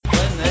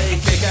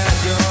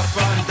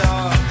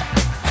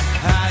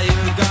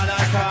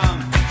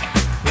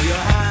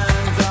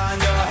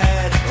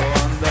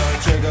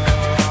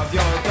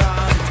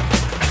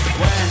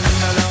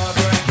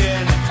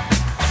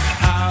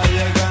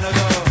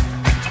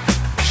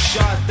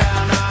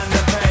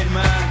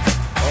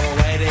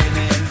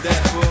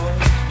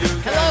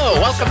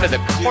welcome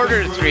to the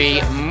Quarter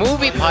 3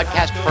 movie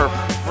podcast for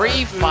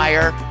Free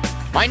Fire.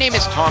 My name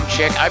is Tom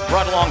Chick. I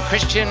brought along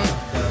Christian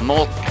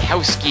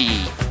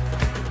Molkowski.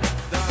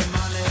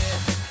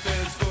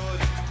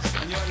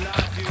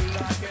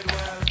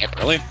 Yep,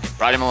 really?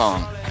 Brought him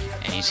along,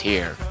 and he's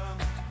here.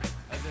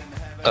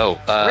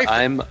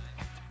 I'm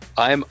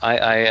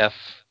IIFTP,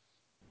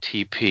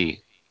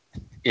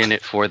 in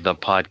it for the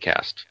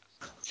podcast.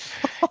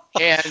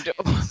 And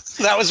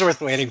that was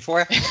worth waiting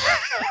for.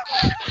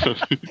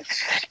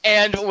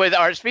 And with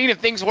our, speaking of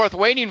things worth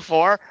waiting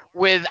for,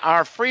 with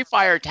our Free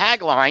Fire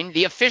tagline,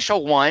 the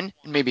official one,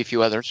 and maybe a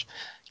few others,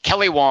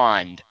 Kelly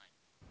Wand.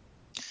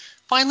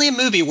 Finally a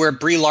movie where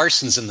Brie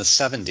Larson's in the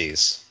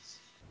 70s.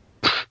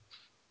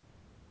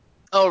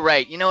 Oh,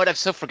 right. You know what? I've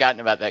so forgotten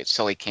about that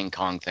silly King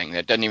Kong thing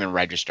that doesn't even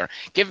register.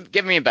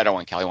 Give me a better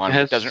one, Kelly Wand.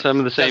 It has some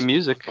of the same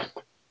music.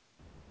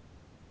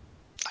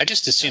 I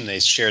just assumed they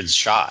shared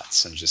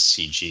shots and just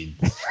CG'd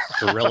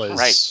gorillas.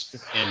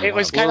 Right. It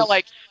was kind of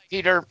like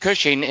Peter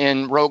Cushing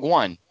in Rogue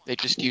One. They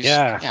just used...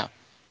 Yeah.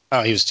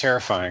 Oh, he was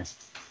terrifying.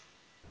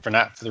 For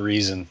the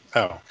reason...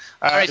 All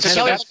right, so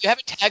Kelly, you have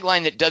a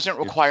tagline that doesn't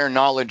require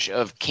knowledge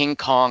of King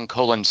Kong,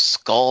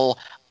 Skull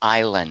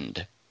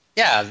Island.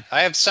 Yeah,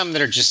 I have some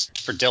that are just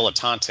for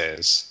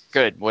dilettantes.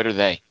 Good. What are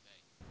they?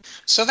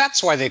 So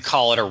that's why they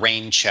call it a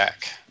rain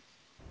check.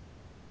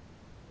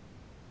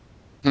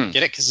 Get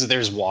it? Because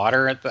there's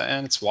water at the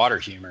end. It's water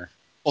humor.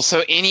 Well,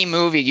 so any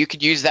movie, you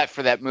could use that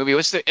for that movie.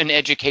 What's an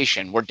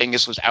Education, where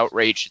Dingus was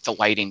outraged at the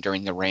lighting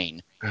during the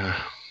rain?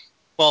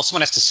 Well,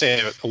 someone has to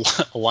say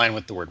a line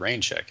with the word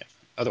rain check.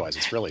 Otherwise,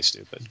 it's really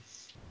stupid.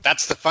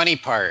 That's the funny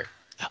part.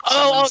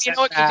 Oh, you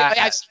know what?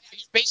 You're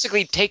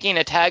basically taking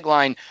a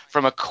tagline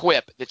from a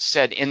quip that's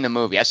said in the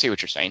movie. I see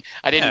what you're saying.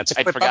 I'd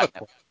forgotten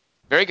that.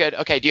 Very good.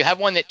 Okay, do you have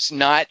one that's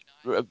not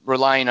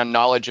relying on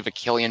knowledge of a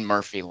Cillian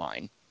Murphy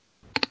line?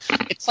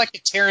 It's like a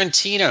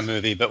Tarantino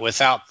movie, but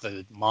without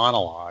the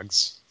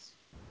monologues.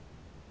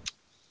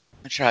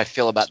 I'm not sure how I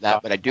feel about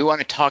that, but I do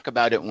want to talk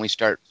about it when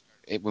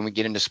we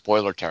get into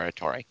spoiler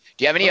territory.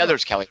 Do you have any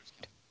others, Kelly?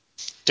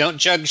 Don't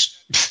judge...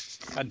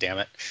 God damn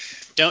it.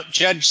 Don't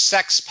judge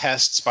sex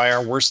pests by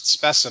our worst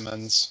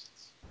specimens.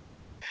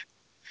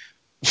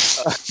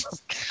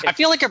 I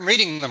feel like I'm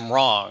reading them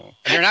wrong.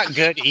 They're not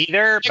good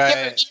either,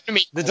 but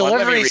the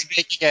delivery's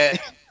making it...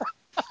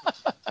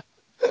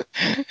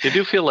 They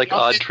do feel like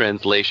odd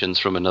translations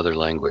from another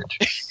language.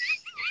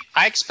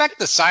 I expect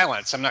the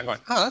silence. I'm not going,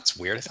 oh, that's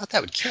weird. I thought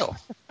that would kill.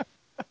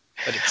 But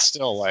it's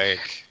still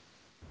like,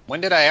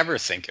 when did I ever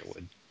think it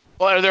would?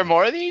 Well, are there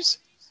more of these?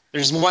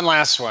 There's one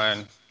last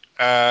one.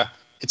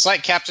 It's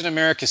like Captain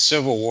America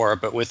Civil War,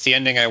 but with the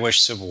ending I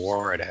wish Civil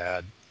War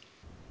had.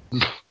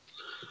 I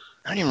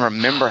don't even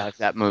remember how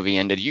that movie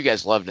ended. You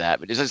guys loved that.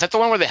 But is that the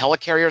one where the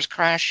helicarriers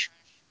crash?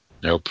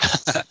 Nope.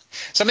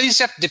 Some of these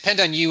stuff depend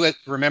on you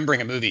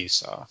remembering a movie you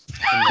saw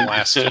in the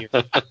last year.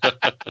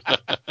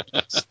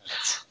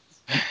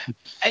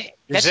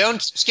 Your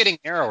zone's getting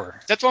narrower.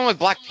 That's the one with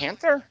Black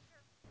Panther?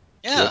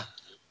 Yeah. Yep.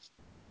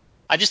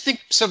 I just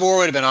think Civil War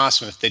would have been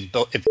awesome if they'd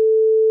both...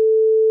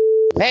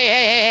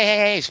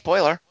 Hey,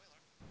 spoiler.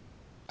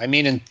 I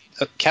mean, in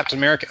Captain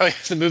America... Oh,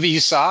 the movie you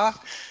saw?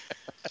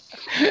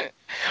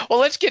 Well,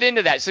 let's get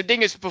into that. So,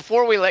 Dingus,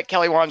 before we let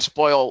Kelly Wand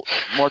spoil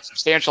more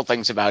substantial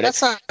things about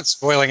That's not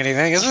spoiling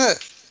anything, is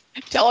it?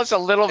 Tell us a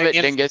little bit,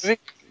 Dingus.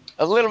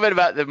 A little bit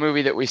about the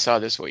movie that we saw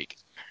this week.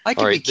 I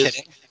could be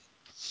kidding.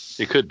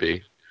 It could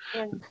be.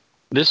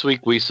 This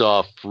week we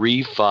saw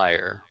Free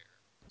Fire,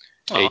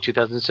 a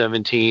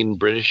 2017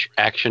 British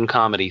action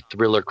comedy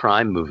thriller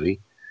crime movie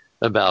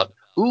about,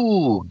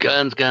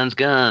 guns.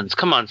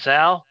 Come on,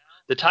 Sal.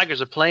 The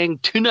Tigers are playing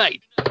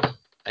tonight.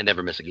 I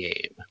never miss a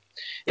game.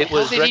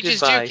 What did he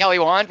just do, Kelly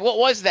Wand? What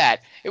was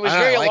that? It was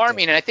very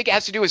alarming, and I think it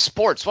has to do with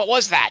sports. What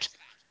was that?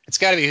 It's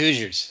got to be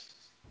Hoosiers.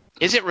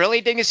 Is it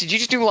really, Dingus? Did you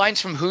just do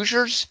lines from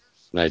Hoosiers?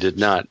 I did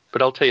not,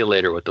 but I'll tell you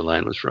later what the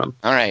line was from.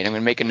 All right, I'm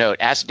going to make a note.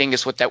 Ask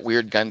Dingus what that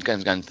weird gun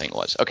thing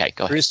was. Okay,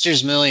 go ahead.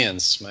 Brewster's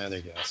Millions, my other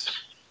guess.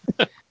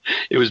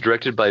 It was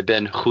directed by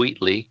Ben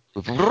Wheatley.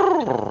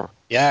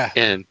 Yeah.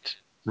 And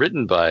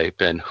written by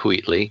Ben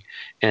Wheatley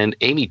and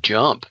Amy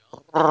Jump.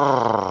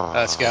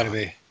 That's got to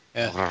be.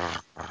 Yeah.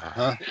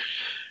 Huh?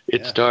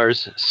 It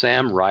stars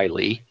Sam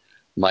Riley,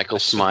 Michael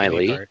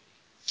Smiley,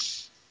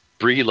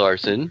 Brie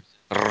Larson,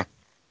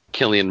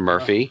 Cillian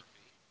Murphy,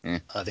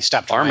 they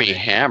stopped Armie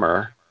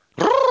Hammer.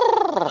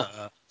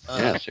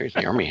 Yeah,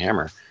 seriously, Armie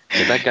Hammer.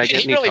 Did that guy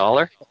get any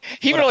taller?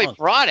 He really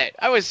brought it.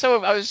 I was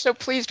so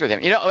pleased with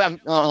him.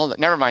 Hold on.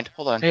 Never mind.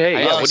 Hold on.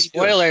 Hey,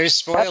 spoilers.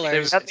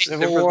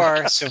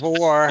 Civil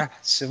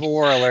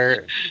War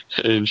alert.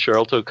 And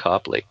Charlton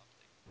Copley.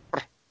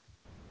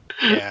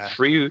 Yeah.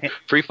 Free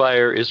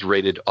Fire is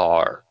rated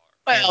R.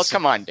 Well,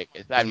 come on, Dick.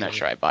 I'm not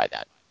sure I buy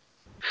that.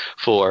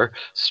 For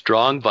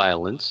strong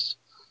violence,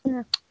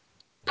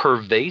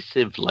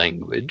 pervasive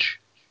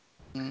language,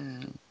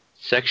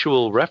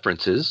 sexual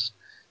references,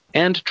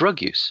 and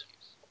drug use.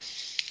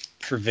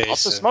 pervasive.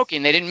 Also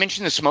smoking. They didn't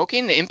mention the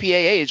smoking. The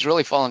MPAA is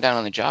really falling down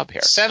on the job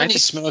here. 70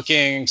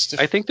 smoking.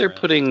 I think they're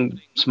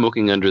putting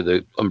smoking under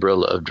the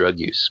umbrella of drug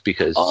use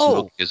because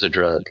smoking is a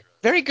drug.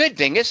 Very good,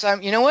 Dingus.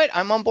 You know what?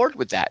 I'm on board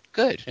with that.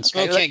 Good. And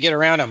smoke can't get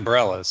around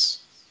umbrellas.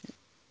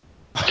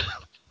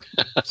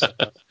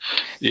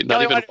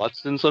 Not even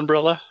Watson's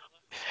umbrella?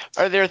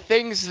 Are there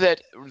things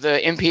that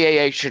the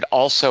MPAA should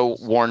also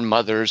warn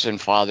mothers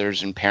and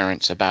fathers and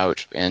parents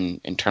about in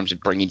terms of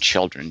bringing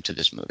children to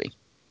this movie?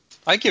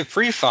 I give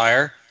Free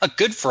Fire a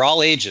good for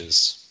all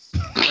ages.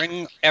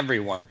 Bring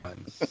everyone.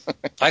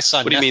 I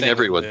saw. What do you mean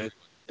everyone?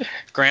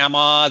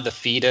 Grandma, the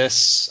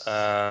fetus,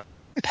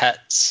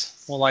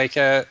 pets will like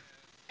it.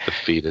 The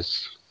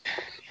fetus.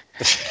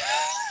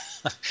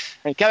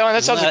 Hey, Kelly,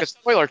 that sounds like a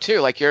spoiler too.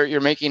 Like you're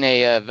making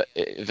a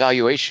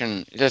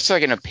evaluation. That's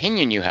like an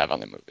opinion you have on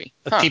the movie.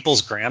 Of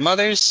people's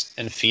grandmothers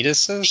and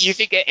fetuses. You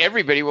think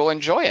everybody will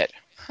enjoy it?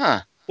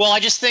 Huh? Well, I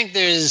just think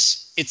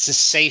it's a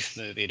safe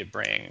movie to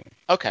bring.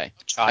 Okay,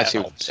 I see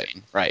what you're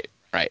saying. Right.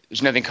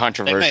 There's nothing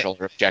controversial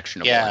or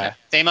objectionable. Yeah, in it.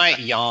 They might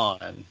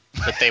yawn,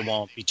 but they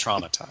won't be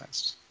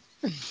traumatized.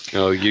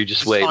 Oh, you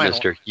just wait,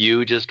 mister.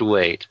 You just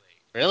wait.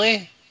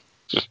 Really?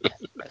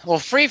 Well,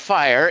 Free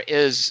Fire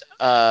is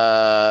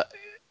it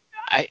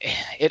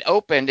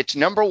opened its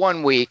number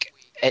one week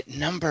at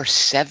number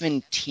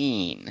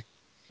 17.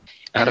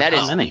 And that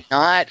is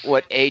not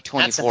what A24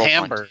 That's in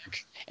Hamburg.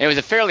 And it was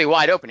a fairly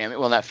wide opening.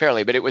 Well, not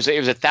fairly, but it was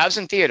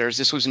 1,000 theaters.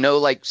 This was no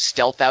like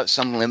stealth out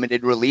some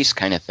limited release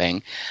kind of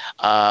thing.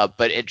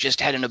 But it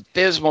just had an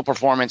abysmal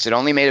performance. It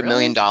only made $1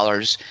 million.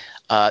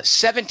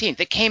 17th.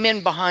 It came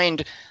in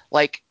behind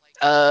like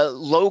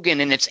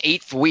Logan in its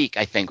 8th week,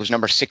 I think, was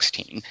number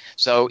 16.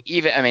 So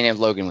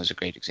Logan was a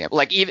great example.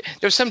 Like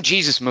there's some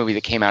Jesus movie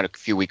that came out a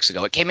few weeks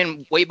ago. It came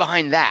in way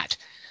behind that.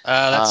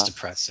 That's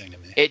depressing to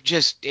me.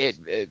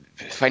 It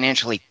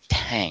financially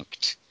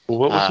tanked.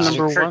 What was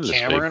number one this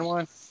Cameron week?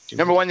 One?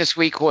 Number one this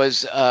week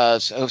was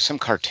some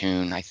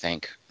cartoon, I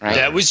think. Right?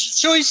 That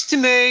was your choice to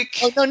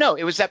make. Oh no,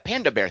 it was that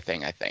Panda Bear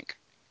thing, I think.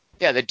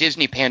 Yeah, the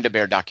Disney Panda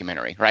Bear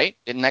documentary, right?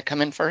 Didn't that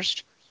come in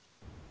first?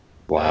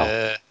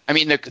 Wow. The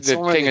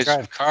thing is,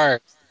 drive cars.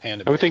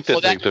 Panda Bear. I would think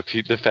that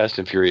the Fast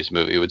and Furious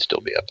movie would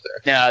still be up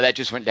there. No, that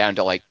just went down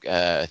to like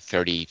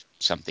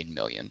 30-something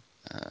million.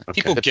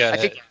 People get I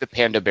think the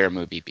Panda Bear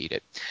movie beat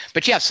it.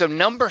 But yeah, so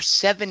number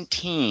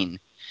 17.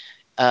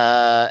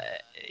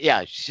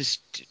 It's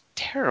just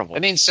terrible.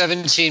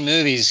 17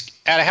 movies.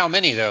 Out of how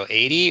many, though?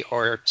 80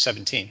 or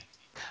 17?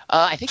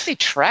 I think they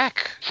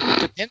track.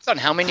 It depends on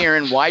how many are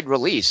in wide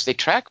release. They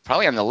track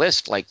probably on the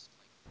list like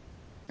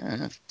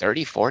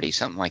 30, 40,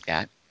 something like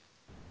that.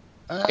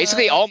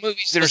 Basically, all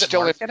movies that are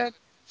still marketed?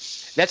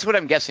 That's what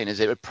I'm guessing. Is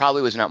it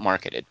probably was not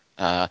marketed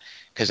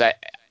because I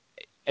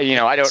don't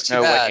know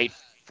what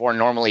A4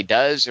 normally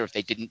does, or if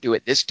they didn't do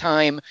it this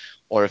time,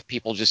 or if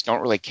people just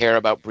don't really care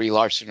about Brie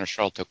Larson or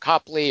Charlton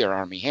Copley or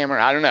Armie Hammer.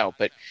 I don't know,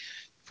 but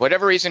for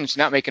whatever reason, it's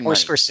not making money. Or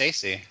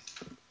Scorsese.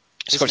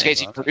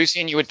 Scorsese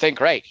producing, you would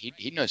think, right?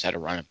 He knows how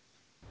to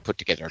put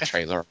together a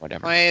trailer or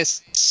whatever. I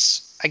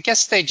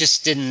guess they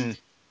just didn't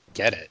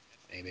get it,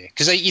 maybe,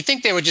 because you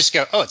think they would just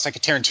go, "Oh, it's like a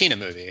Tarantino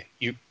movie."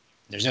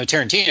 There's no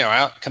Tarantino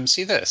out. Come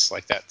see this.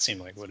 Like that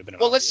seemed like would have been.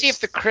 Well, let's see if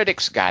the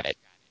critics got it.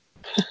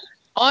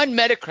 On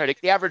Metacritic,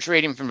 the average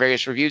rating from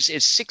various reviews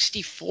is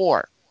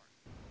 64.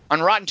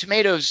 On Rotten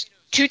Tomatoes,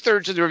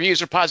 2/3 of the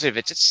reviews are positive.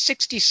 It's at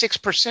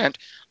 66%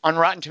 on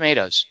Rotten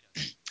Tomatoes.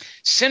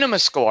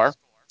 CinemaScore,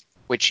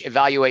 which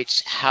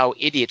evaluates how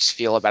idiots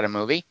feel about a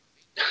movie,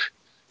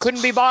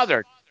 couldn't be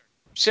bothered.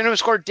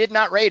 CinemaScore did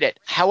not rate it.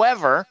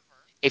 However,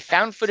 a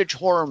found-footage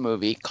horror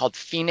movie called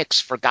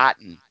Phoenix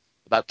Forgotten,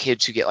 about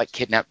kids who get like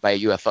kidnapped by a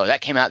UFO.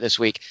 That came out this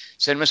week.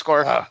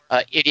 CinemaScore,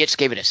 idiots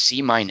gave it a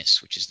C-,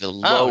 which is the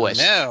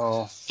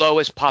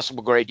lowest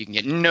possible grade you can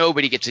get.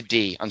 Nobody gets a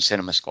D on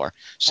CinemaScore.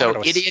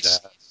 So idiots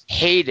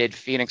hated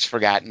Phoenix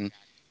Forgotten,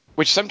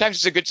 which sometimes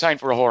is a good sign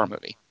for a horror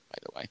movie, by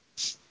the way.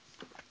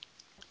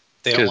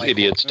 Because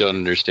idiots don't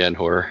understand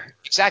horror.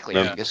 Exactly.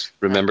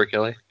 Remember,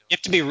 Kelly? You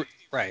have to be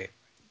right.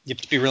 You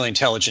have to be really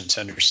intelligent to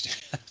understand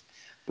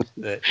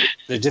the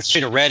difference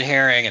between a red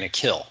herring and a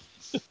kill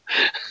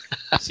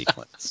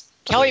sequence.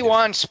 Kelly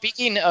Wand,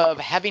 speaking of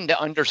having to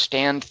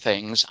understand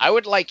things, I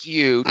would like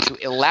you to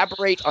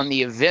elaborate on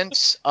the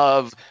events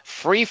of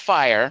Free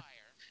Fire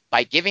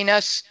by giving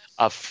us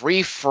a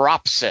free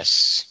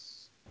phropsis.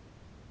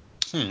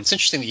 It's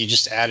interesting that you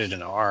just added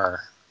an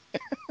R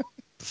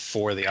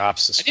before the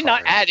opsis. I did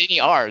not add any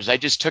R's. I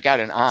just took out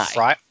an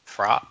I.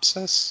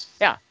 Phropsis?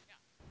 Yeah.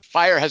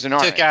 Fire has an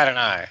R. Took out an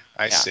I.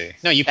 I see.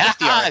 No, you put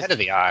the R ahead of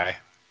the I.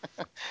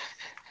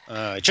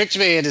 Tricked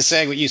me into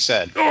saying what you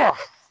said.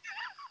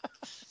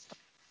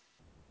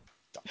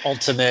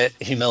 Ultimate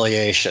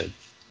humiliation.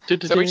 So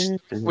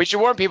we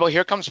should warn people.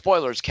 Here come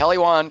spoilers. Kelly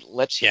Wand,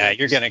 let's hear it.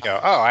 You're going to go,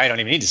 I don't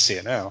even need to see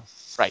it now.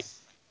 Right.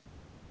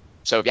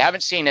 So if you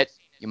haven't seen it,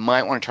 you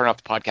might want to turn off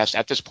the podcast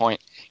at this point.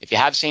 If you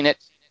have seen it,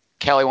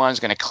 Kelly Wand's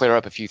going to clear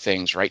up a few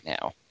things right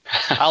now.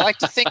 I like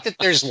to think that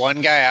there's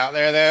one guy out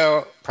there,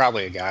 though,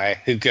 probably a guy,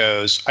 who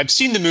goes, I've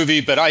seen the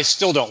movie, but I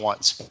still don't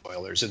want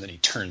spoilers, and then he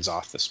turns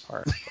off this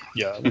part.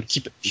 Yeah, I'm going to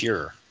keep it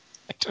pure.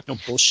 No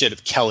bullshit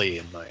of Kelly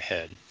in my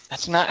head.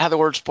 That's not how the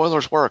word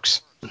spoilers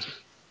works.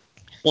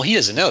 Well, he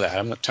doesn't know that.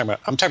 I'm talking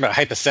about a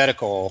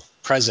hypothetical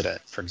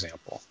president, for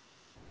example.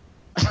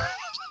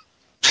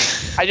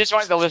 I just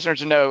wanted the listeners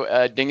to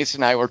know Dingus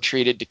and I were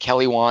treated to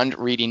Kelly Wand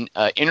reading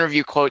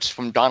interview quotes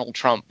from Donald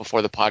Trump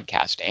before the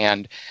podcast.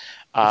 And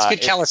it's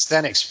good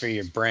calisthenics for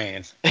your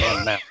brain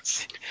and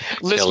mouth.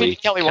 Listening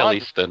to Kelly Wand.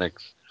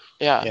 Calisthenics.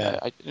 Yeah,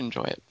 I did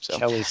enjoy it. So.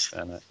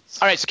 Calisthenics.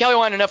 All right, so Kelly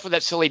Wand, enough with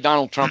that silly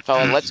Donald Trump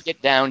fella. Let's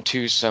get down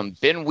to some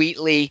Ben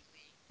Wheatley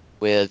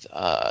with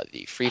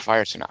the Free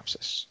Fire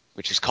synopsis,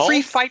 which is called...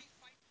 Free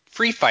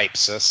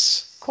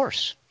Fipsis. Of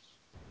course.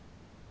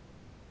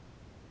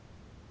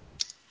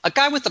 A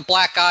guy with a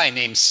black eye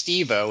named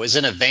Steve-O is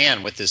in a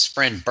van with his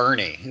friend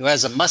Bernie, who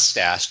has a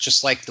mustache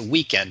just like the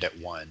Weeknd at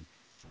one.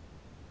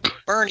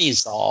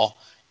 Bernie's all,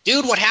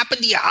 dude, what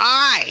happened to your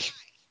eye?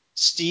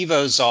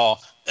 Steve-O's all,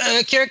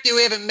 a character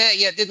we haven't met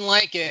yet didn't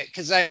like it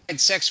because I had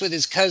sex with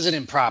his cousin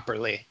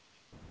improperly.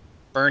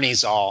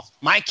 Bernie's all,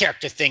 my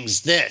character thinks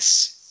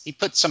this. He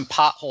put some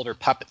potholder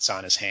puppets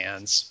on his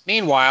hands.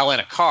 Meanwhile, in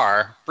a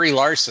car, Brie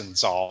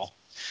Larson's all,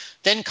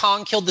 then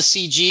Kong killed the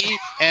CG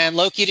and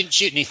Loki didn't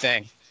shoot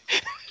anything.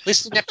 At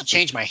least I didn't have to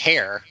change my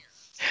hair.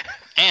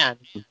 And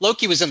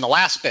Loki was in the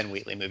last Ben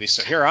Wheatley movie,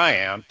 so here I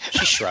am.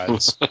 She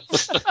shrugs.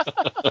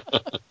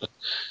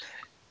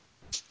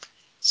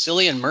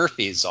 Cillian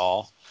Murphy's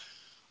all,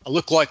 I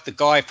look like the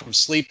guy from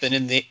Sleeping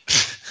in the...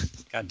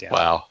 Goddamn.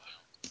 Wow.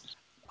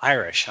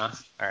 Irish, huh?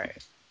 All right.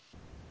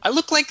 I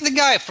look like the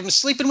guy from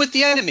Sleeping with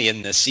the Enemy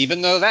in this,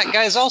 even though that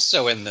guy's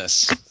also in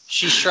this.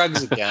 She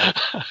shrugs again.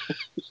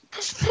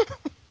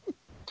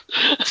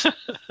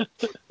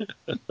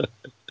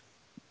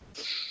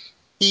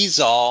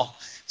 He's all,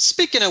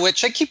 speaking of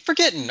which, I keep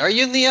forgetting, are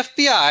you in the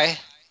FBI?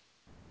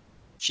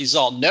 She's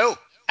all, nope.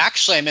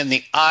 Actually, I'm in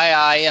the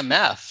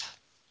IIMF.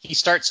 He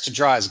starts to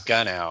draw his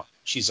gun out.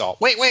 She's all,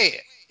 wait.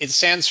 It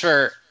stands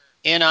for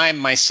In I'm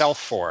Myself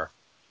For.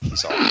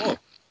 He's all, oh,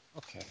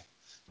 okay.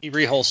 He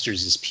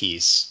reholsters his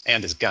piece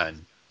and his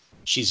gun.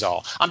 She's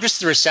all, I'm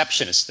just the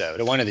receptionist, though,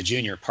 to one of the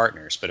junior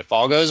partners. But if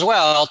all goes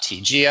well,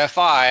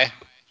 TGFI.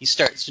 He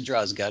starts to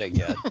draw his gun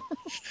again.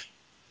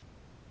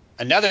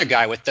 Another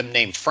guy with them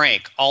named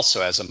Frank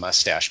also has a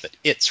mustache, but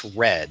it's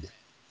red.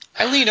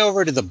 I lean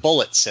over to the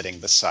bullet sitting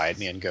beside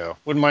me and go,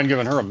 wouldn't mind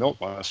giving her a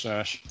milk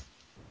mustache.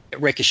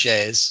 It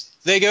ricochets.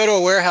 They go to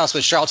a warehouse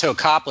with Charlton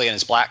Copley and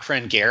his black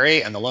friend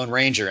Gary and the Lone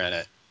Ranger in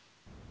it.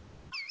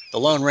 The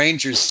Lone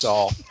Ranger's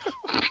all,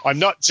 I'm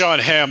not John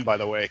Hamm, by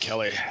the way,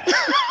 Kelly.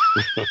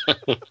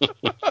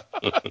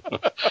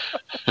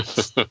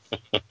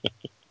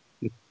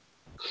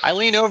 I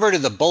lean over to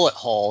the bullet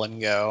hole and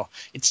go,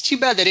 it's too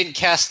bad they didn't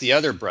cast the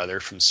other brother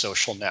from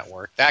Social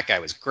Network. That guy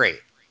was great.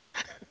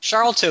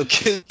 Charlton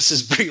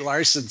kisses Brie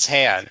Larson's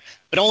hand,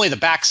 but only the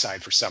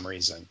backside for some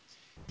reason.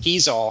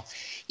 He's all,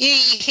 yeah,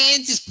 your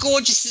hand's as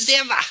gorgeous as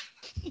ever.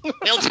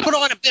 Well, let's put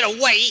on a bit of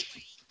weight.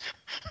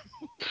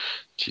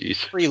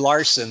 Jeez. Brie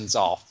Larson's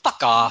all,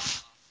 fuck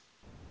off.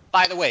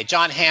 By the way,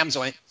 John Hamm's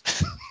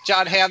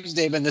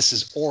name in this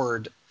is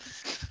Ord.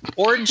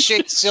 Ord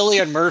shakes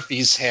Cillian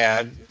Murphy's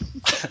hand.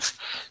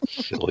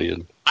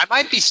 Cillian. I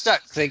might be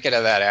stuck thinking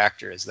of that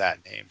actor as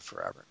that name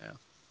forever now.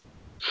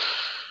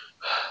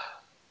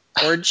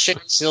 Ord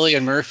shakes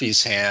Cillian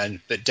Murphy's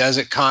hand, but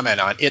doesn't comment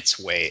on its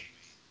weight.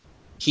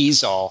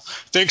 He's all,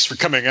 thanks for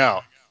coming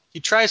out. He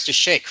tries to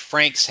shake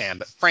Frank's hand,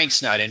 but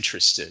Frank's not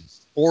interested.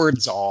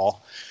 Ord's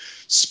all,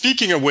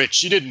 speaking of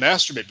which, you didn't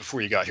masturbate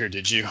before you got here,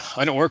 did you?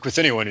 I don't work with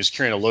anyone who's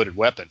carrying a loaded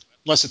weapon,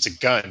 unless it's a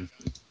gun.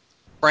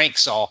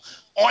 Frank's all,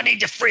 I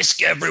need to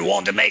frisk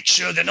everyone to make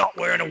sure they're not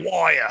wearing a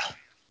wire.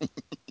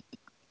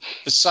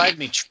 Beside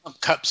me,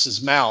 Trump cups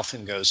his mouth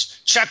and goes,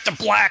 check the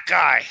black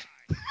guy.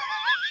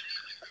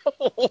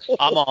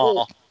 I'm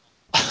all.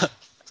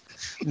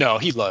 No,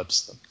 he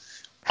loves them.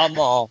 I'm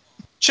all.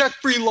 Check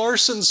Brie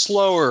Larson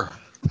slower.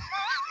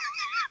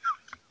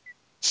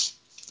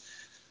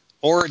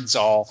 Ord's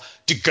all.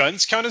 Do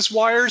guns count as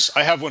wires?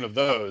 I have one of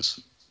those.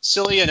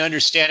 Cillian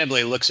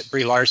understandably looks at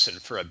Brie Larson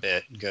for a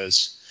bit and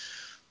goes,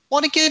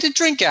 want to get a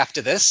drink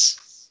after this?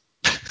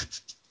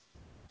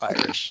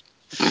 Irish.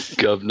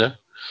 Governor.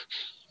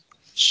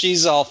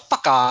 She's all,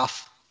 fuck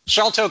off.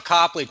 Charlton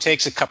Copley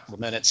takes a couple of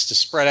minutes to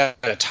spread out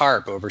a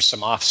tarp over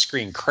some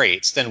off-screen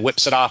crates, then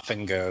whips it off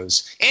and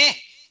goes,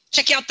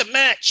 check out the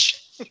merch.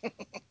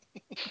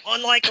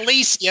 Unlike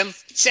Elysium,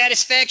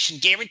 satisfaction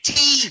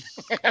guaranteed.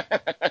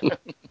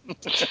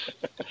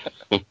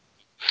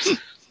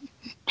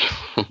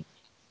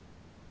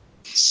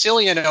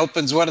 Cillian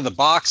opens one of the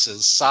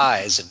boxes,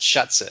 sighs, and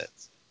shuts it.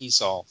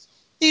 He's all,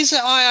 these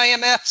are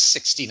IIMF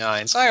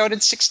 69s. I ordered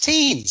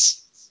 16s.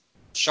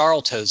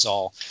 Charlton's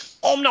all,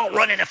 I'm not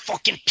running a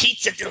fucking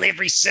pizza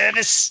delivery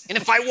service. And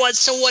if I was,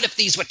 so what if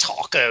these were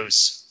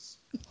tacos?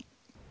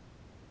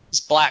 His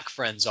black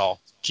friend's all,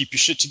 keep your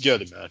shit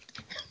together, man.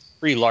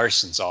 Brie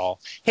Larson's all,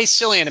 hey,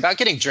 Cillian, about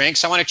getting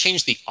drinks, I want to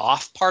change the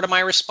off part of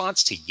my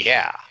response to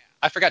yeah.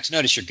 I forgot to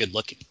notice you're good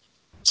looking.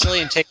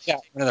 Cillian takes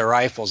out one of the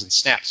rifles and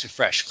snaps a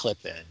fresh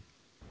clip in.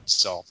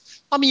 So,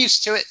 I'm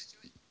used to it.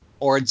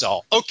 Ord's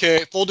all,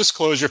 okay, full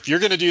disclosure, if you're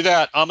going to do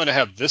that, I'm going to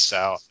have this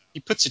out. He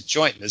puts a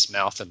joint in his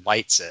mouth and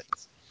lights it.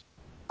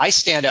 I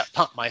stand up,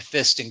 pump my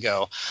fist, and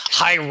go,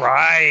 "Hi,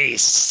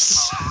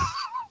 Rice."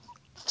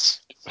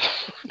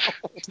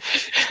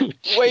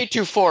 Way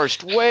too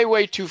forced.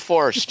 Way too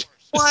forced.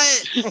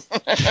 What?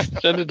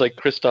 Sounded like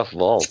Christoph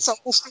Waltz. It's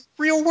almost a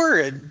real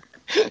word.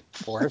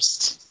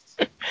 Forced.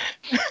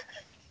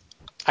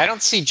 I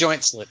don't see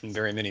joints lit in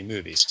very many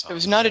movies, Tom. It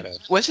was not a.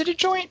 Was it a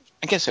joint?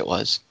 I guess it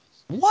was.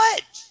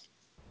 What?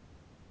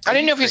 I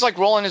didn't know if he's like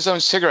rolling his own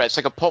cigarettes,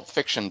 like a Pulp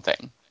Fiction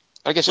thing.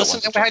 I guess listen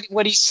to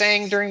what he's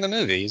saying during the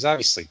movie. He's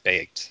obviously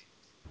baked.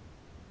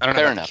 I don't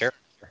know. Fair enough.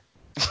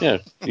 Yeah,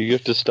 you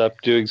have to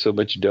stop doing so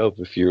much dope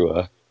if you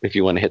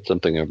want to hit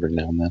something every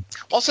now and then.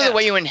 Also, the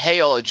way you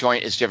inhale a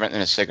joint is different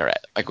than a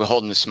cigarette. Like we're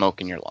holding the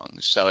smoke in your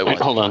lungs. So it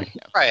hold on.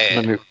 Right.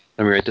 Let me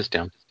write this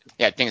down.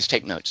 Yeah, I think it's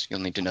take notes. You'll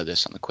need to know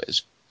this on the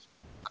quiz.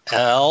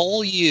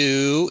 Lung.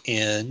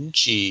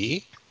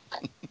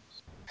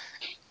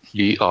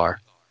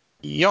 ER.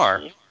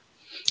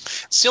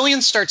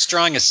 Cillian starts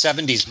drawing a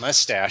 70s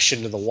mustache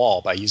into the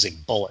wall by using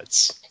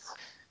bullets.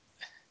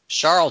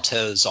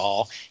 Charlotte's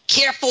all,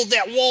 careful,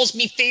 that wall's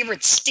me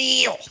favorite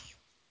steel.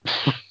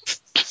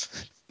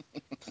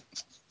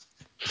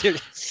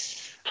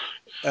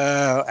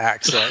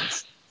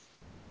 Accents.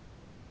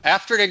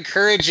 After an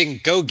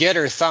encouraging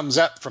go-getter thumbs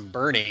up from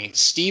Bernie,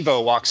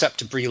 Steve-O walks up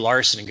to Brie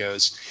Larson and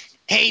goes,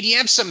 hey, do you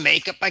have some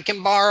makeup I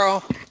can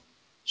borrow?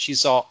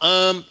 She's all,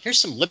 here's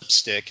some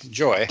lipstick.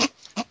 Enjoy.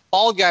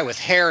 Bald guy with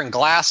hair and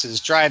glasses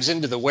drives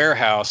into the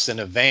warehouse in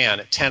a van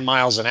at 10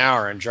 miles an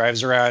hour and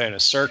drives around in a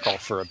circle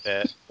for a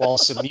bit, while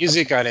some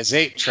music on his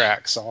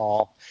 8-track's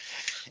all,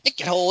 it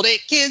can hold 8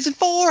 kids and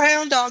 4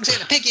 hound dogs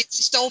and a pig he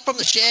stole from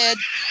the shed.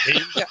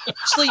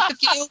 Sleep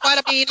if you know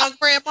what I mean on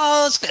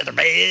Grandma's feather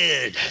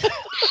bed.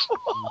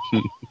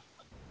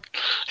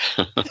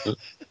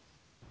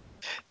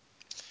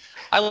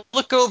 I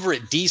look over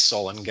at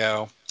Diesel and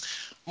go,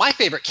 my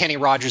favorite Kenny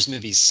Rogers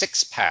movie is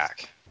Six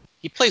Pack.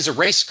 He plays a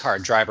race car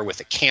driver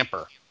with a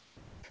camper.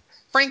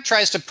 Frank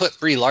tries to put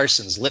Brie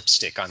Larson's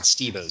lipstick on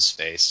Steve-O's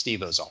face.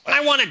 Steve-O's all,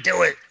 I want to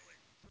do it.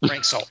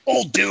 Frank's all,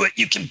 I'll do it.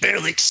 You can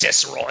barely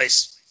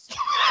accessorize.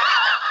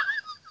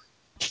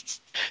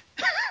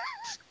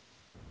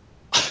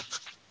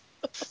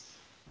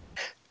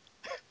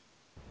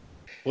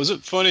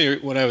 Wasn't funny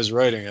when I was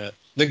writing it.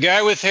 The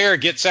guy with hair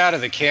gets out of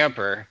the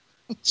camper.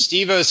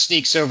 Steve-O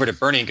sneaks over to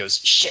Bernie and goes,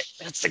 shit,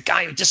 that's the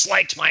guy who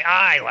disliked my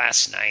eye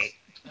last night.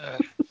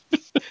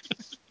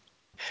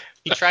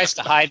 He tries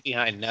to hide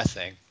behind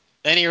nothing.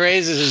 Then he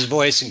raises his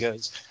voice and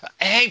goes,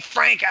 hey,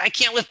 Frank, I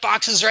can't lift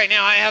boxes right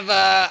now. I have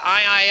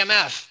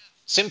IIMF,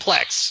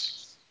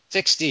 Simplex,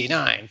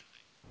 69.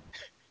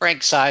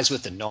 Frank sighs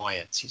with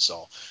annoyance. He's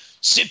all,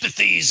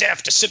 sympathies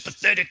after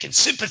sympathetic and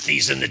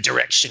sympathies in the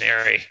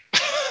directionary.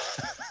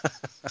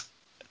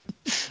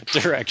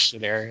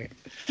 Directionary.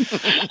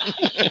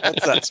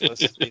 What's that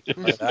supposed to be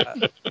by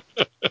that?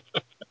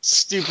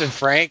 Stupid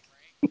Frank.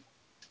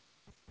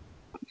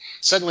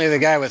 Suddenly the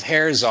guy with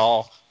hair is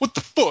all, what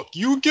the fuck,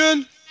 you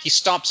again? He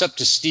stomps up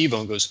to Steve-O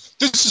and goes,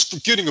 this is for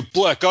getting a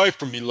black eye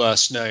from me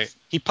last night.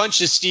 He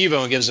punches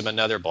Steve-O and gives him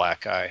another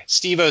black eye.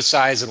 Steve-O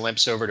sighs and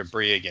limps over to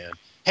Brie again.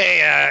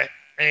 Hey,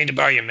 I need to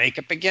borrow your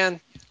makeup again?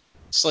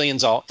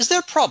 Cillian's all, is there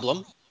a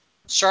problem?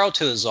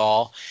 Charlotte is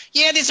all,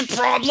 yeah, there's a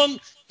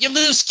problem. Your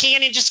loose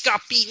cannon just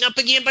got beaten up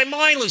again by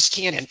my loose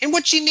cannon. And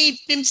what you need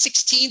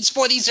M16s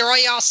for, these are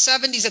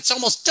AR-70s. It's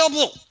almost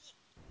double.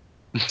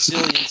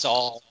 Cillian's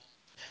all,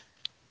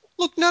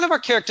 look, none of our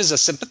characters are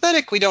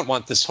sympathetic. We don't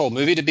want this whole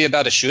movie to be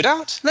about a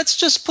shootout. Let's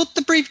just put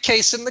the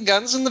briefcase and the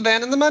guns and the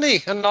van and the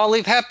money, and all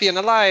leave happy and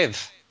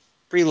alive.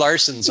 Brie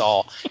Larson's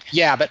all,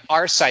 yeah, but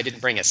our side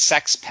didn't bring a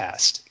sex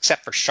pest,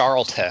 except for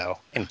Charlton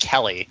and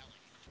Kelly.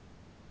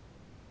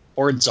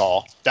 Ord's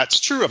all, that's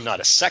true, I'm not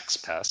a sex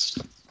pest.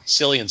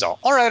 Cillian's all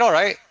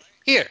right.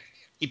 Here.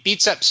 He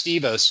beats up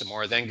Steve-O some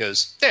more, then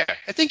goes, there,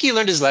 I think he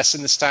learned his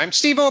lesson this time.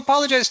 Steve-O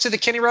apologized to the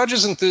Kenny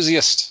Rogers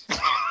enthusiast.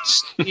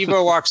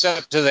 Steve-O walks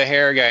up to the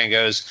hair guy and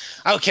goes,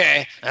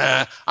 okay,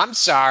 I'm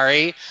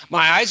sorry.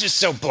 My eyes are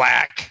so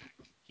black.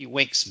 He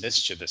winks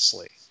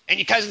mischievously. And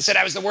your cousin said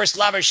I was the worst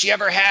lover she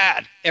ever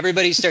had.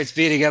 Everybody starts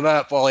beating him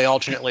up while he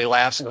alternately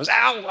laughs and goes,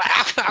 ow,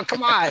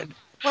 come on.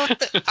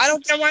 I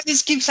don't know why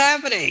this keeps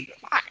happening.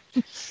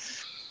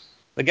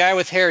 The guy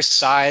with hair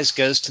sighs,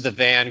 goes to the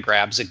van,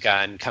 grabs a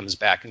gun, comes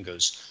back and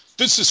goes,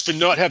 this is for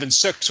not having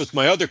sex with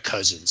my other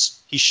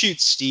cousins. He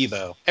shoots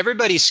Steve-O.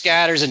 Everybody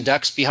scatters and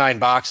ducks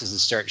behind boxes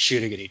and starts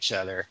shooting at each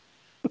other.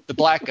 The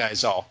black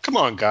guy's all, come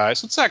on,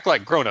 guys, let's act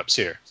like grown-ups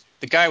here.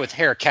 The guy with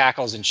hair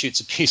cackles and shoots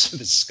a piece of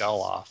his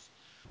skull off.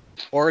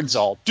 Ord's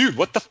all, dude,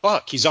 what the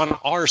fuck? He's on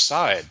our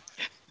side.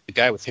 The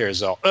guy with hair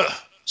is all,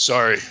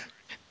 sorry.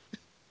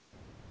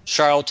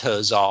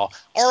 Charlotte's all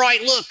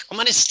right, look, I'm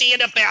going to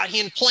stand up out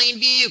here in plain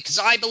view because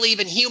I believe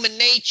in human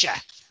nature.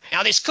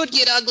 Now, this could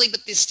get ugly,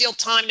 but there's still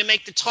time to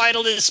make the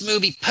title of this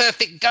movie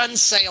Perfect Gun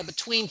Sale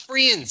Between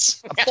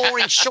Friends, a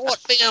boring short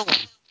film.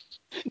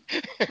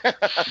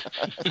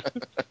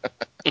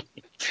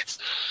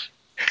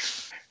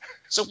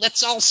 So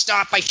let's all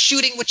start by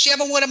shooting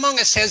whichever one among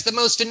us has the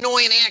most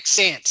annoying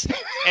accent.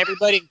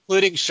 Everybody,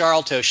 including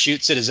Charlton,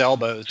 shoots at his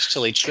elbows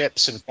till he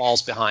trips and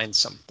falls behind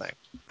something.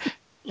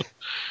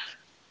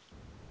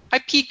 I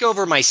peek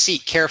over my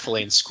seat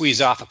carefully and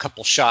squeeze off a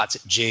couple shots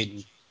at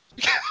Jaden.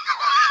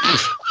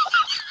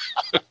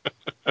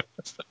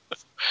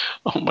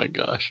 Oh my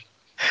gosh.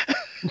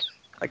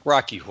 Like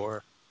Rocky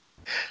Horror.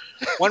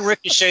 One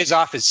ricochets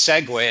off his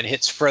Segway and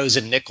hits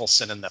Frozen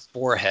Nicholson in the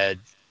forehead.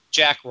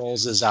 Jack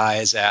rolls his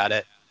eyes at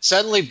it.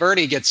 Suddenly,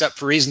 Bernie gets up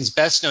for reasons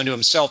best known to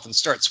himself and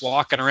starts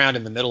walking around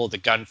in the middle of the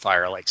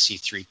gunfire like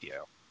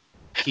C-3PO.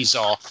 He's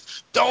all,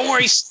 "Don't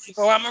worry,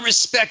 Steve-O, I'm a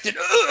respected..."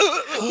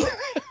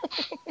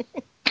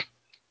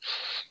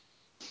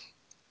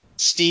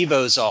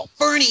 Steve-O's all,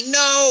 "Bernie,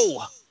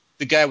 no!"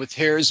 The guy with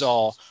hair's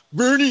all,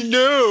 "Bernie,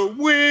 no,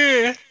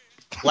 where?"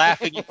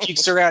 Laughing, he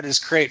peeks around his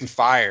crate and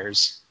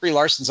fires. Brie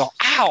Larson's all,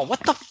 "Ow,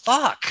 what the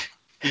fuck?"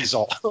 He's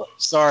all,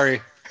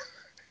 "Sorry."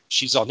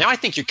 She's all, "Now I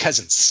think your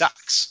cousin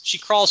sucks." She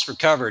crawls for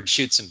cover and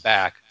shoots him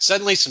back.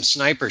 Suddenly some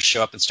snipers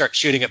show up and start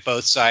shooting at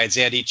both sides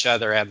and each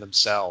other and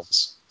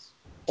themselves.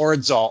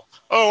 Ord's all,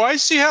 "Oh, I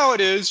see how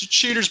it is. You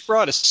cheaters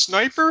brought a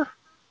sniper?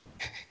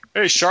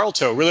 Hey,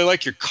 Charlton, really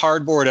like your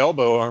cardboard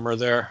elbow armor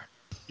there.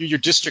 You your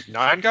District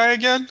 9 guy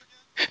again?"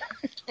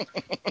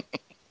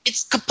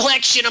 "It's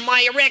complexion of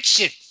my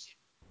erection."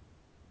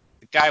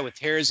 The guy with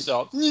hair is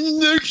all,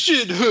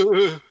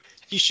 "Erection."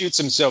 He shoots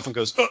himself and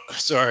goes, "Oh,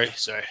 sorry."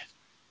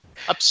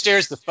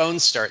 Upstairs, the phone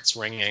starts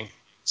ringing.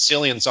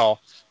 Cillian's all,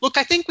 "Look,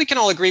 I think we can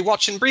all agree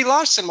watching Brie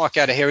Larson walk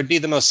out of here would be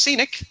the most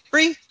scenic.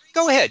 Brie,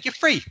 go ahead, you're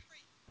free."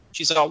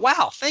 She's all,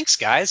 "Wow, thanks,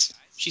 guys."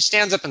 She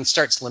stands up and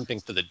starts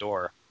limping for the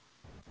door.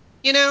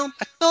 "You know,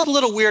 I felt a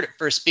little weird at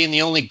first being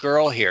the only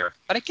girl here,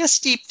 but I guess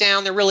deep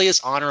down there really is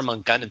honor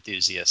among gun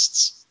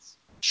enthusiasts."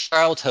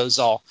 Charlton's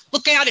all,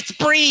 "Look out, it's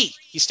Brie!"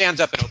 He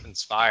stands up and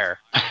opens fire.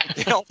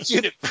 They all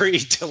shoot at Brie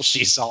till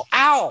she's all,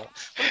 "Ow,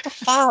 what the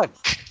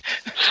fuck?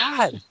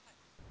 God.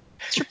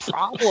 What's your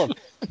problem?"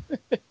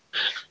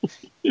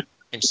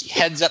 And she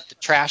heads up the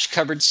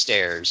trash-covered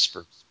stairs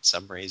for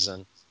some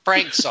reason.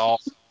 Frank's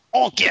all,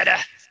 "I'll get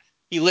her."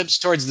 He limps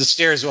towards the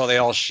stairs while they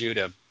all shoot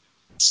him.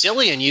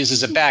 Cillian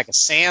uses a bag of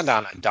sand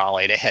on a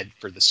dolly to head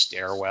for the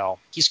stairwell.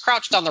 He's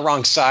crouched on the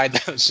wrong side,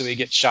 though, so he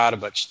gets shot a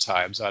bunch of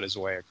times on his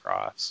way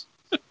across.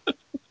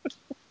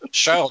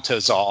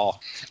 Charlton's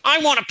all, "I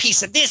want a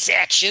piece of this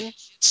action.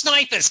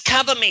 Snipers,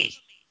 cover me."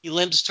 He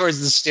limps towards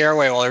the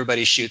stairway while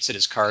everybody shoots at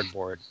his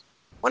cardboard.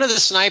 One of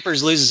the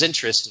snipers loses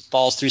interest and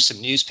falls through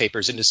some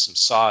newspapers into some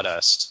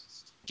sawdust.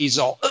 He's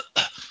all,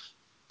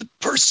 "The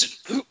person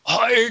who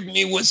hired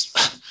me was...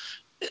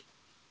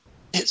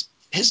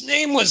 His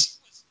name was..."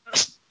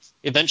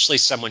 Eventually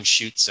someone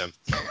shoots him.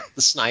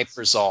 The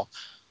sniper's all,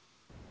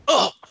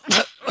 "Oh,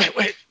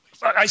 wait,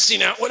 I see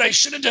now. What I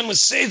should have done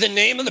was say the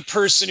name of the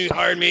person who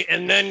hired me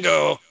and then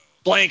go,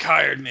 blank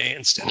hired me,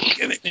 instead of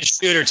giving the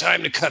shooter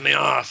time to cut me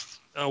off.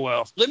 Oh,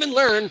 well. Live and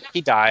learn."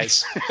 He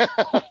dies.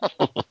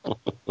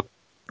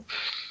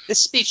 This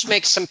speech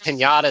makes some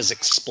piñatas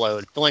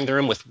explode, filling the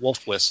room with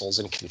wolf whistles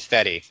and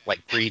confetti,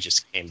 like Bree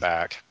just came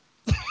back.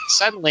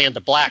 Suddenly,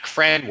 the black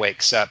friend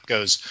wakes up,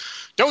 goes,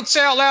 "Don't say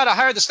out loud I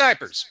hired the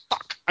snipers.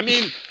 Fuck. I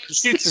mean," he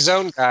shoots his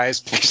own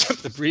guys, picks up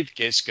the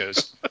briefcase,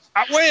 goes,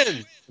 "I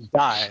win," and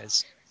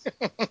dies.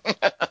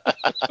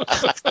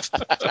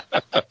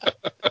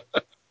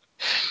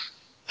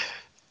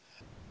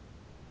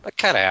 What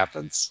kind of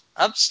happens?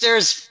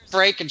 Upstairs,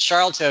 Frank and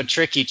Charlton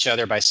trick each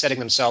other by setting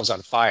themselves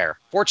on fire.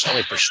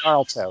 Fortunately for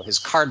Charlton, his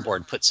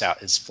cardboard puts out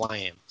his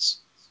flames.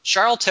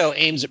 Charlton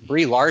aims at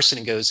Brie Larson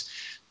and goes,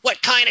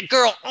 "What kind of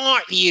girl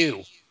aren't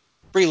you?"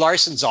 Brie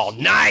Larson's all,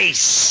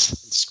 "Nice!"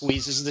 and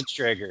squeezes the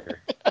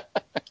trigger.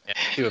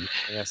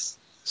 Yes,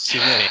 too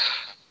many.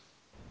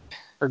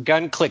 Her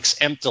gun clicks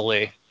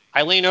emptily.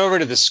 I lean over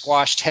to the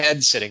squashed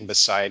head sitting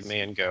beside me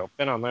and go,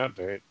 "Been on that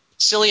date."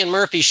 Cillian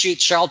Murphy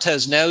shoots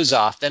Charlton's nose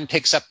off, then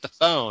picks up the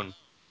phone.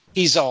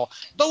 He's all,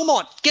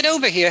 "Beaumont, get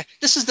over here.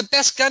 This is the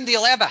best gun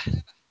deal ever."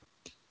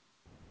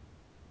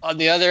 On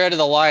the other end of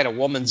the line, a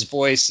woman's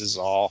voice is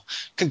all,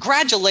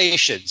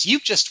 "Congratulations,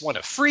 you've just won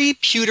a free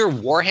pewter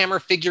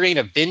Warhammer figurine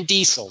of Vin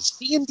Diesel's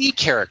D&D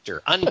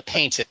character,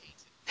 unpainted.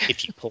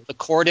 If you pull the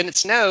cord in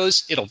its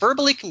nose, it'll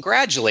verbally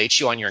congratulate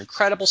you on your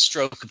incredible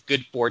stroke of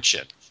good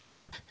fortune."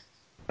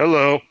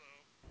 "Hello.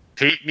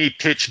 Paint me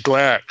pitch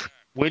black.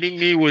 Winning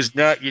me was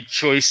not your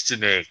choice to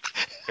make.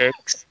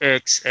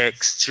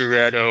 XXX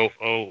Toretto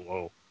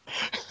OO."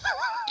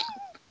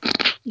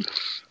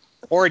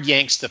 Ord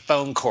yanks the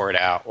phone cord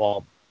out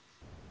while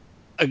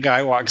a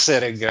guy walks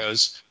in and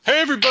goes,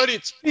 "Hey, everybody,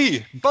 it's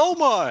me,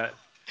 Beaumont.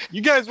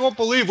 You guys won't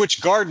believe which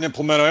garden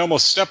implement I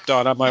almost stepped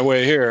on my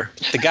way here."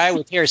 The guy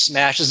with hair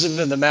smashes him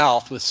in the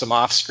mouth with some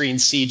off-screen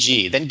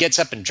CG, then gets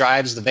up and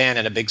drives the van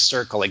in a big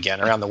circle again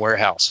around the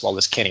warehouse while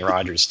this Kenny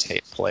Rogers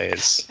tape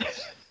plays.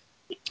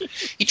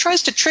 He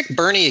tries to trick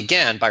Bernie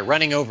again by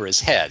running over his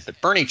head,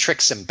 but Bernie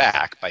tricks him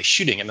back by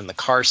shooting him in the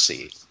car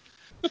seat.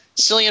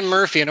 Cillian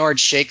Murphy and Ord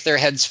shake their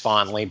heads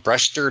fondly,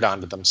 brush dirt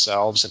onto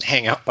themselves, and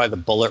hang out by the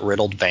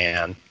bullet-riddled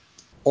van.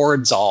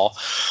 Ord's all,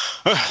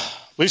 at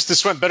least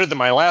this went better than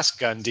my last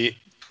gun.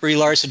 Brie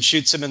Larson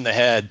shoots him in the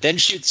head, then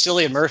shoots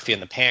Cillian Murphy in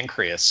the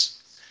pancreas.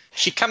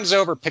 She comes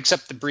over, picks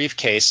up the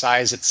briefcase,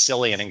 eyes at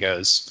Cillian, and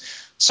goes,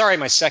 sorry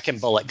my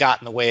second bullet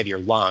got in the way of your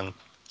lung.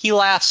 He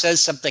laughs,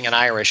 says something in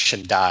Irish,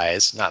 and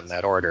dies. Not in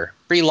that order.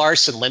 Brie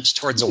Larson limps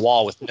towards a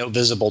wall with no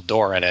visible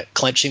door in it,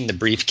 clenching the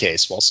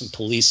briefcase while some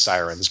police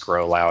sirens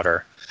grow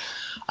louder.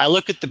 I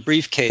look at the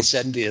briefcase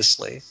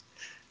enviously.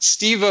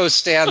 Steve-O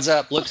stands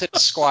up, looks at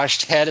his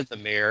squashed head in the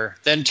mirror,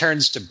 then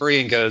turns to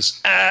Brie and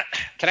goes,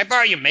 can I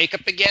borrow your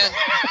makeup again?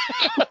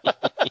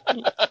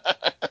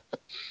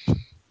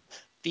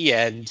 The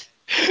end.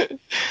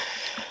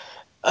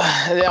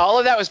 All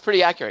of that was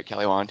pretty accurate,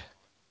 Kelly Wand.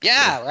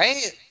 Yeah,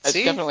 right? That's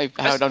See? definitely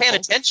how I it was paying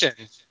unfolds. attention.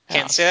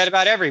 Can't say that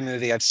about every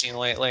movie I've seen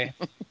lately.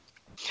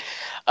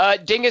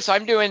 Dingus,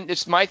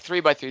 it's my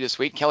 3x3 this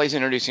week. Kelly's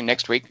introducing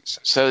next week,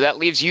 so that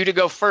leaves you to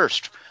go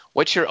first.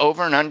 What's your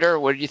over and under?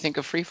 What did you think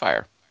of Free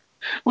Fire?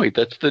 Wait,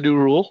 that's the new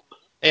rule?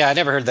 Yeah, I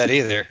never heard that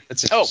either.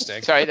 That's interesting.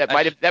 Oh, sorry, that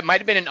might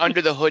have been an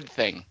under the hood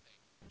thing.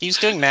 He's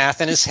doing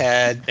math in his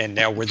head, and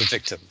now we're the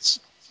victims,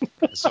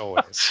 as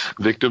always.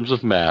 Victims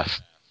of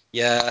math.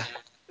 Yeah.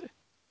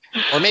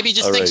 Or maybe he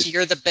just All thinks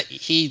right.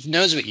 he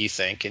knows what you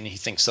think, and he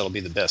thinks that'll be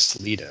the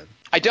best lead-in.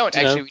 I don't,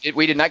 No. actually.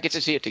 We did not get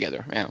to see it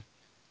together. Yeah.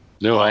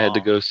 No, I had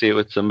to go see it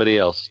with somebody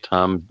else.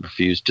 Tom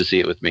refused to see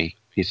it with me.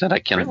 He said, I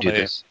cannot do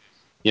Really? this.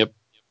 Yep.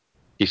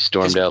 He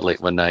stormed out late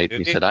one night.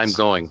 He said, I'm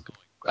going.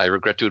 I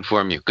regret to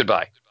inform you.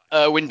 Goodbye.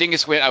 When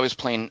Dingus went, I was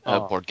playing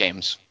board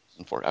games.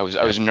 I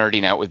was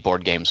nerding out with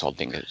board games while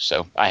Dingus,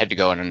 so I had to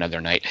go on another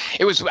night.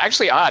 It was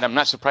actually odd. I'm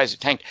not surprised it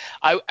tanked.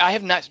 I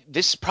have not.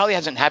 This probably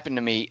hasn't happened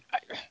to me,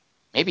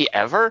 maybe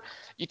ever.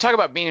 You talk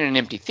about being in an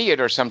empty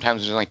theater.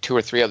 Sometimes there's like 2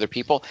 or 3 other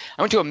people.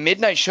 I went to a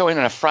midnight showing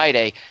on a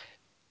Friday.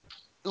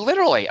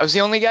 Literally, I was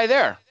the only guy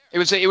there. It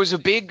was a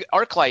big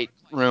ArcLight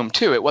room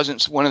too. It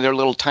wasn't one of their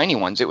little tiny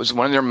ones. It was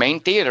one of their main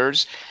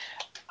theaters.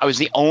 I was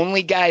the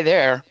only guy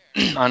there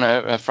on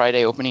a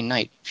Friday opening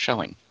night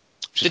showing.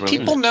 Did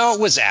people know it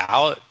was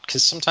out?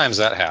 Because sometimes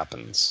that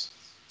happens.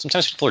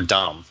 Sometimes people are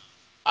dumb.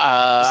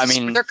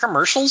 Were there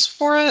commercials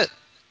for it?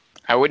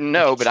 I wouldn't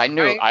know, but I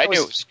knew it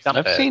was.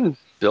 I've seen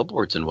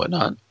billboards and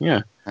whatnot.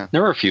 Yeah.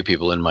 There were a few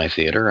people in my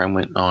theater. I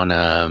went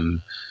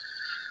on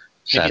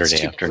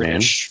Saturday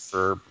afternoon.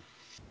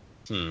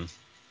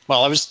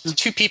 Well, I was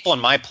 2 people in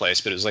my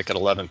place, but it was like at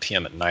 11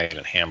 p.m. at night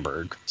in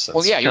Hamburg. So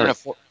well, yeah, you're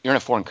in a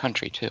foreign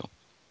country too.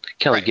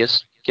 Kelly,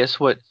 guess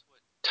what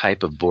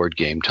type of board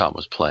game Tom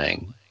was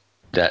playing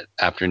that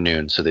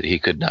afternoon so that he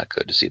could not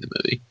go to see the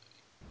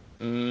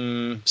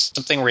movie?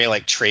 Something where he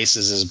like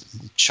traces his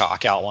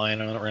chalk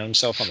outline around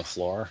himself on the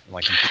floor,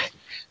 like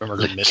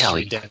remember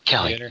Kelly,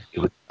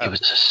 it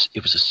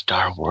was a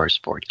Star Wars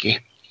board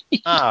game.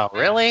 Oh,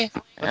 really?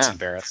 That's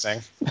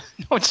embarrassing.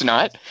 No, it's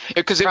not,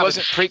 because it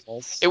wasn't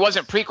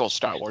prequel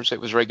Star Wars.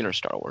 It was regular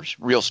Star Wars,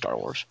 real Star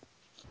Wars.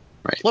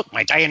 Right. Look,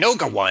 my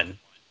Dianoga one.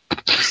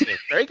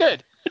 Very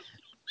good.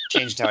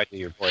 Changed how I do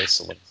your voice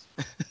a little.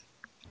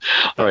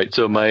 All right,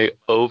 so my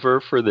over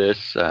for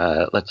this,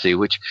 let's see,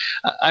 which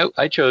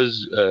I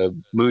chose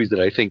movies that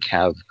I think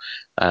have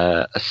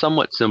a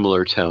somewhat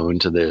similar tone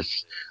to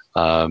this.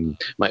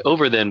 My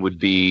over then would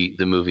be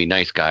the movie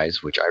Nice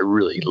Guys, which I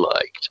really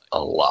liked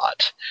a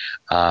lot.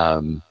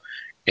 And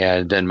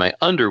then my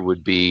under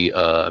would be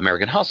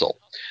American Hustle,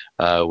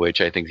 which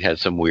I think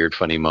has some weird,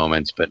 funny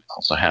moments, but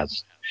also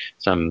has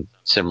some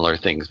similar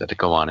things that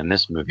go on in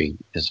this movie,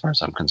 as far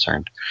as I'm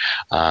concerned.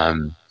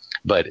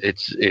 But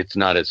it's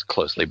not as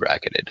closely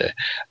bracketed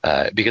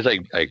because I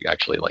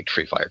actually liked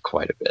Free Fire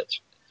quite a bit.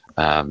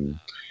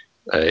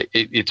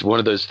 It's one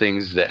of those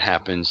things that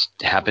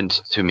happened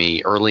to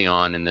me early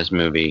on in this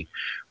movie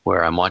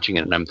where I'm watching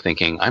it and I'm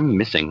thinking I'm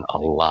missing a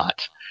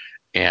lot.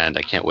 And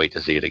I can't wait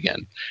to see it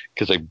again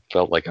because I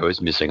felt like I was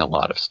missing a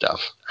lot of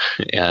stuff.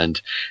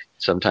 And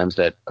sometimes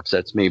that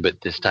upsets me, but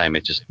this time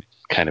it just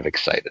kind of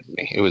excited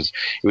me. It was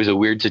a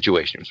weird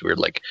situation. It was weird.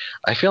 Like,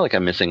 I feel like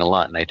I'm missing a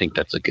lot, and I think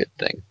that's a good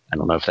thing. I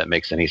don't know if that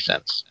makes any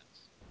sense.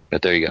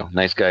 But there you go.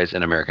 Nice Guys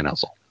and American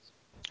Hustle.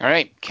 All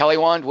right. Kelly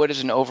Wand, what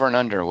is an over and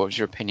under? What was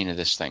your opinion of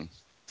this thing?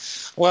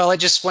 Well, I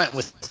just went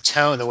with the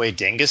tone the way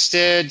Dingus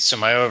did. So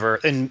my over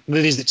in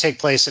movies that take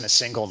place in a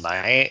single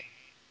night.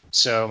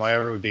 So my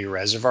over would be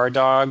Reservoir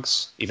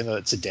Dogs, even though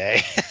it's a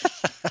day.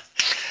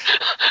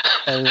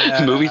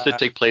 And, movies that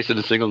take place in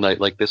a single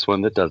night, like this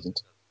one that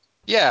doesn't.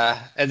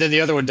 Yeah, and then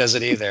the other one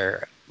doesn't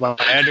either. My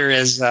under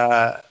is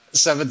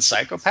Seven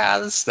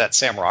Psychopaths, that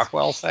Sam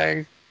Rockwell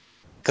thing.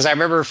 Because I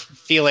remember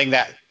feeling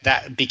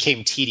that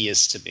became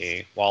tedious to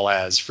me, while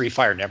as Free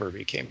Fire never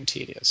became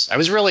tedious. I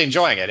was really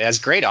enjoying it. It has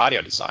great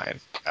audio design.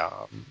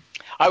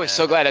 I was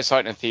so glad I saw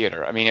it in a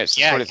theater. I mean, it's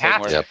the sort of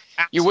thing where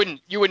you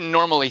wouldn't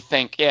normally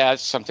think,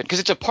 it's something, because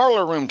it's a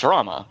parlor room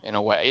drama in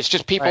a way. It's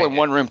just people in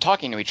one room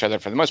talking to each other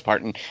for the most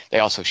part, and they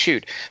also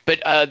shoot. But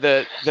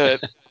the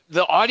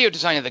the audio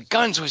design of the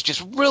guns was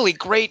just really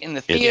great in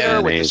the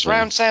theater with the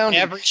surround sound.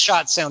 Every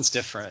shot sounds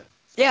different.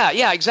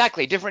 Yeah,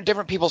 exactly.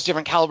 Different people's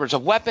different calibers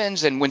of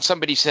weapons, and when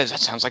somebody says that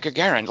sounds like a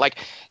Garand, like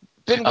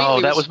Ben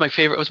Wheatley. That was my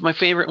favorite. It was my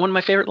favorite. One of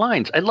my favorite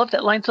lines. I love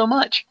that line so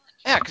much.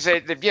 Yeah, because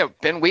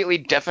Ben Wheatley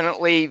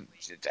definitely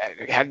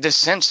had this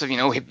sense of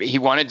he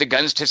wanted the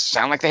guns to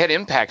sound like they had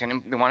impact,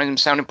 and he wanted them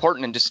to sound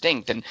important and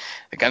distinct, and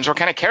the guns were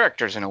kind of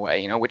characters in a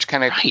way, which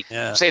kind of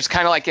say it's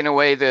kind of like in a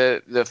way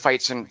the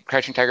fights in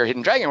Crouching Tiger,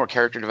 Hidden Dragon were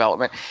character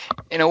development.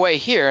 In a way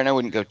here, and I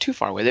wouldn't go too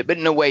far with it, but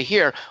in a way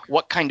here,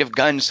 what kind of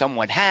gun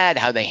someone had,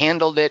 how they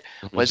handled it,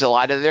 was a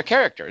lot of their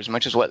character, as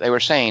much as what they were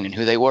saying and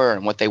who they were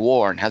and what they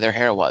wore and how their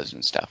hair was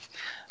and stuff.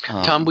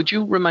 Tom, would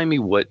you remind me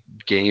what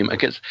game? I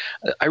guess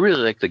I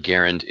really like the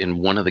Garand in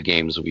one of the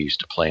games we used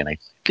to play, and I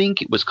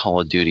think it was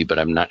Call of Duty, but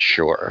I'm not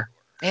sure.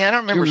 Yeah, I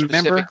don't remember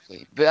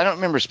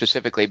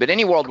specifically. But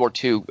any World War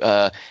II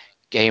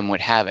game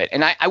would have it,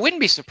 and I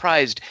wouldn't be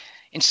surprised.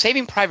 In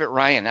Saving Private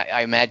Ryan,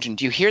 I imagine.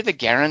 Do you hear the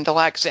Garand a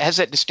lot? 'Cause it has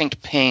that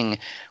distinct ping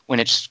when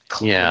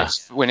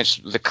when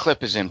the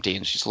clip is empty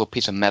and just a little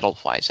piece of metal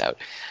flies out.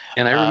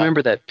 And I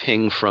remember that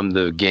ping from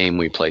the game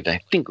we played.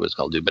 I think it was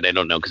Call of Duty, but I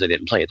don't know because I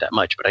didn't play it that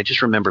much. But I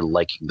just remember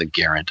liking the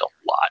Garand a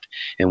lot.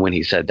 And when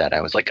he said that,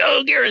 I was like,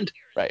 "Oh, Garand!"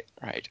 Right.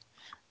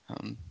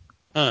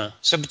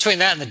 So between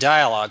that and the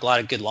dialogue, a lot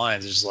of good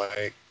lines.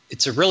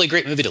 It's a really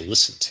great movie to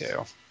listen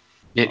to.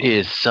 It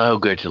is so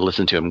good to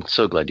listen to. I'm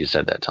so glad you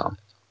said that, Tom.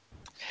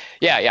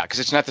 Yeah, because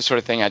it's not the sort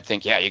of thing I'd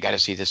think, you got to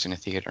see this in a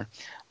theater.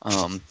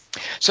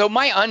 So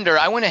my under,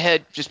 I went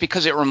ahead just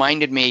because it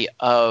reminded me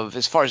of,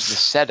 as far as the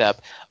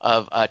setup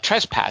of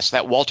Trespass,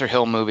 that Walter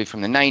Hill movie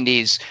from the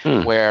 90s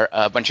where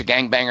a bunch of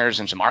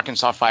gangbangers and some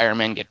Arkansas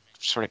firemen get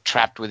sort of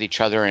trapped with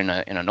each other in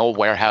an old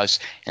warehouse,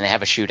 and they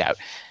have a shootout.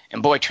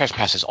 And boy,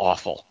 Trespass is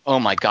awful. Oh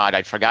my God,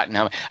 I'd forgotten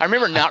how. I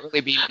remember not really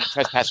being into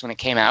Trespass when it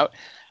came out.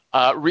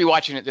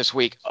 Rewatching it this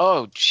week,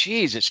 oh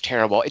geez, it's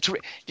terrible.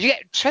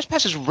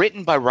 Trespass is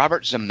written by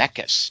Robert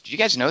Zemeckis. Did you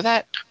guys know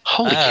that?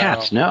 Holy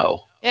cats,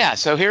 no. Yeah,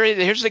 so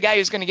here's the guy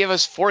who's going to give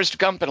us Forrest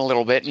Gump in a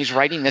little bit, and he's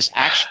writing this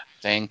action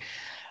thing.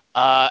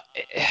 And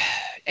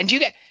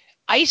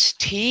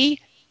Ice-T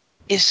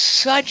is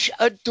such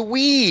a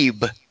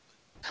dweeb.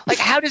 Like,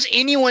 how does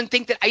anyone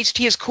think that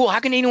Ice-T is cool?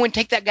 How can anyone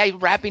take that guy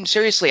rapping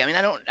seriously? I mean,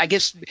 I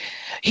guess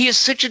he is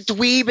such a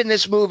dweeb in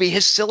this movie.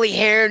 His silly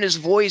hair and his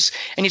voice,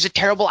 and he's a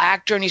terrible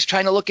actor, and he's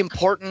trying to look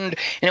important,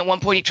 and at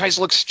one point he tries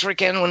to look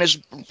stricken when his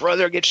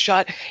brother gets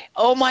shot.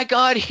 Oh my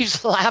God,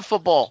 he's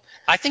laughable.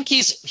 I think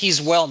he's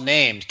well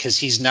named because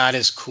he's not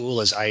as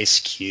cool as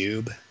Ice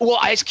Cube. Well,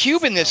 Ice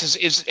Cube in this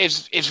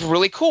is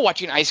really cool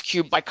watching Ice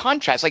Cube by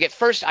contrast. Like, at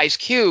first, Ice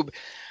Cube,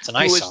 it's an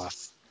ice-off.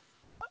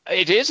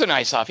 It is an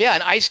ice-off, yeah.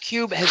 And Ice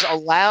Cube has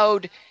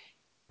allowed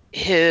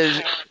his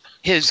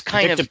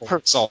kind of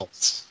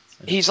results.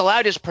 He's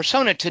allowed his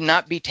persona to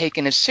not be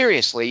taken as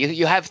seriously.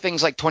 You have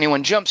things like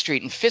 21 Jump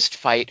Street and Fist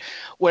Fight,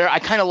 where I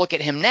kind of look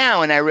at him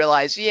now and I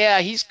realize,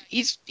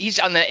 he's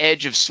on the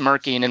edge of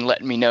smirking and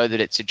letting me know that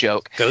it's a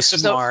joke. Ghost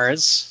of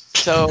Mars.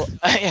 So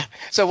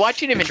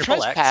watching him in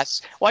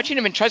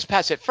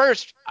Trespass at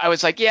first, I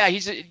was like,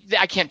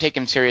 I can't take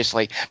him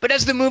seriously. But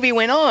as the movie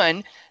went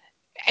on,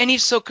 and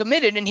he's so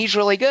committed and he's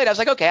really good, I was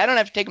like, okay, I don't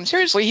have to take him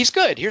seriously. He's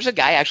good. Here's a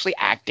guy actually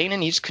acting,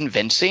 and he's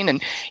convincing,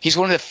 and he's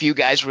one of the few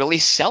guys really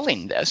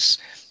selling this.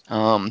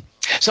 So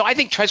I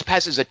think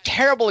Trespass is a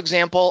terrible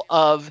example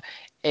of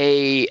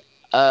a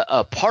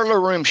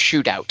parlor room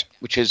shootout,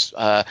 which is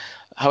how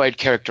I'd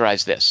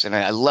characterize this. And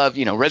I love,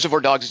 Reservoir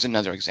Dogs is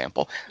another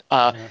example.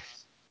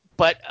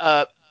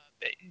 But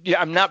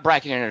I'm not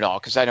bracketing it at all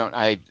because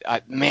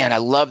I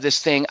love this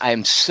thing.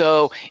 I'm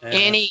so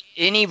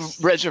any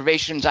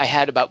reservations I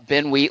had about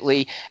Ben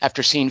Wheatley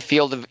after seeing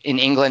Field in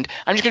England,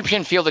 I'm just going to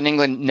pretend Field in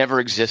England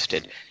never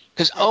existed.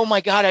 Because, oh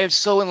my God, I am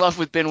so in love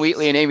with Ben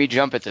Wheatley and Amy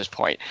Jump at this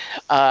point.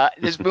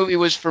 This movie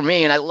was for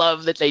me, and I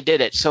love that they did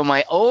it. So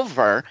my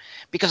over,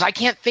 because I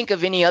can't think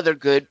of any other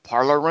good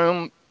parlor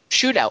room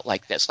shootout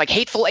like this. Like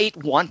Hateful Eight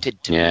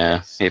wanted to.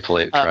 Yeah, Hateful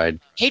Eight tried.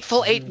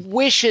 Hateful Eight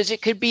wishes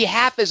it could be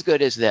half as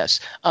good as this.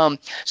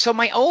 So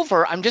my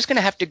over, I'm just going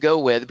to have to go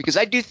with, because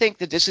I do think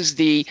that this is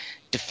the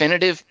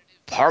definitive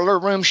parlor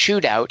room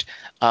shootout,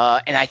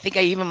 and I think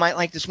I even might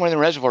like this more than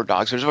Reservoir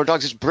Dogs. Reservoir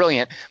Dogs is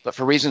brilliant, but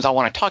for reasons I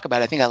want to talk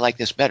about, I think I like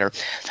this better.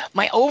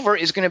 My over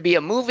is going to be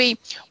a movie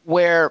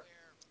where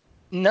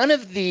none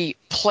of the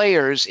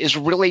players is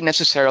really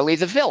necessarily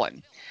the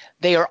villain.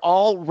 They are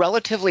all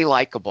relatively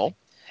likable,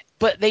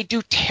 but they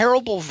do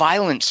terrible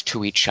violence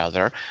to each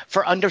other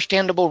for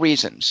understandable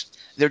reasons.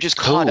 They're just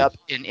caught up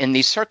in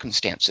these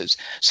circumstances.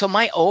 So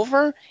my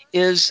over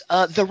is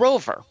The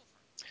Rover,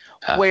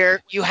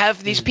 where you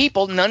have these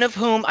people, none of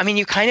whom, I mean,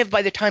 you kind of,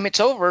 by the time it's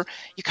over,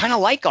 you kind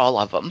of like all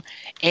of them.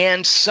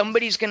 And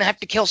somebody's going to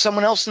have to kill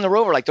someone else in The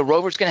Rover. Like, The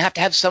Rover's going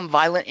to have some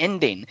violent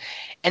ending.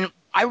 And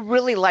I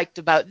really liked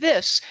about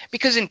this,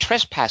 because in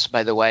Trespass,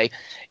 by the way,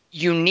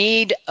 you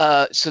need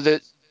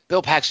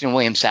Bill Paxton and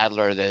William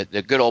Sadler,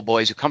 the good old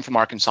boys who come from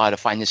Arkansas to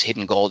find this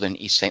hidden gold in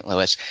East St.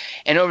 Louis.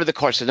 And over the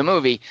course of the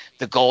movie,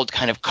 the gold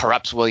kind of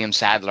corrupts William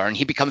Sadler, and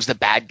he becomes the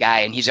bad guy,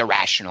 and he's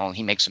irrational, and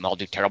he makes them all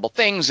do terrible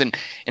things. And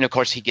of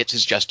course, he gets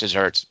his just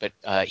desserts, but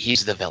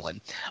he's the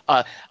villain.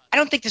 I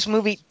don't think this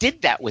movie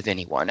did that with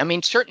anyone. I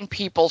mean, certain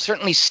people,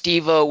 certainly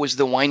Steve-O was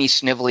the whiny,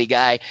 snivelly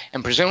guy,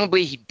 and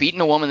presumably he'd beaten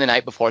a woman the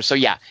night before. So,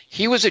 yeah,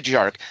 he was a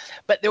jerk.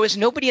 But there was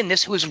nobody in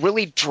this who was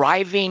really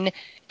driving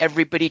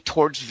everybody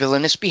towards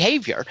villainous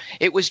behavior.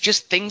 It was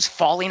just things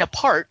falling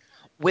apart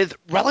with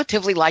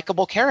relatively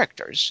likable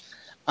characters.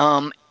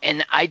 And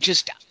I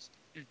just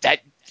 –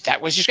 that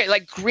was just great.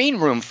 Like Green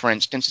Room, for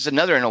instance, is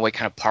another, in a way,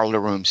 kind of parlor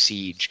room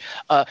siege.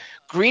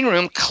 Green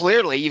Room,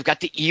 clearly, you've got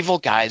the evil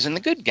guys and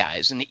the good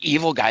guys, and the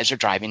evil guys are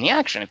driving the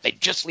action. If they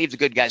just leave the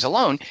good guys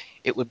alone,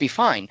 it would be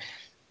fine.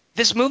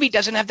 This movie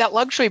doesn't have that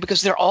luxury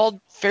because they're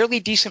all fairly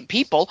decent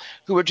people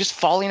who are just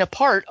falling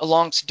apart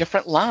along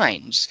different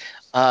lines.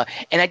 And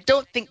I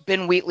don't think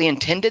Ben Wheatley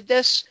intended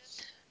this,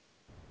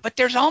 but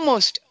there's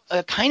almost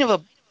a kind of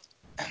a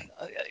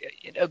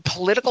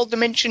political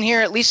dimension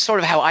here, at least sort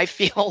of how I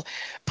feel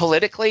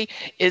politically,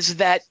 is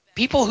that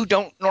people who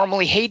don't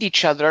normally hate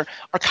each other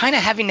are kind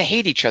of having to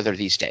hate each other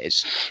these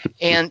days.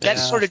 And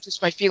that's sort of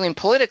just my feeling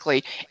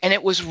politically. And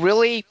it was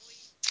really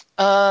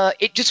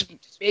it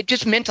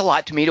just meant a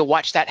lot to me to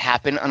watch that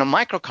happen on a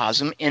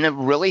microcosm in a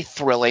really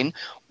thrilling,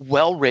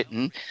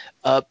 well-written,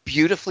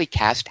 beautifully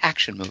cast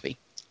action movie.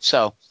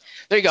 So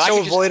there you go.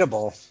 So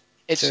avoidable.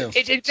 It's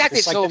exactly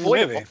it's so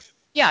avoidable.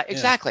 Yeah,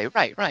 exactly.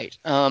 Yeah. Right.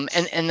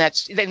 And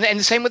that's and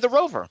the same with the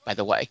Rover, by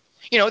the way.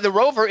 You know, the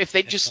Rover, if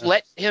they just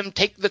let him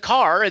take the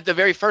car at the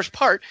very first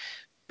part,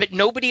 but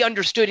nobody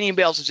understood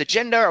anybody else's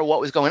agenda or what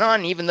was going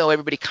on, even though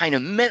everybody kind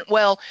of meant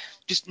well,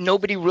 just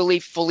nobody really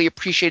fully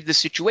appreciated the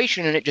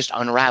situation, and it just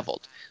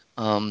unraveled.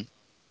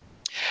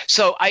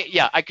 So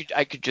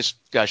I could just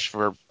gush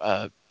for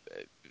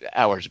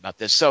hours about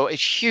this. So a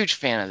huge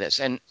fan of this,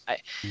 and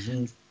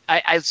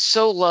I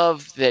so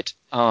love that.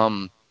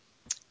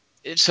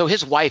 So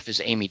his wife is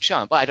Amy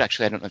Chung. Well, I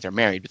don't know if they're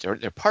married, but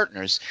they're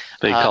partners.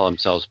 They call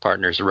themselves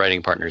partners,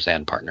 writing partners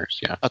and partners.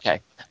 Yeah.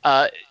 Okay.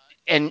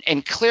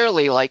 And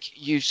clearly, like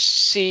you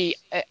see,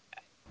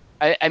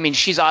 I mean,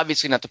 she's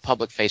obviously not the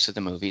public face of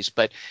the movies,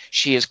 but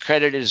she is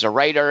credited as a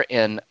writer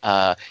in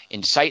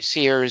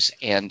Sightseers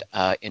and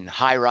in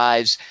High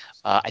Rise.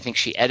 I think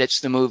she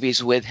edits the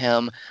movies with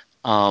him.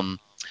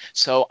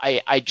 So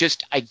I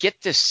get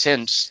this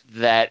sense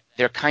that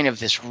they're kind of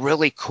this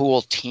really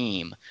cool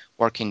team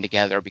working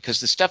together, because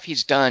the stuff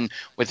he's done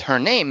with her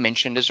name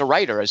mentioned as a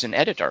writer, as an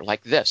editor,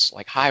 like this,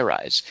 like High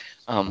Rise,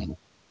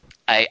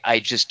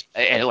 I just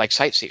like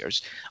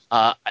Sightseers,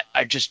 are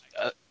just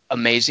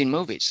amazing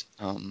movies.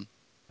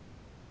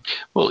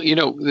 Well, you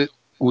know,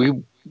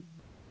 we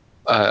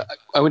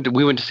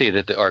went to see it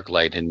at the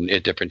ArcLight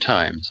at different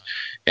times,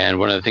 and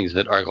one of the things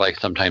that ArcLight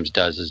sometimes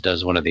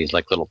does one of these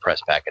like little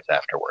press packets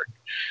afterward,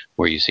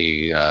 where you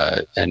see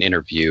an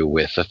interview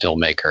with a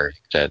filmmaker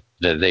that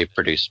they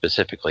produced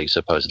specifically,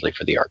 supposedly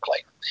for the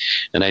ArcLight.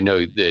 And I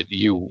know that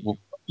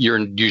you're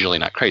usually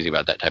not crazy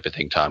about that type of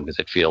thing, Tom, because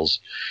it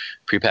feels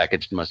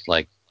prepackaged, much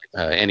like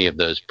any of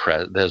those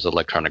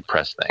electronic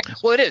press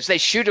things. Well, it is. They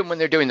shoot them when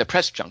they're doing the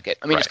press junket.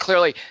 I mean, It's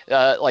clearly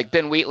like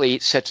Ben Wheatley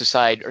sets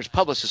aside, or his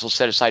publicist will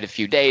set aside a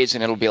few days,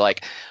 and it'll be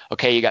like,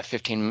 okay, you got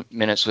 15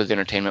 minutes with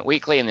Entertainment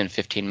Weekly, and then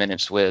 15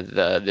 minutes with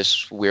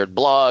this weird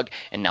blog,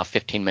 and now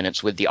 15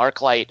 minutes with the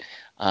ArcLight.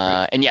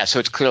 And so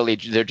it's clearly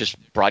they're just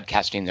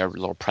broadcasting their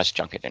little press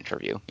junket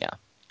interview. Yeah.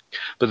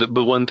 But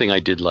one thing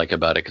I did like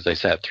about it, because I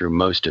sat through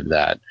most of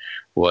that,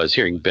 was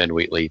hearing Ben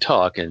Wheatley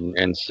talk and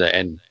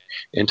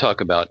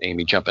talk about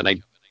Amy Chung. And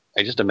I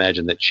just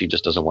imagine that she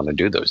just doesn't want to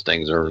do those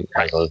things or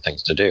has other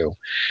things to do.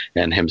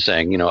 And him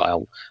saying, you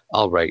know,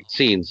 I'll write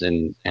scenes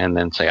and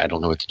then say, I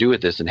don't know what to do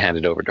with this, and hand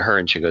it over to her.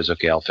 And she goes,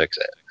 okay, I'll fix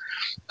it.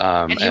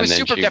 And he was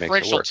super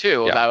deferential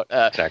too about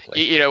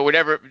exactly. You know,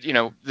 whatever, you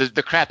know,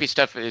 the crappy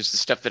stuff is the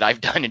stuff that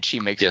I've done and she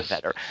makes it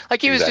better.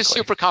 Like he was just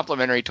super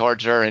complimentary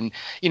towards her, and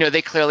you know,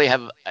 they clearly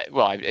have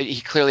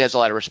he clearly has a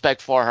lot of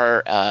respect for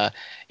her.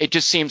 It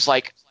just seems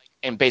like,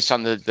 and based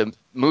on the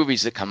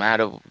movies that come out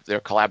of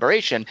their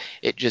collaboration,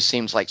 it just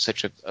seems like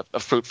such a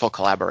fruitful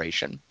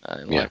collaboration.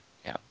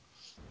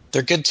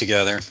 They're good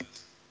together.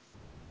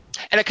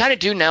 And I kind of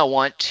do now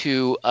want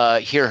to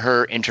hear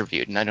her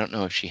interviewed, and I don't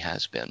know if she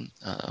has been.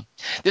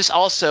 This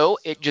also,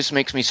 it just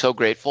makes me so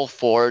grateful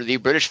for the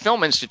British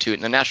Film Institute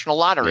and the National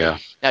Lottery. Yeah,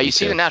 now, you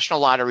see the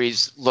National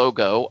Lottery's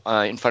logo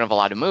in front of a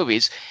lot of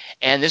movies,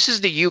 and this is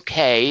the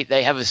UK.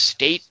 They have a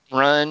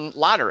state-run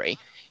lottery,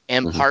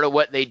 and part of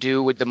what they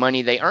do with the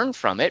money they earn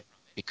from it,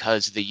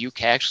 because the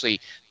UK actually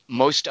 –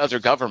 most other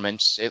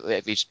governments,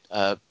 at least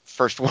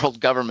first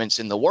world governments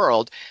in the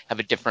world, have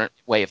a different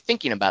way of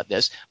thinking about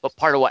this. But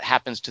part of what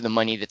happens to the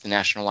money that the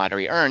National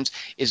Lottery earns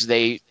is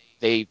they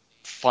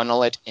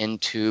funnel it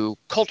into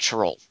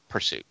cultural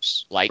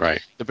pursuits, like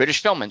the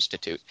British Film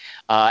Institute.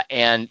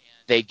 And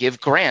they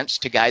give grants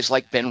to guys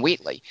like Ben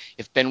Wheatley.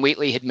 If Ben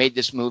Wheatley had made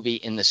this movie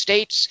in the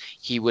States,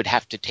 he would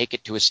have to take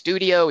it to a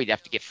studio. He'd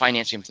have to get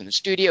financing from the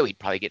studio. He'd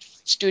probably get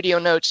studio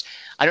notes.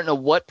 I don't know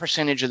what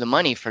percentage of the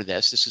money for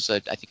this is I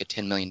think a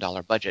 $10 million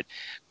budget,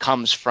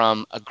 comes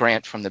from a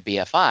grant from the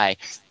BFI.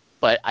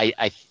 But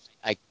I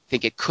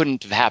think it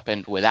couldn't have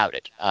happened without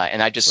it.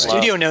 And I just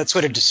studio notes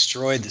would have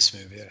destroyed this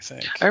movie, I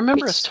think. I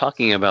remember us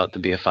talking about the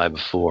BFI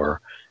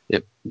before,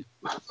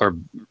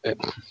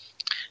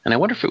 and I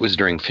wonder if it was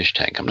during Fish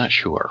Tank. I'm not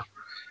sure,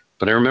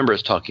 but I remember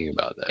us talking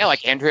about that. Yeah,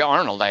 like Andrea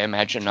Arnold, I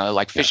imagine,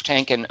 like Fish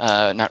Tank and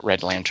not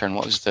Red Lantern.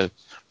 What was the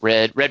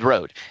Red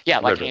Road? Yeah,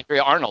 like Red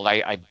Andrea Road. Arnold.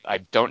 I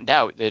don't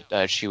doubt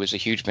that she was a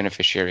huge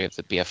beneficiary of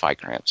the BFI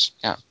grants.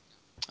 Yeah.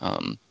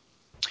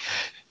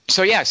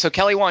 So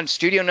Kelly Wand,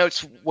 studio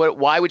notes.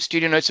 Why would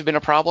studio notes have been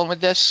a problem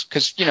with this?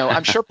 Because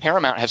I'm sure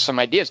Paramount has some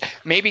ideas.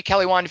 Maybe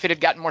Kelly Wand, if it had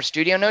gotten more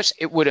studio notes,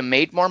 it would have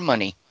made more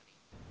money.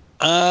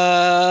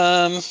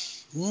 I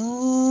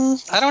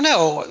don't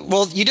know.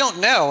 Well, you don't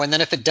know, and then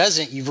if it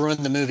doesn't, you've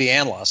ruined the movie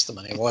and lost the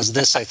money. Was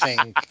this? I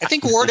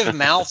think word of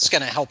mouth's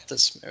going to help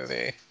this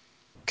movie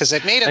because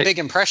it made a big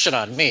impression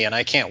on me, and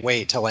I can't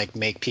wait to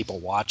make people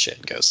watch it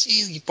and go,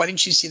 see, why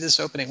didn't you see this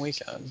opening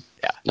weekend?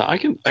 Yeah, no, I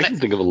can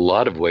think of a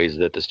lot of ways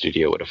that the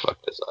studio would have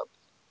fucked this up.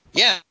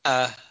 Yeah,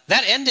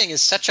 that ending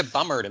is such a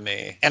bummer to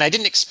me, and I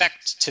didn't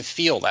expect to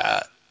feel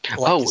that.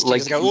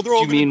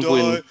 You mean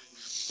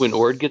when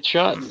Ord gets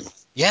shot?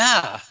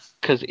 Yeah.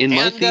 Because in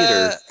my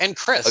theater, and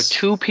Chris,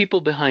 2 people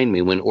behind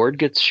me, when Ord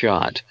gets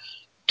shot,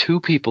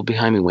 2 people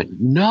behind me went,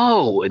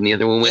 no, and the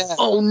other one went,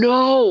 oh,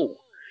 no.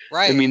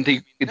 Right. I mean,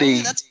 they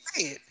that's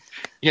great.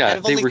 Yeah,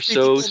 they were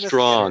so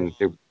strong.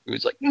 It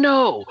was like,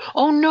 no,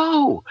 oh,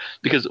 no,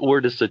 because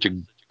Ord is such a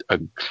I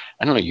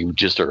don't know, you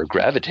just sort of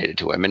gravitated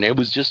to him, and it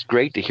was just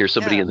great to hear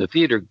somebody in the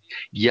theater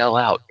yell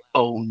out,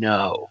 oh,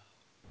 no.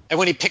 And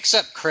when he picks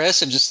up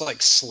Chris and just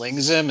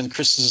slings him, and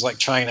Chris is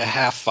trying to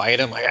half fight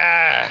him,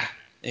 and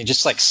he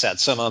just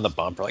sets him on the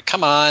bumper,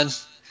 come on.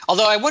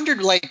 Although I wondered,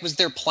 was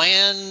their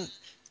plan,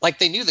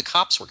 they knew the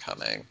cops were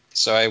coming,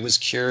 so I was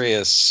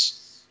curious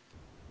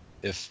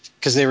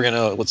because they were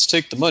gonna let's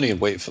take the money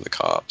and wait for the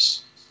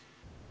cops.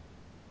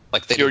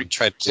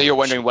 So you're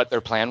wondering what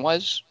their plan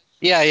was?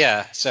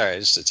 Yeah. Sorry,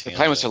 just a tangent. The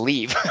plan was to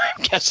leave.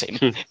 I'm guessing.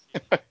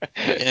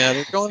 Yeah,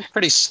 they're going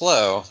pretty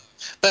slow,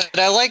 but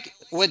I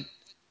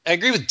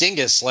agree with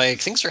Dingus.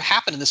 Things are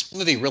happening in this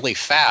movie really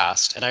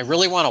fast, and I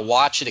really want to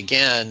watch it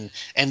again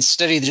and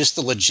study just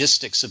the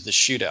logistics of the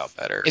shootout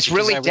better. It's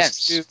really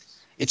dense.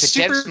 It's a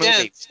dense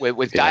movie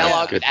with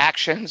dialogue, with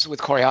actions, with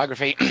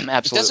choreography. Absolutely.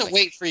 It doesn't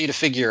wait for you to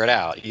figure it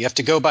out. You have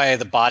to go by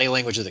the body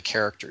language of the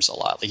characters a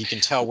lot. You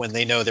can tell when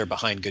they know they're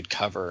behind good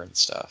cover and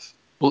stuff.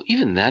 Well,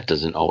 even that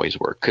doesn't always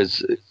work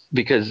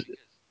because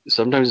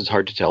sometimes it's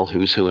hard to tell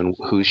who's who and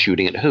who's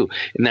shooting at who,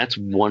 and that's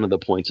one of the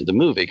points of the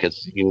movie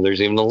because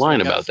there's even a line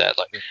about that.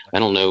 I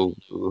don't know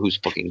whose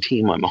fucking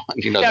team I'm on.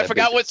 I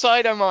forgot what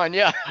side I'm on.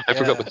 Yeah, I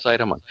forgot what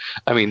side I'm on.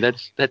 I mean,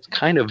 that's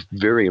kind of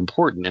very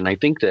important, and I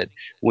think that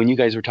when you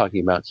guys were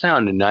talking about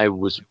sound, and I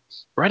was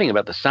writing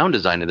about the sound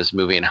design of this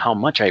movie and how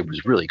much I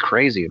was really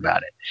crazy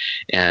about it,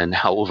 and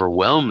how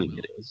overwhelming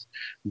it is,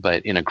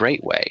 but in a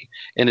great way,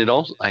 and it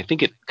also I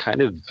think it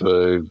kind of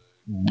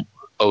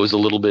owes a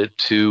little bit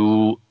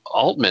to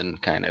Altman,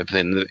 kind of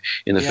in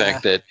the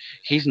fact that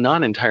he's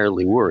not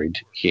entirely worried.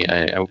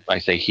 I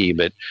say he,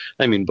 but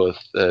I mean both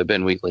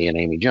Ben Wheatley and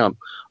Amy Jump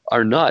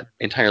are not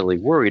entirely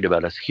worried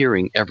about us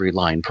hearing every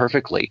line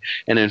perfectly.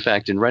 And in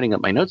fact, in writing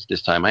up my notes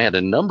this time, I had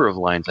a number of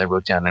lines I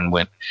wrote down and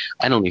went,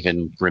 I don't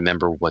even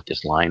remember what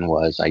this line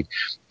was.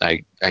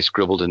 I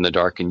scribbled in the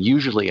dark, and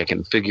usually I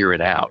can figure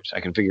it out. I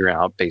can figure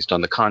out based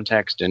on the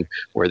context and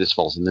where this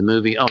falls in the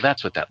movie. Oh,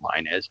 that's what that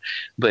line is.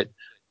 But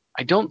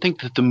I don't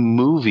think that the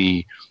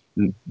movie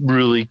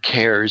really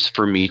cares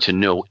for me to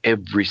know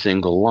every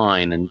single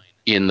line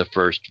in the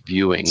first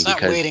viewing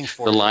because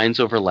the lines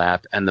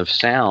overlap and the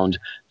sound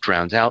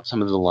drowns out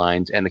some of the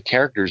lines, and the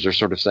characters are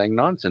sort of saying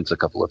nonsense a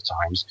couple of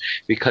times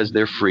because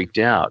they're freaked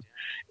out.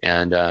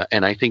 And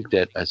I think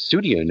that a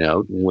studio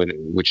note,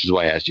 which is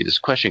why I asked you this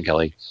question,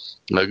 Kelly,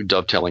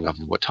 dovetailing off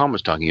of what Tom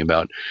was talking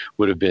about,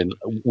 would have been,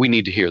 we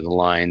need to hear the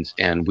lines,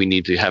 and we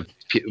need to have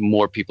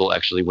more people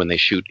actually, when they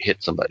shoot,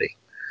 hit somebody.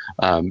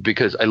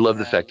 Because I love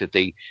the fact that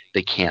they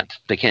can't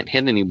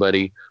hit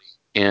anybody,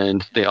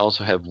 and they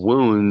also have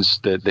wounds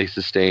that they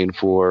sustain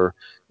for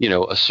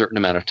a certain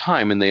amount of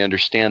time, and they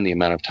understand the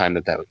amount of time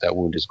that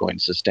wound is going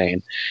to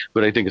sustain.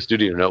 But I think a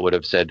studio note would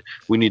have said,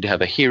 we need to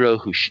have a hero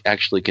who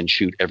actually can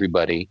shoot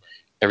everybody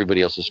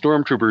else is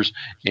stormtroopers,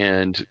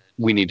 and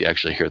we need to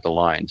actually hear the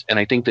lines. And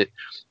I think that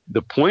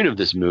the point of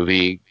this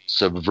movie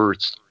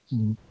subverts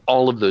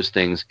all of those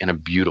things in a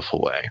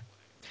beautiful way.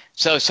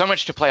 So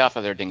much to play off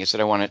of there, Dingus,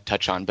 that I want to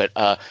touch on.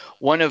 But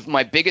one of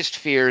my biggest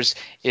fears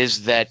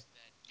is that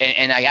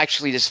and I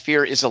actually, this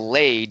fear is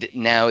allayed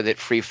now that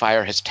Free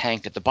Fire has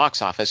tanked at the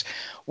box office,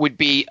 would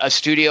be a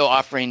studio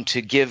offering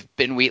to give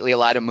Ben Wheatley a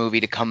lot of money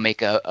to come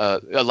make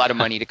a lot of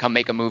money to come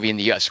make a movie in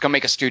the U.S., come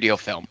make a studio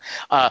film.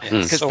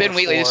 Because Ben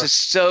Wheatley, this is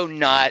so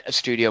not a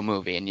studio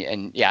movie.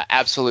 And yeah,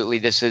 absolutely,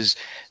 this is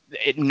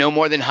no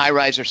more than High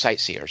Rise or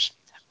Sightseers.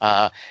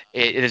 It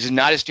is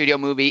not a studio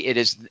movie. It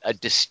is a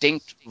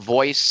distinct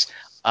voice,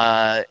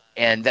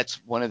 and that's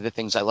one of the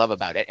things I love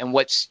about it. And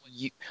let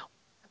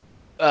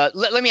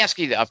me ask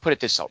you, I'll put it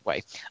this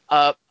way.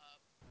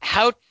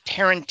 How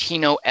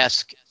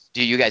Tarantino-esque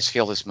do you guys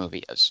feel this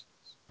movie is?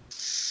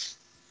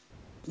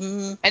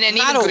 And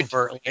not even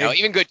overtly. Good,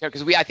 even good,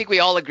 because I think we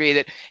all agree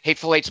that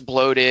Hateful Eight's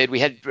bloated. We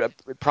had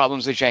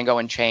problems with Django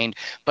Unchained.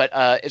 But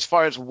as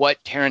far as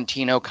what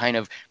Tarantino kind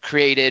of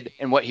created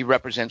and what he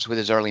represents with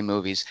his early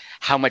movies,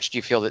 how much do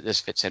you feel that this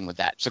fits in with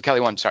that? So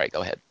Kelly, sorry,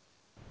 go ahead.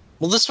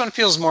 Well, this one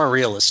feels more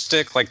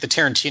realistic. Like the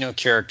Tarantino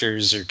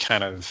characters are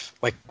kind of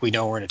like we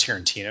know we're in a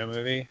Tarantino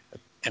movie.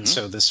 And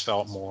so this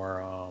felt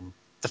more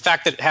the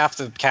fact that half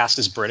the cast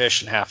is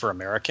British and half are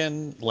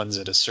American lends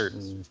it a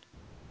certain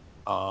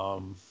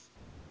vibe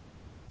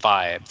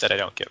that I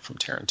don't get from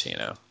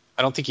Tarantino.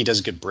 I don't think he does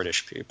good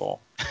British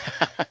people.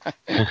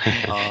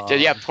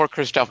 Yeah, poor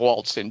Christoph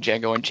Waltz in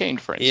Django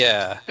Unchained, for instance.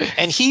 Yeah,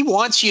 and he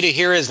wants you to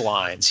hear his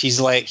lines. He's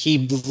like,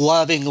 he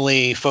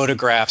lovingly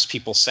photographs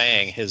people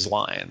saying his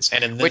lines,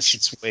 and in this,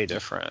 it's way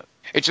different.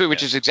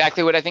 Which is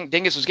exactly what I think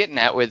Dingus was getting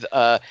at with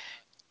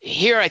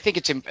here. I think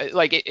it's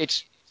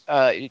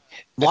a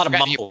lot of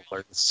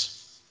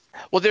mumblers.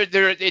 Well,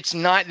 it's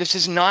not. This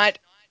is not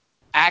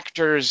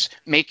actors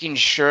making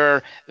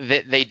sure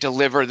that they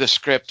deliver the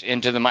script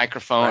into the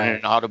microphone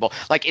and audible.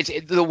 Like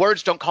the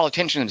words don't call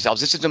attention to themselves.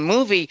 This is a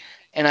movie,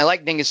 and I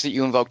like, Dingus, that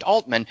you invoked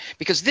Altman,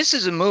 because this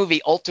is a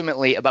movie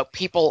ultimately about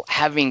people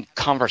having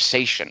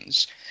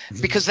conversations.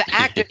 Because the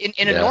actor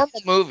in a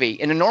normal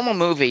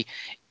movie,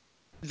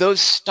 those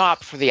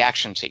stop for the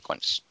action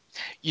sequence.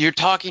 You're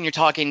talking,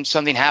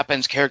 something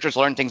happens, characters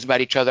learn things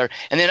about each other,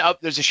 and then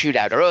there's a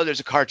shootout, or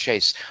there's a car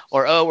chase,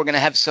 or we're going to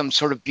have some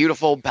sort of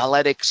beautiful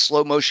balletic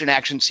slow motion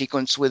action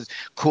sequence with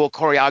cool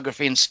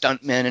choreography and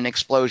stuntmen and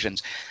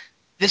explosions.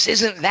 This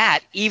isn't that,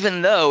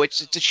 even though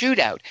it's a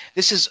shootout.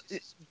 This is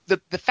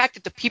the fact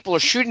that the people are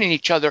shooting at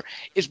each other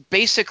is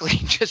basically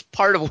just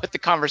part of what the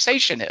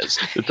conversation is.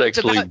 It's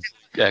actually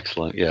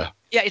excellent, yeah.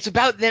 Yeah, it's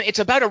about them. It's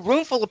about a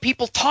room full of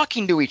people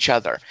talking to each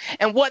other,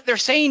 and what they're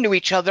saying to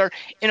each other,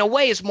 in a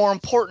way, is more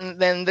important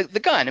than the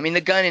gun. I mean,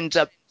 the gun ends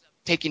up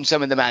taking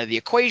some of them out of the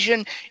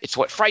equation. It's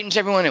what frightens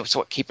everyone. It's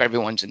what keeps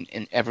everyone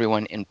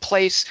in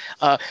place.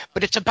 But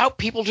it's about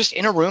people just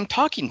in a room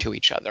talking to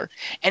each other,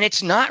 and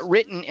it's not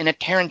written in a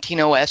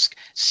Tarantino-esque,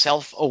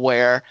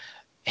 self-aware,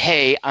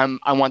 hey,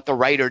 I want the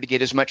writer to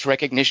get as much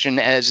recognition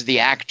as the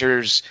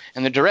actors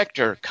and the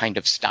director kind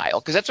of style,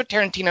 because that's what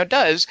Tarantino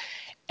does.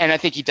 And I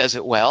think he does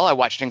it well. I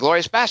watched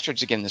Inglourious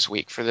Basterds again this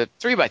week for the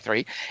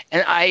 3x3,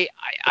 and I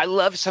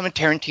love some of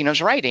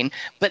Tarantino's writing,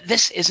 but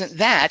this isn't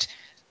that,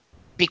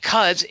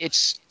 because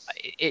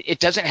it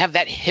doesn't have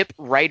that hip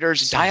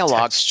writer's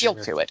dialogue feel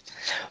to it.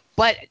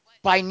 But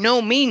by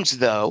no means,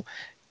 though,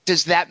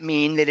 does that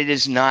mean that it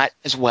is not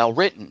as well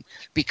written,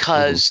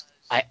 because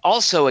I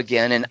also,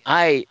 again, and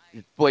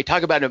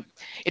talk about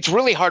it's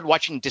really hard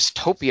watching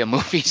dystopia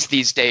movies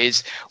these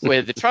days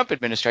with the Trump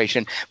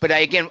administration. But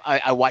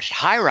I watched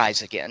High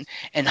Rise again,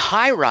 and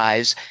High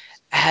Rise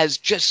has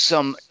just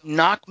some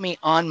knock me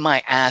on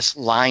my ass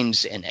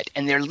lines in it.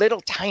 And they're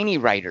little tiny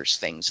writers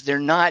things. They're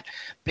not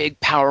big,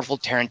 powerful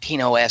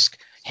Tarantino-esque,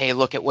 hey,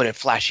 look at what a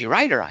flashy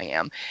writer I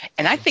am.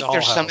 And I think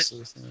there's some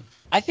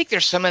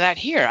of that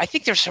here. I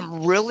think there's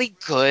some really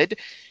good,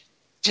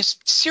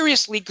 just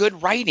seriously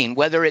good writing,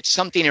 whether it's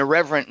something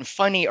irreverent and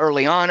funny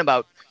early on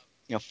about,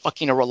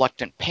 fucking a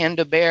reluctant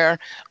panda bear,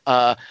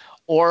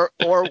 or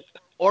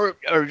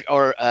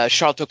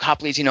Sharlto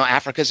Copley's,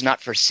 Africa's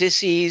not for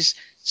sissies,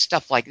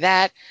 stuff like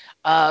that.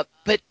 But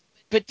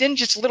then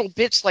just little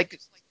bits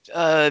like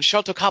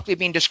Sharlto Copley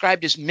being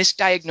described as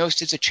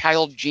misdiagnosed as a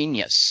child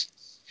genius.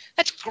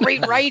 That's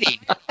great writing.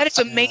 That is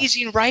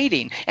amazing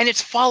writing. And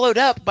it's followed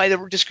up by the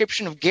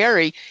description of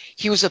Gary.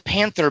 He was a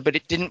panther, but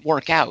it didn't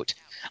work out.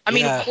 I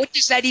mean, what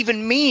does that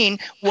even mean?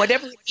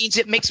 Whatever it means,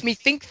 it makes me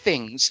think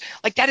things.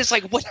 Like, that is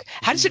like, what?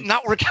 How does it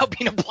not work out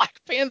being a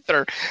Black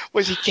Panther?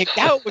 Was he kicked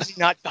out? Was he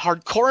not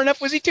hardcore enough?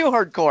 Was he too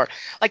hardcore?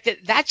 Like,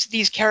 that's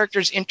these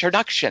characters'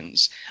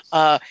 introductions.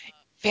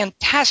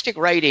 Fantastic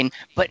writing,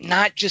 but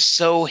not just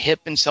so hip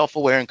and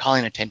self-aware and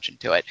calling attention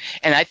to it.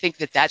 And I think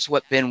that that's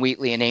what Ben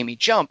Wheatley and Amy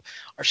Jump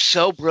are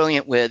so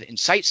brilliant with in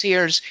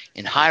Sightseers,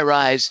 in High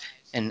Rise,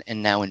 and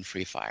now in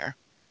Free Fire.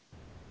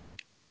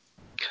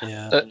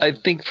 Yeah. I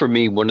think for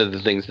me, one of the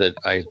things that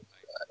I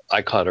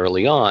caught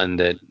early on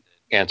that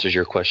answers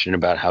your question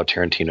about how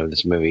Tarantino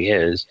this movie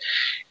is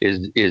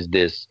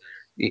this,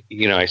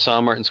 I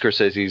saw Martin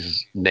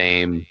Scorsese's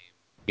name,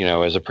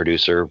 as a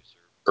producer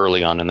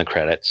early on in the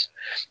credits.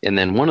 And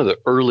then one of the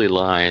early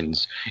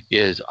lines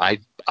is, I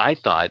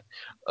thought,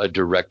 a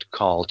direct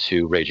call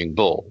to Raging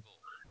Bull.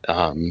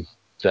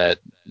 that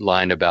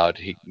line about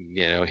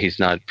he's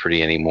not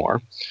pretty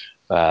anymore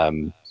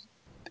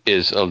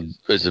is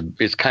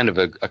kind of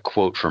a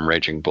quote from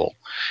Raging Bull.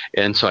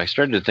 And so I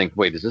started to think,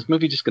 wait, is this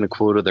movie just going to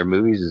quote other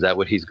movies? Is that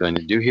what he's going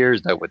to do here?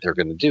 Is that what they're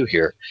going to do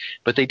here?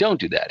 But they don't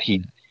do that.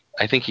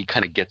 I think he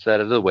kind of gets that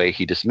out of the way.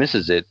 He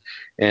dismisses it.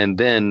 And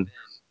then,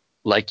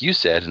 like you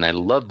said, and I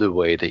love the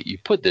way that you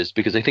put this,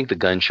 because I think the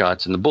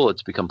gunshots and the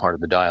bullets become part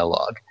of the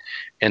dialogue.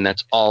 And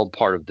that's all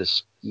part of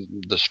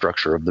the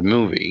structure of the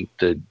movie.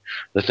 The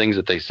things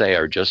that they say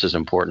are just as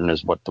important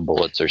as what the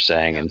bullets are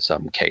saying in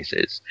some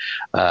cases.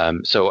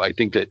 So I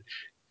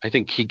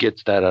think he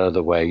gets that out of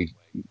the way.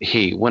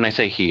 When I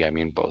say he, I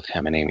mean both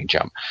him and Amy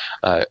Jump,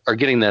 are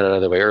getting that out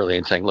of the way early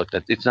and saying, look,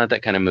 that it's not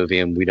that kind of movie,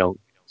 and we don't,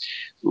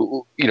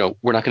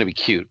 we're not going to be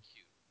cute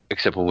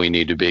except when we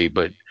need to be,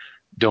 but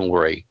don't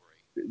worry.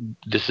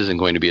 This isn't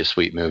going to be a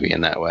sweet movie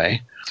in that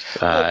way.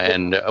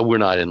 And we're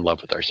not in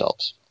love with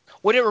ourselves.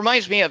 What it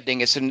reminds me of,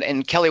 Dingus,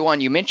 and Kelly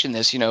Wand, you mentioned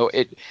this,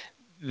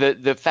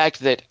 the fact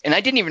that, and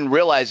I didn't even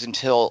realize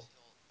until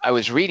I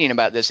was reading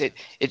about this, that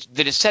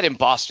it's set in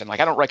Boston.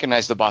 Like, I don't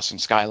recognize the Boston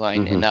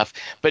skyline enough,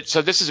 but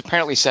so this is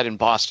apparently set in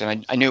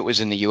Boston. I knew it was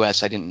in the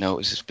U.S. I didn't know it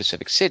was a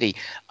specific city,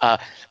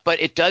 but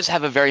it does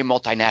have a very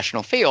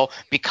multinational feel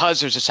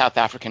because there's a South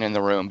African in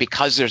the room,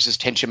 because there's this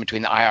tension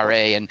between the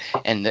IRA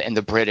and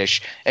the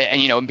British,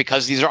 and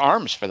because these are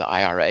arms for the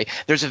IRA.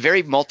 There's a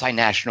very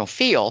multinational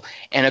feel,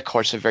 and of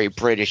course a very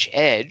British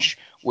edge,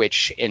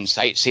 which in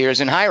Sightseers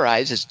and High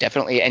Rise is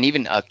definitely, and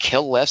even a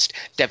Kill List,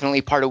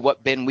 definitely part of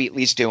what Ben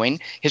Wheatley's doing.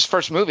 His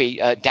first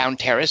movie, Down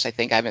Terrace, I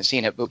think, I haven't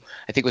seen it, but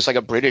I think it was like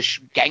a British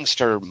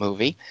gangster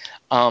movie.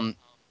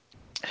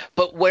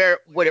 But what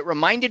it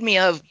reminded me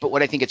of, but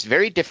what I think it's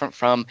very different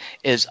from,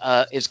 is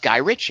Guy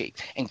Ritchie.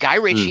 And Guy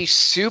Ritchie,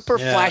 super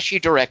flashy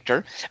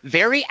director,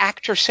 very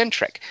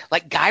actor-centric.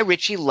 Like, Guy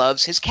Ritchie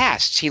loves his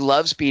casts. He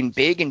loves being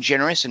big and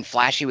generous and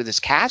flashy with his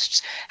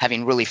casts,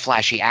 having really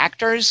flashy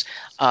actors,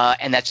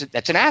 and that's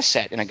an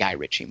asset in a Guy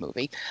Ritchie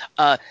movie.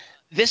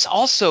 This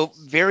also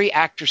very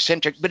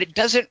actor-centric, but it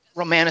doesn't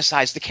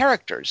romanticize the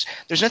characters.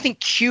 There's nothing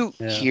cute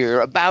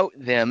here about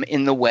them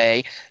in the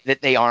way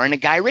that they are in a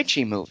Guy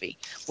Ritchie movie,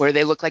 where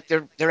they look like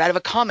they're out of a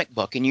comic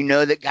book, and you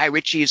know that Guy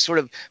Ritchie is sort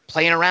of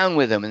playing around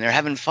with them, and they're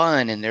having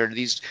fun, and there's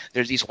these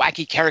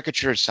wacky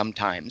caricatures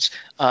sometimes.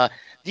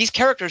 These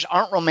characters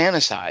aren't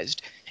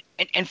romanticized,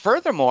 and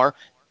furthermore,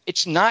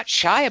 it's not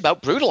shy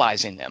about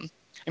brutalizing them.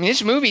 I mean,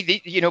 this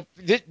movie,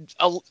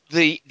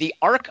 the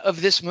arc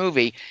of this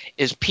movie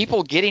is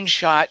people getting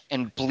shot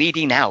and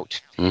bleeding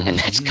out. And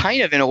that's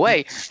kind of, in a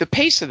way, the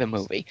pace of the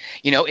movie.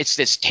 It's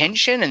this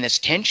tension, and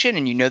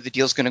the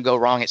deal's going to go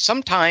wrong at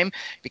some time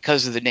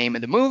because of the name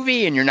of the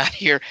movie, and you're not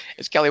here,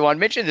 as Kelly Wand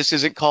mentioned, this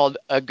isn't called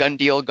A Gun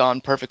Deal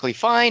Gone Perfectly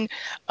Fine.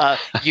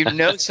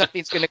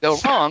 Something's going to go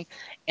wrong.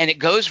 And it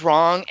goes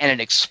wrong, and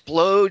it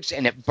explodes,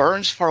 and it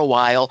burns for a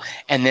while,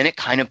 and then it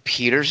kind of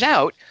peters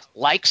out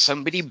like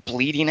somebody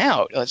bleeding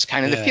out. That's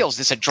kind of the feels,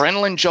 this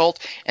adrenaline jolt,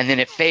 and then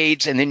it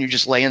fades, and then you're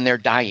just laying there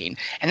dying.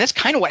 And that's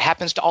kind of what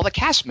happens to all the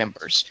cast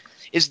members,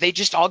 is they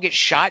just all get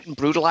shot and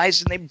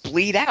brutalized, and they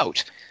bleed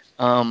out.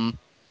 And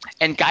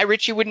Guy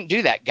Ritchie wouldn't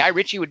do that. Guy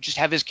Ritchie would just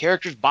have his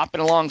characters bopping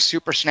along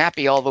super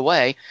snappy all the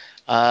way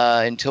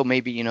until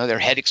maybe, their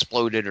head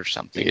exploded or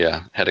something.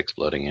 Yeah, head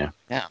exploding,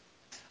 Yeah.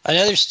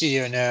 Another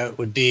studio note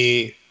would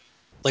be,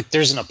 like,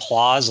 there's an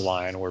applause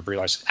line where Brie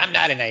Larson, I'm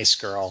not a nice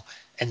girl.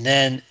 And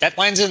then that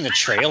line's in the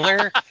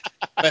trailer.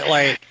 But,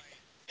 like,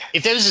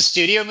 if it was a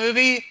studio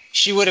movie,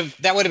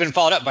 that would have been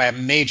followed up by a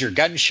major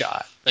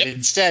gunshot. But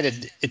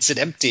instead, it's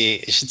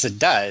a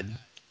dud.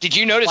 Did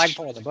you notice,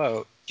 flagpole on the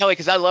boat, Kelly,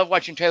 because I love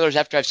watching trailers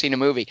after I've seen a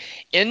movie.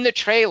 In the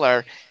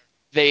trailer,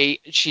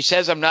 she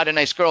says, I'm not a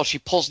nice girl. She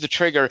pulls the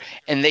trigger,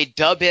 and they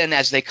dub in,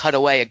 as they cut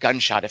away, a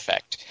gunshot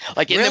effect.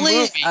 Like, in the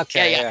movie,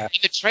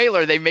 in the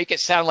trailer, they make it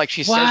sound like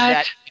she says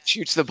that and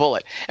shoots the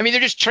bullet. I mean,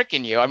 they're just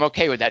tricking you. I'm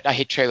okay with that. I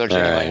hate trailers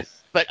anyway. Right.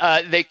 But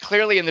they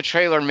clearly in the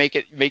trailer make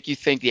you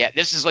think,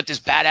 this is what this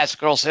badass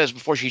girl says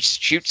before she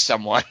shoots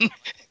someone.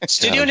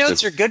 Studio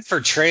notes are good for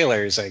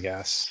trailers, I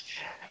guess.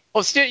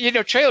 Well,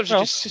 trailers are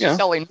just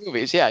selling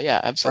movies.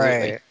 Yeah,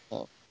 absolutely.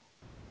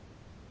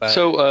 Right.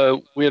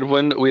 So we had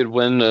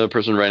one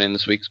person write in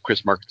this week,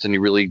 Chris Markinson.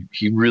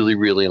 He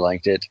really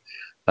liked it.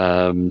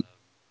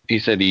 He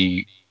said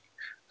he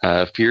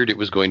feared it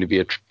was going to be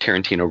a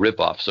Tarantino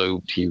ripoff,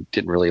 so he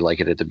didn't really like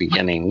it at the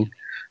beginning.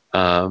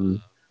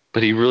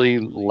 But he really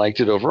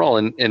liked it overall.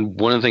 And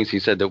one of the things he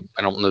said that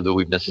I don't know that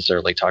we've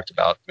necessarily talked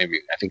about,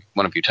 maybe I think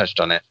one of you touched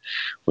on it,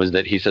 was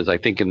that he says, I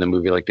think in the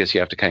movie like this,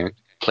 you have to kind of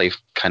play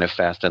kind of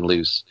fast and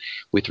loose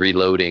with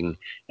reloading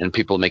and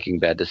people making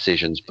bad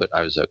decisions, but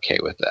I was okay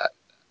with that.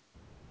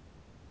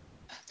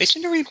 They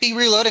seem to be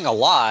reloading a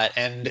lot,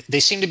 and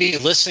they seem to be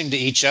listening to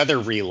each other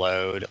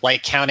reload,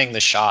 like counting the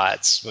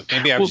shots. But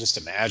maybe I was just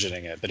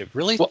imagining it, but it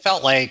really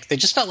felt like they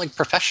just felt like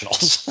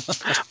professionals.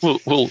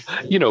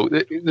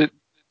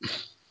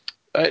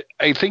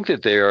 I think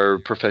that they are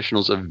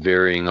professionals of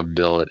varying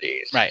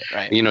abilities. Right.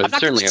 I'm not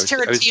certainly.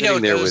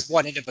 Tarantino knows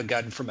one end of a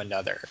gun from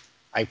another.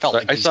 I felt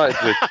like I saw it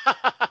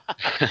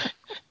with.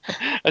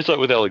 I saw it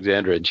with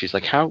Alexandra, and she's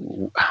like,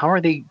 "How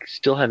are they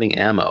still having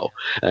ammo?"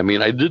 I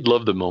mean, I did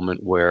love the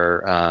moment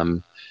where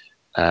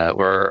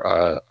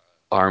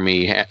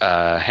Army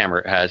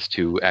Hammer has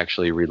to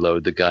actually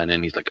reload the gun,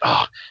 and he's like,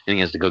 "Oh," and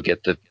he has to go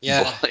get the he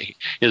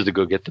has to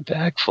go get the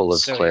bag full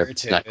of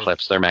clips, not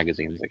clips, they're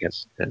magazines, I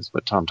guess, is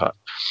what Tom taught,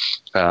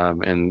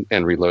 and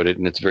reload it,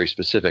 and it's very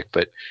specific.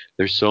 But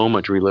there's so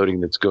much reloading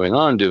that's going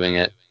on doing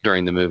it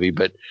during the movie.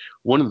 But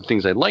one of the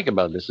things I like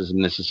about this is,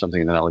 and this is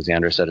something that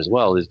Alexandra said as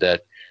well, is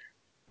that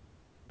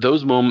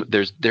those moments,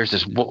 there's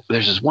this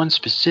one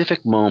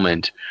specific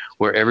moment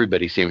where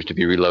everybody seems to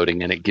be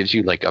reloading, and it gives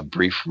you like a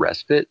brief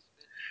respite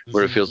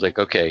where it feels like,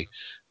 okay,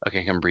 I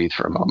can breathe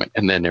for a moment,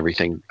 and then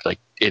everything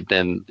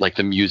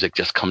the music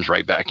just comes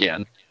right back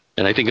in.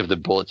 And I think of the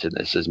bullets in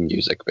this as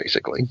music,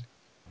 basically.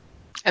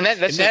 And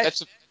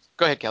that's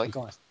go ahead, Kelly.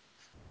 Go on.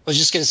 I was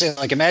just going to say,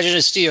 like, imagine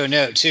a Studio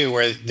Note, too,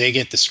 where they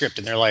get the script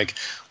and they're like,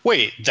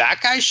 wait,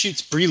 that guy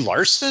shoots Brie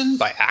Larson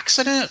by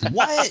accident?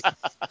 What?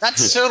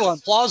 That's totally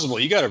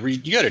implausible. You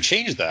got to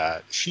change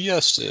that. She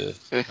has to.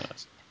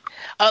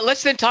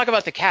 Let's then talk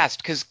about the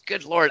cast, because,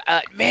 good Lord,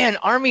 man,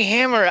 Armie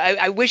Hammer,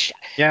 I wish.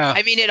 Yeah.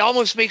 I mean, it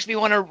almost makes me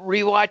want to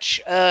rewatch,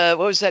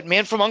 what was that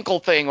Man from U.N.C.L.E.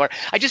 thing, where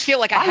I just feel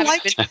like I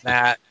haven't been.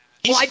 That.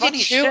 Well, I did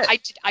too.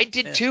 I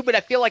did too, but I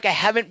feel like I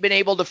haven't been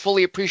able to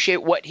fully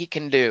appreciate what he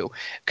can do.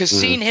 Because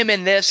seeing him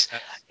in this,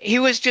 he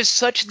was just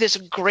such this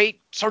great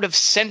sort of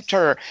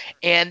center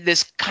and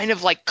this kind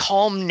of like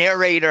calm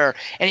narrator.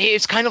 And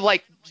it's kind of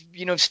like,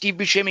 Steve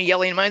Buscemi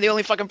yelling, "Am I the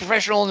only fucking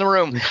professional in the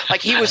room?"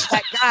 Like, he was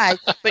that guy.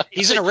 But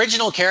he's an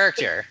original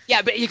character.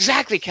 Yeah, but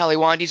exactly, Kelly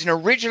Wand. He's an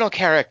original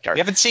character. We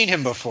haven't seen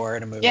him before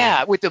in a movie.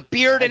 Yeah, with the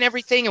beard and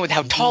everything, and with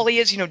how tall he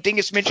is.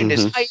 Dingus mentioned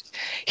his height.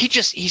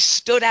 He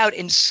stood out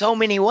in so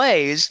many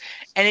ways,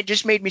 and it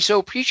just made me so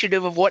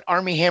appreciative of what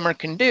Armie Hammer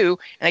can do.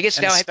 And I guess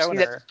now I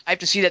have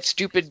to see that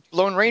stupid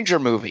Lone Ranger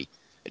movie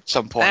at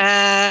some point.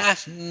 I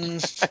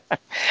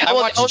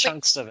watched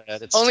chunks of it.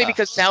 It's only tough.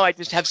 because now I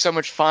just have so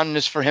much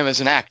fondness for him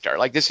as an actor.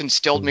 Like, this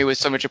instilled me with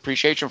so much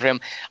appreciation for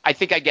him. I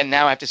think, again,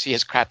 now I have to see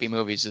his crappy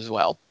movies as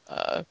well.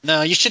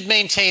 No, you should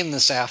maintain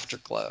this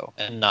afterglow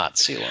and not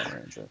see Lone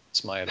Ranger.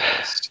 It's my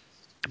advice.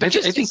 I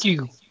think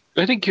you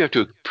have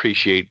to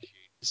appreciate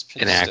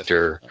an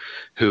actor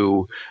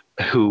who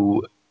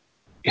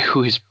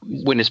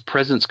when his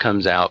presence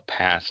comes out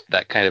past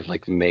that kind of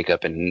like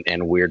makeup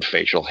and weird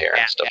facial hair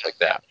and stuff like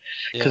that,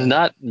 because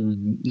not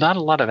a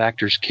lot of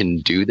actors can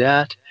do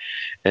that,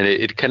 and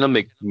it kind of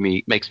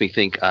makes me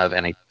think of,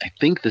 and I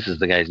think this is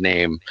the guy's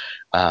name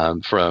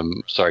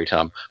from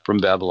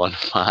Babylon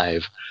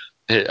 5.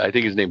 I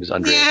think his name is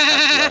Andreas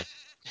Katsulas.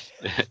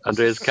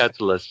 Andreas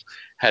Katsulas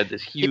had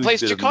this huge he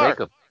plays bit Jakar. of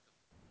makeup.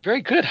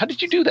 Very good. How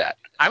did you do that?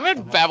 I'm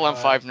a Babylon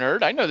 5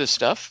 nerd. I know this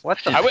stuff. What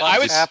the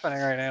fuck is happening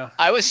right now?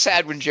 I was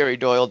sad when Jerry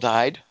Doyle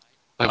died.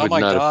 I would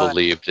not have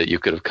believed that you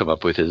could have come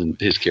up with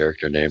his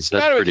character name. That's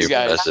pretty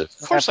impressive.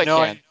 Of course I can. No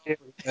idea what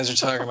you guys are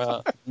talking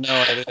about. No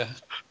idea.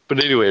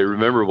 But anyway, I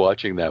remember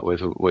watching that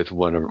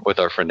with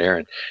our friend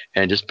Aaron,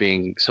 and just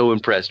being so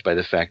impressed by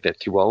the fact that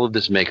through all of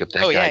this makeup,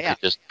 that guy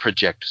could just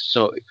project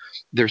so.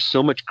 There's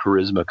so much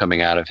charisma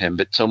coming out of him,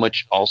 but so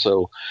much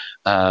also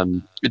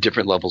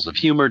different levels of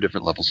humor,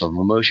 different levels of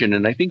emotion.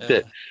 And I think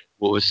that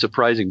what was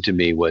surprising to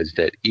me was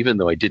that even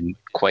though I didn't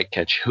quite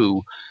catch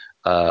who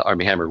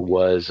Armie Hammer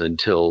was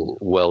until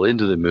well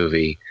into the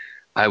movie,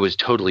 I was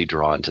totally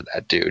drawn to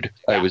that dude.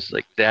 Yeah. I was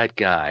like, that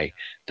guy,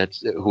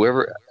 that's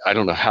whoever, I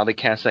don't know how they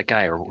cast that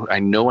guy, or I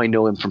know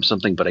him from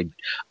something, but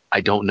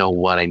I don't know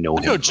what I know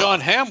him from. John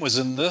Hamm was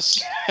in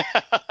this.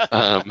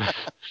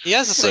 He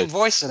has the same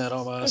voice in it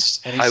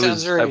almost, and he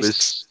sounds very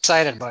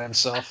excited by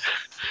himself.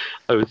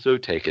 I was so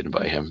taken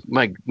by him.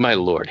 My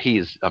Lord, he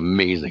is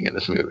amazing in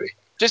this movie.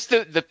 Just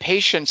the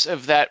patience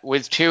of that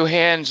with two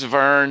hands,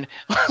 Vern,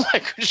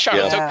 like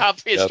Charlotte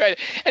Copley is trying,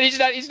 and he's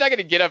not going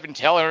to get up and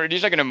tell her, and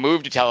he's not going to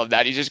move to tell him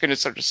that. He's just going to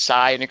sort of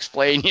sigh and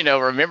explain,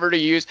 remember to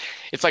use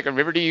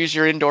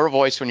your indoor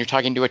voice when you're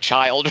talking to a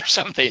child or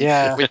something.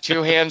 Yeah. With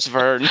two hands,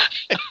 Vern.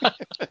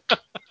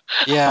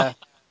 Yeah.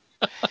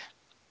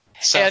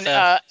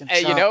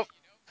 And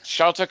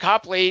Charlton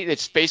Copley,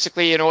 it's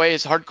basically in a way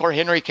his hardcore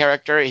Henry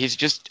character. He's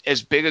just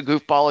as big a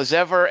goofball as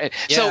ever. And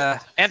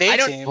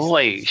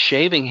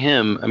shaving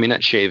him, I mean,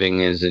 not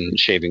shaving as in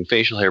shaving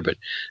facial hair, but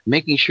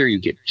making sure you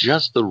get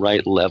just the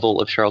right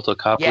level of Charlton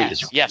Copley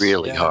is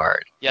really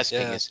hard. Yes,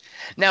 it is.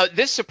 Now,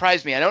 this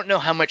surprised me. I don't know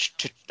how much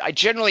I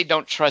generally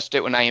don't trust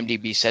it when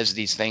IMDb says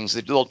these things.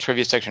 The little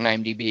trivia section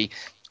on IMDb,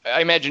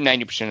 I imagine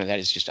 90% of that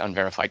is just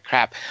unverified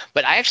crap.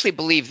 But I actually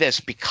believe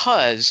this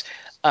because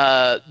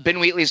Ben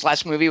Wheatley's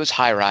last movie was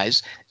High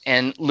Rise,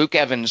 and Luke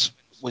Evans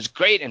was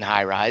great in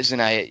High Rise,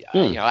 and I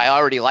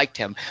already liked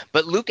him.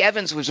 But Luke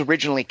Evans was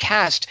originally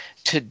cast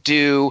to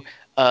do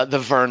the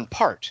Vern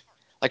part.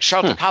 Like,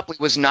 Charlton Copley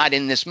was not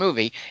in this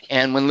movie,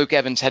 and when Luke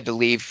Evans had to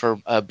leave for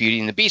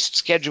Beauty and the Beast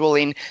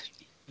scheduling,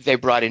 they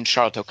brought in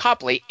Charlton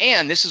Copley,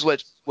 and this is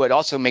what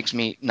also makes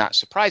me not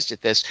surprised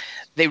at this.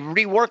 They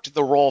reworked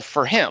the role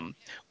for him,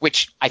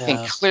 which I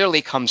think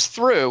clearly comes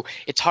through.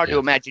 It's hard to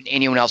imagine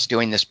anyone else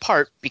doing this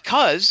part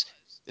because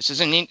This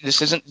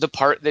isn't the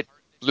part that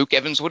Luke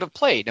Evans would have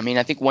played. I mean,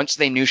 I think once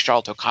they knew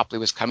Sharlto Copley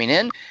was coming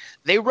in,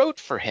 they wrote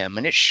for him,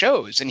 and it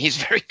shows. And he's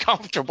very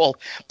comfortable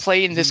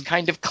playing this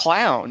kind of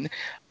clown.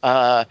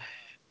 And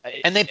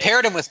they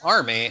paired him with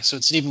Army, so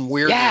it's an even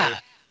weirder.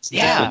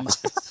 Yeah.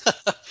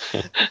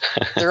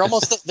 They're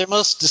almost their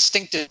most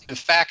distinctive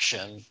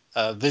faction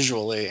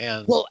visually,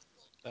 and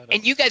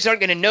and you guys aren't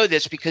going to know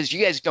this because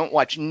you guys don't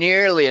watch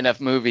nearly enough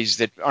movies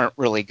that aren't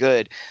really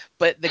good.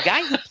 But the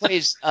guy who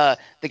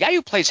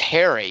plays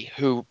Harry,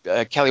 who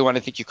Kelly, I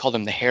think you called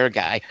him the hair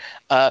guy.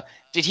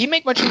 Did he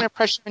make much of an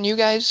impression on you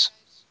guys?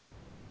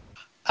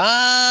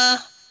 I'm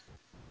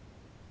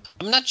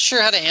not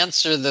sure how to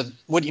answer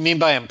what you mean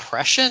by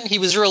impression. He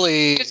was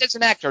really because as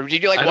an actor.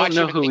 Did you watch him? I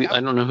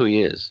don't know who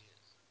he is.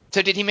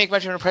 So did he make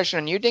much of an impression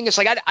on you, Dingus?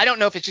 I don't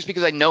know if it's just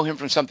because I know him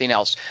from something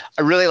else.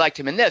 I really liked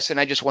him in this, and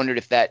I just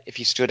wondered if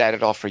he stood out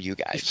at all for you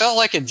guys. He felt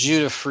like a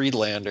Judah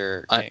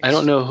Friedlander. I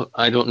don't know.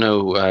 I don't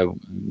know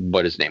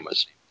what his name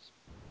was.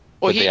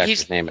 Well, the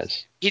actor's name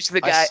is. He's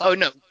the guy. Oh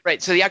no,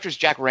 right. So the actor's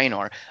Jack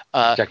Raynor.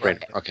 Jack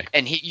Raynor. Okay.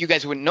 And you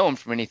guys wouldn't know him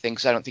from anything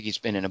because I don't think he's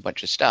been in a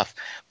bunch of stuff.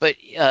 But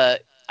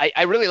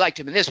I really liked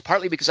him in this,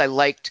 partly because I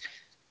liked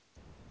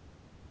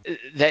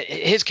that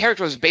his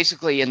character was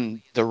basically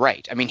in the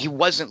right. I mean, he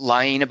wasn't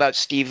lying about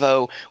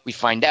Steve-O. We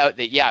find out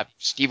that,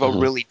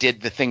 Steve-O really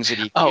did the things that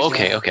he... Oh,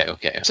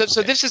 okay.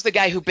 So this is the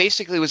guy who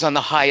basically was on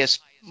the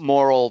highest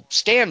moral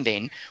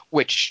standing,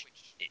 which,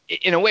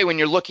 in a way, when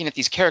you're looking at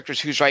these characters,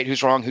 who's right,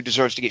 who's wrong, who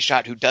deserves to get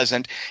shot, who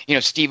doesn't,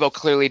 Steve-O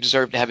clearly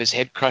deserved to have his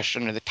head crushed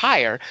under the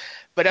tire,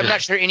 but I'm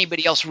not sure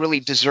anybody else really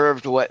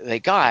deserved what they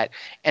got.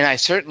 And I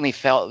certainly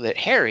felt that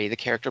Harry, the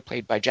character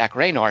played by Jack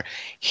Raynor,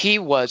 he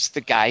was the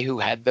guy who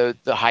had the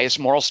highest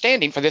moral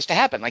standing for this to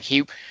happen. Like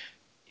he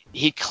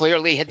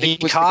clearly had. He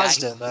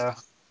caused it, though.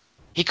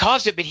 He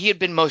caused it, but he had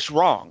been most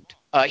wronged.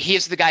 He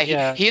is the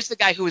guy. He is the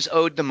guy who was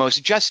owed the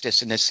most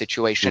justice in this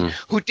situation,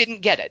 who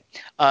didn't get it.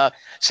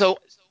 So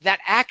that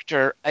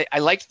actor, I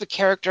liked the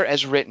character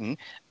as written.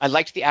 I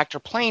liked the actor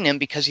playing him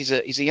because he's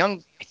a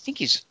young. I think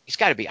he's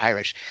got to be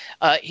Irish.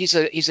 He's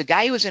a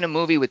guy who was in a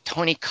movie with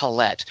Toni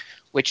Collette,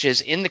 which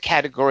is in the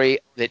category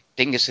that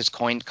Dingus has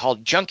coined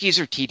called Junkies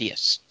Are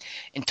Tedious.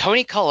 And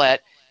Toni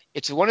Collette,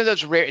 it's one of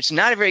those rare. It's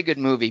not a very good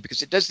movie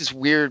because it does this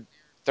weird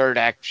third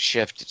act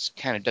shift. It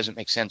kind of doesn't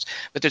make sense.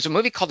 But there's a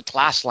movie called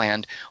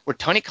Glassland where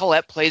Toni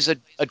Collette plays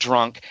a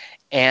drunk,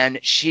 and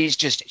she's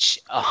just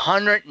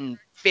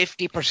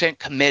 150%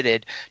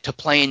 committed to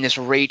playing this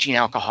raging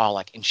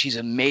alcoholic, and she's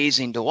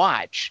amazing to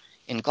watch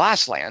in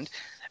Glassland.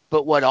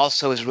 But what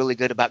also is really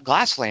good about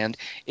Glassland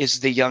is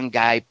the young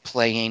guy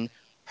playing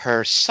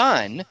her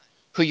son,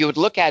 who you would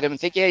look at him and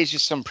think, yeah, he's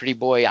just some pretty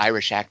boy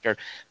Irish actor.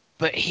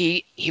 But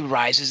he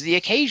rises to the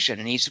occasion,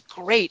 and he's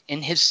great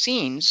in his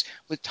scenes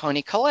with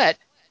Toni Collette.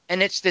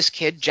 And it's this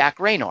kid, Jack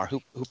Raynor,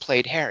 who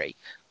played Harry.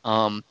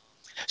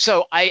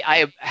 So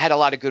I had a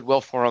lot of goodwill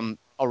for him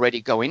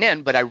already going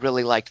in, but I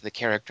really liked the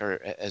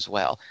character as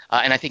well.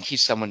 And I think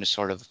he's someone to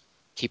sort of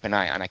keep an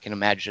eye on. I can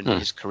imagine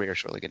his career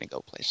is really going to go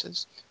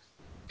places.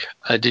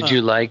 Did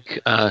you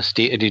like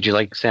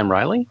Sam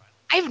Riley?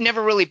 I've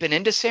never really been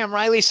into Sam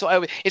Riley,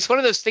 so it's one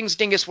of those things,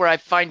 Dingus, where I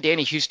find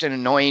Danny Houston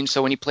annoying.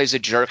 So when he plays a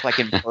jerk, like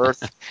in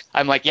Birth,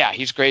 I'm like, yeah,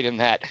 he's great in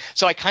that.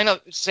 So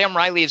Sam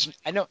Riley is.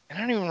 I don't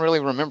even really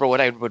remember what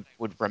I would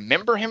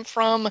remember him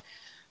from,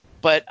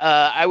 but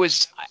I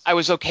was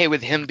okay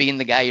with him being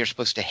the guy you're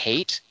supposed to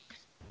hate.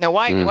 Now,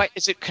 why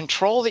is it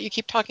Control that you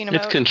keep talking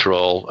about? It's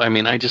Control. I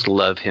mean, I just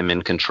love him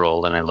in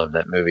Control, and I love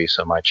that movie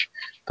so much,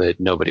 but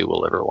nobody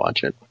will ever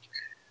watch it.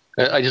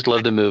 I just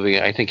love the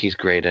movie. I think he's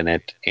great in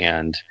it,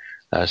 and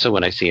so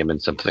when I see him in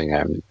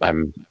something,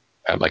 I'm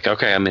like,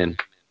 okay, I'm in.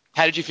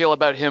 How did you feel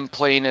about him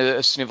playing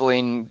a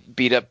sniveling,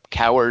 beat-up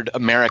coward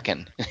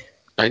American?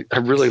 I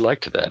really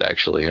liked that,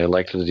 actually. I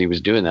liked that he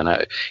was doing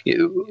that.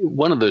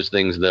 One of those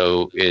things,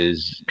 though,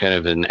 is kind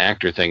of an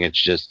actor thing.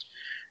 It's just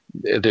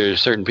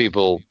there's certain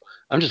people.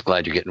 I'm just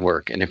glad you're getting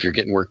work, and if you're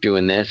getting work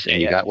doing this,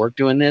 and you got work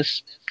doing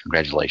this,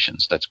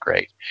 congratulations, that's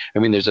great. I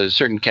mean, there's a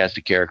certain cast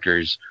of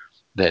characters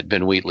that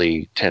Ben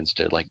Wheatley tends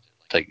to like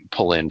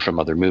pull in from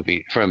other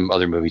movies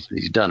that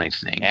he's done, I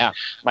think. Yeah,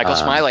 Michael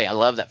Smiley, I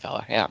love that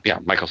fella. Yeah,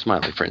 Michael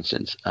Smiley, for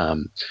instance.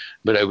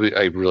 But I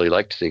really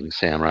liked seeing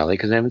Sam Riley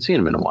because I haven't seen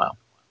him in a while.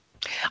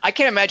 I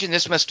can imagine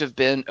this must have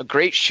been a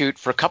great shoot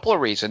for a couple of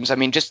reasons. I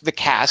mean, just the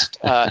cast,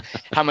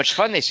 how much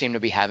fun they seem to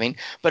be having,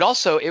 but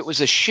also it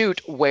was a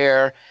shoot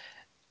where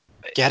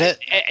Get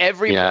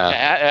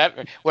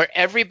it? Where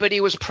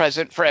everybody was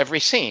present for every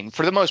scene,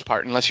 for the most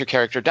part, unless your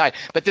character died.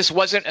 But this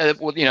wasn't,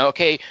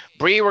 okay,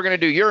 Bree, we're going to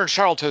do your and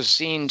Sharlto's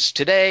scenes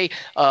today.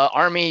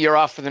 Army, you're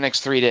off for the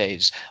next 3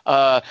 days.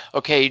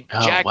 Okay,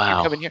 Jack,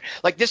 you're coming here.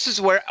 Like, this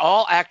is where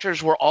all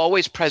actors were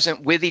always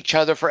present with each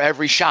other for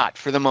every shot,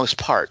 for the most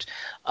part.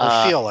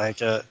 Or feel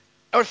like it.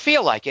 Or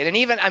feel like it. And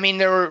even, I mean,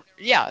 there were,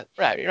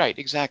 right,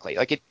 exactly.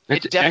 Like it's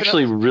definitely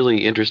actually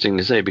really interesting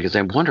to say because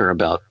I wonder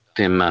about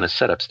the amount of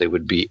setups they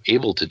would be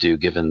able to do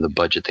given the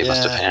budget they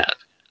must have had.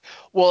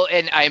 Well,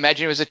 and I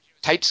imagine it was a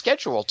tight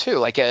schedule too.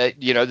 Like,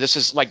 this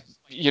is like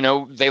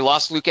they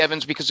lost Luke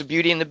Evans because of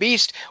Beauty and the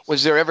Beast.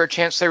 Was there ever a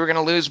chance they were going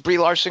to lose Brie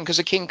Larson because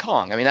of King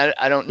Kong? I mean,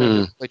 I don't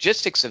know the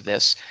logistics of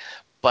this,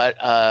 but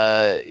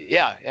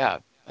yeah.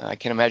 I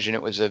can imagine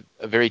it was a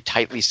very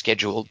tightly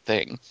scheduled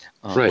thing.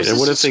 Right, and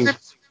what a thing.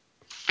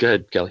 Go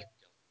ahead, Kelly.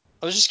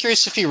 I was just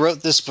curious if he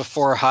wrote this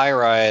before High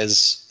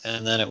Rise,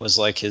 and then it was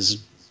like it's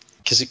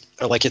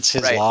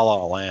his Right. La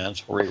La Land,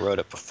 where he wrote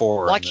it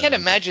before. Well, I can't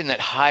imagine that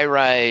High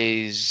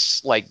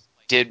Rise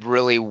did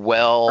really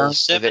well.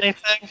 Anything?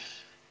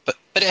 But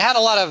it had a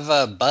lot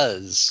of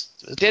buzz.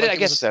 Did it? I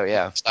guess so.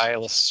 Yeah.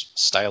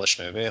 Stylish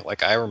movie.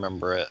 Like I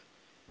remember it.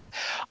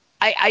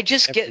 I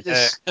just get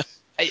this.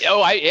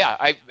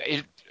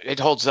 It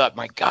holds up.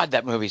 My God,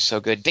 that movie's so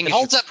good. It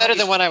holds up better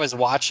than when I was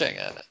watching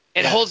it.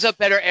 It holds up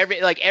better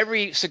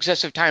every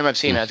successive time I've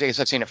seen it. I guess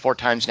I've seen it 4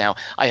 times now.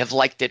 I have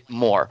liked it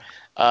more.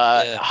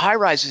 High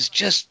Rise is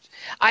just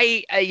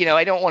I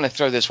don't want to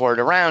throw this word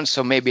around,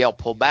 so maybe I'll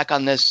pull back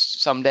on this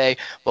someday.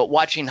 But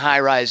watching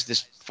High Rise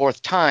this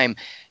 4th time,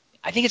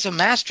 I think it's a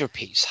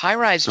masterpiece. High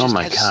Rise just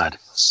has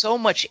so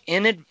much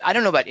in it. I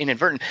don't know about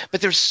inadvertent, but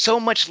there's so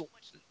much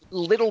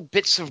little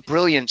bits of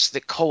brilliance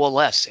that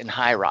coalesce in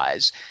High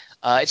Rise.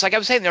 It's like I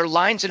was saying, there are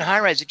lines in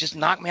High Rise that just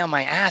knock me on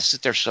my ass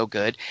that they're so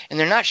good, and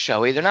they're not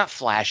showy, they're not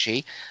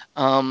flashy.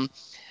 And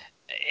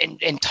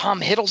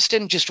Tom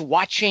Hiddleston just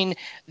watching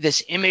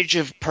this image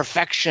of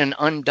perfection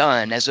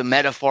undone as a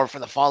metaphor for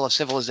the fall of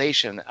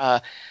civilization.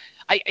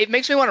 It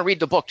makes me want to read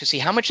the book to see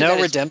how much of that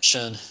is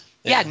redemption.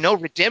 No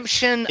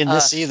redemption in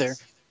this either.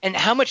 And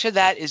how much of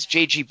that is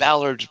J.G.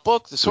 Ballard's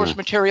book, the source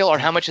material, or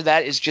how much of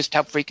that is just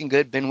how freaking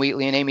good Ben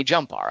Wheatley and Amy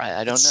Jump are?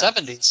 I don't know.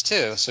 70s,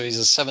 too, so he's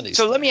a 70s.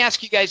 So let me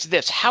ask you guys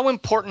this. How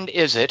important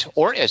is it,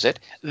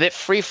 that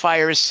Free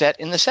Fire is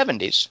set in the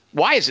 70s?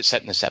 Why is it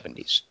set in the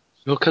 70s?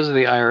 Well, because of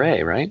the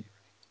IRA, right?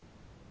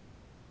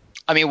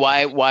 I mean,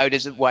 why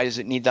does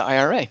it need the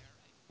IRA?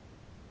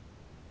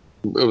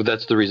 Oh,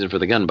 that's the reason for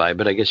the gun buy,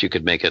 but I guess you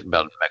could make it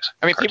about Mexico.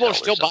 I mean, people are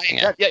still buying.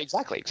 Yeah,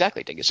 exactly.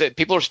 So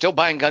people are still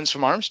buying guns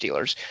from arms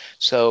dealers.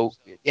 So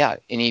yeah,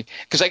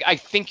 because I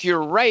think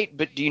you're right,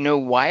 but do you know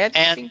why?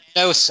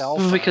 No cell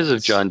phones. Because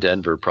of John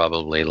Denver,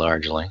 probably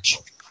largely.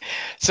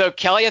 So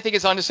Kelly, I think,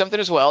 is onto something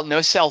as well.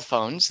 No cell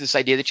phones. This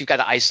idea that you've got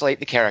to isolate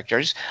the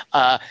characters.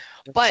 But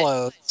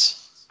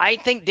clothes. I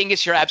think,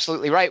 Dingus, you're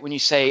absolutely right when you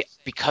say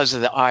because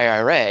of the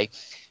IRA,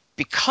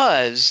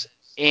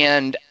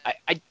 and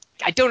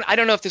I don't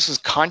know if this was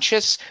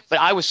conscious, but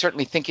I was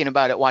certainly thinking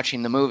about it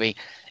watching the movie.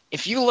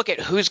 If you look at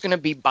who's going to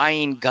be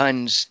buying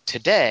guns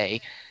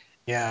today,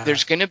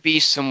 there's going to be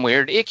some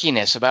weird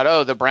ickiness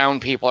about, the brown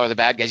people are the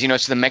bad guys.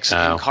 It's the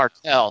Mexican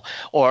cartel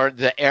or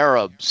the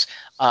Arabs.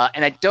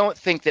 And I don't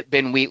think that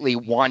Ben Wheatley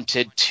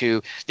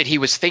that he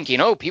was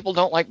thinking, people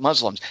don't like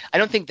Muslims. I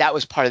don't think that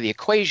was part of the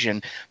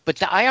equation. But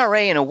the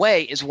IRA, in a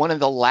way, is one of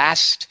the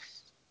last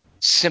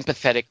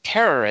sympathetic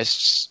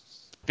terrorists,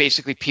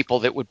 basically people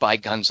that would buy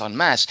guns en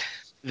masse,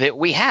 that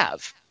we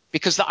have.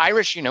 Because the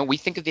Irish, we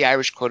think of the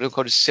Irish, quote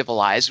unquote, as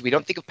civilized. We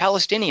don't think of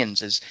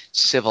Palestinians as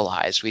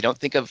civilized. We don't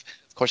think of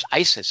course,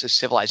 ISIS as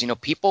civilized.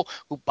 People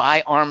who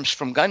buy arms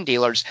from gun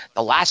dealers,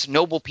 the last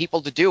noble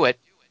people to do it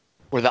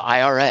were the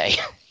IRA.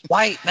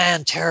 White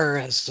man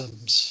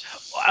terrorisms.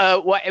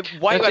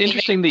 It's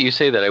interesting that you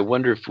say that. I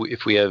wonder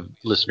if we have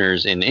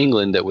listeners in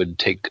England that would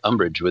take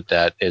umbrage with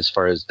that as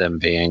far as them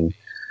being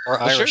or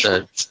Irish.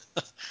 Sure.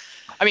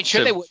 I mean,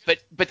 sure they would,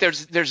 but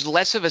there's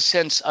less of a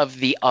sense of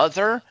the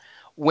other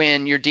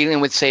when you're dealing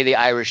with, say, the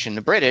Irish and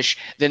the British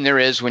than there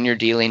is when you're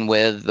dealing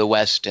with the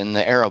West and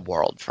the Arab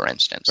world, for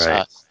instance.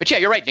 Right. But yeah,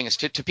 you're right, Dingus.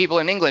 To people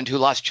in England who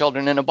lost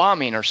children in a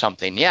bombing or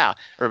something,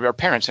 or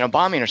parents in a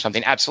bombing or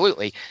something,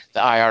 absolutely,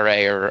 the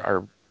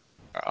IRA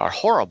are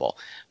horrible.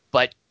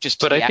 But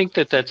I think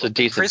that's a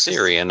decent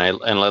theory, and I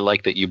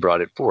like that you brought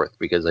it forth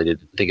because I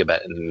didn't think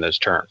about it in those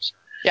terms.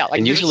 Yeah,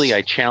 and usually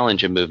I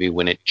challenge a movie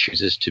when it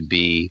chooses to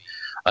be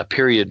a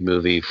period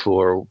movie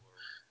for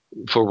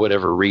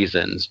whatever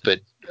reasons, but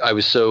I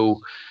was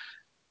so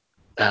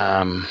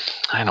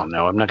I don't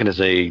know. I'm not going to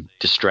say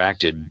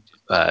distracted.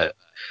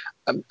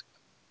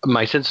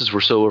 My senses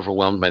were so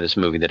overwhelmed by this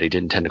movie that I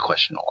didn't tend to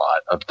question a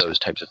lot of those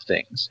types of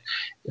things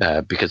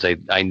because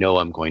I know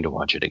I'm going to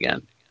watch it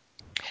again.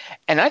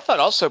 And I thought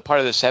also part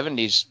of the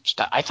 70s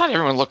stuff, I thought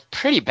everyone looked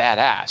pretty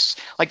badass.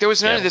 Like there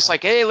was none of this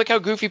like, hey, look how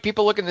goofy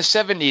people look in the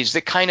 70s.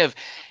 That kind of,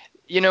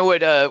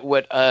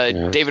 what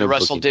David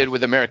Russell did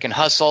with American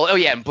Hustle. Oh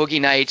yeah, and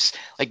Boogie Nights,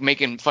 like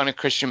making fun of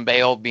Christian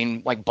Bale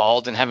being like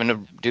bald and having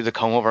to do the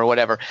comb over or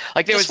whatever.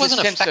 Like there was this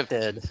sense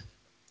affected.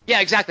 Yeah,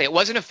 exactly. It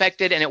wasn't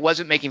affected, and it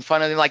wasn't making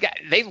fun of them. Like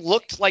they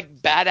looked like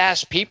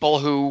badass people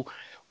who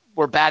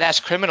were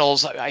badass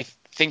criminals. I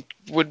think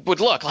would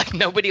look like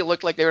nobody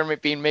looked like they were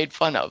being made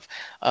fun of,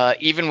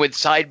 even with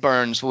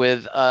sideburns,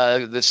 with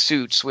the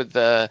suits, with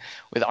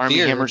Armie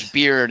Hammer's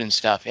beard and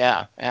stuff.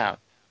 Yeah.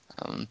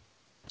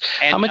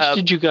 How much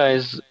did you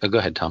guys? Go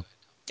ahead, Tom.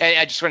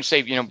 I just want to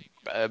say,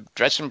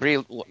 dressing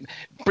Brie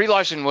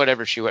Larson,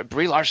 whatever she was.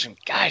 Brie Larson,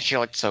 God, she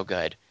looked so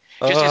good.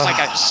 Just as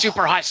like a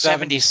super hot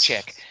 70s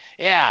chick.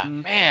 Yeah,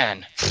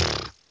 man.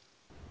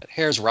 That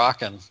hair's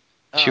rocking.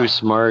 She was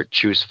smart.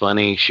 She was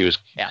funny. She was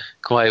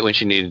quiet when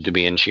she needed to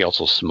be, and she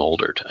also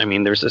smoldered. I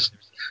mean,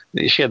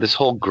 she had this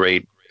whole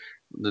great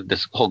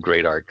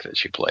arc that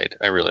she played.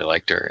 I really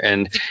liked her,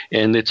 and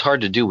it's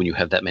hard to do when you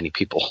have that many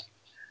people.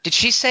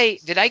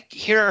 Did I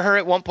hear her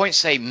at one point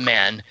say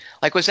men?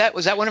 Like, was that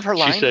one of her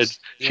lines?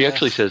 She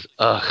actually says,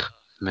 ugh,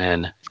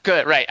 men.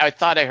 Good, right. I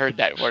thought I heard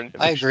that word.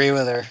 I agree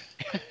with her.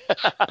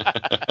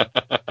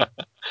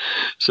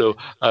 So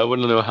I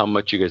want to know how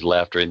much you guys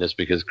laughed during this,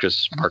 because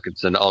Chris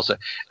Markinson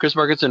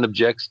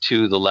objects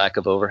to the lack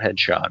of overhead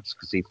shots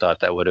because he thought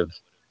that would have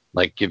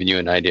given you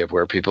an idea of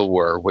where people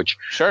were. Which,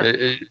 sure,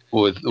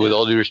 with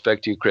all due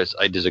respect to you, Chris,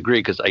 I disagree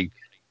because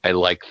I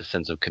like the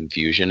sense of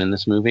confusion in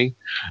this movie.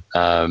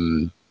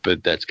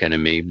 But that's kind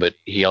of me. But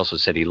he also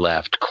said he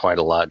laughed quite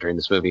a lot during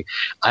this movie.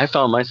 I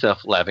found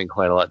myself laughing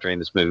quite a lot during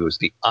this movie. It was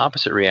the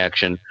opposite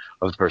reaction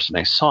of the person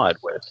I saw it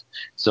with.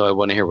 So I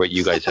want to hear what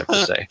you guys have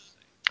to say.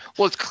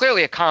 Well, it's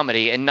clearly a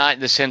comedy, and not in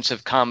the sense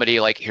of comedy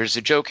like here's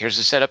the joke, here's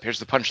the setup, here's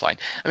the punchline.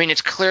 I mean,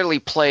 it's clearly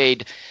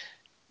played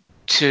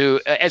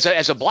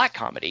as a black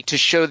comedy to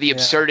show the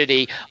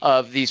absurdity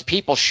of these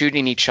people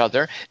shooting each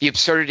other, the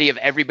absurdity of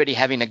everybody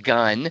having a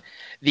gun,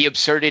 the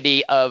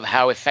absurdity of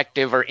how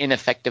effective or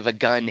ineffective a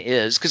gun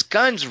is. Because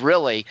guns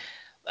really,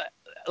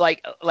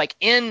 like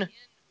in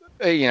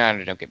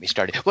don't get me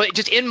started. Well,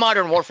 just in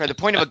modern warfare, the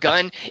point of a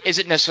gun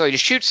isn't necessarily to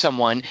shoot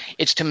someone.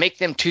 It's to make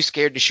them too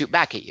scared to shoot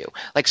back at you.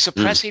 Like,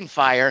 suppressing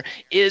fire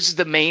is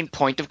the main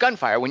point of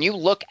gunfire. When you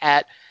look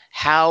at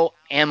how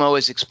ammo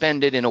is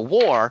expended in a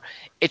war,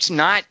 it's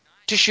not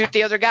to shoot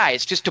the other guy.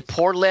 It's just to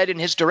pour lead in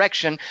his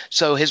direction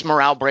so his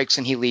morale breaks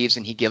and he leaves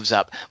and he gives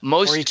up.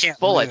 Most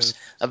bullets,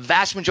 a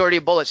vast majority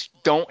of bullets,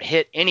 don't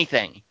hit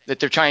anything that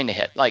they're trying to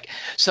hit.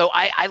 So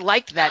I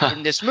liked that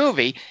in this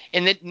movie,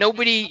 in that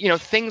nobody,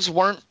 things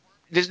weren't.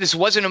 This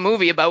wasn't a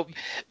movie about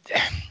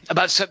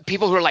some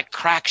people who are like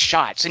crack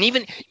shots. And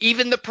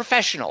even the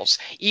professionals,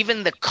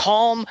 even the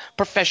calm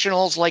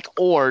professionals like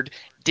Ord,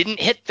 didn't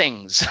hit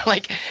things.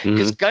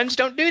 Because guns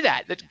don't do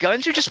that. The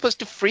guns are just supposed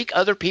to freak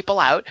other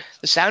people out.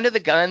 The sound of the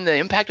gun, the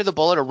impact of the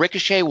bullet, a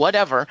ricochet,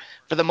 whatever.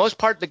 For the most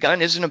part, the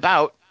gun isn't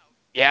about,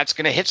 it's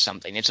going to hit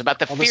something. It's about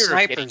the fear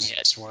of getting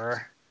hit.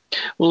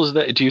 Well,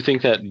 do you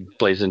think that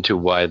plays into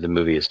why the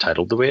movie is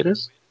titled the way it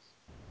is?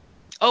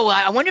 Oh,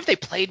 I wonder if they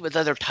played with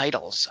other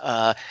titles.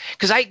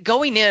 Because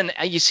going in,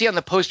 you see on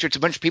the poster, it's a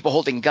bunch of people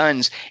holding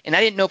guns, and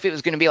I didn't know if it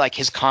was going to be like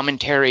his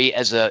commentary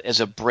as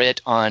a Brit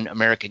on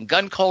American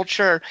gun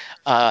culture.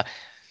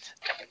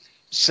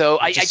 So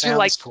I do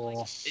like.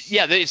 Cool.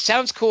 Yeah, it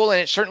sounds cool,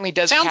 and it certainly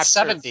does. Sounds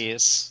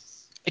 70s.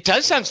 It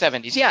does sound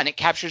 70s, yeah, and it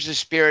captures the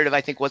spirit of,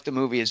 I think, what the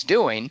movie is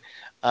doing.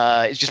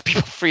 It's just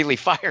people freely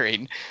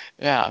firing.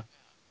 Yeah.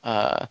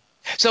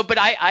 But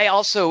I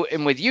also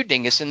am with you,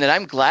 Dingus, in that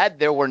I'm glad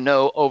there were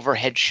no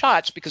overhead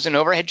shots, because an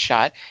overhead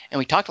shot, and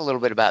we talked a little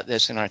bit about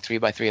this in our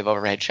 3x3 of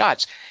overhead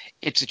shots,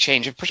 it's a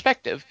change of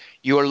perspective.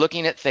 You are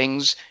looking at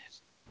things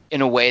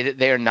in a way that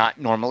they are not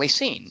normally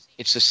seen.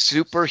 It's a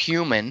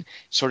superhuman,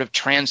 sort of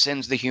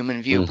transcends the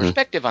human view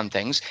perspective on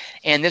things,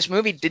 and this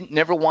movie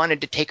never wanted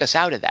to take us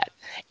out of that.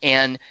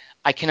 And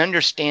I can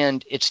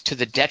understand it's to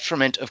the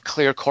detriment of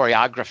clear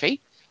choreography.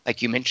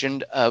 Like you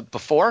mentioned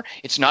before,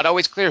 it's not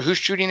always clear who's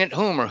shooting at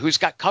whom or who's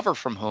got cover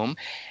from whom,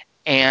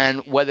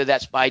 and whether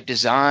that's by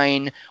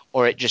design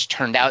or it just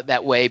turned out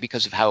that way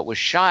because of how it was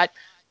shot,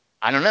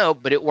 I don't know,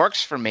 but it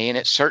works for me, and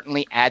it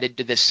certainly added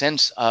to this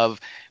sense of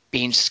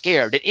being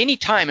scared at any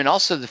time, and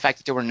also the fact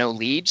that there were no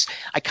leads.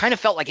 I kind of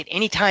felt like at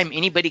any time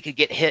anybody could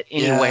get hit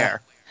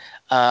anywhere,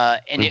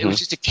 and it was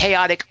just a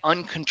chaotic,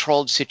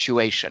 uncontrolled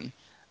situation.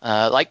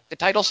 Like the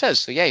title says.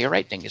 So yeah, you're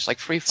right, Dingus. Like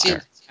Free Fire.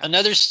 See,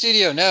 another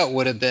studio note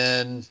would have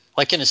been,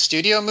 like in a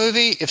studio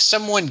movie, if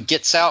someone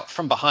gets out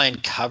from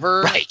behind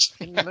cover,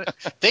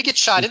 they get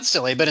shot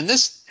instantly. But in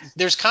this,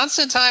 there's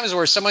constant times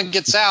where someone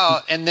gets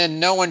out and then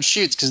no one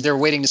shoots because they're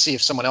waiting to see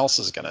if someone else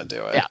is going to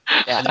do it. Yeah.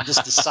 And they're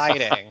just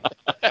deciding.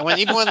 And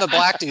even when the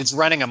black dude's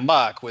running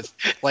amok with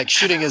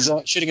shooting at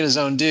his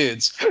own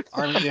dudes,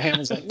 Army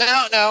Hammer's like, no,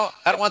 I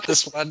don't want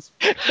this one.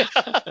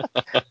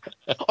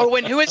 Or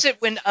when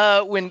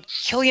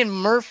Cillian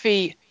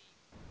Murphy.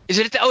 Is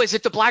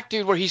it the black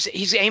dude where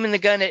he's aiming the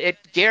gun at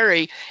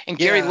Gary, and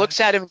Gary looks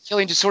at him, and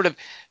Cillian just sort of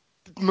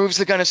moves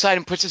the gun aside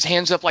and puts his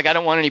hands up like, I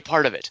don't want any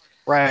part of it.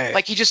 Right.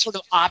 Like he just sort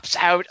of opts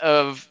out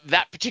of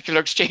that particular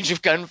exchange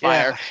of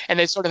gunfire, and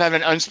they sort of have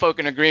an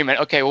unspoken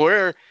agreement. Okay,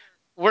 we're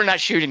not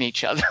shooting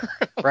each other.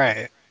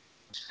 Right.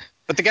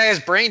 But the guy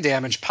has brain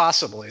damage,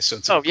 possibly. So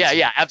it's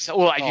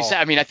absolutely. Well, like you said,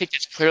 I mean, I think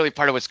that's clearly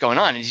part of what's going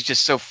on, and he's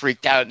just so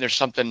freaked out, and there's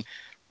something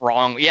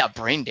wrong. Yeah,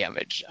 brain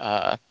damage.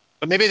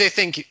 But maybe they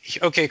think,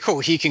 okay,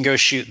 cool, he can go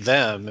shoot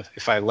them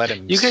if I let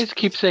him. You guys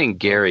keep saying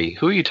Gary.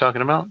 Who are you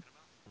talking about?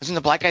 Isn't the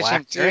black guy's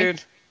name Gary?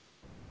 Dude?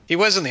 He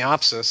was in The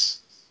Opsis.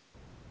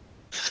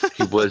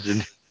 He was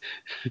in.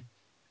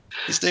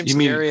 His name's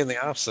Gary in The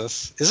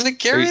Opsis. Isn't it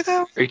Gary,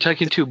 though? Are you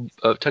talking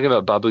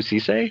about Babu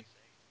Sise?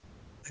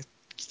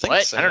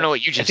 What? So. I don't know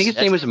what you just said. I think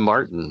his name is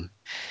Martin.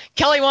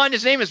 Kelly Wand,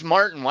 his name is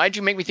Martin. Why did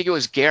you make me think it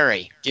was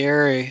Gary?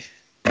 Gary.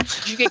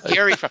 Did you get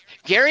Gary from?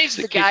 Gary's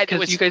the guy that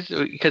was.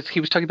 Because he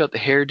was talking about the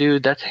hair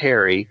dude. That's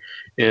Harry,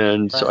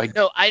 and so I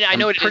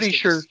know what it is. Pretty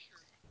sure.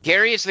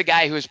 Gary is the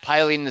guy who was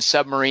piloting the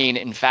submarine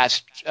in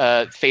Fate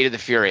of the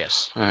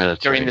Furious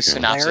during the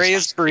synopsis. Larry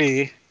is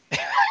Bree.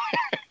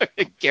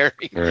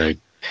 Gary. All right.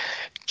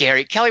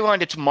 Gary. Kelly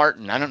Wand, it's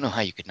Martin. I don't know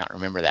how you could not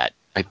remember that.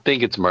 I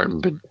think it's Martin,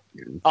 but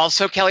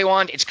also Kelly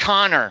Wand, it's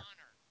Connor.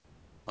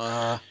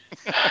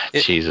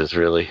 Jesus,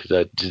 really?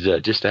 That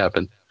just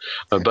happened?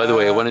 By the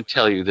way, I want to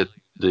tell you that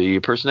the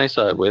person I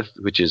saw it with,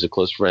 which is a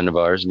close friend of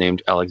ours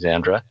named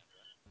Alexandra,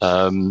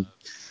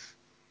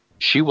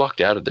 she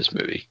walked out of this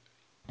movie.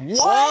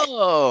 What?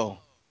 Whoa.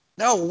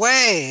 No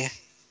way.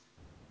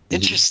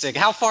 Interesting.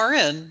 How far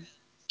in?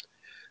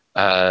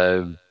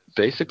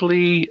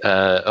 Basically,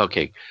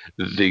 okay,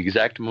 the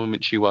exact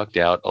moment she walked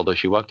out, although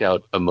she walked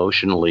out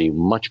emotionally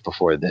much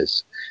before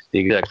this, the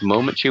exact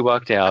moment she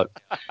walked out,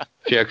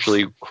 she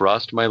actually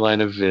crossed my line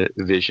of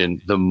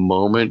vision the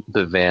moment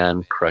the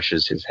van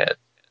crushes his head.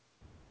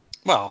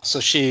 Well, so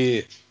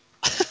she...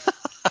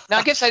 Now,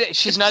 I guess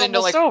she's not into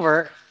like...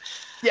 over.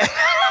 Yeah,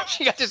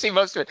 she got to see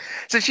most of it.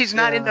 So she's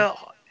not into...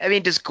 I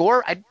mean, does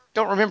gore... I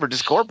don't remember.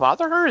 Does gore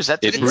bother her? Is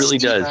that... It really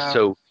does.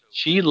 So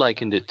she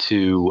likened it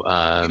to...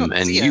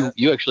 and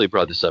you actually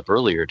brought this up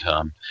earlier,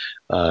 Tom.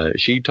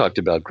 She talked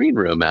about Green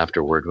Room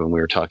afterward when we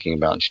were talking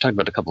about... She talked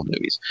about a couple of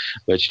movies.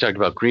 But she talked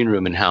about Green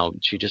Room and how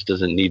she just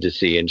doesn't need to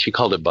see... And she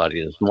called it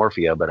body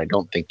dysmorphia, but I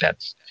don't think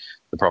that's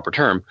the proper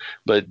term,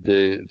 but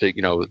the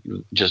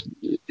just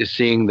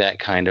seeing that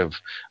kind of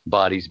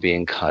bodies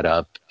being cut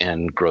up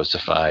and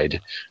grossified.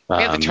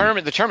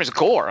 The term is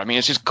gore. I mean,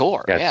 it's just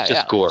gore. Yeah, it's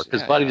just gore,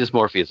 because body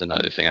dysmorphia is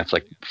another thing. That's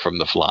like from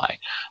The Fly.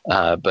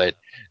 But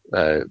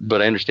I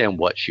understand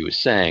what she was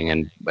saying,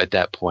 and at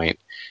that point,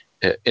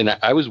 and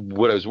I was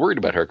worried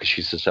about her because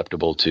she's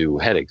susceptible to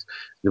headaches.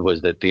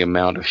 Was that the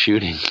amount of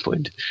shooting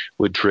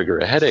would trigger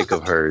a headache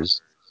of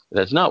hers?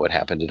 That's not what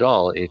happened at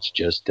all. It's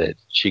just that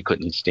she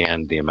couldn't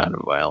stand the amount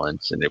of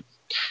violence, and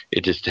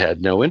it just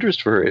had no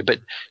interest for her. But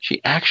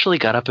she actually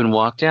got up and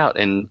walked out,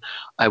 and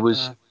I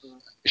was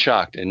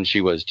shocked, and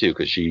she was too,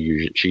 because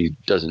she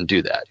doesn't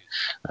do that.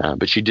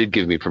 But she did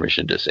give me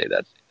permission to say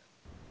that.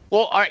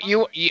 Well, aren't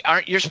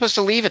you supposed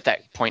to leave at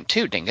that point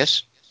too,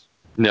 Dingus?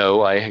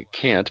 No, I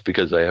can't,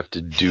 because I have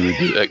to do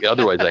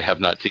otherwise I have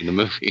not seen the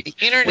movie.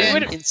 The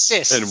internet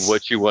insists. And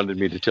what she wanted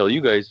me to tell you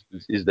guys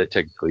is that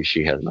technically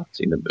she has not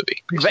seen the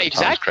movie. Right,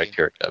 exactly.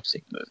 Criteria of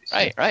seeing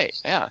movies. Right.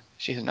 Yeah,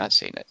 she has not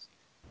seen it.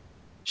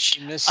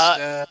 She missed.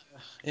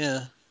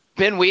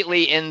 Ben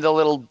Wheatley in the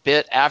little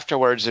bit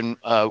afterwards, and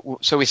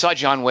so we saw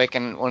John Wick,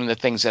 and one of the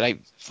things that I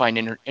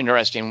find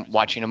interesting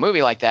watching a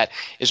movie like that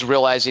is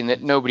realizing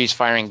that nobody's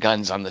firing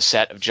guns on the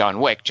set of John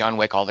Wick. John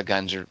Wick, all the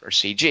guns are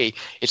CG.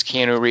 It's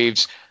Keanu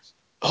Reeves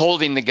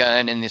holding the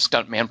gun and the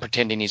stuntman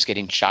pretending he's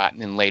getting shot,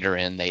 and then later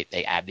in they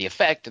add the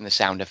effect and the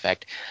sound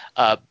effect.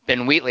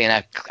 Ben Wheatley,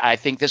 and I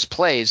think this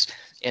plays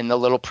in the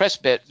little press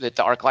bit that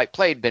the ArcLight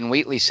played. Ben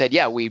Wheatley said,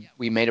 yeah, we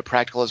made it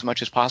practical as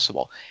much as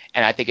possible.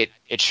 And I think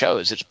it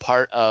shows. It's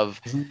part of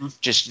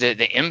just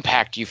the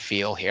impact you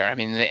feel here. I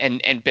mean,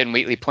 and Ben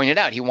Wheatley pointed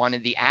out he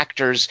wanted the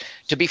actors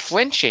to be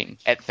flinching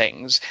at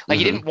things. Like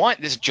he didn't want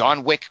this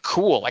John Wick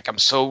cool, like I'm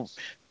so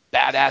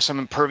badass, I'm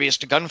impervious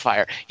to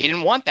gunfire. He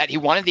didn't want that. He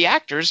wanted the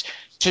actors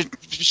to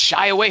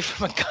shy away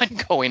from a gun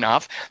going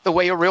off the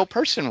way a real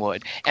person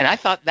would. And I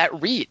thought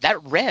that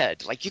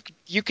read like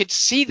you could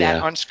see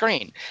that on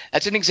screen.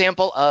 That's an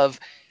example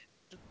of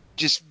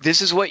just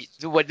this is what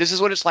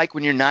it's like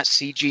when you're not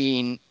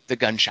CGing the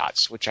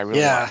gunshots, which I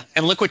really like.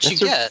 And look what you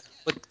get.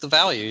 Look the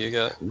value you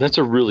get. That's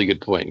a really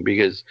good point,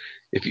 because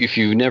if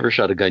you've never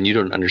shot a gun, you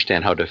don't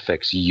understand how it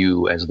affects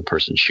you as the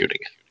person shooting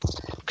it.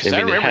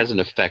 It has an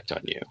effect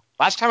on you.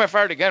 Last time I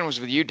fired a gun was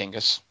with you,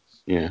 Dingus.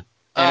 Yeah.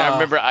 And I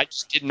remember I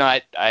just did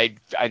not – I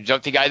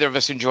don't think either of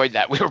us enjoyed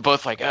that. We were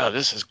both like, oh,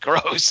 this is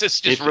gross.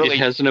 This just really – It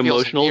has an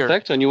emotional weird.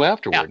 effect on you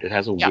afterward. Yeah. It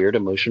has a weird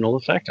emotional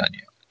effect on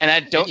you. And I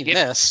don't get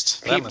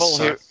missed. People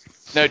who –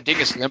 no,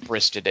 Dingus limp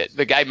wristed it.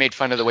 The guy made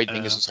fun of the way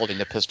Dingus was holding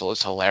the pistol.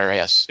 It's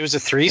hilarious. It was a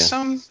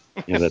threesome?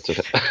 Yeah, that's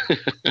it.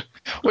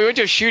 We went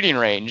to a shooting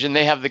range, and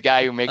they have the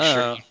guy who makes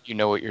sure you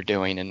know what you're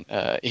doing. And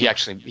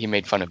he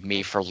made fun of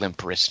me for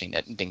limp wristing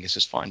it, and Dingus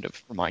is fond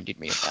of reminding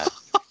me of that.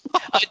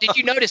 Did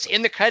you notice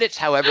in the credits,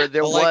 however,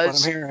 there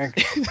was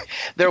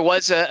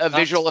a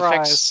visual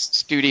effects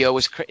studio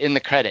was in the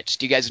credits.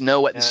 Do you guys know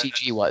what the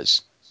CG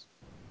was?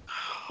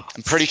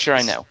 I'm pretty sure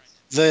I know.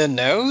 The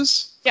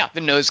nose? Yeah,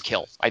 the nose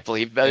kill, I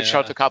believe.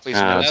 Charlotte Copley's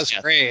nose.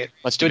 That's great.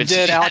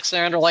 Did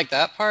Alexandra like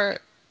that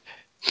part?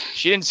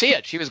 She didn't see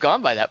it. She was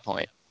gone by that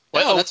point.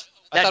 I thought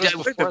it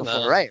was before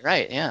that.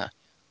 Right, yeah.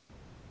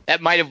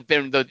 That might have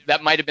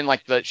been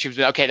like she was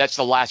okay. That's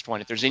the last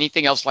one. If there's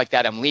anything else like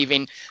that, I'm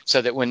leaving.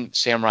 So that when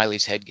Sam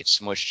Riley's head gets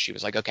smushed, she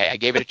was like, okay, I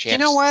gave it a chance. You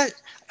know what?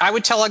 I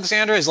would tell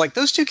Alexandra is like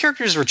those two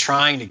characters were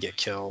trying to get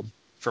killed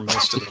for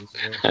most of them.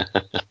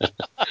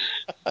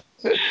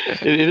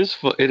 It is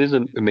it is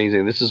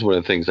amazing. This is one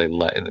of the things I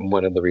like.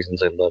 One of the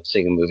reasons I love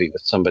seeing a movie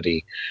with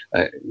somebody,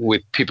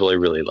 with people I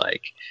really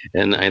like,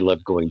 and I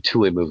love going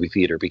to a movie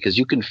theater because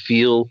you can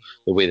feel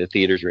the way the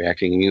theater's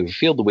reacting, and you can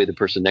feel the way the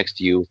person next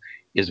to you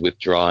is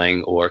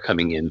withdrawing or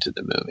coming into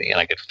the movie. And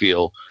I could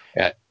feel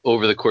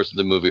over the course of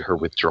the movie her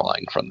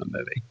withdrawing from the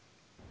movie.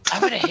 I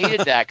would have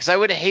hated that because I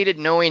would have hated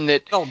knowing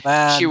that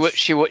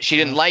she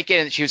didn't like it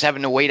and she was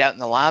having to wait out in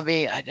the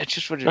lobby. I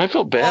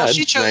felt bad. Well,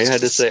 she chose I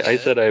had to say, it. I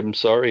said I'm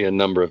sorry a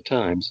number of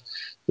times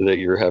that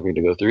you're having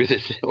to go through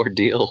this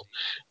ordeal,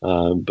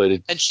 but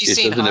it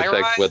doesn't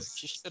affect what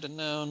she should have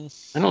known.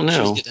 I don't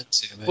know.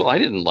 Well, I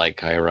didn't like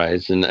High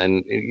Rise, and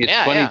it's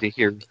funny to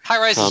hear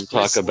Tom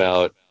talk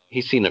about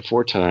he's seen it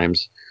 4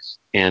 times,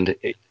 and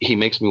he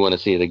makes me want to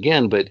see it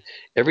again. But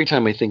every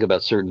time I think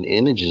about certain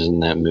images in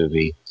that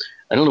movie,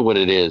 I don't know what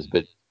it is,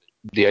 but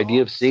the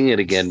idea of seeing it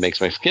again makes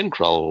my skin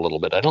crawl a little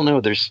bit. I don't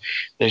know. There's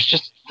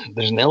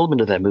an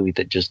element of that movie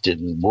that just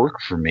didn't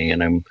work for me,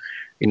 and I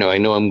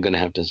know I'm going to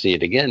have to see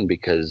it again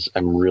because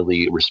I'm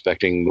really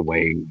respecting the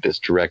way this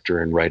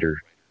director and writer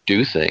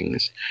do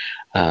things.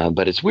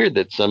 But it's weird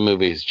that some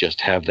movies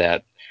just have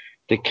that.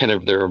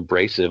 They're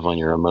abrasive on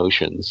your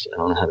emotions. I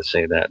don't know how to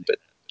say that, but.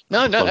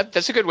 No,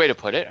 that's a good way to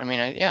put it. I mean,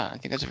 I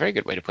think that's a very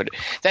good way to put it.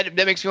 That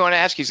makes me want to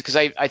ask you because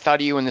I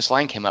thought of you when this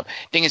line came up.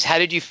 Thing is, how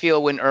did you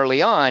feel when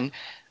early on?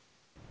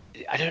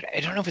 I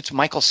don't know if it's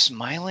Michael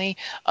Smiley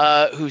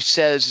who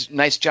says,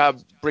 "Nice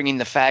job bringing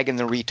the fag and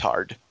the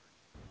retard."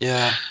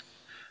 Yeah.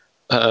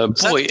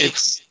 Boy,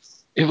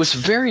 it was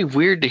very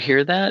weird to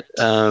hear that.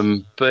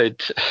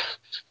 But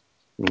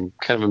I'm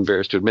kind of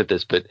embarrassed to admit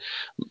this, but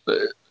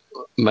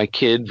my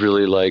kid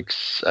really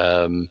likes.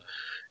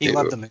 He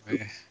loved the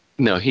movie.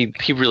 No, he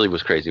really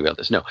was crazy about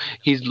this. No,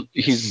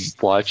 he's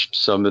watched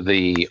some of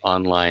the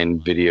online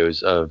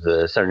videos of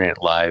the Saturday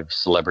Night Live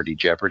Celebrity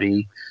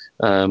Jeopardy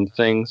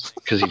things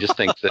because he just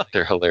thinks that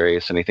they're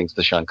hilarious, and he thinks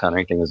the Sean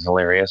Connery thing is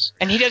hilarious.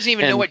 And he doesn't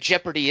even know what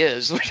Jeopardy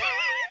is.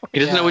 He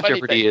doesn't know what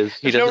Jeopardy is.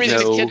 There's no reason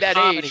a kid that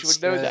age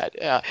would know that.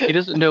 Yeah. He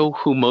doesn't know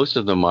who most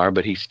of them are,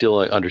 but he still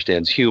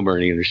understands humor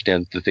and he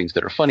understands the things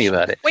that are funny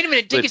about it. Wait a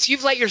minute, Dingus,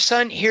 you've let your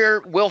son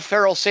hear Will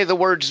Ferrell say the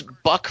words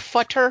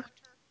buckfutter?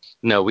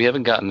 No, we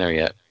haven't gotten there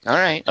yet. All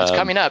right, it's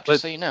coming up,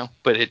 just so you know.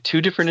 But at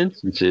 2 different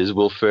instances,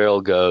 Will Ferrell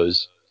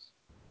goes,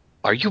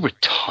 "Are you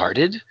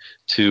retarded?"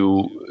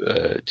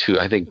 to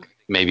I think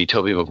maybe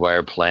Tobey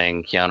Maguire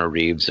playing Keanu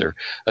Reeves or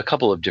a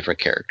couple of different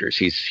characters.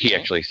 He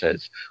actually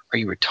says, "Are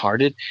you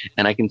retarded?"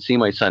 And I can see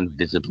my son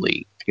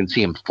visibly. I can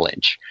see him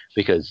flinch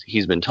because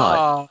he's been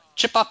taught.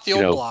 Chip off the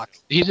old block.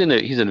 He's in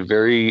a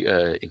very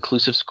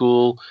inclusive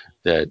school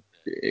that.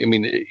 I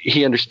mean,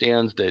 he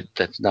understands that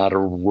that's not a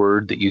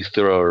word that you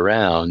throw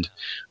around,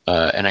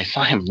 and I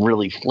saw him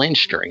really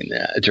flinch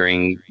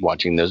during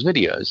watching those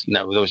videos.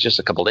 Now, that was just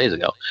a couple days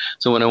ago.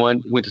 So when I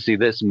went to see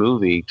this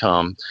movie,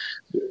 Tom,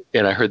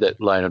 and I heard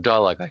that line of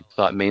dialogue, I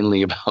thought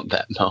mainly about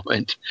that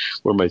moment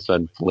where my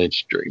son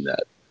flinched during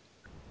that.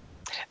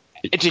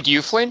 Did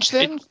you flinch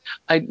then?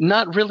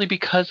 Not really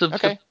because of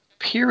the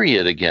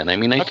period again. I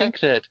mean, I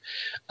think that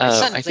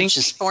I think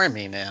flinches for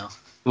me now.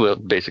 Well,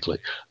 basically,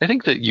 I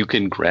think that you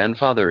can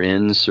grandfather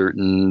in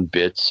certain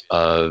bits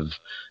of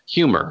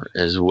humor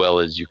as well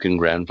as you can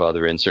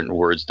grandfather in certain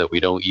words that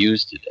we don't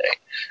use today.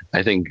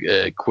 I think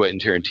Quentin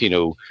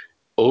Tarantino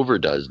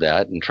overdoes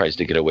that and tries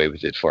to get away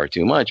with it far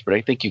too much, but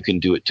I think you can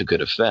do it to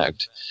good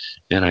effect.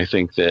 And I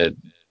think that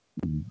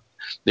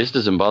this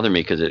doesn't bother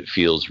me because it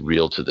feels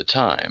real to the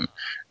time.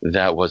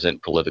 That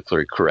wasn't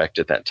politically correct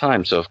at that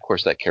time, so of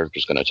course that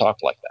character's going to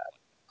talk like that.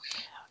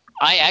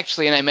 I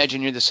actually, and I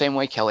imagine you're the same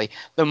way, Kelly,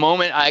 the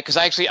moment I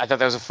thought that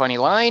was a funny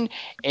line,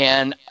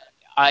 and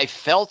I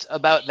felt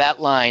about that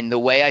line the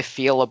way I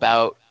feel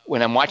about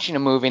when I'm watching a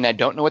movie and I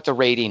don't know what the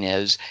rating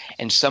is,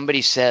 and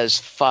somebody says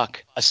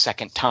fuck a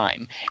second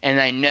time. And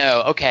I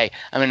know, okay,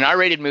 I'm in an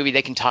R-rated movie,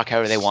 they can talk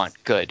however they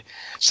want. Good.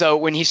 So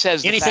when he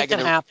says anything can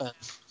happen.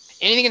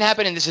 Anything can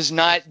happen, and this is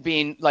not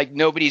being like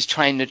nobody's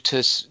trying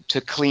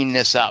to clean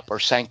this up or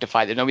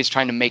sanctify that. Nobody's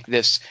trying to make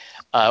this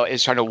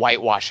is trying to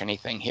whitewash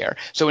anything here.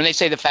 So when they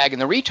say the fag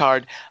and the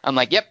retard, I'm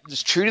like, yep,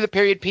 it's true to the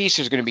period piece.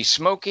 There's going to be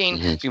smoking.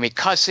 There's going to be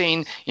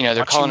cussing.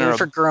 They're calling her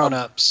for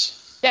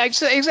grown-ups. Yeah,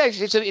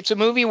 exactly. It's a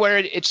movie where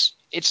it's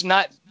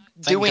not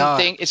doing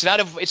things.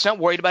 It's not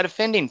worried about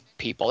offending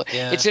people.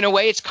 Yeah. It's in a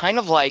way. It's kind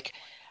of like.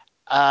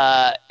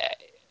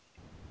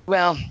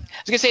 Well, I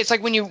was gonna say it's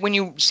like when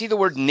you see the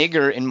word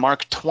nigger in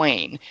Mark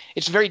Twain,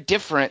 it's very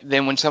different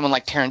than when someone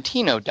like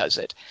Tarantino does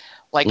it.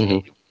 Like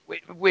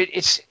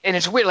it's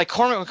weird. Like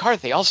Cormac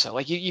McCarthy also.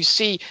 Like you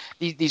see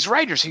these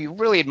writers who you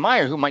really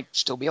admire who might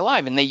still be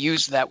alive, and they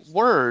use that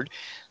word.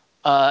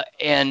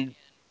 And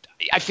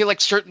I feel like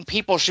certain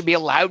people should be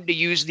allowed to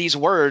use these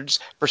words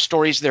for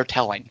stories they're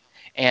telling.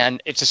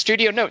 And it's a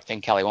studio note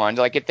thing, Kelly Wand.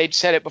 Like if they'd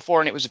said it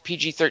before and it was a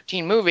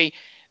PG-13 movie,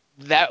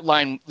 that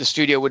line, the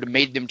studio would have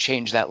made them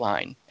change that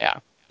line. Yeah.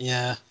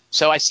 Yeah.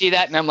 So I see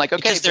that and I'm like,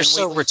 okay. Because they're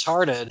so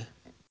retarded.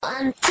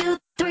 1, 2,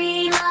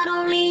 3, not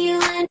only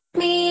you and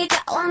me,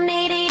 got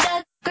 180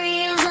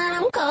 degrees and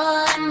I'm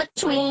caught in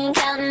between,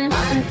 counting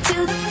 1,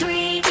 2,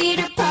 3,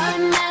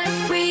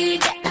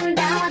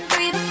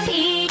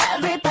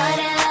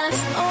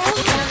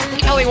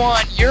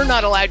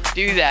 not allowed to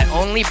do that.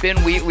 Only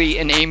Ben Wheatley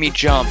and Amy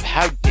Jump.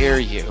 How dare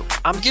you?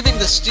 I'm giving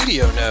the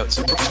studio notes.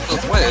 It works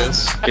both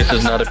ways. This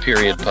is not a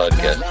period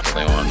podcast,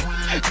 Kelly Wand.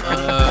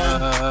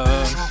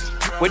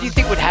 What do you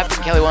think would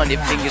happen, Kelly Wand,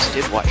 if Dingus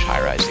did watch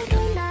High Rise again?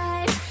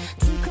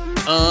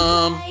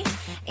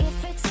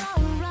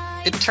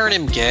 It'd turn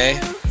him gay.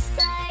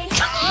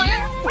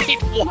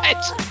 Wait,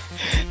 what?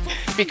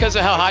 Because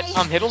of how hot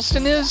Tom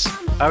Hiddleston is?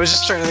 I was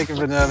just trying to think of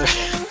another.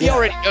 He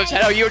already knows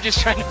that. Oh, you were just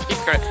trying to pick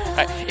her.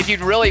 Right. If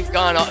you'd really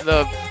gone on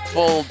the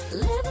full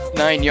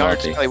 9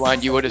 yards, Kelly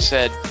Wand, you would have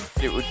said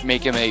it would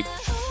make him a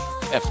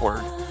F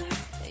word.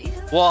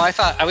 Well,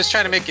 I was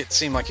trying to make it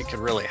seem like it could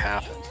really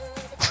happen.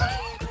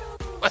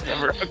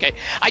 Whatever. Okay.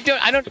 I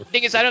don't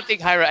think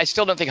High Rise. I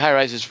still don't think High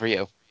Rise is for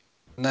you.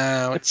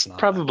 No, it's not.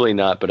 Probably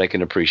not, but I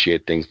can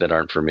appreciate things that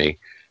aren't for me.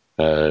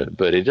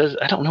 But it does.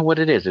 I don't know what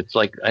it is. It's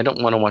like I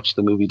don't want to watch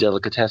the movie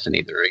Delicatessen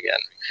either again,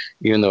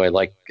 even though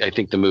I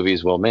think the movie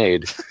is well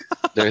made.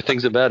 There are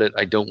things about it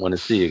I don't want to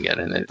see again,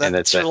 and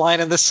that's your line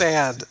in the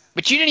sand.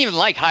 But you didn't even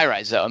like High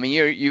Rise, though. I mean,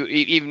 you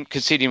even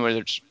conceding whether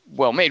it's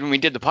well made. When we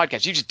did the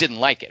podcast, you just didn't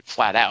like it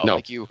flat out. No,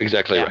 like you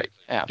exactly yeah, right.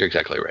 Yeah. You're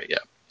exactly right. Yeah.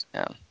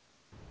 Yeah.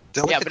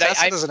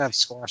 Delicatessen doesn't have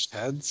squashed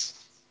heads.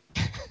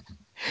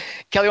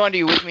 Kelly Wand, are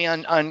you with me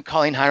on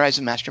calling High Rise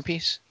a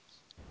masterpiece?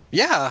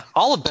 Yeah,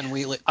 all of Ben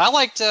Wheatley. I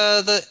liked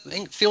the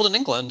Field in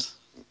England.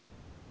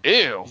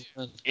 Ew.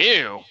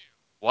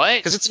 What?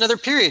 Because it's another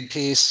period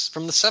piece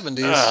from the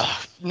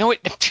 70s. No,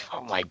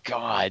 oh my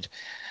God.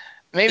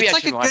 Maybe it's I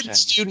like should a watch good that.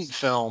 student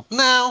film.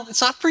 No, it's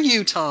not for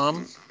you,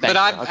 Tom. Thank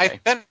but you. Okay.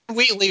 Ben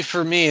Wheatley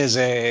for me is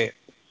a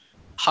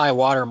high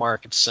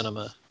watermark of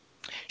cinema.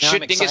 Now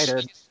I'm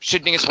excited.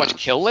 Should Dingus watch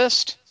Kill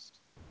List?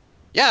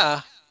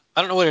 Yeah,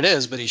 I don't know what it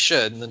is, but he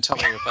should, and then tell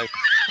me if I.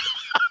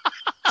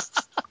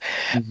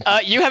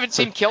 You haven't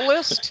seen Kill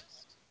List?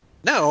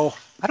 No,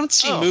 I don't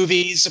see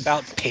movies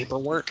about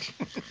paperwork.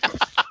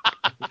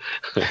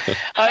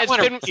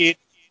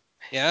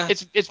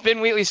 It's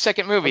Ben Wheatley's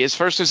second movie. His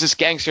first was this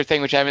gangster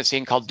thing, which I haven't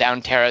seen, called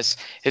Down Terrace.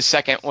 His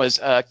second was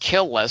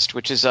Kill List,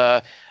 which is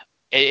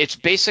it's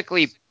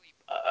basically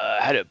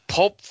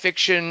Pulp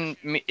Fiction.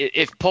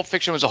 If Pulp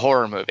Fiction was a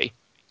horror movie.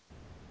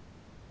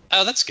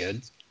 Oh, that's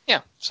good.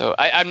 Yeah. So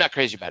I'm not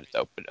crazy about it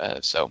though.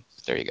 But so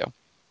there you go.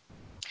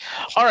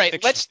 All right,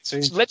 let's do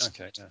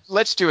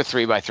a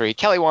 3x3.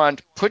 Kelly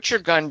Wand, put your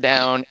gun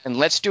down and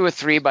let's do a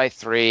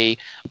 3x3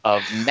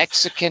 of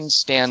Mexican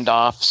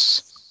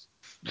standoffs.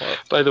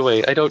 By the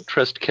way, I don't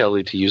trust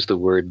Kelly to use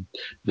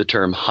the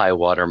term high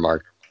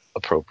watermark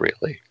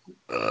appropriately.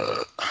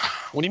 What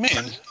do you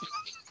mean?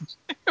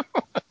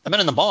 I've been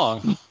in the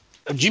bong.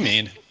 What do you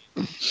mean?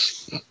 I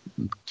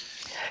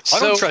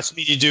don't trust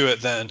me to do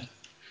it then.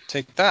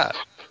 Take that.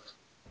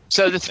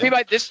 So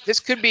the this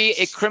could be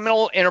a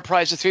criminal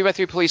enterprise. The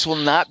 3x3 police will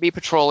not be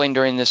patrolling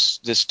during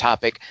this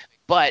topic,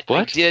 but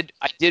what? I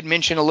did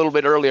mention a little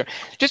bit earlier,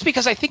 just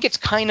because I think it's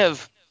kind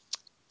of,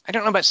 I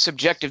don't know about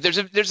subjective. There's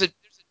a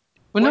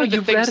well, no,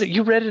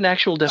 you read an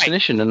actual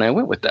definition, right. And I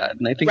went with that,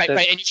 and I think right,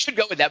 and you should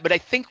go with that. But I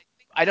think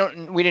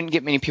we didn't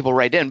get many people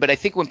right in, but I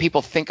think when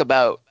people think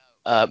about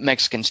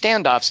Mexican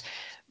standoffs,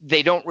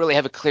 they don't really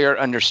have a clear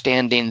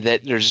understanding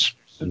that there's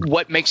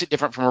what makes it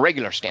different from a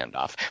regular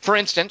standoff. For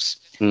instance,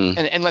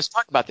 and let's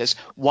talk about this.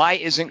 Why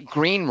isn't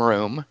Green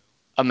Room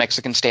a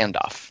Mexican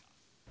standoff?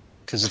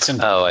 Because it's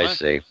in. Oh, I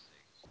see.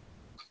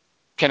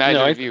 Can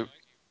either of you?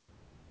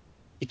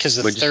 Because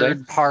the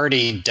third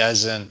party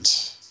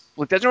doesn't.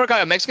 Well, it doesn't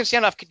require a Mexican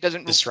standoff.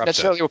 Doesn't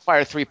necessarily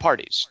require 3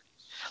 parties.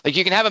 Like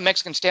you can have a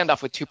Mexican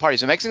standoff with 2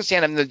 parties. A Mexican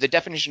standoff, the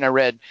definition I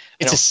read,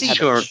 it's a siege.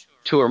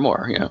 2 or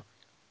more. Yeah.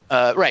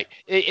 Right.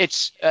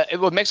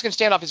 Mexican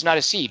standoff is not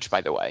a siege,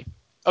 by the way.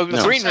 Oh,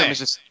 the Green Room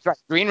is a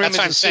Green Room. That's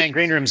what I'm saying.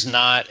 Green Room's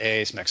not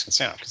a Mexican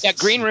standoff. Yeah,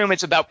 Green Room.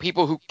 It's about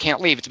people who can't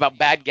leave. It's about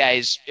bad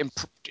guys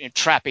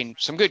trapping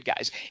some good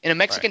guys. In a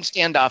Mexican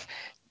standoff,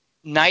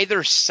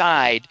 neither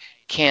side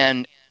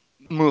can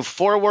move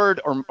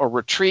forward or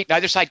retreat.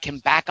 Neither side can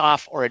back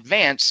off or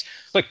advance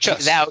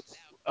without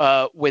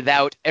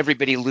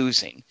everybody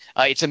losing.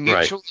 It's a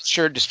mutually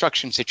assured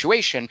destruction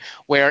situation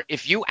where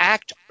if you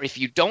act, or if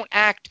you don't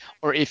act,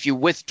 or if you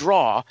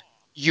withdraw,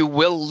 you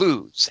will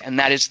lose, and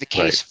that is the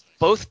case. Right.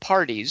 Both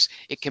parties.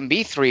 It can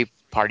be 3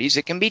 parties.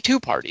 It can be 2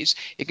 parties.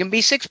 It can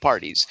be 6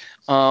 parties.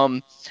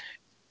 Anchorman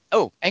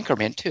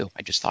too.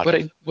 I just thought.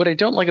 What I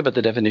don't like about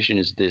the definition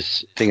is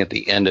this thing at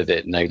the end of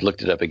it, and I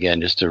looked it up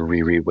again just to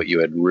reread what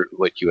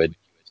you had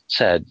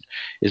said.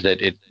 Is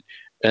that it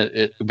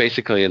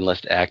basically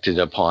unless acted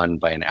upon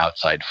by an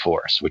outside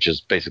force, which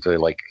is basically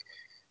like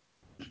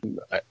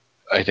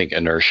I think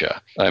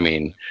inertia. I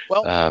mean,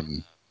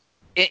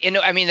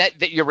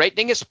 that you're right,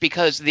 Dingus,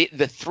 because the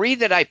 3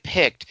 that I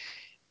picked.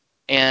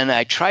 And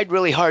I tried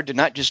really hard to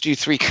not just do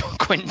 3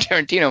 Quentin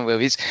Tarantino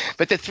movies,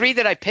 but the 3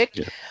 that I picked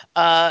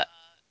are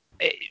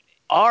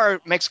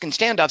Mexican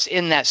standoffs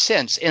in that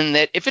sense, in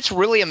that if it's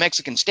really a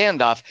Mexican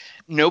standoff,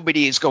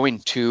 nobody is going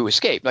to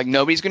escape. Like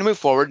nobody's going to move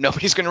forward,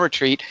 nobody's going to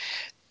retreat.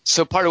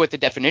 So part of what the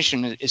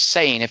definition is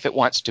saying, if it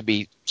wants to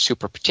be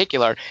super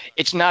particular,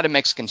 it's not a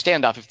Mexican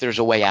standoff if there's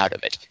a way out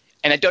of it.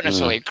 And I don't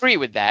necessarily agree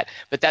with that,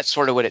 but that's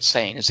sort of what it's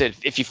saying, is that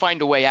if you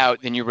find a way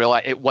out, then you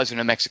realize it wasn't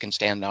a Mexican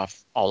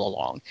standoff all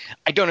along.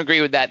 I don't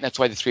agree with that, and that's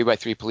why the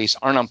 3x3 police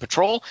aren't on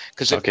patrol.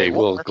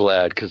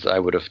 Glad, because I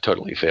would have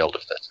totally failed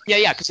if that's the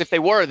case. Yeah, because if they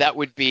were, that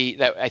would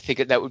be I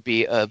think that would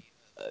be a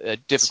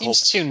difficult.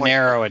 Seems too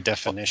narrow a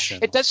definition.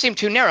 It does seem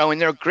too narrow,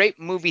 and they're great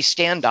movie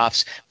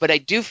standoffs, but I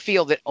do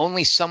feel that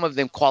only some of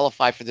them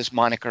qualify for this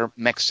moniker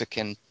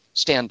Mexican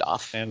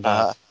standoff.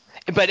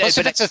 Plus,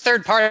 if it's a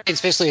third party,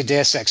 it's basically a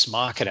Deus Ex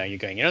Machina. You're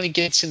going, it only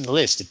gets in the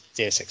list of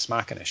Deus Ex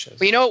Machina shows.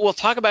 But you know what? We'll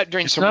talk about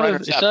during some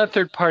runners-up. It's not a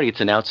third party.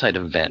 It's an outside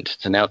event.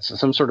 It's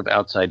some sort of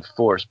outside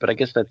force. But I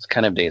guess that's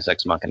kind of Deus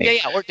Ex Machina.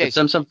 Yeah, or Deus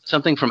Ex.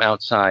 Something from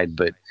outside,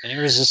 but an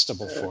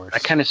irresistible force. I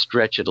kind of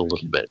stretch it a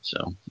little bit.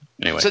 So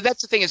anyway. So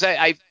that's the thing is,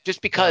 I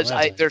just because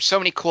there's so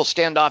many cool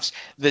standoffs,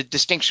 the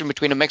distinction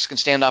between a Mexican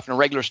standoff and a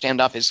regular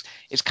standoff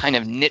is kind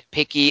of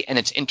nitpicky, and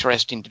it's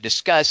interesting to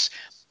discuss.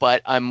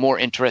 But I'm more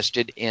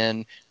interested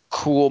in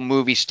cool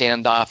movie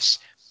standoffs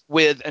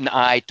with an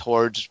eye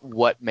towards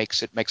what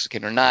makes it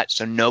Mexican or not,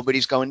 so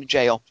nobody's going to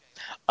jail.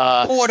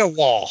 What a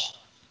wall.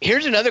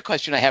 Here's another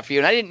question I have for you,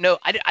 and I didn't know.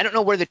 I don't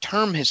know where the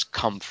term has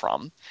come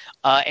from,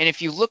 and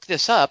if you look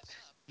this up,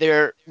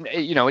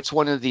 it's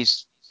one of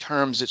these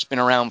terms that's been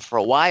around for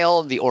a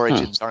while. The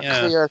origins aren't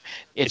clear.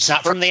 It's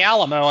not from the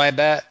Alamo, I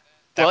bet.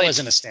 That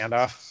wasn't a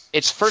standoff.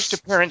 Its first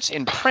appearance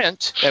in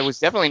print, that was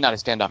definitely not a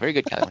standoff. Very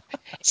good, Kelly.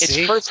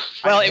 It was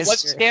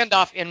a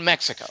standoff in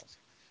Mexico.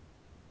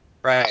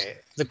 Right.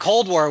 The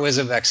Cold War was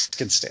a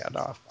Mexican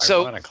standoff.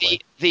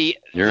 Ironically. So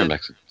you're a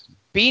Mexican.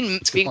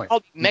 Being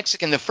called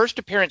Mexican, the first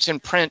appearance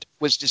in print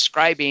was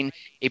describing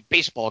a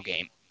baseball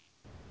game.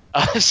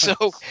 At some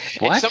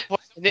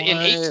point in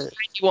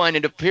 1891,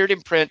 it appeared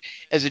in print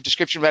as a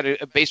description about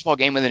a baseball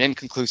game with an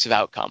inconclusive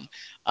outcome.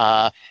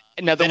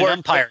 Now the word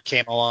umpire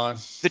came along.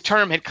 The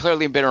term had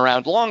clearly been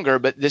around longer,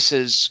 but this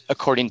is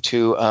according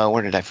to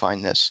where did I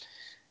find this?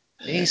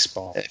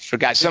 Baseball. I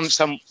forgot some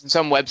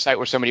website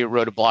where somebody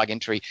wrote a blog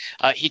entry.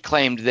 He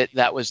claimed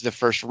that was the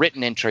first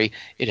written entry.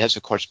 It has,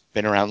 of course,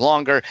 been around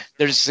longer.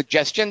 There's a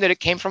suggestion that it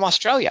came from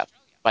Australia,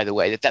 by the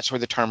way, that's where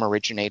the term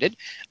originated.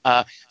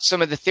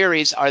 Some of the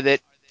theories are that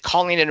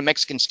calling it a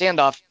Mexican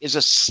standoff is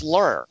a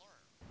slur.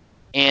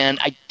 And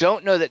I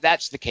don't know that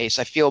that's the case.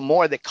 I feel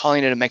more that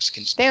calling it a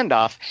Mexican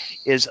standoff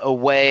is a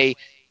way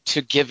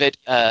to give it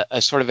a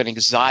sort of an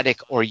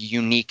exotic or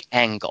unique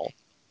angle.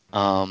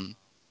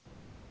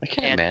 I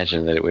can't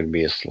imagine that it would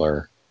be a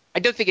slur. I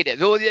don't think it is.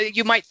 Well,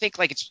 you might think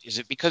is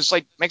it because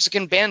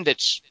Mexican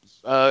bandits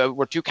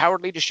were too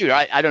cowardly to shoot?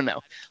 I don't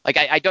know.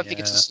 I don't think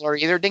it's a slur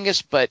either,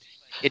 Dingus. But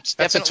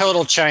that's a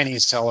total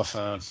Chinese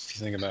telephone if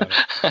you think about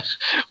it.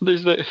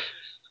 There's the.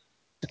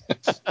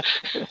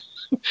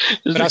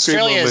 But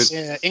Australia is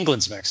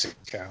England's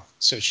Mexico,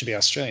 so it should be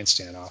Australian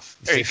standoff.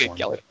 Very good,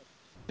 Kelly.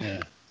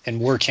 Yeah, and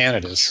we're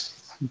Canada's.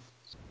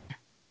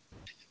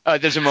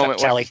 There's a moment,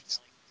 Kelly.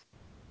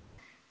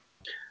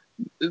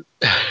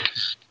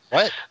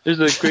 What? There's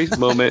a great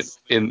moment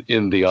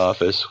in The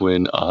Office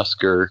when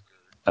Oscar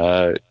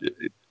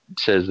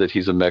says that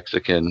he's a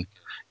Mexican,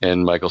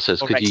 and Michael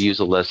says, "Could you use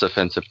a less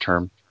offensive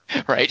term?"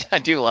 Right, I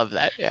do love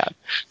that. Yeah.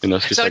 I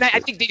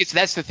think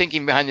that's the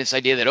thinking behind this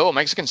idea that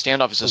Mexican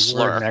standoff is a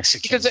slur,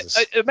 because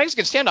a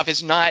Mexican standoff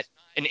is not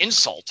an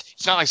insult.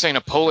 It's not like saying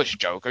a Polish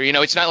joke, or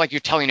it's not like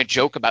you're telling a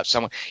joke about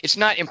someone. It's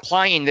not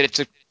implying that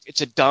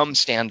it's a dumb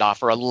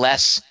standoff or a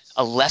lesser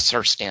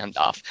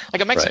standoff.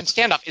 Like a Mexican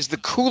standoff is the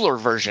cooler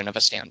version of a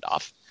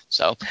standoff.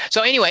 So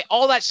anyway,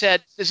 all that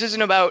said, this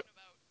isn't about.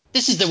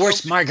 This is the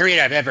worst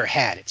margarita I've ever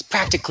had. It's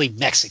practically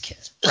Mexican.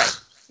 Right.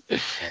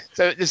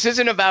 So this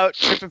isn't about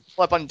tripping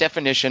people up on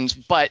definitions,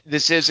 but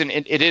it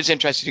is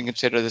interesting to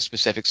consider the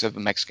specifics of a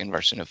Mexican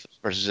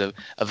versus a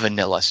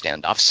vanilla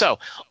standoff. So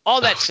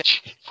all that said,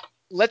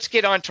 let's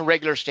get on to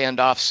regular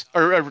standoffs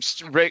or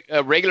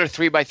regular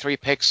 3x3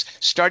 picks,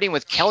 starting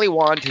with Kelly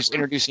Wand, who's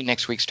introducing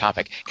next week's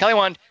topic. Kelly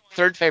Wand,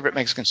 third favorite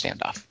Mexican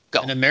standoff.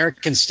 Go. An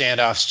American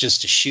standoff's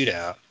just a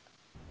shootout.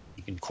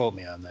 You can quote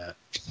me on that,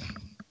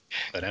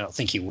 but I don't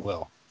think you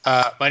will.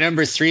 My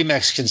number 3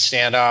 Mexican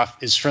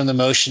standoff is from the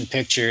motion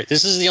picture.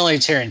 This is the only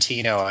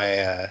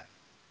Tarantino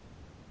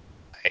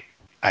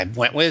I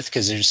went with,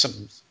 because there's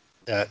some.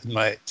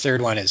 My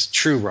third one is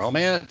True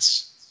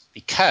Romance,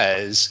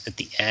 because at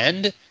the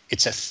end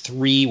it's a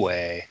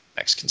 3-way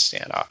Mexican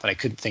standoff, and I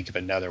couldn't think of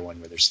another one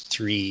where there's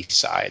 3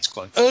 sides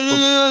going at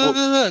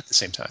the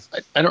same time.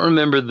 I don't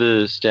remember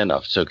the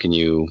standoff, so can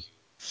you?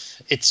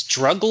 It's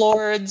drug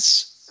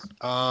lords.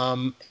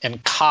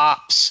 And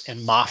cops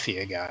and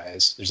mafia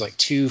guys. There's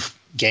 2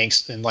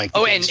 gangs, and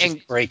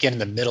and break in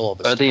the middle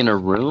of it. Are they in a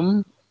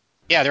room?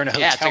 Yeah, they're in a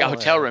hotel. Yeah, it's like a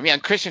hotel room. Yeah,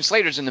 and Christian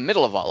Slater's in the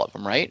middle of all of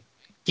them, right?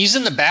 He's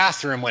in the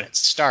bathroom when it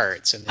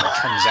starts, and then he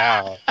comes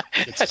out.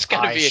 That's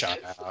eye shot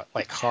out,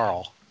 like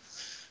Carl.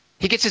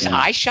 He gets his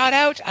eye shot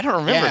out? I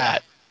don't remember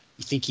that.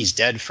 You think he's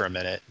dead for a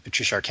minute.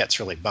 Patricia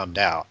Arquette's really bummed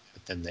out.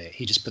 but then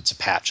he just puts a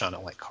patch on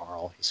it like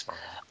Carl. He's fine.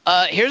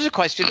 Here's a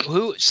question: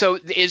 So,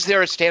 is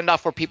there a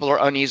standoff where people are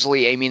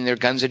uneasily aiming their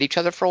guns at each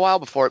other for a while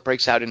before it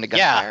breaks out into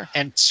gunfire?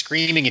 Yeah, and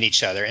screaming at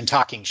each other and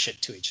talking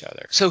shit to each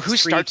other. So, who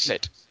starts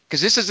it?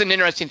 Because this is an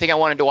interesting thing I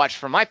wanted to watch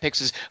for my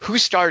picks: is who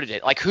started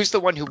it? Like, who's the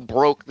one who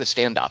broke the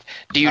standoff?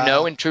 Do you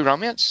know in True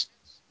Romance?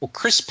 Well,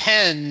 Chris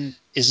Penn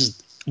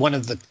is one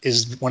of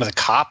the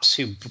cops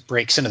who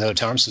breaks into the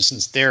hotel room. So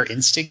since they're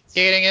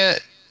instigating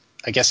it,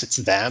 I guess it's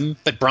them.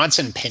 But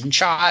Bronson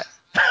Pinchot,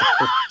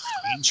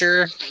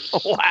 Danger.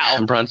 Wow.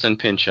 And Bronson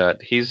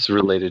Pinchot, he's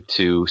related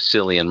to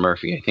Cillian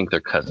Murphy. I think they're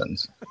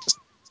cousins.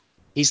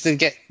 He's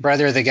the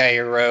brother of the guy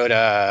who wrote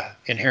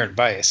Inherent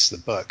Vice, the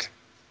book.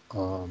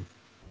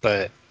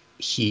 But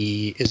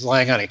he is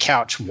lying on a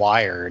couch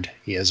wired.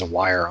 He has a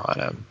wire on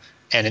him.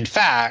 And in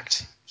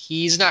fact,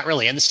 he's not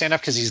really in the standoff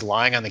because he's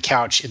lying on the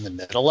couch in the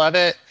middle of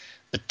it.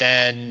 But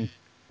then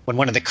when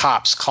one of the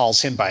cops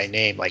calls him by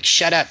name, like,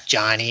 shut up,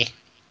 Johnny,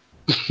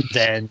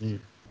 then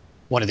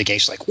one of the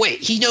guys is like, wait,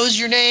 he knows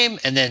your name?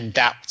 And then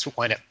that's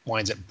when it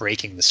winds up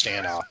breaking the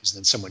standoff. Is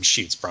then someone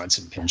shoots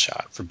Bronson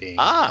Pinchot for being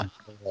a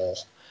mole.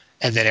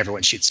 And then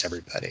everyone shoots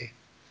everybody.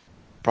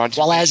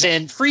 While as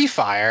in Free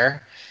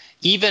Fire,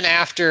 even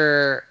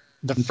after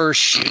the first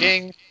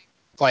shooting,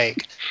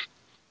 like,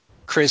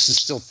 Chris is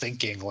still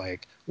thinking,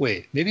 like,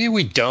 wait, maybe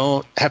we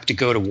don't have to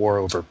go to war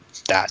over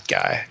that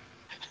guy.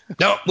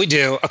 No, we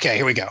do. Okay,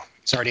 here we go.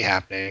 It's already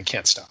happening.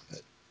 Can't stop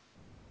it.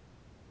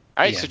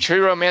 All right, so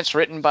True Romance,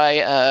 written by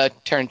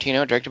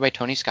Tarantino, directed by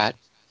Tony Scott.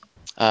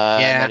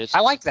 I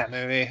like that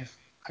movie. I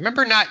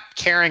remember not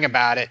caring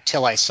about it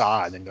till I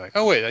saw it and then going,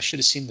 oh, wait, I should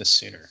have seen this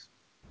sooner.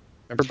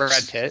 Remember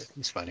Brad Pitt?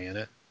 He's funny in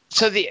it.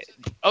 So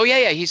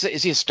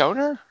is he a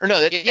stoner? Or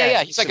no,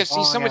 he's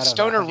someone's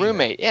stoner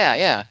roommate.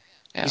 Yeah.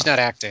 He's not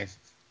acting.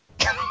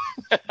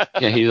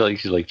 Yeah,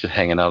 he's like just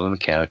hanging out on the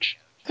couch.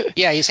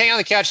 Yeah, he's hanging on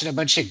the couch and a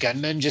bunch of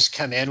gunmen just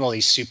come in while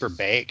he's super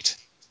baked.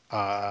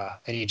 And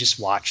he just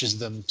watches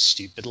them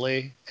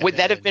stupidly. Would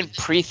that have been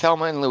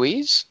pre-Thelma and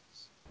Louise?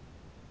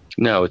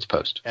 No, it's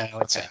post. No,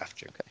 it's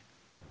after. Okay.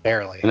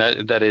 Barely.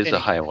 And that is a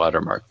high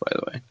watermark, by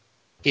the way.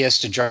 He has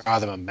to draw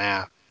them a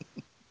map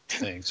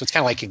thing. So it's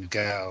kind of like in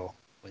Go,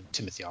 when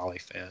Timothy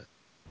Olyphant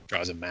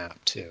draws a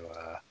map to,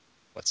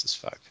 what's his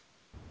fuck?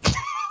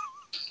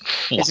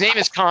 His name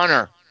is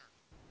Connor.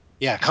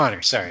 Yeah,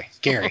 Connor, sorry.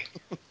 Gary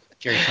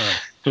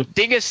Connor.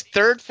 Dingus'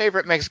 third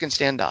favorite Mexican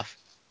standoff.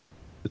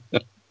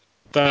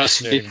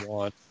 Fascinating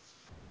one.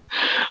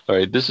 All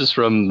right, this is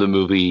from the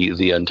movie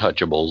The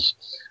Untouchables.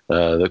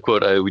 The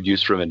quote I would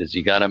use from it is,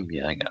 "You got him?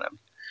 Yeah, I got him."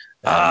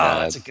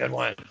 That's a good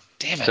one.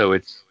 Damn it. So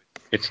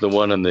it's the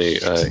one on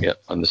the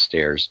on the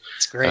stairs.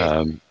 It's great.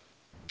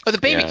 The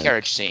baby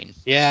carriage scene.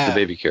 Yeah. The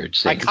baby carriage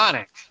scene.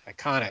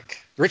 Iconic.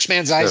 Rich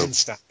man's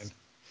Eisenstein.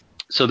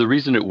 So the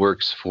reason it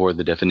works for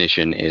the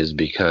definition is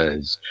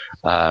because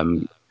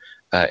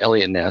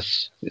Elliot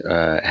Ness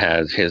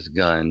has his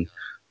gun.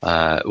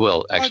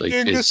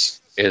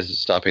 Is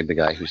stopping the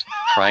guy who's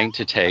trying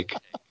to take.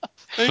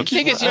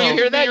 Dingus, did you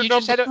hear that? You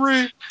just had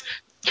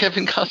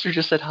Kevin Costner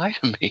just said hi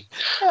to me.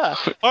 Yeah.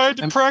 I had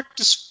to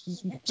practice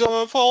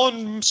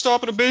falling and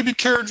stopping a baby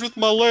carriage with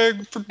my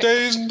leg for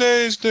days and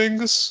days,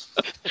 Dingus.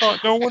 Thought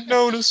no one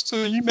noticed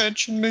till you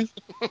mentioned me.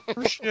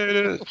 Appreciate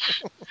it.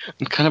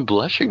 I'm kind of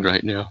blushing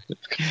right now.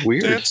 It's kind of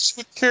weird. Dances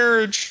with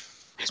Carriage.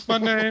 It's my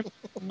name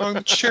among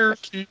the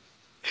Cherokee.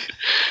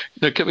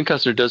 No, Kevin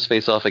Costner does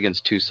face off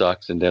against Two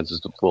Socks and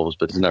Dances with Wolves,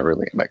 but it's not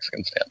really a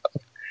Mexican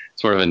standoff.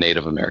 It's more of a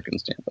Native American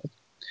standoff.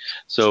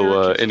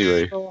 So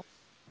anyway,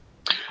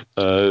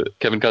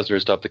 Kevin Costner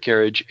stopped the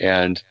carriage,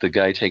 and the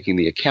guy taking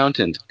the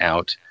accountant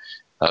out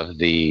of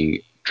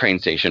the train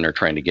station or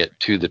trying to get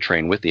to the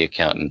train with the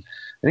accountant.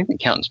 I think the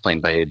accountant's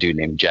played by a dude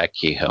named Jack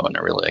Kehoe, and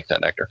I really like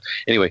that actor.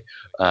 Anyway,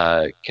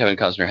 Kevin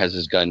Costner has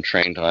his gun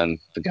trained on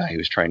the guy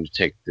who's trying to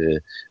take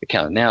the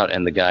accountant out,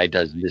 and the guy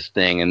does this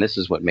thing, and this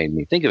is what made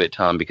me think of it,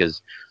 Tom,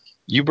 because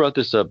you brought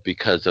this up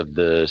because of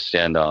the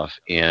standoff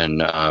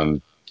in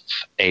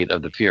 8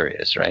 of the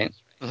Furious, right?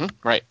 Mm-hmm.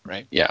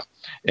 Right. Yeah.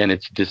 And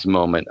it's this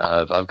moment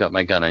of, I've got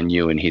my gun on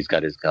you, and he's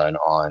got his gun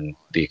on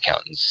the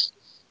accountant's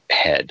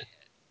head.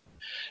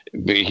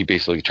 He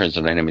basically turns to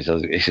him and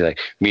he's like,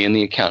 me and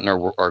the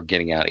accountant are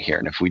getting out of here.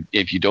 And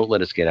if you don't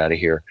let us get out of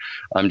here,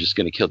 I'm just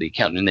going to kill the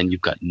accountant. And then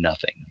you've got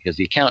nothing, because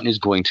the accountant is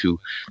going to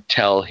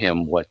tell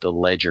him what the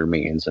ledger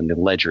means. And the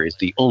ledger is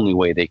the only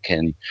way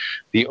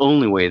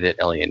that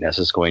Elliot Ness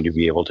is going to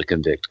be able to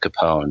convict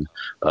Capone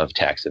of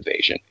tax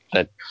evasion.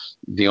 That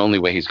the only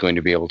way he's going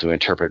to be able to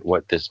interpret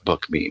what this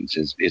book means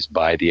is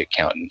by the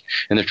accountant.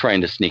 And they're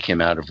trying to sneak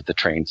him out of the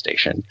train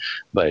station,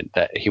 but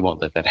that he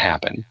won't let that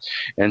happen.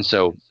 And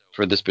so,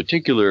 for this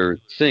particular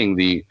thing,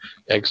 the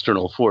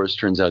external force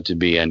turns out to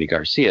be Andy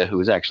Garcia, who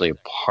is actually a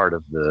part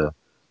of the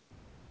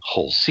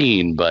whole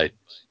scene, but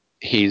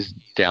he's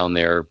down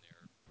there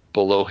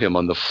below him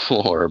on the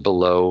floor,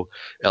 below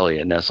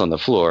Elliot Ness on the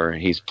floor.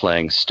 He's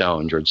playing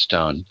George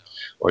Stone,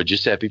 or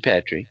Giuseppe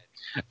Petri.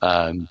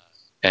 And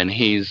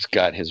he's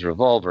got his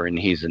revolver, and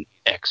he's an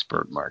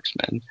expert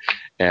marksman.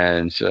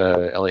 And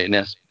Elliot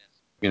Ness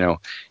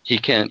he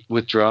can't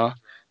withdraw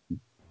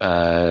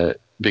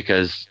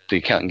because the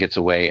accountant gets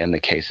away and the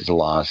case is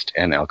lost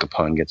and Al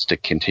Capone gets to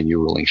continue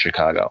ruling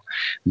Chicago.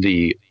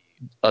 The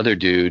other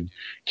dude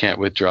can't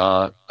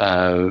withdraw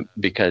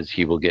because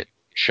he will get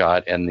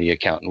shot and the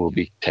accountant will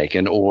be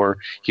taken, or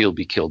he'll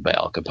be killed by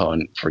Al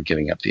Capone for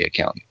giving up the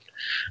accountant.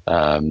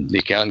 The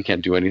accountant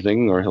can't do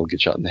anything, or he'll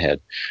get shot in the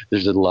head.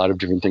 There's a lot of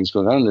different things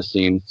going on in this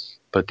scene,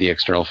 but the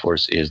external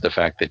force is the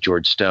fact that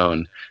George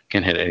Stone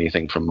can hit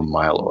anything from a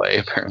mile away,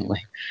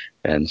 apparently.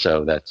 And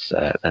so that's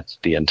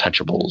the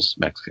Untouchables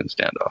Mexican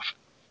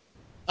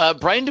standoff.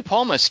 Brian De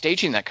Palma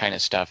staging that kind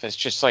of stuff. It's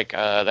just like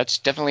that's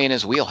definitely in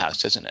his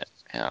wheelhouse, isn't it?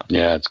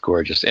 Yeah, it's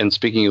gorgeous. And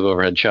speaking of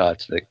overhead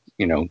shots,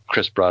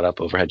 Chris brought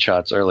up overhead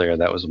shots earlier.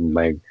 That was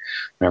my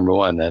number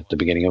one at the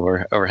beginning of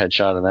overhead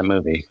shot of that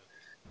movie.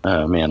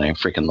 Oh man, I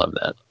freaking love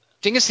that.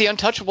 Dingus, the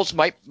Untouchables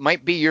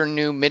might be your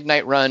new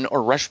Midnight Run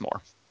or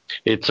Rushmore.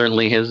 It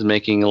certainly is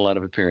making a lot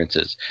of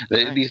appearances.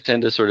 Right. These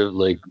tend to sort of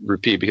like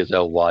repeat because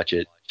I'll watch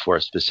it for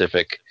a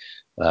specific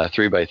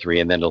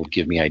 3x3, and then it'll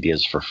give me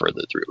ideas for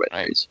further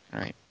 3x3s.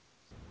 Right.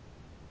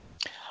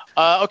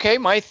 Okay,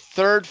 my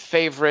third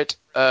favorite.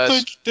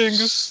 Thank you,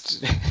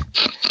 Dingus.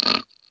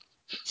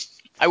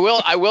 I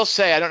will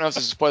say, I don't know if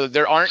this is a spoiler,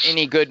 there aren't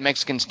any good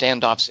Mexican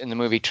standoffs in the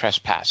movie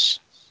Trespass.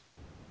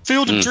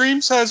 Field of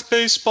Dreams has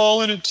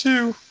baseball in it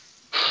too.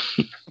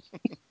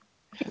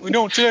 We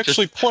don't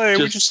actually play.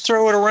 We just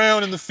throw it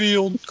around in the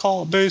field,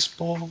 call it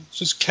baseball. It's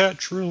just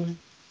catch, really.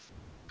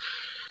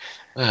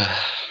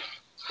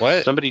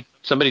 What?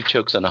 Somebody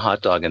chokes on a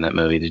hot dog in that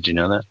movie. Did you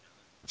know that?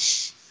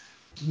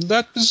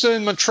 That was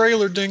in my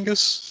trailer,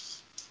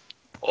 Dingus.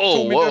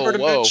 Oh, never to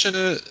mention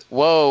it.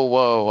 Whoa.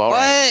 All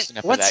right.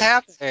 What's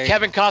happening?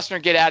 Kevin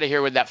Costner, get out of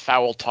here with that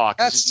foul talk.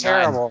 That's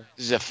terrible.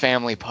 This is a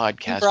family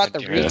podcast. You brought the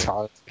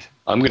retard.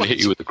 I'm going to hit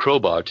you with a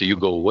crowbar till you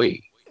go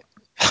away.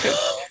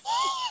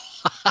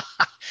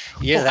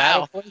 Yeah,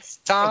 wow. That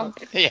Tom?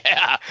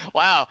 Yeah.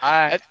 Wow.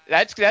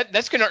 That's going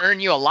to earn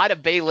you a lot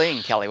of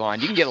bailing, Kelly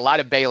Wand. You can get a lot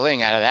of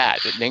bailing out of that.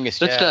 Dingus.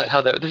 That's not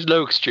how that. There's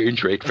no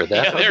exchange rate for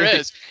that. Yeah, there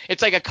is.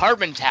 It's like a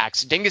carbon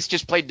tax. Dingus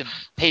just paid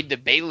the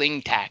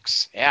bailing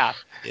tax. Yeah.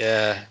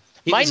 Yeah.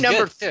 My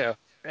number too.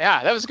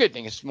 Yeah, that was good,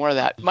 Dingus. More of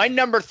that. My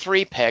number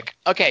 3 pick.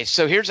 Okay,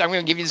 so I'm going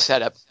to give you the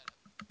setup.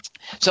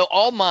 So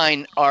all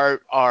mine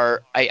are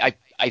I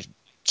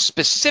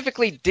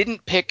specifically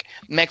didn't pick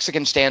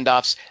Mexican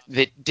standoffs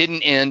that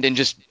didn't end and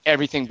just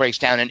everything breaks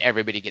down and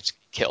everybody gets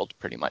killed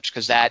pretty much,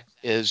 because that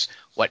is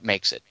what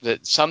makes it.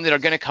 Some that are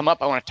going to come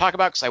up I want to talk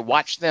about because I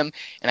watched them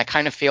and I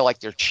kind of feel like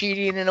they're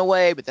cheating in a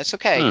way, but that's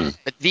okay.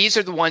 But these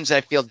are the ones that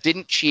I feel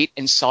didn't cheat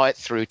and saw it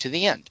through to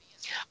the end.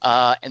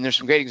 And there's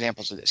some great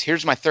examples of this.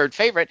 Here's my third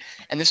favorite,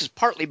 and this is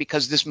partly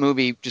because this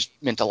movie just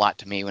meant a lot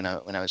to me when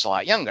I was a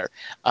lot younger.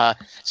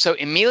 So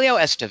Emilio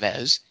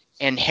Estevez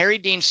and Harry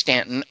Dean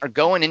Stanton are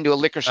going into a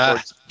liquor store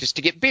just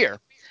to get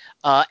beer.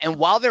 And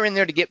while they're in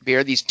there to get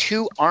beer, these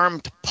 2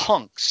 armed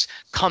punks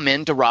come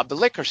in to rob the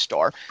liquor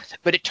store.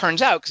 But it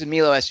turns out, because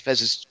Emilio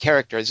Estevez's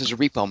character, this is a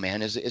repo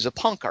man, is a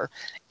punker,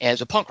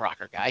 is a punk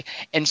rocker guy.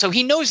 And so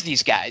he knows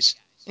these guys.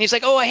 And he's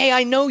like, oh, hey,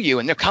 I know you.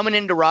 And they're coming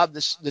in to rob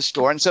the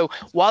store. And so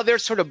while they're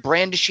sort of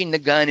brandishing the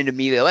gun at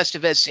Emilio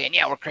Estevez saying,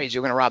 yeah, we're crazy,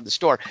 we're going to rob the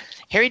store,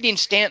 Harry Dean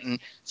Stanton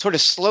sort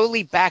of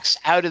slowly backs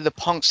out of the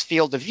punk's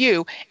field of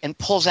view and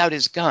pulls out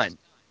his gun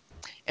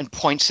and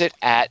points it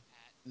at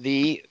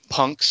the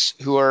punks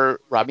who are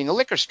robbing the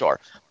liquor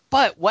store.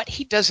 But what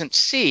he doesn't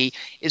see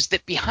is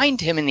that behind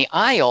him in the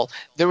aisle,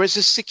 there is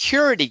a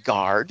security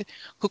guard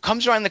who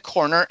comes around the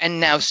corner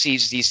and now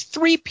sees these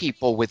 3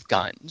 people with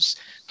guns,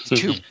 the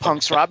 2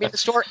 punks robbing the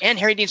store and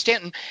Harry Dean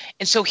Stanton.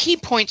 And so he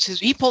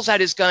pulls out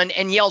his gun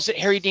and yells at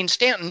Harry Dean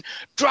Stanton,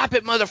 drop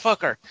it,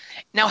 motherfucker.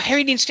 Now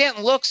Harry Dean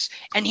Stanton looks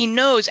and he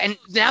knows, and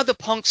now the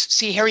punks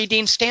see Harry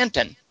Dean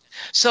Stanton.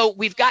 So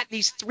we've got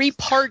these 3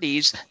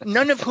 parties,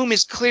 none of whom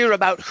is clear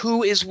about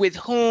who is with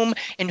whom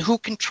and who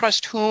can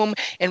trust whom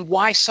and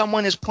why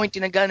someone is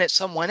pointing a gun at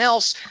someone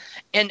else.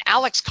 And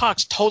Alex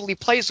Cox totally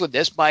plays with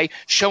this by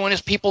showing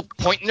us people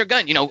pointing their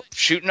gun,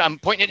 shooting, I'm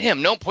pointing at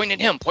him, no,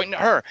 pointing at him, pointing at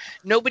her.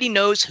 Nobody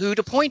knows who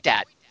to point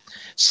at.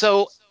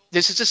 So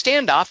this is a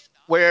standoff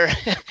where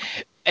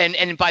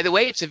and by the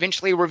way, it's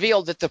eventually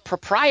revealed that the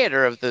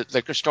proprietor of the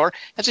liquor store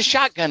has a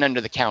shotgun under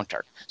the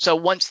counter. So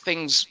once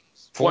things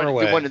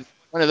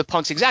one of the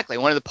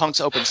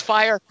punks opens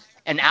fire,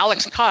 and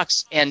Alex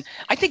Cox, and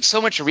I think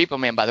so much of Repo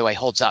Man, by the way,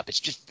 holds up.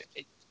 It's just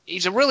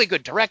he's a really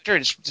good director.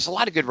 There's a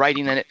lot of good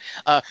writing in it.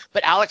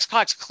 But Alex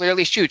Cox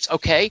clearly shoots.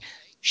 Okay,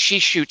 she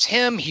shoots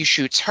him, he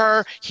shoots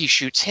her, he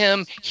shoots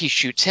him, he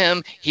shoots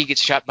him, he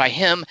gets shot by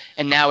him,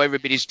 and now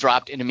everybody's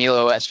dropped, and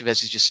Emilio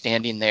Estevez is just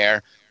standing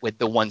there with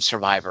the one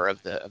survivor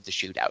of the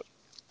shootout.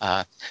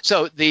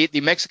 So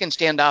the Mexican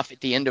standoff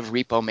at the end of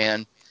Repo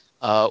Man.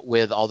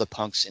 With all the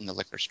punks in the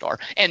liquor store.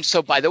 And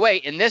so, by the way,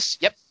 in this,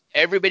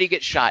 everybody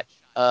gets shot.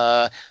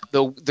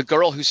 The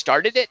girl who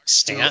started it,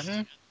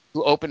 Stanton,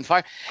 who opened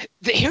fire.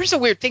 Here's a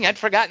weird thing. I'd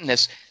forgotten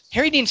this.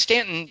 Harry Dean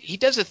Stanton, he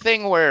does a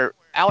thing where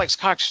Alex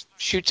Cox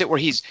shoots it where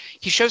he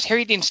shows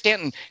Harry Dean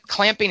Stanton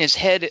clamping his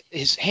hand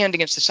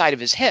against the side of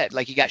his head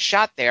like he got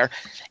shot there,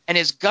 and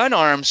his gun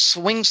arm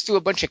swings through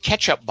a bunch of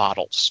ketchup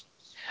bottles.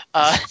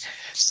 But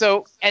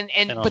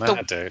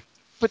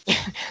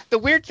the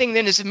weird thing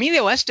then is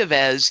Emilio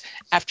Estevez,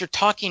 after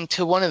talking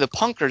to one of the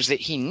punkers that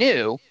he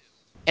knew,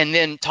 and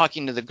then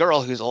talking to the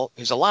girl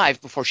who's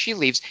alive before she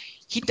leaves,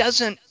 he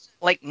doesn't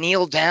like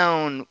kneel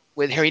down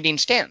with Harry Dean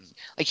Stanton.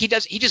 Like he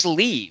just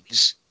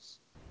leaves.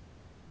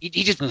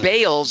 He just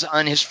bails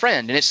on his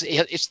friend, and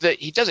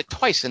he does it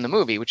twice in the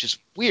movie, which is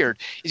weird.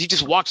 Is he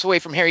just walks away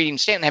from Harry Dean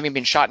Stanton having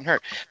been shot and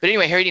hurt? But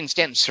anyway, Harry Dean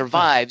Stanton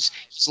survives.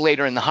 He's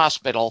later in the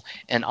hospital,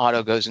 and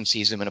Otto goes and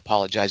sees him and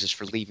apologizes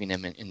for leaving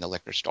him in the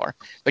liquor store.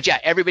 But yeah,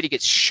 everybody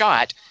gets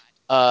shot.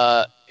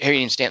 Harry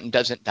Dean Stanton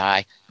doesn't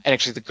die, and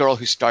actually, the girl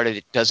who started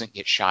it doesn't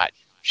get shot.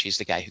 She's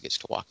the guy who gets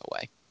to walk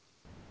away.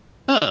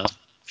 Huh?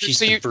 She's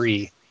the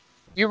Brie.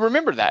 You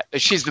remember that?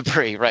 She's the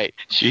Brie, right?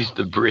 She's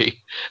the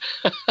Brie.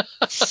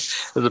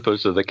 As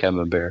opposed to the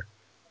Camembert.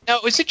 Now,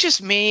 is it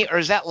just me, or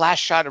is that last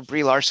shot of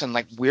Brie Larson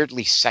like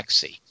weirdly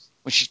sexy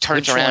when she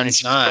turns Which around? One's and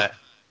she's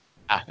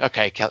not.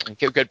 Okay,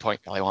 good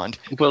point, Kelly Wand.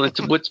 Well,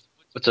 what's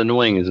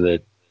annoying is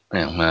that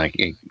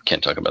I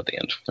can't talk about the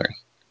end. Sorry.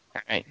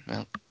 All right.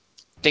 Well,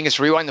 Dingus,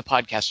 rewind the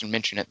podcast and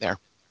mention it there.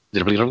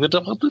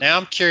 Now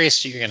I'm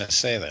curious what you're going to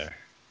say there.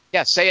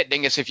 Yeah, say it,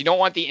 Dingus. If you don't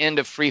want the end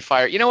of Free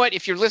Fire, you know what?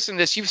 If you're listening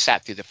to this, you've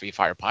sat through the Free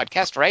Fire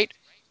podcast, right?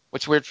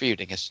 What's weird for you,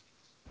 Dingus?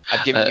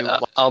 I've given you.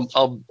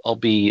 I'll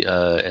be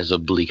as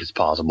oblique as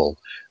possible.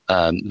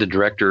 The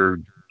director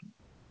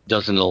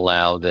doesn't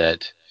allow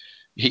that.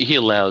 He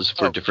allows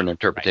for different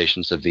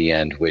interpretations of the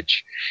end,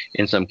 which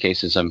in some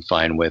cases I'm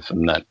fine with.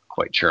 I'm not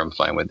quite sure I'm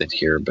fine with it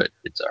here, but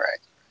it's all right.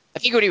 I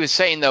think what he was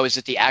saying though is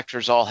that the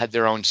actors all had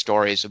their own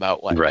stories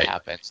about what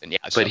happens, and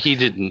but he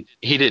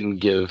didn't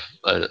give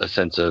a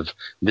sense of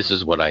this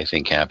is what I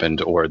think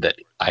happened, or that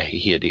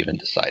he had even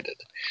decided.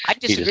 I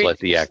disagree. He just let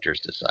the actors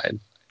decide.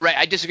 Right,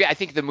 I disagree. I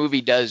think the movie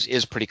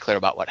is pretty clear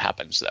about what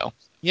happens, though.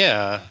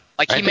 Yeah,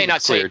 like he may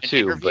not say it in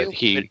too,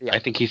 interview, but I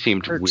think he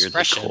seemed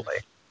weirdly coy.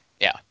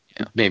 Yeah.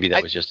 Maybe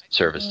that was just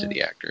service to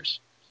the actors.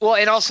 Well,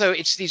 and also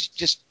it's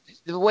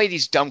the way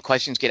these dumb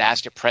questions get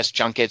asked at press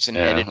junkets and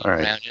edited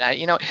around.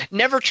 And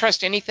never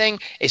trust anything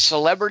a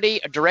celebrity,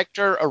 a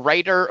director, a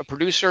writer, a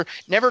producer.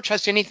 Never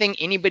trust anything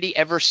anybody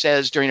ever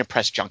says during a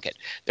press junket.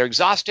 They're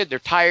exhausted. They're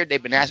tired.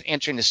 They've been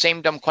answering the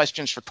same dumb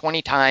questions for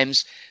 20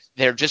 times.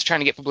 They're just trying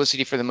to get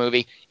publicity for the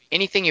movie.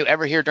 Anything you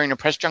ever hear during a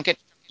press junket,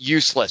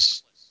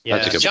 useless.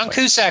 Yeah, John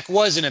Cusack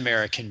was an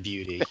American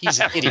Beauty.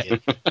 He's an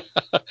idiot.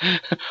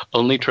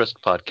 Only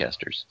trust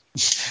podcasters.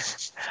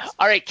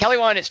 All right, Kelly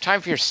Wand, it's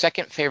time for your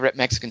second favorite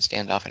Mexican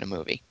standoff in a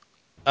movie.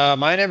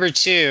 My number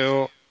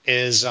 2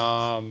 is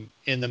in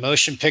the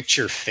motion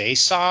picture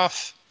Face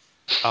Off.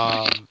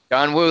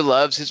 John Woo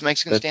loves his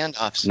Mexican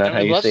standoffs. Not how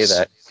you say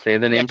that. Say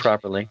the name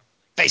properly.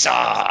 Face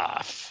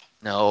Off.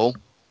 No.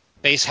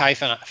 Face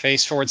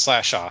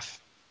 /off.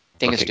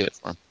 Dingus, do it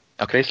for him.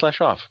 Okay,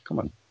 /off. Come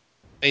on.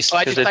 I just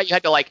thought you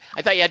had to I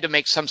thought you had to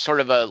make some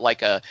sort of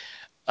a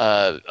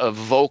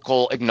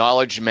vocal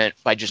acknowledgement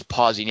by just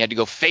pausing. You had to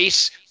go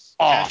face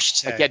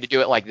off. Like you had to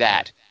do it like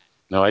that.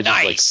 No, I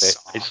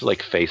just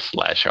like face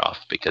 /off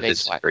because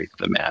it's very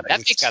thematic.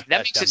 That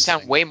makes it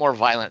sound way more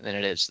violent than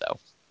it is,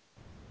 though.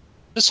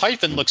 This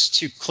hyphen looks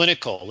too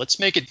clinical. Let's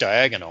make it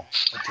diagonal.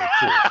 Okay,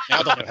 cool. Now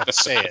I don't know how to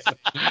say it.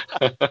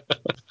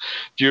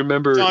 Do you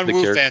remember John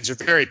Woo fans are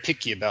very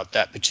picky about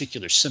that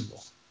particular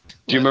symbol.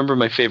 Do you remember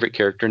my favorite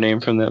character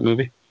name from that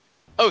movie?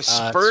 Oh,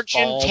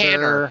 Spurgeon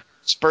Tanner.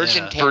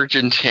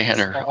 Spurgeon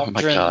Tanner. Oh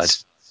my God.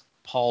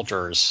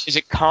 Paulders. Is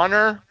it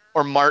Connor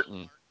or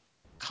Martin?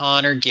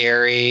 Connor,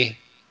 Gary,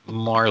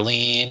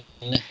 Marlene.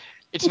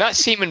 It's not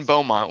Seaman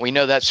Beaumont. We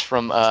know that's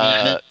from from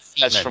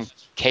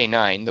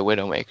K9, the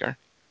Widowmaker.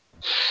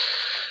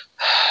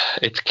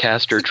 It's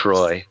Castor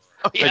Troy.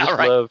 Oh yeah,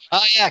 right.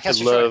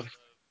 Castor Troy. Love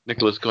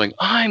Nicholas going,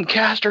 "I'm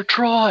Castor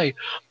Troy.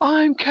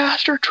 I'm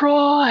Castor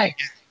Troy."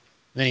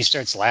 And then he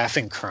starts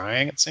laughing,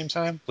 crying at the same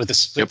time with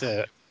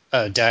the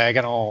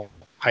diagonal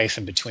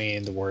hyphen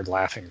between the word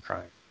laughing and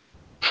crying.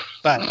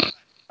 But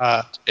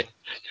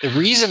the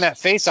reason that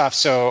Face Off's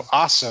so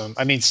awesome,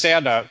 I mean,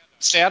 standoff,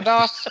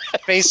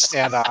 face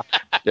standoff,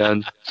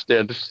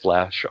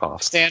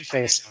 stand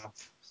Face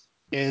Off,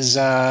 is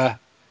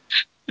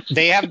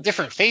they have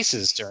different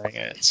faces during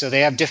it, so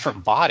they have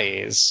different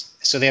bodies,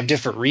 so they have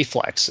different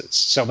reflexes.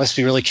 So it must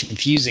be really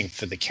confusing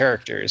for the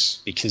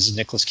characters because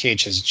Nicolas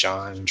Cage has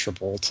John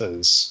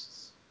Travolta's.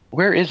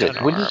 Where is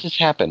it? When does this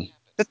happen?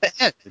 At the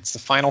end. It's the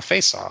final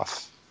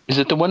face-off. Is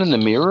it the one in the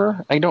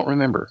mirror? I don't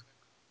remember.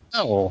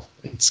 No,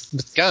 it's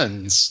with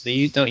guns.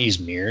 They don't use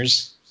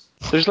mirrors.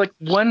 There's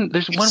one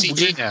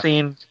weird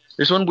scene.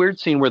 There's one weird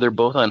scene where they're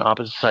both on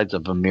opposite sides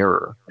of a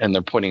mirror and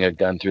they're pointing a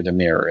gun through the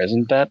mirror.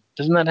 Doesn't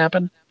that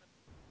happen?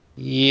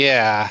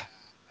 Yeah,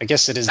 I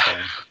guess it is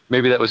then.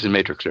 Maybe that was in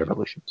Matrix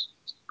Revolutions.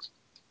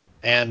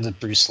 And the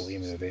Bruce Lee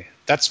movie.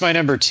 That's my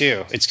number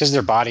 2. It's because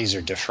their bodies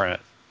are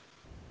different.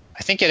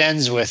 I think it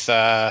ends with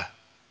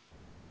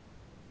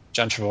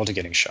John Travolta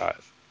getting shot.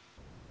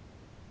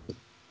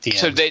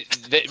 So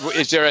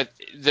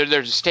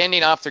they're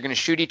standing off. They're going to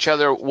shoot each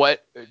other.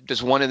 What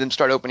does one of them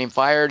start opening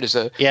fire? Does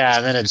and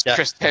then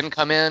Chris Penn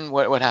come in?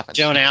 What happens?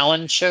 Joan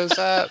Allen shows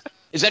up.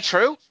 Is that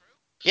true?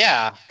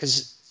 Yeah,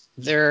 because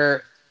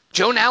they're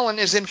Joan Allen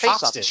is in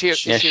Face Off.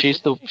 She's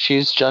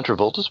John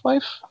Travolta's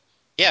wife.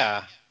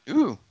 Yeah.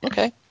 Ooh.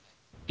 Okay.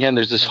 Yeah, and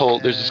there's this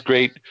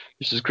great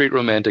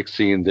romantic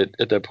scene that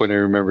at that point I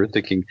remember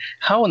thinking,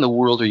 how in the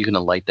world are you going to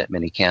light that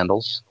many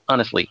candles?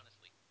 Honestly,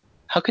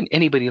 how can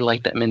anybody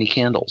light that many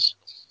candles?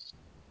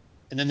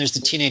 And then there's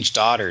the teenage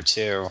daughter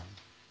too.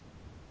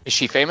 Is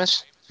she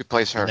famous? Who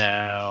plays her?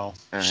 No,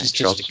 right. She's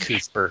just a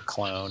Cuthbert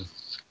clone.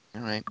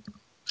 All right.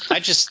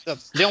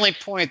 The only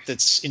point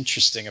that's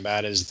interesting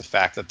about it is the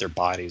fact that their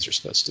bodies are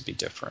supposed to be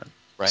different.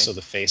 Right. So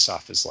the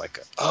face-off is like,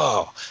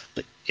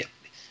 but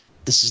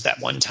this is that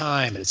one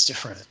time, and it's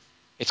different.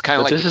 It's kind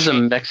of like this is a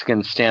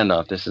Mexican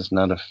standoff. This is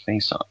not a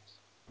face-off.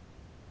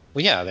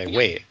 Well, yeah, they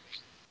wait.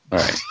 All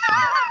right.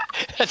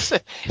 As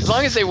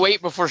long as they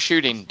wait before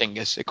shooting,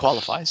 Dingus, it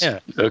qualifies. Yeah.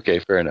 Okay,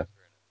 fair enough.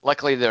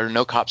 Luckily, there are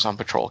no cops on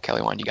patrol.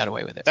 Kelly Wand, you got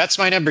away with it. That's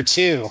my number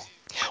 2.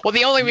 Well,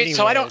 the only reason,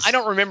 so I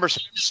don't remember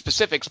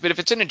specifics, but if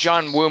it's in a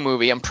John Woo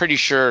movie, I'm pretty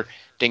sure,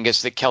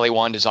 Dingus, that Kelly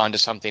Wand is onto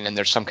something and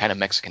there's some kind of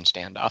Mexican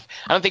standoff.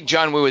 I don't think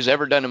John Woo has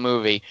ever done a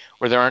movie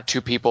where there aren't two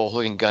people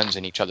holding guns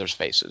in each other's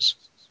faces.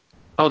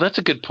 Oh, that's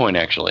a good point,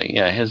 actually.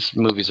 Yeah, his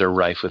movies are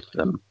rife with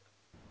them.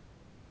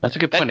 That's a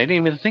good point. I didn't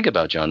even think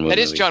about John Woo. That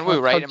is John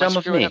Woo, right? How dumb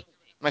of me. Am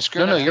I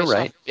screwing No, up? you're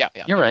right. Yeah.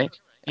 You're right.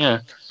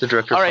 Yeah, the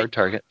director of Hard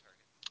Target.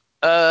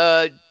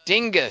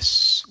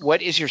 Dingus,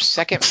 what is your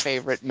second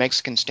favorite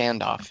Mexican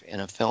standoff in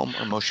a film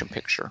or motion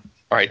picture?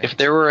 All right, if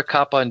there were a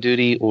cop on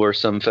duty or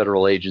some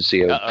federal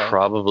agency, I would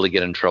probably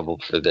get in trouble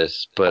for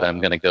this, but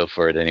I'm going to go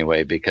for it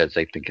anyway because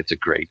I think it's a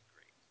great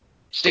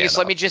Dingus,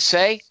 let me just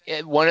say,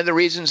 one of the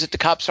reasons that the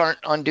cops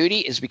aren't on duty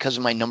is because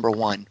of my number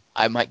 1.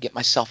 I might get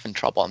myself in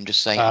trouble. I'm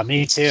just saying.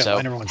 Me too. So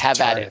my number 1's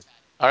have at it.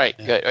 All right,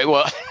 good.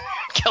 Well,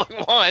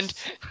 Kelly Wand.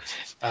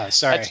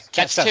 Sorry,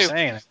 that's stop 2.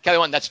 saying it. Kelly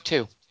Wand, that's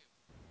 2.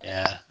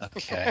 Yeah,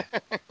 okay.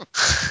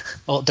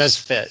 Well, it does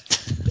fit.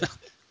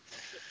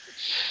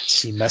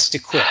 She must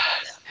have quit.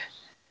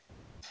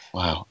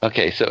 Wow.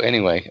 Okay, so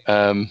anyway,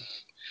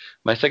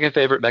 my second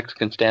favorite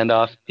Mexican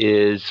standoff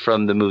is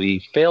from the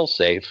movie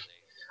Failsafe,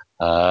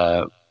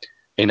 a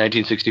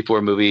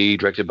 1964 movie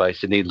directed by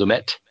Sidney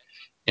Lumet,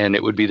 and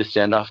it would be the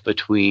standoff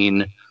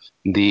between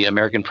the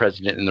American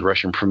president and the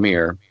Russian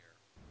premier.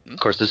 Of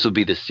course, this would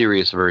be the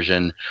serious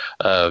version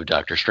of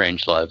Dr.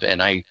 Strangelove,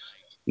 and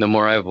the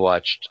more I've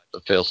watched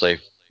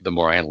Failsafe, the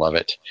more I love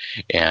it.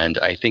 And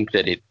I think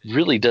that it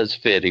really does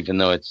fit, even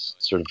though it's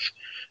sort of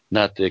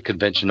not the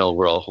conventional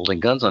we're all holding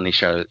guns on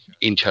each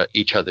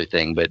other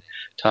thing. But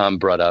Tom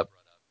brought up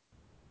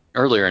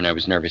earlier, and I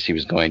was nervous he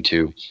was going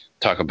to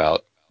talk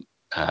about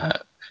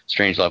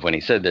Strangelove when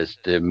he said this,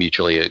 the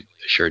mutually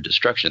assured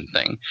destruction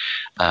thing.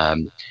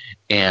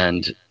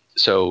 And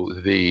so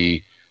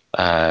the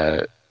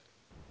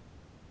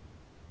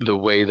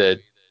way that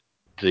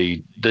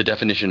the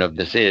definition of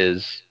this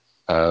is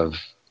of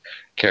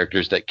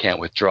characters that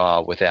can't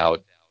withdraw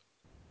without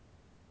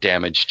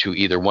damage to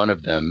either one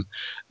of them.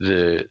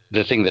 The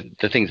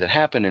things that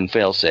happen in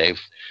Failsafe,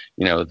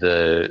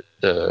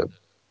 the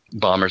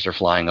bombers are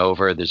flying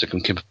over. There's a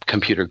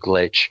computer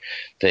glitch.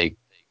 They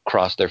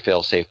cross their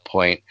failsafe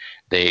point.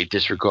 They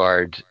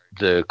disregard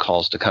the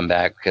calls to come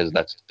back because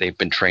they've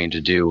been trained to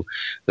do.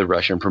 The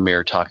Russian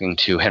premier talking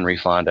to Henry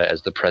Fonda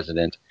as the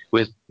president,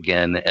 with,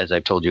 again, as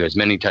I've told you as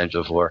many times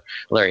before,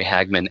 Larry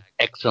Hagman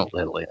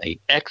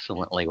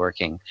excellently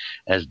working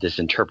as this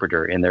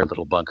interpreter in their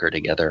little bunker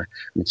together.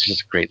 It's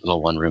just a great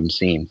little one-room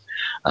scene.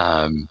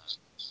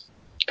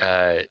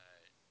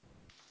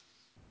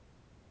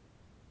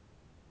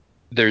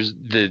 There's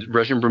the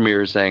Russian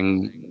premier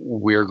saying,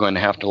 we're going to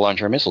have to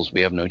launch our missiles.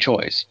 We have no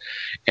choice.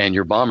 And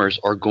your bombers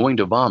are going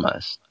to bomb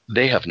us.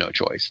 They have no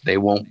choice. They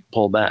won't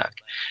pull back.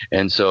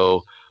 And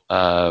so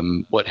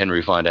what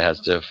Henry Fonda has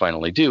to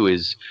finally do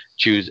is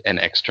choose an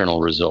external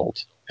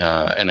result.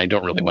 And I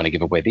don't really want to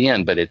give away the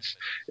end, but it's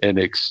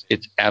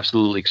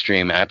absolutely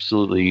extreme,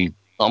 absolutely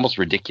almost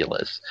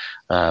ridiculous.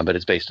 But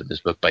it's based on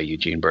this book by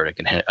Eugene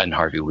Burdick and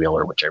Harvey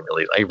Wheeler, which I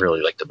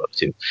really like the book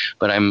too.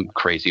 But I'm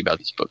crazy about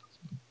this book.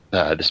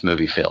 This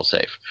movie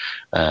Failsafe.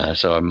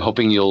 So I'm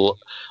hoping you'll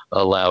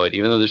allow it,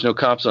 even though there's no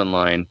cops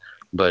online,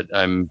 but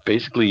I'm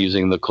basically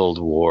using the Cold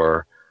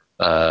War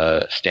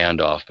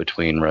standoff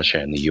between Russia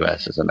and the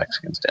U.S. as a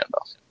Mexican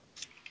standoff.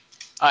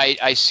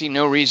 I see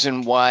no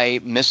reason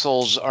why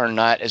missiles are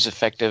not as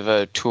effective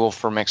a tool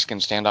for Mexican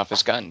standoff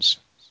as guns.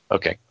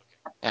 Okay.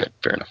 Yeah. Good.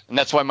 Fair enough. And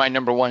that's why my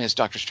number 1 is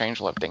Dr.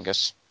 Strangelove,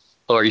 Dingus.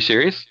 Oh, are you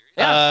serious?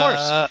 Yeah,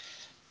 of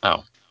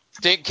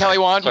course. Kelly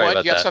Wand, do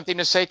you have something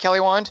to say,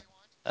 Kelly Wand?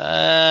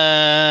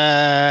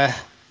 Isn't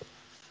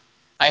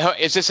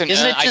Is this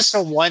it just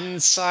a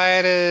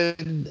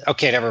one-sided?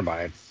 Okay, never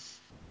mind.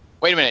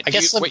 Wait a minute.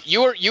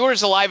 You were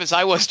as alive as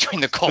I was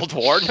during the Cold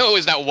War. No,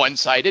 it's not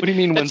one-sided. What do you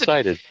mean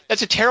one-sided?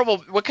 That's a terrible.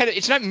 What kind of?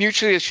 It's not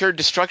mutually assured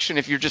destruction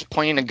if you're just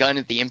pointing a gun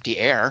at the empty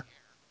air.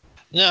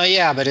 No,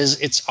 yeah, but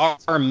it's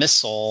our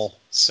missile,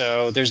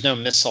 so there's no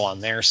missile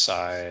on their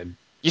side.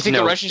 You think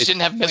the Russians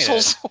didn't have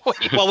missiles?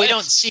 Well, we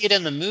don't see it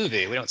in the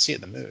movie. You have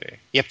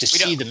to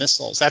see the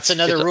missiles. That's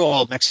another rule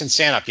of Mexican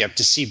standoff. You have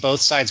to see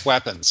both sides'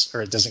 weapons,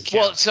 or it doesn't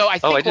count. Well, so I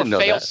think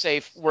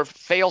we're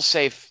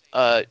fail-safe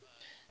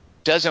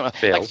doesn't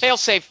like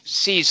fail-safe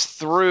sees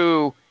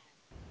through.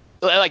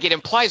 Like it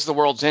implies the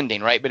world's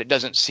ending, right? But it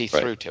doesn't see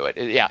through to it.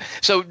 Yeah.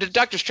 So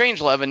Dr.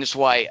 Strangelove, and this is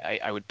why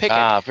I would pick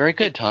it. Very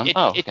good, Tom.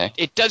 Okay.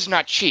 It does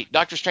not cheat.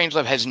 Dr.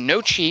 Strangelove has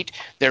no cheat.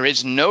 There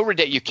is no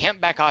you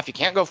can't back off. You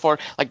can't go forward.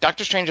 Like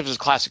Dr. Strangelove is a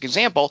classic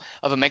example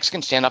of a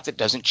Mexican standoff that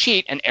doesn't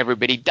cheat, and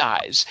everybody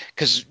dies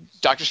because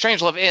Dr.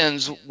 Strangelove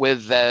ends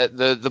with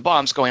the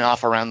bombs going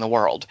off around the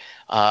world.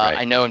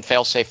 I know in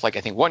failsafe, like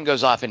I think one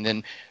goes off, and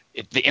then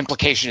the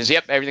implication is,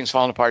 yep, everything's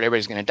falling apart,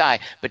 everybody's going to die.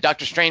 But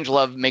Dr.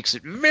 Strangelove makes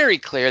it very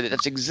clear that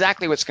that's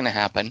exactly what's going to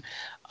happen.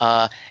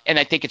 And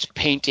I think it's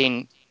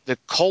painting the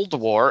Cold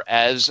War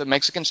as a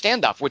Mexican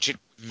standoff, which it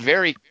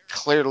very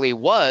clearly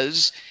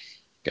was,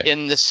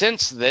 in the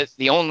sense that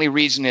the only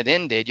reason it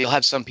ended, you'll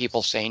have some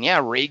people saying, yeah,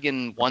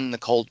 Reagan won the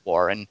Cold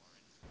War, and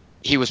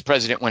he was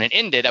president when it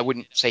ended. I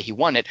wouldn't say he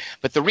won it,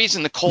 but the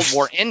reason the Cold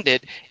War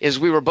ended is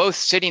we were both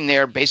sitting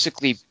there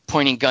basically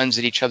pointing guns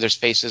at each other's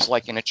faces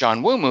like in a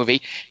John Woo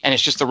movie, and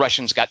it's just the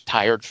Russians got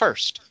tired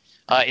first.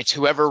 It's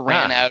whoever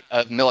ran out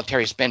of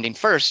military spending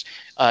first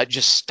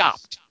just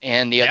stopped,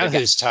 and the other guy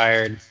who's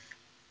tired.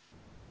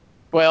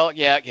 Well,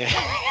 yeah.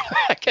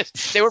 I guess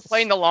they were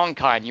playing the long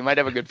con. You might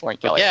have a good point,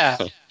 Kelly. Yeah.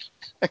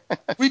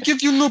 We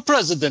give you new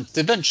president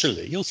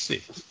eventually. You'll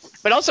see.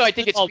 But also, I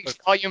think it speaks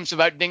volumes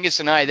about Dingus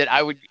and I that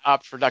I would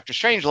opt for Dr.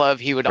 Strangelove.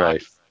 He would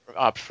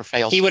opt for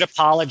fail. He would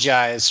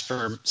apologize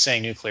for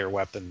saying nuclear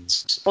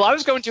weapons. Well, I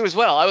was going to as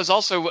well. I was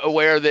also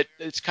aware that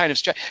it's kind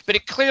of but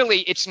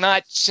it's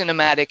not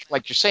cinematic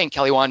like you're saying,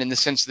 Kelly Wand, in the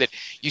sense that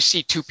you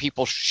see two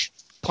people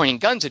pointing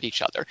guns at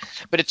each other.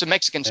 But it's a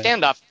Mexican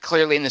standoff,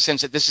 clearly, in the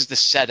sense that this is the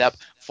setup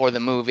for the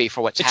movie, for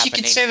what's happening. But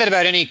you could say that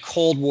about any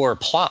Cold War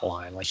plot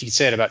line. Like you could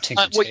say it about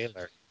Tinker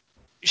Tailor.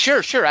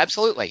 Sure,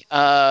 absolutely.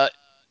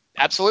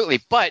 Absolutely.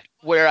 But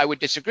where I would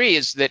disagree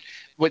is that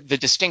what the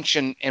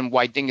distinction and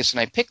why Dingus and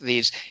I pick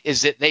these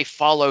is that they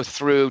follow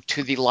through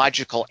to the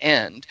logical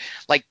end.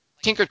 Like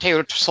Tinker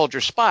Tailor Soldier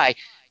Spy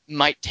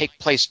might take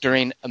place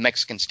during a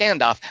Mexican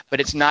standoff, but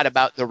it's not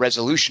about the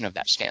resolution of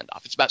that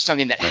standoff. It's about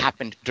something that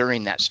happened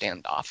during that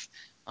standoff.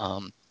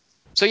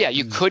 So, yeah,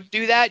 you could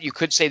do that. You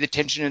could say the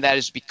tension of that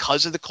is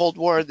because of the Cold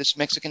War, this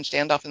Mexican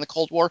standoff in the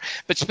Cold War.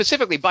 But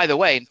specifically, by the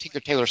way, Tinker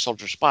Tailor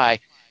Soldier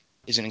Spy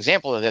is an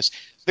example of this.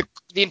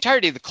 The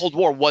entirety of the Cold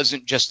War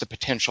wasn't just the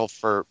potential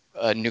for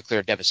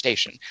nuclear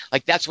devastation.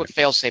 Like that's what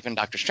Failsafe and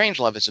Dr.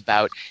 Strangelove is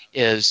about,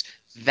 is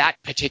that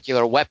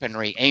particular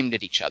weaponry aimed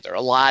at each other.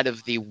 A lot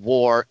of the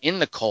war in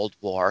the Cold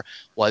War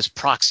was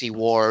proxy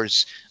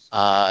wars,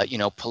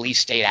 police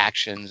state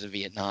actions,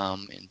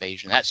 Vietnam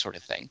invasion, that sort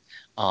of thing.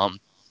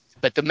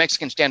 But the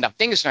Mexican standoff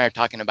Dingus and I are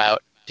talking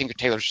about, Tinker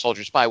Tailor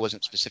Soldier Spy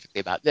wasn't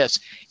specifically about this,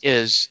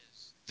 is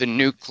the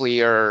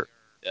nuclear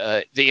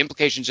the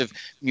implications of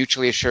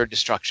mutually assured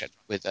destruction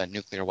with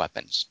nuclear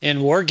weapons.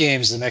 In war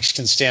games, the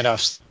Mexican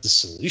standoff's the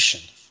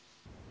solution.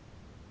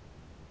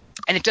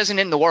 And it doesn't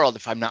end the world,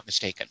 if I'm not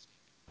mistaken.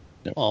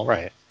 Well,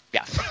 right.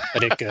 Yeah.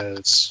 But it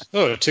goes,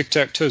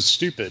 tic-tac-toe's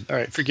stupid. All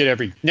right, forget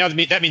now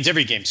that means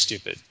every game's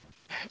stupid.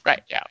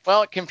 Right, yeah.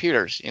 Well,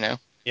 computers,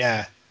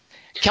 Yeah.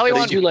 Kelly,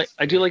 I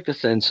do like the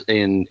sense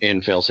in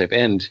Failsafe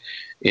and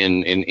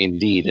in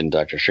Indeed in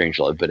Dr.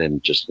 Strangelove, but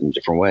in a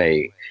different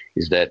way,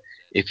 is that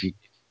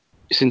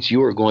since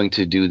you are going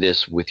to do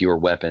this with your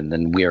weapon,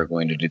 then we are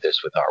going to do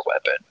this with our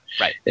weapon.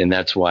 Right. And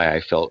that's why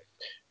I felt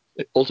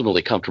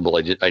ultimately comfortable.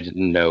 I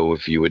didn't know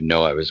if you would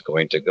know I was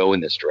going to go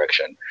in this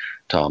direction,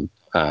 Tom.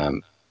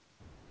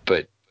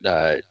 But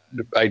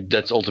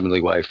that's ultimately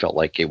why I felt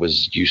like it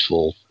was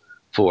useful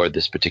for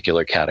this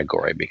particular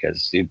category,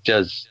 because it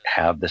does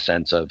have the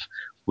sense of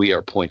we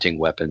are pointing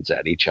weapons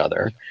at each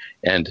other.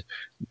 And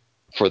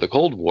for the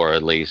Cold War,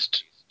 at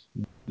least,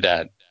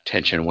 that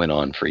tension went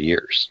on for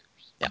years.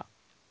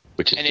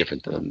 Which is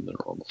different than the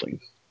normal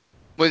thing.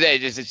 Well,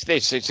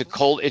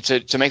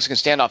 it's a Mexican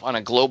standoff on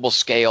a global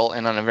scale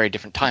and on a very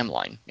different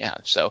timeline. Yeah.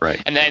 So,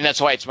 right. And that's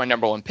why it's my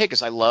number one pick.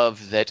 Is I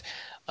love that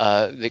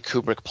that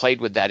Kubrick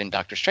played with that in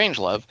Dr.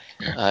 Strangelove,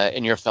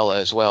 and your fella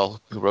as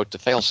well, who wrote the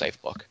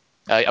Failsafe book.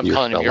 I'm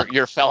calling him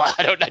your fella.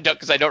 I don't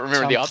because I don't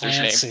remember the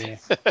author's name.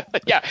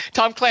 Yeah,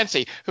 Tom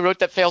Clancy, who wrote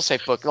that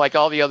Failsafe book, like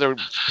all the other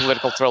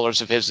political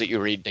thrillers of his that you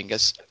read,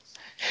 Dingus.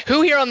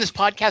 Who here on this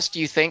podcast do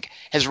you think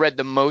has read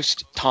the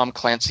most Tom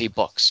Clancy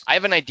books? I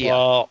have an idea.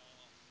 Well,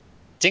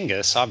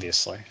 Dingus,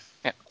 obviously.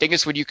 Yeah.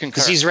 Dingus, would you concur?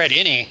 Because he's read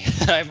any.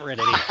 I haven't read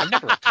any. I've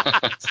never read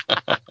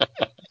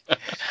any.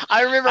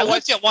 I remember I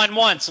looked at one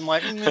once. I'm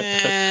like,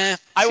 I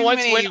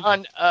once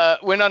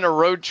went on a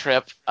road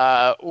trip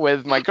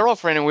with my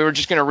girlfriend, and we were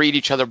just going to read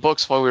each other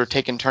books while we were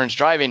taking turns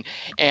driving.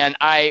 And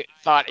I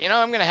thought,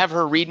 I'm going to have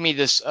her read me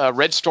this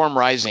Red Storm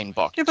Rising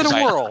book. Give it a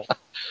whirl.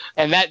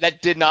 And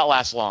that did not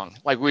last long.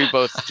 Like, we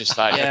both just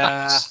thought,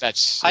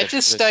 that's I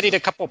just studied a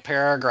couple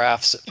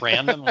paragraphs at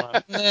random. And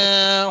I'm,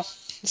 no,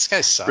 this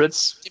guy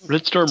sucks.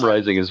 Red Storm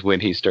Rising is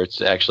when he starts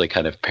to actually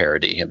kind of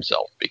parody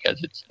himself,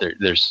 because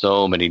there's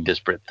so many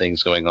disparate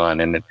things going on,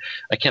 and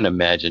I can't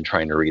imagine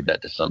trying to read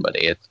that to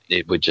somebody.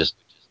 It would just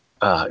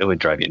it would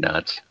drive you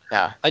nuts.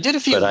 Yeah, I did a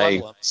few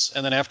level-ups,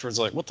 and then afterwards,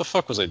 like, what the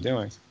fuck was I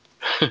doing?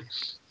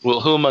 Well,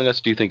 who among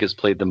us do you think has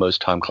played the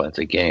most Tom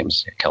Clancy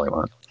games, Kelly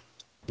Wand?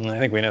 I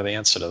think we know the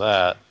answer to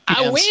that.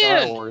 I and win.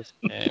 Star Wars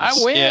games. I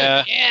win.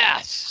 Yeah,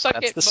 suck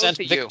that's it, the both scent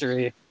of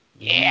victory. You.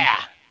 Yeah,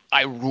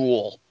 I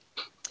rule.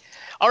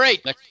 All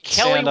right,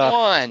 Kelly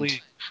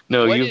Wand.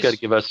 No, you've got to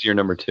give us your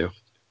number 2.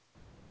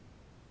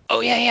 Oh,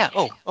 yeah.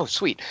 Oh,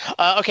 sweet.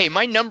 Okay,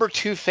 my number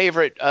 2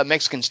 favorite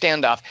Mexican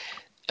standoff,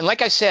 and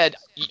like I said,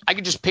 I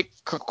could just pick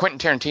Quentin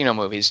Tarantino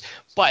movies,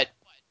 but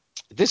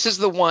this is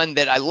the one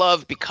that I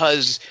love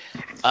because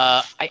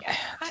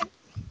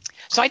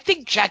so I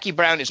think Jackie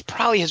Brown is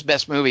probably his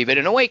best movie, but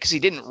in a way, because he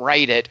didn't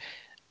write it,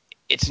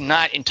 it's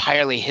not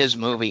entirely his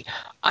movie.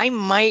 I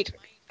might...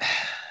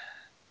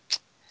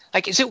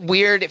 Like, is it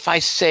weird if I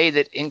say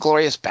that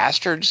Inglourious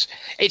Bastards?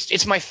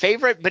 It's my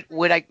favorite, but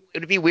would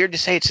it be weird to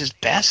say it's his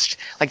best?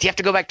 Like, do you have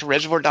to go back to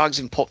Reservoir Dogs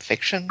and Pulp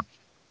Fiction?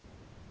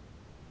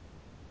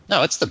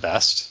 No, it's the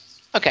best.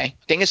 Okay,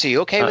 Dingus, are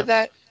you okay with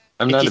that?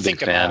 I'm not a big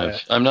fan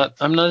of. I'm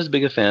not as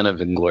big a fan of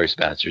Inglourious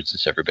Bastards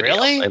as everybody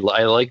else.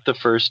 I like the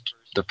first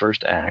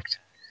act.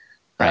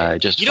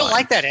 Right. You don't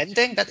like that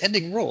ending? That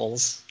ending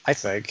rules, I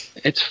think.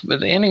 The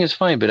ending is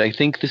fine, but I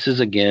think this is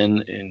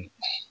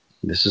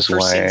this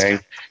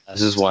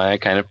is why I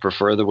kind of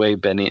prefer the way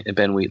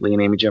Ben Wheatley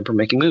and Amy Jump are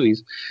making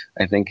movies.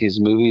 I think his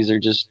movies are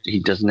just, he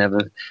doesn't have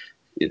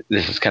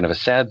this is kind of a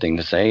sad thing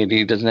to say,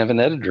 he doesn't have an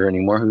editor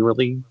anymore who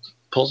really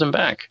pulls him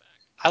back.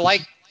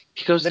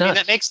 He goes nuts.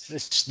 That makes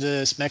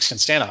this Mexican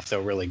standoff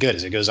though really good,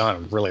 as it goes on a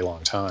really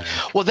long time.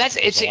 Well,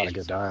 it's a lot of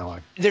good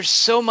dialogue. There's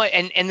so much,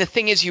 and the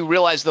thing is, you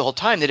realize the whole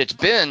time that it's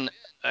been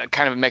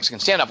kind of a Mexican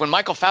standoff. When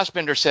Michael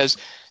Fassbender says,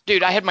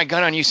 dude, I had my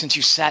gun on you since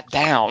you sat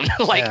down.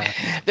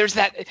 There's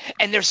that,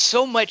 and there's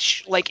so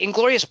much, like,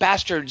 Inglourious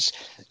Bastards,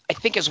 I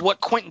think, is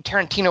what Quentin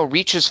Tarantino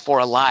reaches for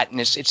a lot, and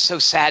it's so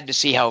sad to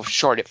see how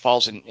short it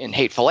falls in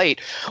Hateful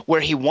Eight,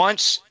 where he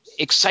wants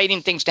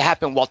exciting things to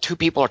happen while two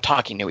people are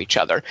talking to each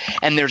other.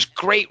 And there's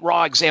great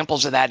raw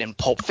examples of that in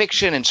Pulp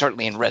Fiction and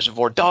certainly in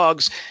Reservoir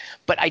Dogs.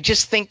 But I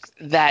just think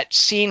that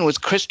scene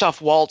with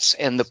Christoph Waltz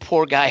and the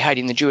poor guy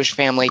hiding the Jewish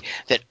family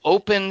that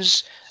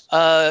opens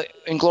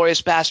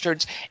Inglourious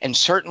Bastards, and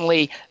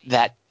certainly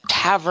that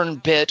tavern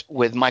bit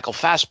with Michael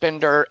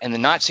Fassbender and the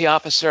Nazi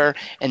officer,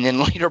 and then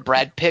later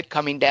Brad Pitt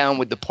coming down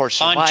with the poor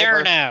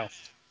survivor. Buongiorno.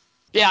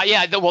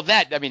 Yeah. Well,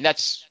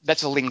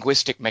 that's a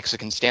linguistic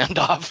Mexican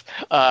standoff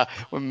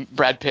when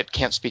Brad Pitt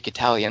can't speak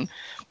Italian.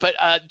 But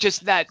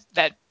just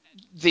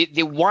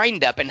the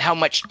wind up and how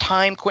much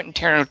time Quentin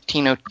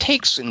Tarantino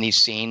takes in these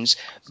scenes,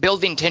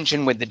 building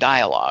tension with the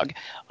dialogue.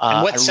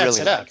 And what sets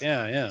it up?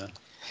 Yeah.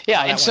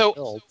 Yeah, and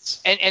so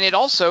and it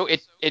also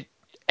it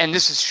and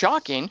this is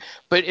shocking,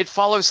 but it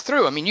follows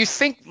through. I mean, you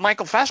think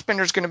Michael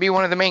Fassbender is going to be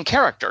one of the main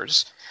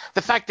characters.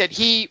 The fact that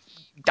he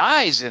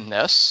dies in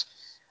this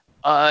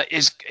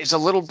is a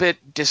little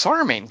bit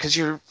disarming, because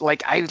you're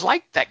like, I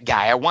like that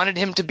guy. I wanted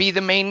him to be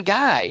the main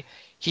guy.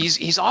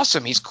 He's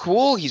awesome. He's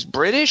cool. He's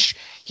British.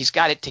 He's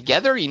got it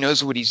together. He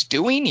knows what he's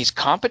doing. He's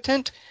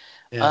competent.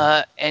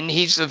 Yeah. And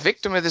he's a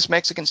victim of this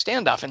Mexican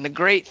standoff. And the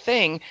great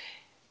thing,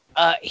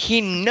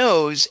 he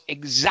knows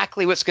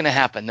exactly what's going to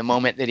happen the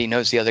moment that he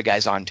knows the other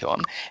guy's onto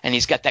him. And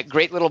he's got that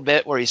great little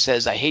bit where he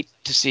says, I hate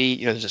to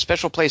see, there's a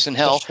special place in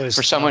hell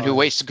for someone who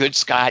wastes good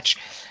scotch.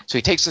 So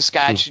he takes the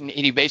scotch and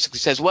he basically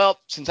says, well,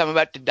 since I'm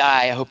about to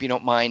die, I hope you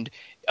don't mind.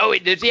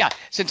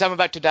 Since I'm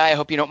about to die, I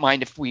hope you don't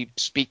mind if we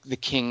speak the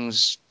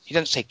king's, he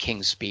doesn't say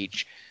king's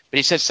speech, but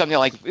he says something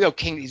like,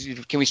 King,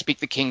 can we speak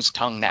the king's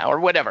tongue now, or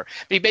whatever.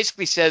 But he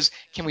basically says,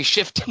 can we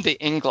shift into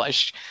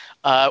English?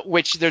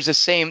 Which there's a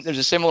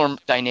similar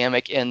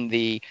dynamic in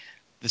the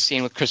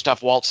scene with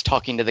Christoph Waltz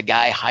talking to the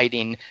guy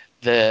hiding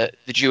the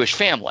Jewish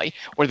family,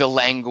 where the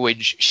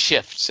language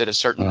shifts at a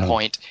certain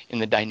point in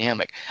the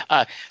dynamic.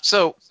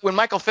 So when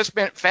Michael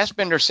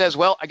Fassbender says,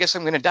 well, I guess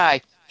I'm going to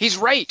die, he's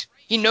right.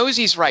 He knows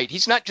he's right.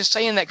 He's not just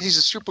saying that because he's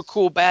a super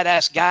cool,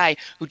 badass guy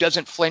who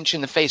doesn't flinch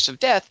in the face of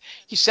death.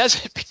 He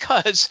says it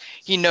because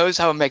he knows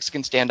how a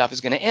Mexican standoff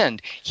is going to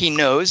end. He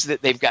knows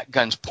that they've got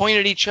guns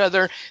pointed at each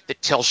other,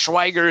 that Til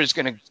Schweiger is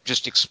going to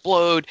just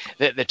explode,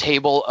 that the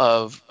table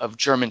of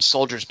German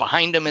soldiers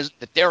behind him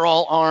that they're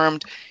all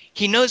armed.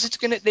 He knows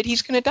that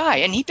he's going to die,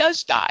 and he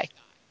does die.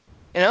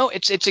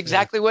 It's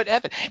exactly what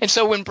happened. And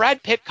so when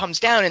Brad Pitt comes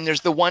down and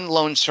there's the one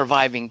lone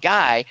surviving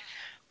guy,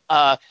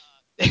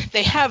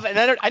 they have, and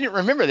I didn't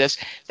remember this,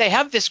 they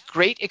have this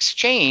great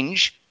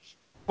exchange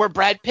where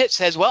Brad Pitt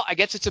says, well, I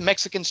guess it's a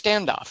Mexican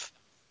standoff.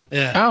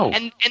 Yeah. Oh,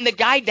 And the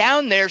guy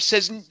down there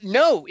says,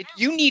 no,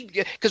 you need,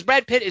 because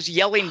Brad Pitt is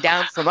yelling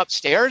down from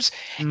upstairs,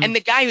 and the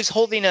guy who's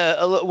holding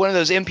one of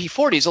those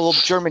MP40s, a little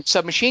German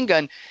submachine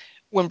gun,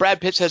 when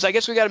Brad Pitt says, I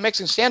guess we got a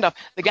Mexican standoff,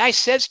 the guy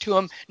says to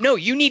him, no,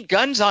 you need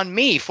guns on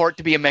me for it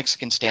to be a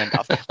Mexican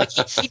standoff. Like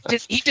he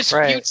disputes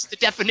Right. the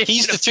definition.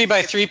 He's the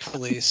 3x3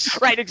 police.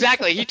 Right,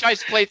 exactly. He tries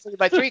to play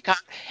 3x3 cop.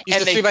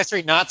 He's the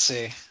 3x3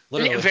 Nazi.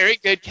 Literally. Very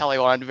good, Kelly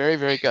Wand. Very,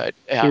 very good.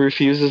 he Yeah.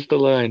 refuses the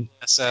line.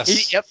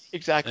 SS. Yep,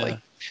 exactly. Yeah.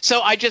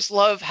 So I just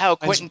love how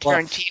Quentin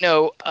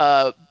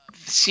Tarantino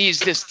sees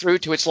this through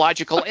to its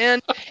logical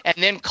end, and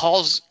then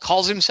calls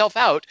himself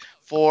out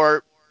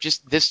for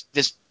just this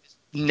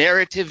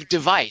narrative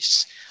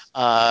device,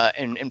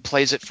 and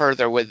plays it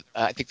further with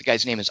I think the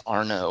guy's name is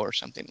Arno or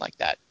something like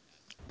that.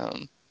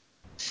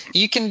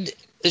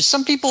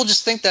 Some people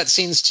just think that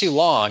scene's too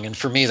long, and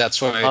for me, that's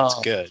why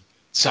it's good.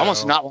 It's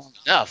almost not long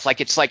enough.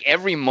 Like it's like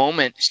every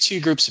moment. It's two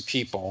groups of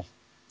people.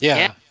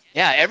 Yeah.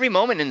 Yeah, every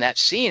moment in that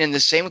scene, and the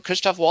same with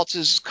Christoph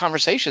Waltz's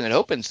conversation that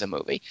opens the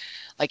movie.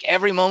 Like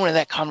every moment of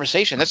that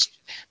conversation. That's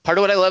part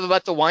of what I love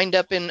about the wind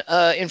up in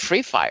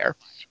Free Fire.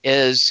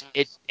 Is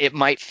it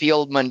might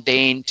feel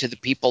mundane to the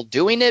people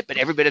doing it, but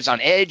everybody's on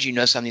edge. You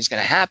know something's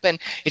going to happen.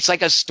 It's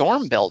like a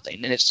storm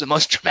building, and it's the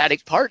most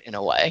dramatic part in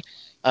a way.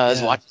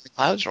 Is watching the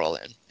clouds roll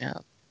in. Yeah.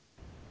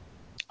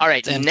 All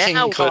right, and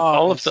now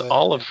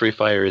all of Free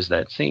Fire is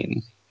that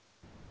scene.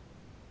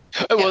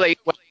 I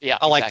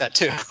like that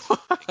too.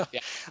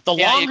 The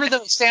longer the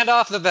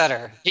standoff, the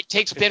better. It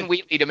takes Ben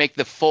Wheatley to make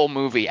the full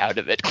movie out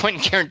of it.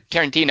 Quentin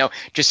Tarantino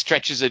just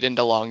stretches it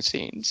into long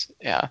scenes.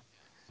 Yeah,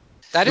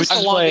 that is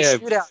the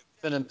longest shootout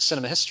in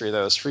cinema history,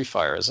 though. Is Free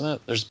Fire, isn't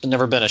it? There's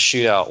never been a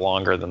shootout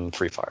longer than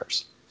Free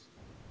Fires.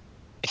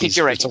 I think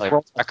you're right.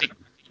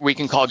 We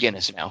can call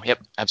Guinness now.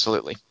 Yep,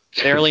 absolutely.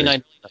 Barely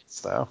 90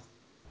 minutes, though.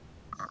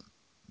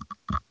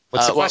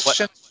 What's the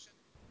question?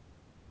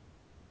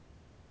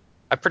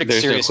 I'm pretty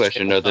There's serious. no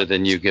question other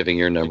than you giving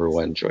your number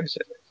one choice,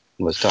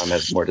 unless Tom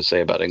has more to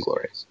say about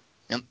Inglourious.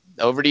 Yep.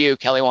 Over to you,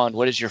 Kelly Wand.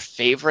 What is your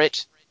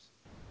favorite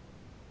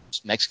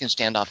Mexican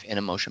standoff in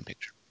a motion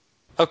picture?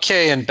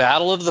 Okay, in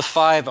Battle of the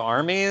Five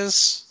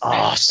Armies.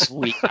 Oh,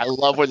 sweet. I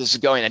love where this is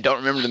going. I don't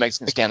remember the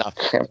Mexican standoff.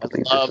 I can't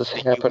believe this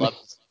is happening.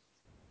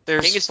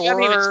 There's four...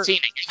 He hasn't even seen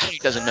it. He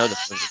doesn't know the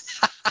movie.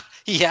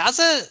 He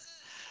hasn't?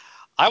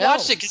 I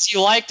watched it because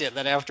you liked it.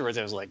 Then afterwards,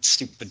 it was like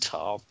stupid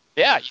Tom.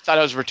 Yeah, you thought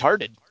I was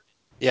retarded.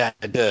 Yeah,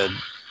 I did.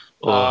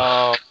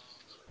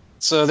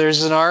 So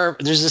there's a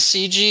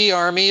CG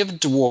army of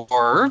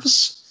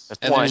dwarves,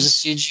 there's a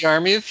CG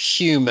army of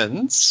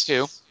humans.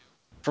 Two.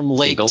 From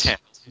Lake Town.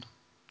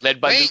 Led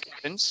by Luke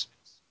Evans.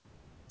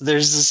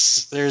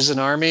 There's an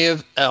army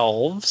of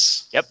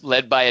elves. Yep,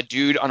 led by a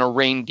dude on a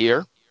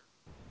reindeer.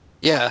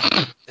 Yeah.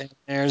 And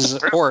there's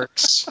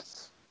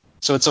orcs.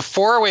 So it's a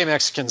four-way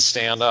Mexican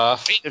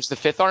standoff. Wait, there's the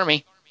Fifth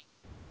Army.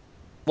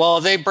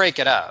 Well, they break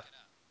it up.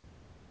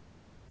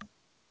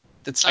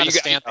 It's not a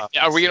standoff.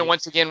 Are we going to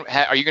once again?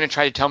 Are you going to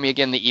try to tell me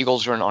again the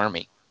Eagles are an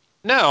army?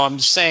 No, I'm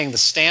just saying the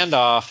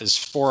standoff is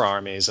four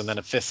armies, and then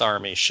a fifth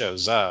army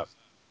shows up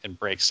and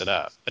breaks it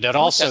up. But it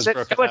also is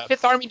broken up.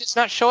 Fifth Army does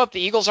not show up.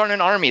 The Eagles aren't an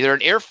army. They're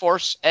an Air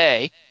Force.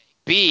 A,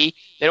 B,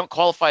 they don't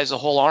qualify as a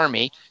whole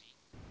army.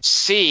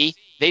 C,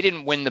 they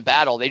didn't win the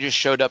battle. They just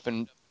showed up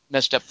and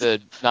messed up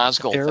the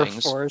Nazgul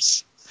things. Air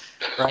Force,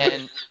 right?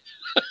 And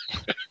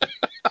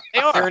they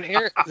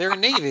are. They're a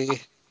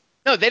navy.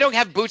 No, they don't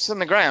have boots on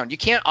the ground. You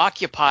can't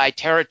occupy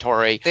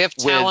territory. They have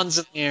talons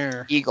in the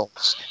air.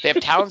 Eagles. They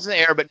have talons in the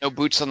air, but no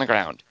boots on the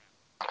ground.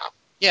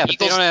 Yeah, but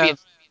Eagles they don't have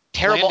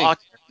terrible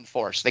occupation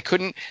force. They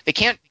can't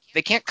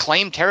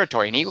claim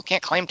territory. An eagle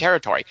can't claim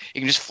territory. You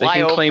can just fly over.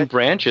 They can claim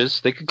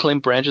branches. They can claim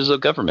branches of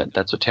government.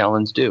 That's what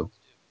talons do.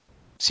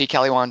 See,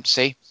 Kelly Wand,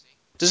 see?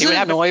 Does it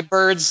annoy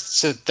birds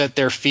so that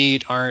their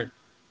feet aren't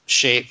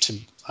shaped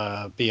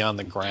to be on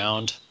the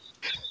ground?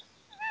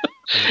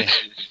 They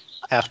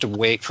have to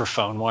wait for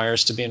phone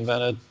wires to be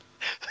invented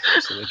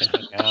so they can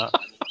hang out.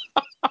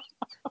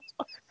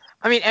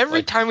 I mean,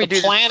 every time we do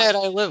the planet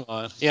I live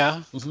on,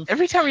 yeah. Mm-hmm.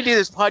 Every time we do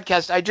this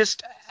podcast, I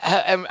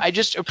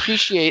just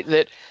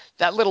appreciate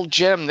that little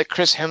gem that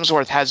Chris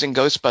Hemsworth has in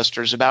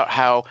Ghostbusters about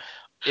how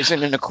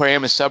isn't an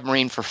aquarium a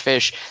submarine for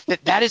fish.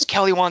 That is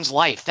Kelly Wand's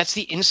life. That's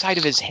the inside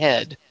of his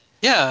head.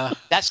 Yeah,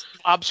 that's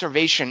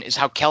observation is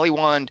how Kelly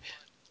Wand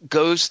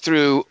goes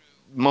through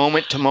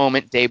moment to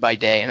moment, day by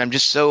day, and I'm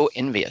just so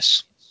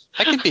envious.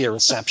 I could be a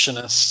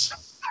receptionist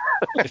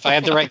if I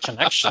had the right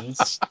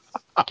connections.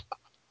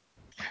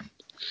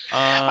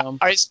 All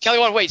right, so Kelly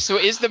Wand, wait. So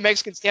is the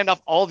Mexican standoff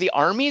all the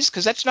armies?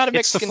 Because that's not a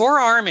Mexican. It's the four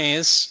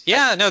armies.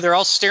 Yeah, no, they're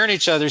all staring at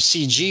each other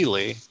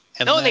CG-ly.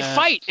 No, they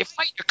fight. They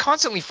fight. They're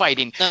constantly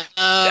fighting.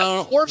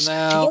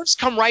 Dwarves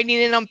come riding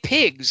in on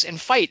pigs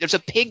and fight. There's a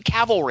pig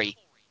cavalry.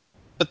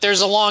 But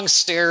there's a long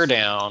stare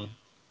down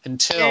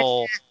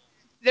until...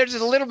 There's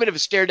a little bit of a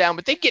stare down,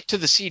 but they get to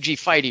the CG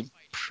fighting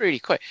pretty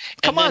quick.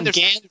 Come on,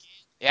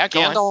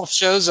 Gandalf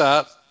shows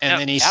up,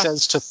 and then he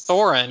says to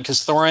Thorin,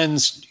 because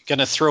Thorin's going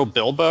to throw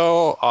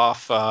Bilbo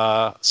off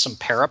some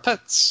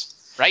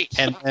parapets. Right.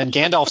 And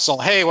Gandalf's all,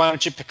 hey, why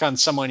don't you pick on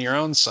someone your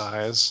own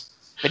size?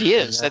 But he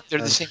is. They're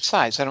the same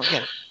size. I don't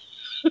get it.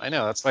 I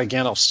know, that's why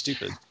Gandalf's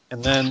stupid.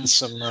 And then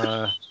some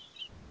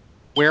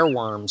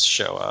wereworms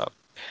show up.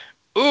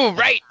 Ooh,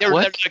 right. They're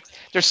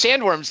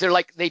sandworms. They're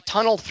like, they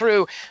tunnel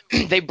through.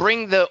 They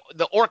bring the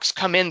orcs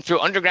come in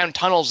through underground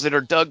tunnels that are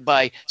dug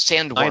by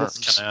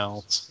sandworms.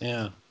 Canals.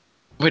 Yeah.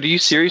 Wait, are you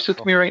serious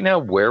with me right now?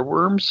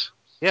 Wereworms?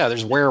 Yeah,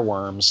 there's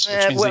wereworms,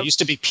 which means they used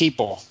to be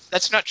people.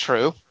 That's not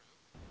true.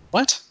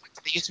 What?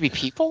 They used to be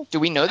people? Do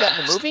we know that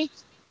in the movie?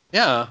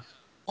 Yeah.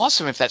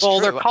 Awesome if that's true.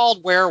 Well, they're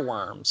called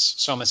wereworms,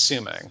 so I'm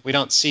assuming. We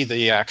don't see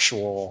the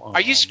actual...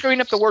 Are you screwing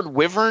up the word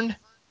wyvern?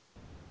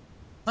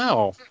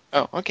 No.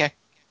 Oh, okay.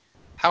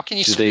 How can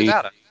you screw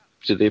that up?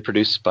 Do they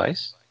produce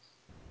spice?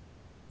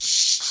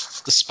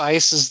 The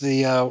spice is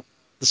the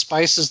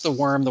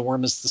worm. The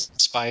worm is the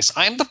spice.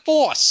 I'm the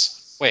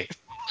Force. Wait.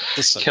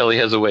 Listen. Kelly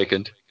has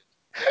awakened.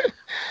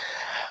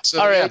 So,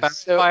 all right, back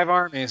to 5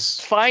 armies.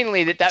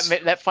 Finally,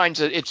 that finds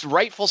its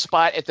rightful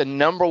spot at the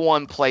number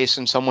 1 place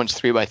in someone's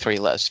 3x3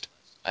 list.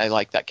 I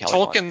like that, Kelly.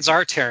 Tolkien's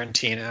our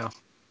Tarantino.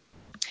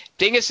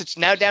 Dingus, it's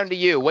now down to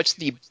you. What's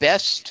the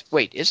best?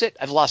 Wait, is it?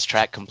 I've lost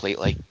track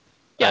completely.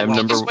 Yeah,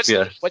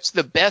 what's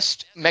the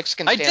best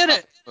Mexican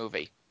stand-up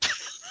movie?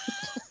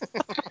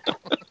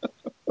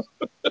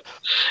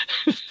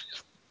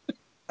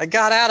 I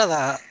got out of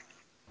that.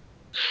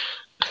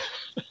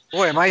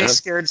 Boy, am I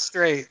scared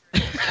straight.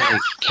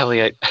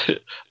 Kelly, I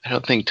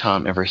don't think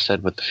Tom ever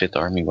said what the Fifth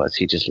Army was.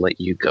 He just let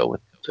you go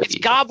with It's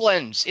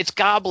goblins. It's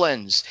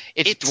goblins.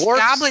 It's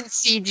dwarfs. Goblin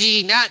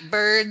CG, not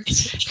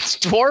birds. It's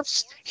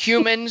dwarfs,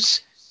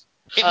 humans.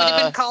 It would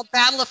have been called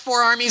Battle of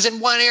 4 Armies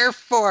and 1 Air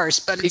Force,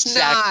 but it's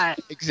not.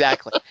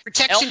 Exactly.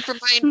 Protection from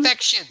my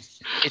infection.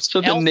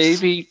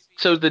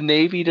 The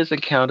Navy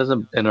doesn't count as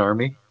an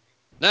army?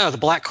 No, the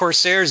Black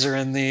Corsairs are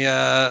in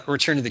the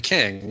Return of the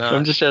King. No.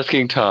 I'm just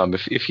asking Tom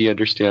if he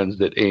understands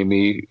that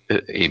Amy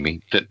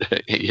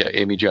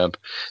Jump,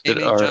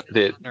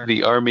 that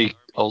the Army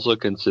also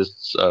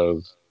consists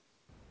of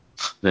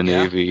the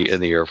Navy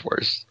and the Air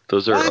Force.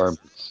 Those are armies.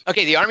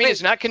 Okay, the Army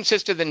does not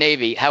consist of the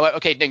Navy. However,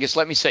 okay, Dingus,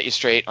 let me set you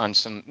straight on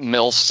some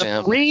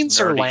milsim. The Marines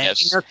nerdiness. are land.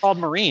 They're called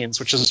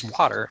Marines, which is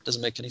water.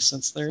 Doesn't make any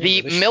sense there.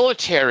 The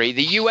military,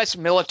 the U.S.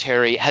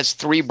 military, has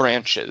 3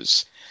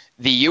 branches.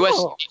 The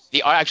U.S.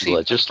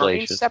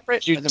 Legislation. The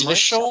separate.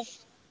 Judicial.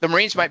 The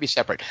Marines might be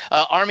separate.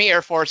 Army,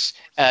 Air Force,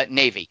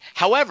 Navy.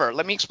 However,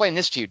 let me explain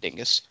this to you,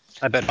 Dingus.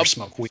 I better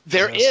smoke weed.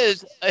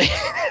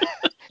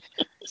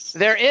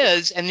 There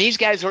is, and these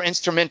guys were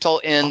instrumental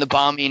in the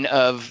bombing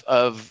of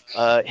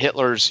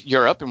Hitler's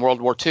Europe in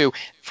World War II.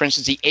 For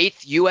instance, the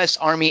 8th U.S.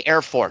 Army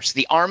Air Force.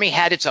 The Army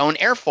had its own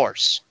Air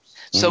Force.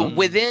 So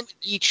within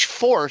each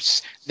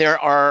force, there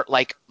are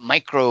like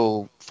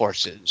micro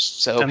forces.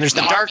 So and there's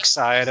the dark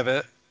side of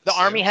it. The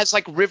Army has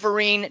like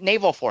riverine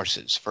naval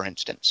forces, for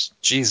instance.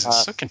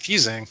 Jesus, so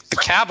confusing. The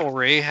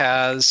cavalry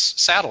has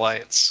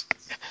satellites.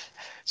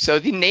 So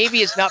the Navy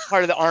is not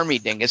part of the Army,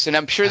 Dingus, and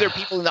I'm sure there are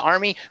people in the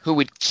Army who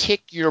would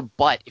kick your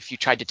butt if you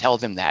tried to tell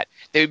them that.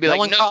 They would be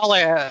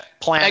Melancholia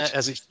Planet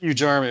has a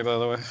huge army, by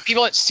the way.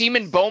 People at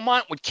Seaman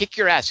Beaumont would kick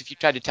your ass if you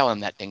tried to tell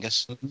them that,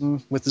 Dingus. Mm-hmm.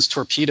 With his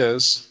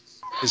torpedoes,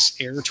 his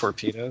air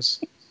torpedoes.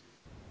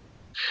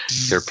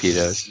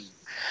 Torpedoes.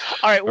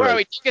 All right, where are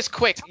we? Just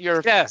quick.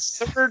 Your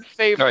third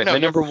favorite. All right, my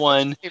number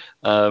 1,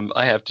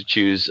 I have to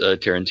choose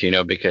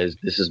Tarantino because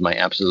this is my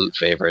absolute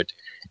favorite.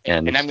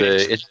 And I'm going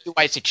to tell you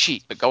why it's a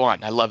cheat, but go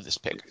on. I love this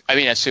pick. I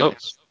mean, I assume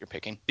you're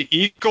picking. The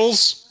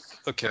Eagles?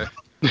 Okay.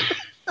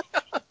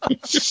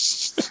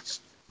 It's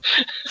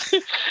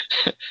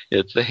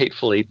the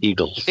Hateful Eight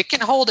Eagles. It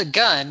can hold a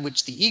gun,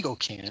 which the eagle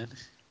can.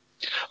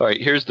 All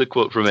right, here's the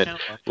quote from it.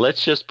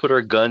 Let's just put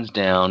our guns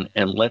down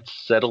and let's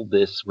settle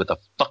this with a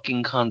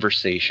fucking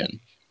conversation.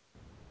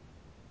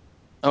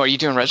 Oh, are you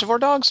doing Reservoir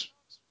Dogs?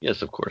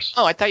 Yes, of course.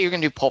 Oh, I thought you were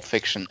going to do Pulp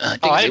Fiction. I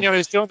didn't know he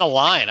was doing the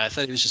line. I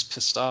thought he was just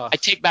pissed off. I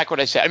take back what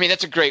I said. I mean,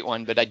 that's a great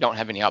one, but I don't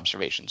have any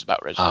observations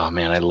about Reservoir. Oh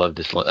man, I love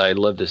this. I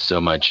love this so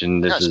much,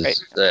 and this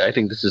is. I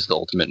think this is the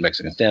ultimate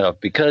Mexican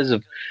standoff because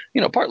of,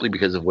 partly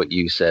because of what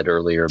you said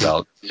earlier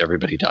about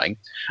everybody dying,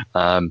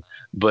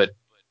 but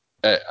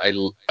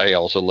I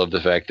also love the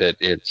fact that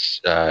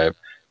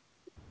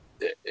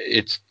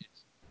it's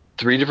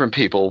 3 different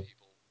people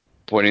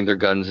pointing their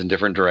guns in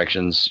different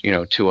directions,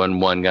 2 on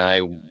one guy,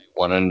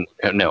 1 on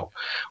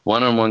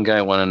one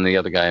guy, 1 on the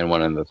other guy, and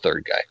 1 on the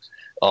third guy.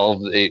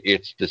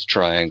 It's this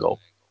triangle,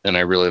 and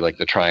I really like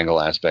the triangle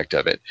aspect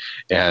of it.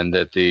 And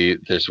that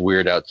this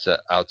weird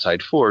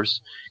outside force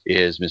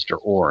is Mr.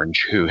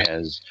 Orange, who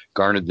has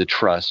garnered the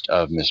trust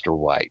of Mr.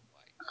 White,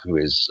 who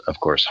is, of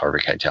course, Harvey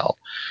Keitel,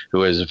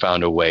 who has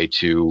found a way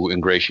to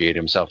ingratiate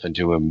himself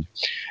into him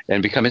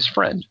and become his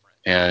friend.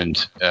 And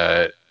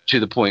to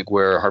the point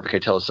where Harvey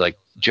Keitel is like,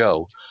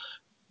 Joe,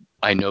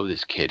 I know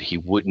this kid. He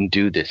wouldn't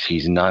do this.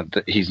 He's not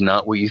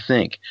what you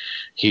think.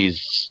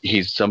 He's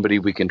somebody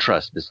we can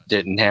trust. This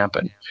didn't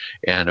happen.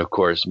 And of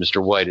course,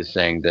 Mr. White is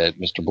saying that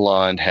Mr.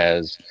 Blonde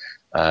has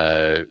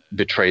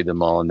betrayed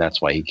them all, and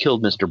that's why he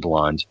killed Mr.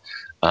 Blonde.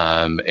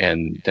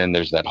 And then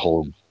there's that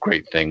whole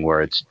great thing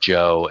where it's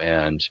Joe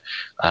and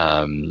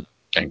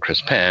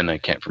Chris Penn. I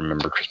can't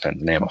remember Chris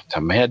Penn's name off the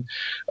top of my head.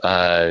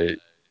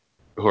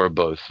 Who are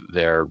both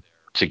there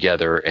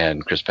together,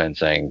 and Chris Penn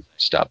saying,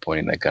 "Stop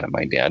pointing that gun at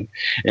my dad."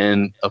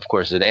 And of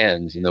course, it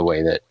ends in the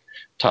way that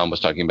Tom was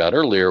talking about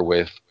earlier,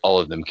 with all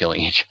of them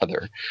killing each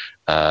other,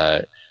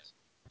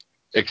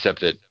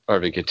 except that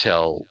Harvey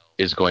Keitel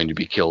is going to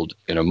be killed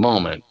in a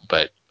moment,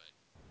 but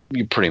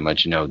you pretty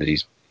much know that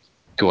he's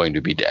going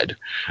to be dead.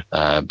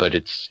 But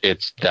it's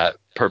that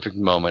perfect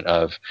moment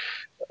of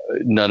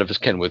none of us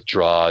can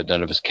withdraw,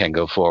 none of us can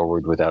go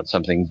forward without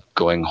something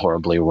going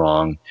horribly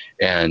wrong.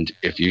 And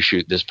if you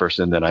shoot this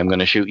person, then I'm going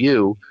to shoot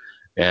you.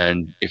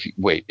 And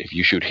if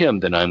you shoot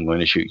him, then I'm going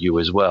to shoot you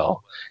as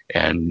well.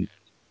 And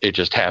it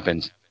just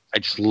happens. I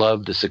just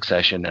love the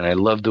succession, and I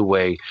love the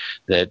way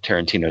that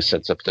Tarantino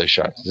sets up those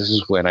shots. This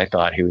is when I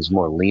thought he was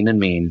more lean and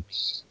mean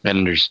and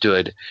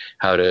understood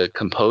how to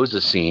compose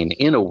a scene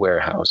in a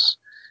warehouse,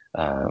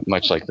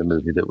 much like the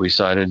movie that we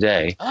saw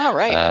today. Oh,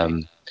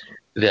 right.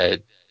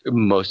 That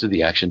most of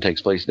the action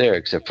takes place there,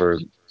 except for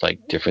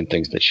like different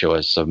things that show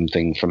us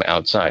something from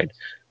outside,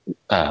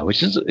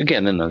 which is,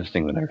 again, another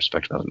thing that I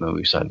respect about the movie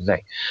we saw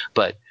today.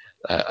 But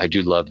I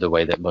do love the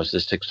way that most of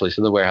this takes place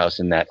in the warehouse,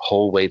 and that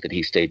whole way that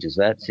he stages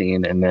that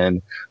scene, and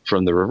then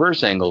from the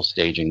reverse angle,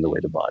 staging the way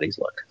the bodies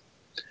look.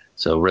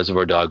 So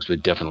Reservoir Dogs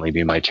would definitely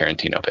be my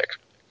Tarantino pick.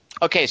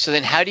 Okay, so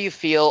then how do you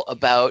feel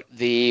about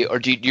do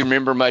you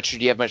remember much, or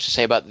do you have much to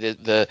say about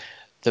the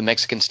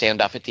Mexican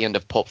standoff at the end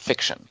of Pulp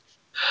Fiction?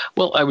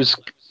 Well, I was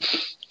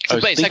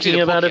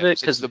thinking about it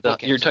because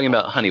you're talking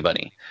about Honey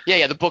Bunny.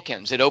 Yeah, the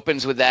bookends. It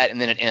opens with that,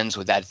 and then it ends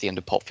with that at the end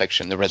of Pulp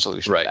Fiction, the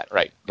resolution of that.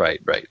 Right.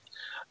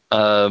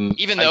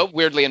 Even though,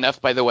 weirdly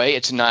enough, by the way,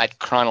 it's not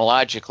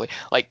chronologically.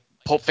 Like,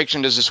 Pulp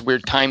Fiction does this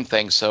weird time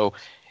thing, so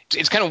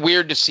it's kind of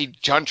weird to see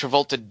John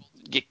Travolta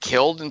get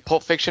killed in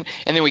Pulp Fiction,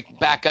 and then we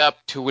back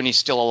up to when he's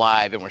still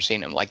alive, and we're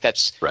seeing him. Like,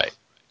 that's right.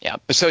 Yeah,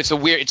 so it's a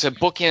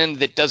bookend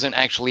that doesn't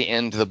actually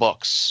end the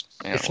books.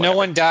 If no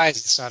one dies,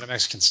 it's not a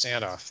Mexican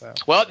standoff, though.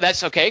 Well,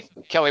 that's okay.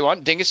 Kelly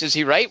Dingus, is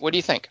he right? What do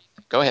you think?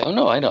 Go ahead. Oh,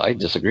 no, I know. I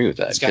disagree with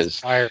that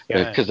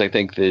because I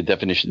think the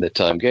definition that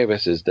Tom gave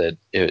us is that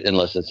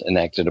unless it's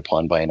enacted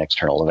upon by an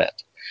external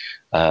event.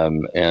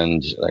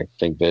 And I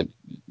think that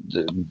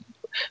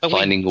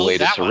finding a way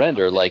to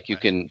surrender, like you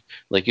can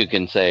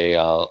say,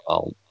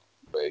 I'll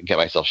get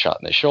myself shot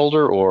in the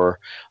shoulder, or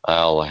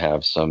I'll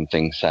have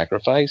something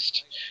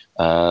sacrificed.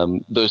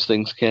 Those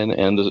things can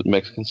end the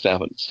Mexican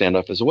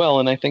standoff as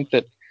well. And I think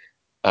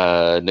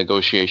that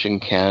negotiation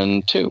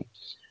can too.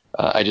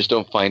 I just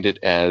don't find it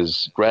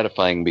as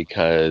gratifying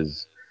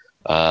because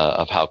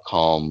of how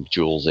calm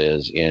Jules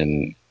is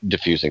in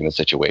diffusing the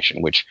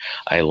situation, which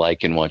I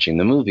like in watching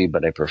the movie,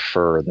 but I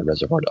prefer the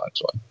Reservoir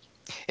Dogs one.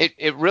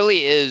 It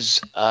really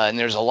is, and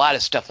there's a lot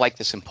of stuff like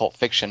this in Pulp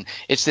Fiction.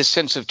 It's this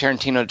sense of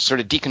Tarantino sort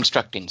of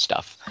deconstructing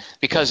stuff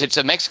because it's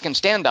a Mexican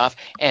standoff,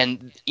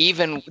 and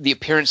even the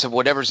appearance of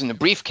whatever's in the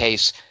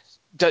briefcase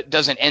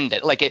doesn't end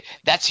it. Like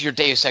that's your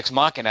Deus Ex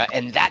Machina,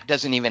 and that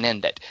doesn't even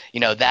end it.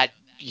 That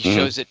he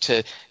shows it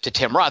to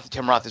Tim Roth.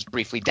 Tim Roth is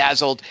briefly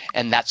dazzled,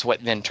 and that's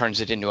what then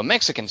turns it into a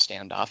Mexican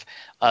standoff.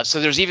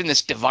 So there's even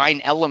this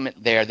divine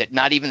element there that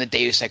not even the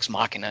Deus Ex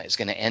Machina is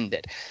going to end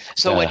it.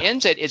 So what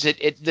ends it is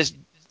this.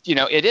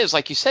 It is,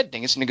 like you said,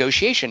 Ding, it's a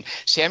negotiation.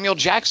 Samuel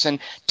Jackson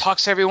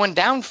talks everyone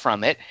down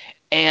from it,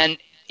 and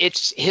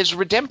it's his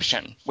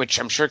redemption, which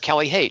I'm sure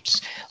Kelly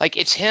hates. Like,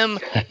 it's him,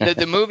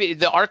 the movie,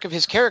 the arc of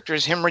his character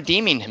is him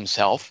redeeming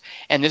himself,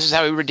 and this is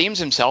how he redeems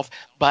himself,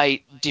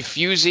 by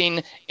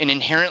diffusing an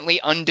inherently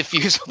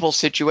undiffusible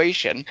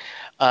situation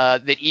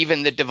that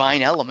even the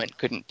divine element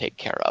couldn't take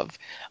care of.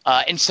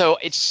 And so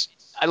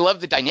I love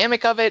the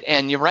dynamic of it,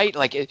 and you're right,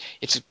 like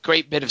it's a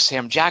great bit of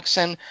Sam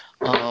Jackson,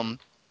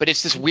 but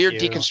it's this weird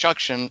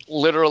deconstruction,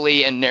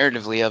 literally and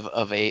narratively,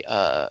 of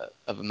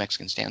a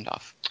Mexican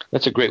standoff.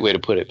 That's a great way to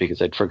put it,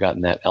 because I'd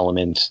forgotten that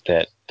element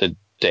that the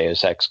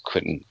Deus Ex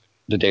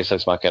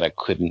Machina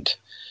couldn't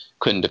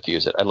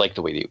diffuse it. I like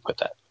the way that you put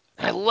that.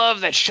 I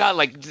love that shot,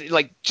 like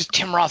just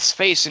Tim Roth's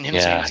face and him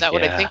saying, "Is that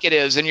what I think it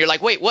is?" And you're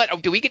like, "Wait, what? Oh,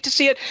 do we get to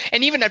see it?"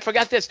 And even I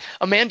forgot this.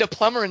 Amanda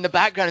Plummer in the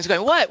background is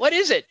going, "What? What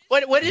is it?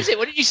 What is it?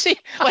 What did you see?"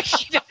 Like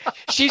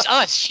she's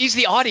us. She's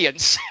the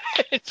audience.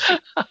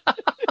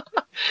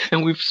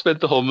 And we've spent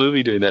the whole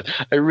movie doing that.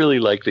 I really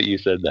like that you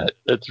said that.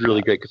 That's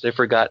really great, because I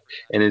forgot.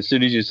 And as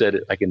soon as you said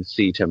it, I can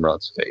see Tim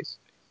Roth's face.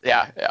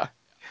 Yeah.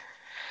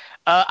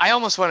 I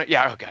almost want to.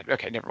 Yeah. Oh God.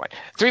 Okay. Never mind.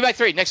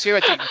 3x3. Next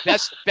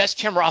 3x3. Best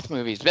Tim Roth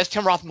movies. Best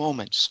Tim Roth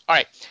moments. All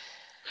right.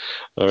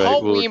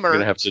 Paul Weimer. We're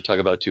gonna have to talk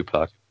about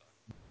Tupac.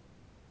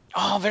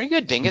 Oh, very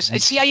good, Dingus.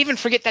 See, I even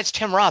forget that's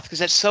Tim Roth, because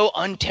that's so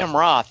un-Tim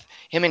Roth.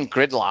 Him and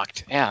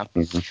Gridlocked. Yeah.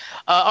 Mm-hmm.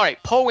 All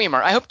right, Paul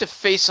Weimer. I hope to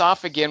face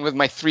off again with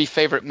my 3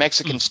 favorite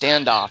Mexican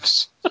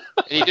standoffs.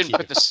 He didn't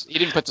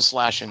put the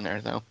slash in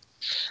there though.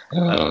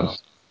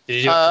 Did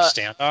he do it for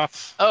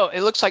Standoff? Oh,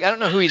 it looks like, I don't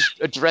know who he's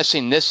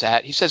addressing this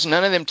at. He says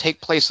none of them take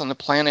place on the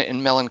planet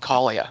in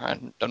Melancholia. I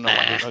don't know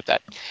why he wrote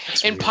that.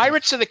 In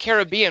Pirates of the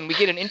Caribbean, we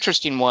get an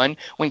interesting one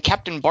when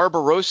Captain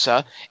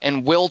Barbarossa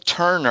and Will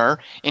Turner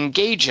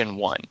engage in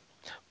one.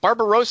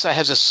 Barbarossa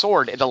has a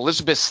sword at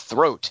Elizabeth's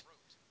throat.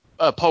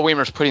 Paul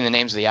Weimer's putting the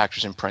names of the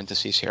actors in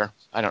parentheses here.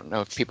 I don't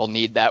know if people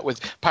need that.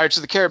 With Pirates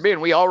of the Caribbean,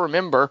 we all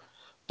remember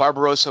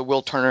Barbarossa,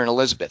 Will Turner, and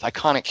Elizabeth.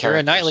 Iconic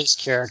characters. Keira Knightley's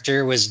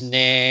character was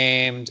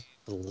named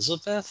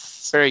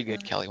Elizabeth? Very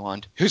good, Kelly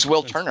Wand. Who's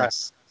Will Turner?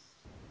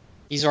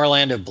 He's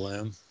Orlando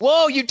Bloom.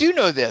 Whoa, you do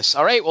know this.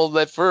 All right, well,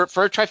 for a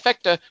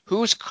trifecta,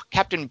 who's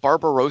Captain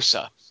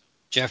Barbarossa?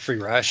 Jeffrey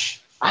Rush.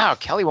 Wow,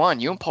 Kelly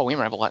Wand, you and Paul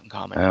Weimer have a lot in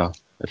common. Wow,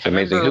 that's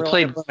amazing. Who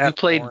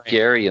played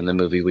Gary in the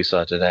movie we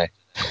saw today?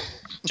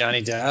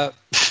 Johnny Depp.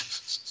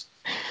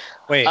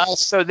 Wait.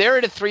 So they're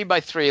at a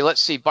 3x3.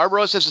 Let's see.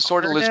 Barbarossa has a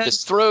sword at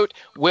Elizabeth's throat.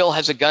 Will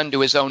has a gun to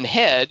his own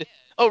head.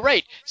 Oh,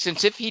 right.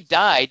 Since if he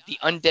died, the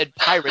undead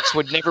pirates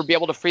would never be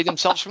able to free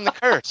themselves from the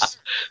curse.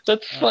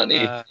 That's funny.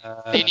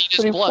 They need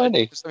his blood.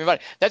 Funny.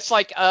 That's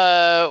like,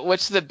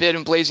 what's the bit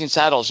in Blazing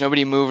Saddles?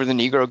 Nobody move or the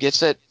Negro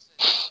gets it.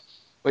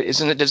 Wait,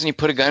 doesn't he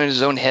put a gun in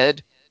his own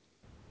head?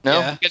 No?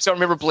 Yeah. You guys don't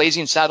remember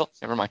Blazing Saddles?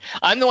 Never mind.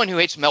 I'm the one who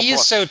hates Mel Brooks. He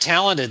is so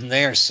talented and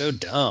they are so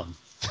dumb.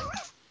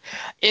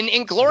 In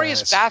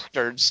Inglourious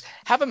Bastards,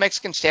 have a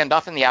Mexican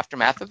standoff in the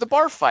aftermath of the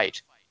bar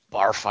fight.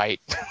 Bar fight.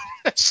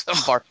 Some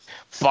bar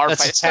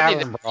That's fight. A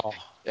tavern brawl.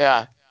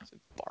 Yeah.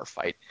 Bar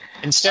fight.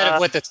 Instead of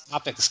what the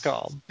topic's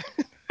called.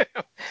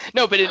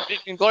 No, but in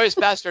Inglourious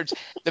Bastards,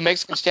 the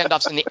Mexican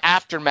standoff's in the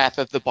aftermath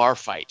of the bar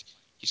fight.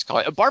 He's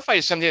calling it. A bar fight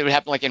is something that would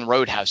happen like in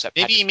Roadhouse.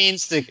 Maybe he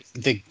means the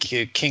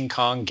King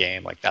Kong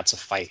game. Like that's a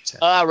fight.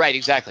 Right,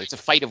 exactly. It's a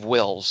fight of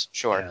wills.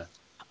 Sure.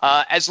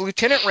 Yeah. As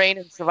Lieutenant Rain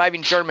and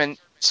surviving German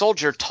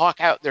soldier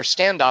talk out their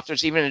standoff,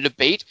 there's even a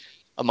debate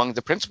among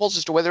the principals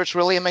as to whether it's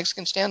really a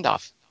Mexican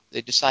standoff.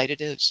 They decide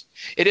it is.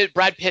 It is.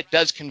 Brad Pitt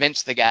does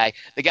convince the guy.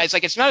 The guy's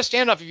like, it's not a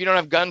standoff if you don't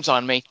have guns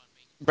on me.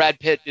 Brad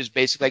Pitt is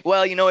basically like,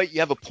 well, you know what? You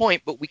have a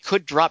point, but we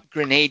could drop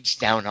grenades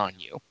down on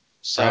you.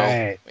 So,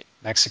 right.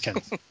 Mexican.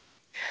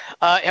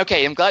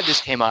 Okay, I'm glad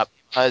this came up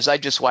as I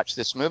just watched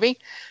this movie.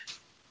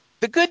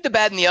 The Good, the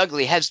Bad, and the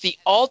Ugly has the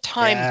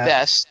all-time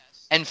best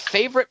and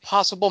favorite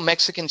possible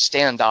Mexican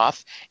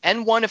standoff,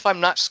 and one, if I'm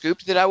not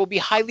scooped, that I will be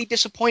highly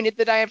disappointed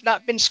that I have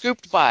not been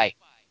scooped by.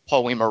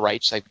 Paul Weimer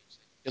writes. I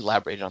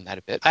elaborated on that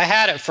a bit. I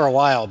had it for a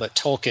while, but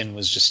Tolkien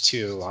was just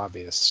too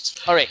obvious.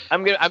 All right,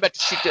 I'm about to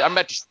shoot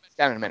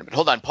down in a minute, but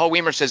hold on. Paul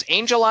Weimer says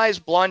Angel Eyes,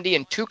 Blondie,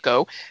 and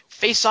Tuco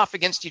face off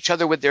against each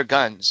other with their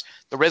guns.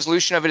 The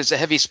resolution of it is a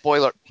heavy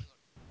spoiler.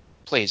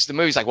 Please, the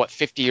movie's like,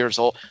 50 years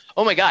old?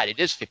 Oh my God, it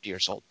is 50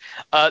 years old.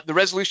 The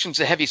resolution's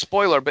a heavy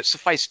spoiler, but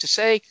suffice to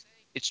say,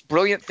 it's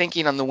brilliant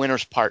thinking on the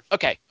winner's part.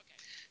 Okay.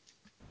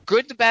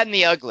 Good, the Bad, and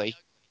the Ugly.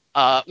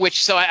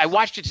 So I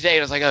watched it today and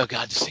I was like, oh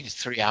God, this thing is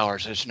 3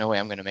 hours. There's no way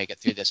I'm going to make it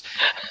through this.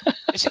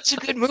 It's a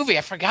good movie.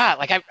 I forgot.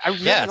 Like I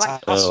really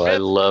like the script. I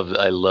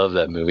love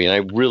that movie, and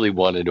I really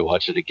wanted to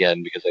watch it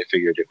again because I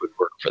figured it would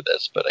work for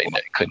this, but I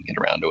couldn't get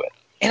around to it.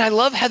 And I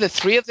love how the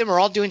three of them are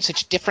all doing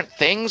such different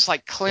things.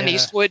 Like Clint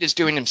Eastwood is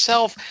doing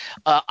himself.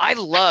 I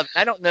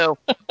don't know.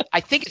 I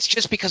think it's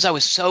just because I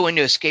was so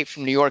into Escape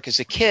from New York as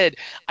a kid.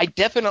 I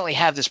definitely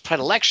have this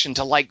predilection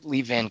to like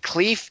Lee Van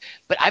Cleef,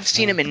 but I've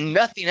seen him in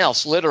nothing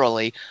else,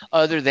 literally,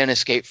 other than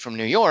Escape from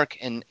New York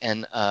and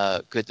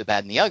Good, the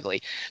Bad, and the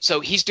Ugly.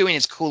 So he's doing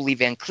his cool Lee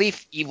Van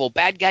Cleef evil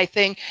bad guy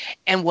thing.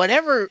 And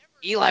whatever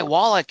Eli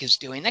Wallach is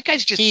doing, that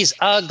guy's just – he's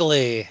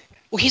ugly.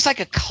 Well, he's like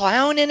a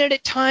clown in it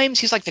at times.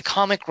 He's like the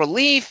comic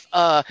relief.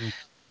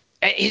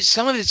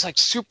 Some of it's like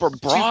super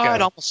broad,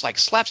 Tuco. almost like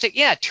slapstick.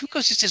 Yeah,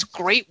 Tuco's just this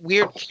great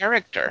weird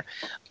character.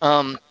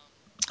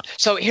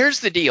 So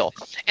here's the deal.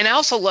 And I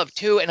also love,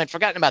 too, and I'd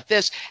forgotten about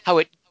this,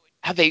 how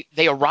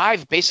they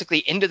arrive basically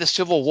into the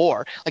Civil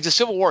War. Like the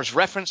Civil War is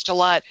referenced a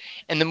lot,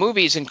 and the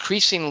movie is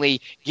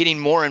increasingly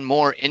getting more and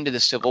more into the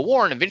Civil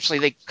War, and eventually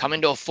they come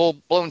into a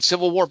full-blown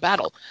Civil War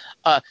battle.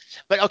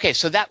 But okay,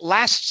 so that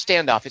last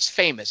standoff, it's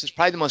famous. It's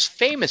probably the most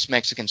famous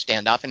Mexican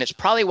standoff, and it's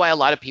probably why a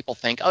lot of people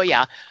think, oh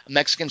yeah, a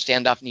Mexican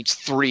standoff needs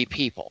 3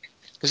 people.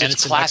 Because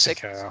it's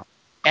classic.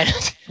 And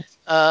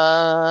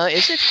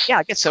is it? Yeah,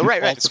 I guess so.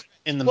 Right.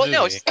 In the movie.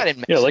 No, it's not in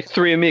Mexico. Yeah, like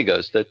Three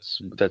Amigos. That's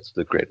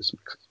the greatest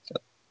Mexican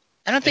stuff.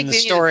 I don't think in the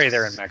story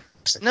they're in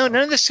Mexico. No,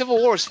 none of the Civil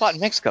War was fought in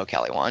Mexico,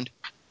 Kelly Wand.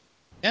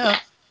 Yeah.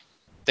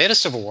 They had a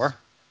Civil War.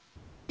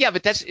 Yeah,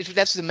 but that's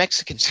the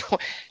Mexican Civil War.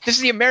 This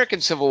is the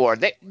American Civil War.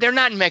 They're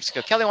not in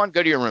Mexico. Kelly Wand,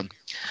 go to your room.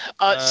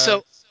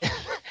 So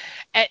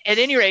at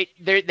any rate,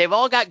 they've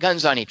all got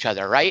guns on each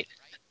other, right?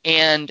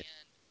 And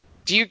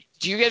do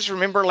you guys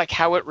remember like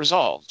how it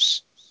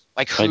resolves?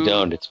 Like who? I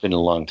don't. It's been a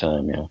long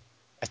time. Yeah.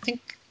 I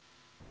think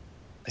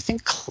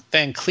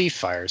Van Cleef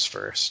fires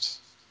first.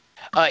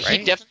 Right?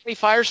 He definitely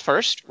fires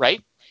first,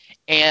 right?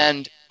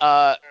 And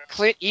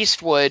Clint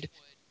Eastwood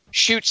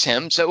shoots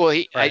him. So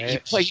he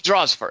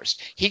draws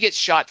first. He gets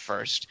shot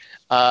first.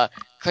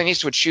 Clint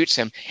Eastwood shoots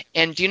him.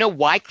 And do you know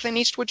why Clint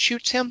Eastwood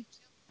shoots him?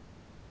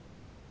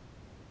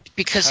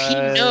 Because he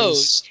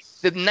knows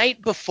the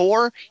night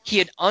before, he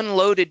had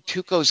unloaded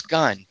Tuco's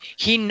gun.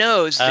 He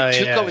knows that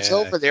Tuco is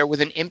over there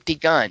with an empty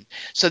gun.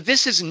 So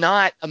this is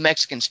not a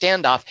Mexican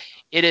standoff.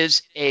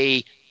 It's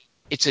a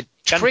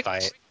trick.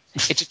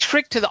 It's a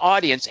trick to the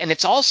audience, and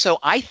it's also,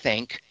 I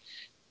think,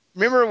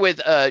 remember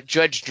with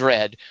Judge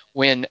Dredd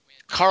when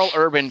Carl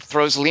Urban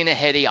throws Lena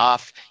Headey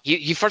off.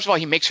 He first of all,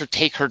 he makes her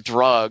take her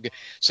drug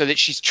so that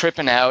she's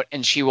tripping out,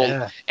 and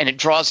and it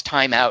draws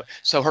time out.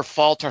 So her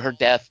fall to her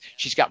death,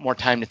 she's got more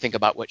time to think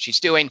about what she's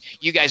doing.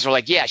 You guys are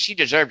like, yeah, she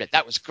deserved it.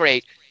 That was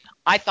great.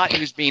 I thought he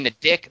was being a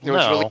dick. There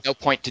was really no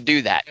point to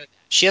do that.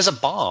 She has a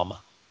bomb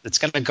that's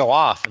going to go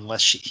off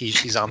unless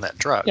she's on that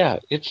drug. Yeah,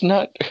 it's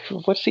not.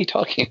 What's he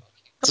talking?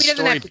 He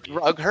doesn't have to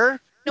drug her.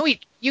 No,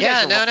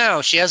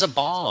 no. She has a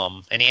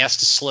bomb, and he has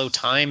to slow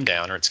time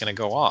down, or it's going to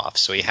go off.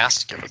 So he has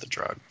to give her the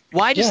drug.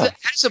 Why does how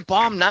does a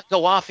bomb not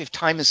go off if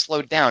time is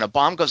slowed down? A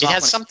bomb goes off. It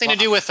has something to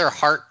do with her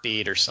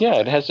heartbeat or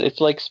something. Yeah, it's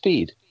like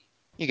Speed.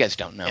 You guys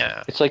don't know.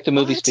 Yeah. It's like the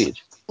movie Speed.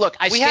 Look,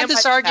 we had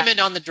this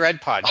argument on the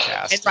Dredd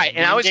podcast,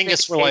 and I was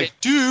Dingus were like,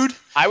 dude.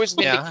 I was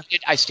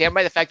vindicated. I stand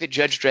by the fact that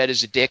Judge Dredd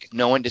is a dick.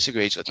 No one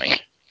disagrees with me.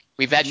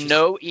 We've had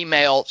no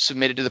email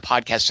submitted to the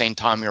podcast saying,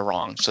 Tom, you're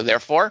wrong. So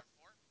therefore,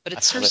 but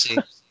it's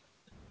Cersei.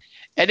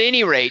 At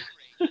any rate,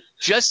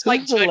 just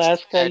like the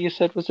last guy you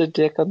said was a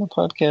dick on the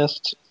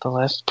podcast, the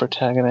last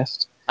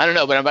protagonist. I don't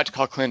know, but I'm about to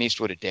call Clint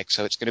Eastwood a dick,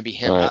 so it's going to be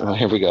him. All right, well,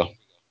 here we go.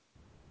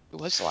 Who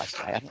was the last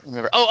guy? I don't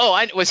remember.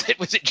 Was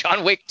it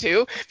John Wick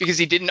too? Because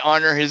he didn't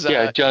honor his.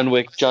 John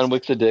Wick. John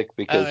Wick's a dick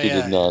because he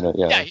didn't honor.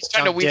 Yeah, he's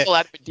trying to weasel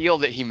out of a deal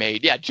that he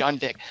made. Yeah, John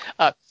Dick.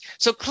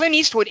 So Clint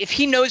Eastwood, if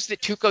he knows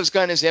that Tuco's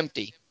gun is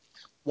empty,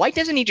 why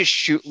doesn't he just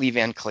shoot Lee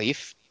Van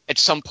Cleef at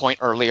some point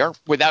earlier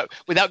without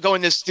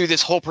going through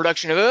this whole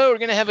production of we're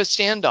going to have a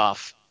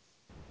standoff?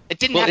 It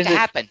didn't have to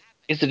happen.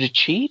 Is it a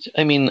cheat?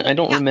 I mean, I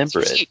don't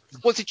remember it.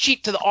 Well, it's a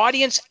cheat to the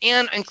audience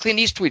and on Clint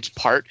Eastwood's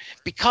part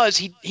because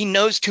he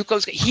knows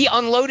Tuco's. He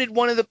unloaded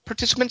one of the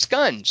participants'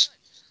 guns.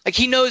 Like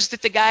he knows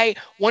that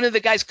one of the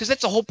guys, because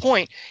that's the whole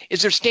point,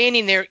 is they're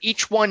standing there,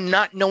 each one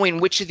not knowing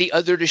which of the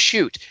other to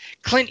shoot.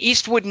 Clint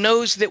Eastwood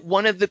knows that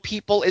one of the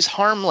people is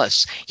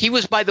harmless. He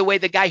was, by the way,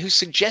 the guy who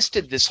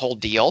suggested this whole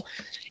deal.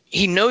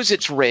 He knows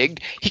it's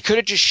rigged. He could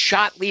have just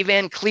shot Lee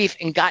Van Cleef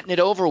and gotten it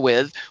over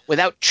with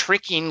without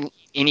tricking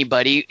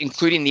anybody,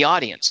 including the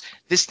audience.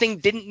 This thing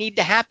didn't need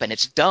to happen.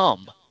 It's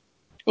dumb.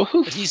 Well,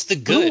 but he's the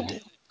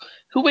good.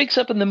 Who wakes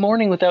up in the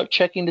morning without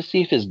checking to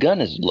see if his gun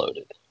is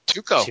loaded?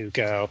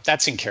 Tuco.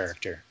 That's in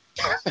character.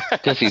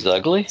 Because he's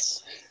ugly?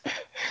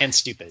 And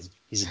stupid.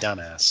 He's a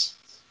dumbass.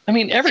 I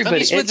mean,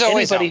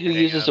 anybody who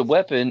uses a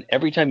weapon,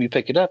 every time you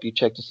pick it up, you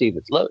check to see if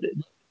it's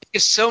loaded.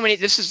 Because so many.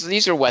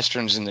 These are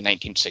westerns in the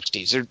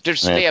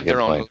 1960s. They have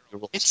their own movie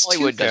rules. It's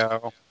Hollywood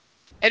Tuco.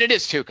 And it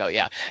is Tuco,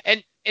 yeah.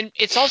 And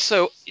it's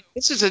also,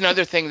 this is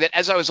another thing that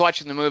as I was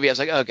watching the movie, I was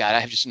like, oh God,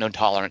 I have just no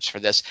tolerance for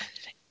this.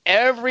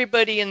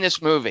 Everybody in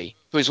this movie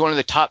who is one of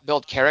the top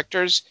billed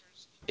characters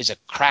is a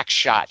crack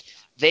shot.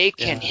 They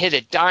can hit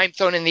a dime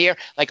thrown in the air.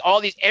 Like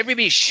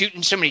everybody's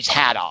shooting somebody's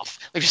hat off.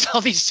 Like just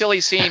all these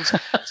silly scenes,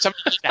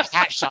 somebody getting a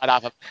hat shot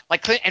off of.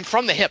 And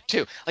from the hip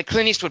too. Like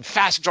Clint Eastwood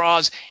fast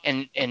draws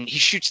and he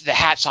shoots the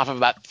hats off of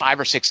about 5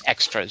 or 6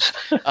 extras.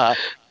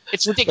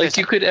 It's ridiculous. Like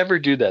you could ever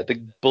do that.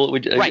 The bullet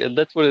would, right.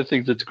 That's one of the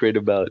things that's great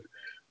about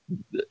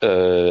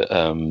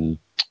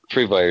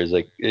Free Fire is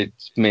like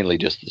it's mainly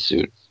just the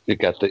suit. It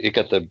got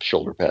the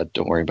shoulder pad.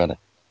 Don't worry about it.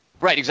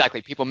 Right,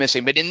 exactly. People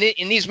missing. But in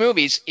these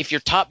movies, if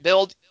you're top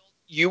billed,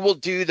 you will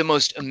do the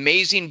most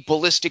amazing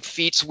ballistic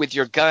feats with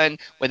your gun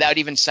without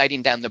even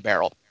sighting down the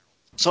barrel.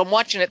 So I'm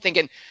watching it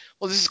thinking,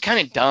 well, this is kind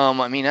of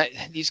dumb. I mean,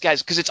 these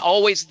guys, because it's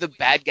always the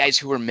bad guys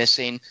who are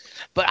missing.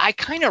 But I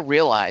kind of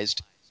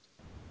realized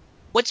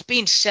what's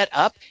being set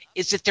up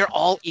is that they're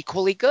all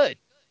equally good.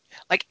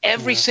 Like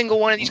every single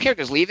one of these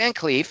characters, Lee Van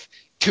Cleef,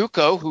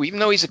 Tuco, who even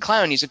though he's a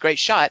clown, he's a great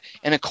shot,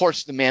 and of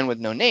course the man with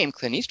no name,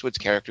 Clint Eastwood's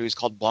character, who's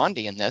called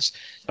Blondie in this.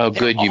 Oh,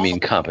 good. You mean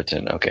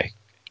competent? Okay.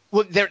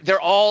 Well, they're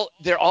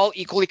all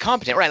equally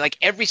competent, right? Like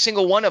every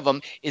single one of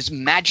them is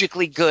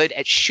magically good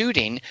at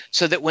shooting,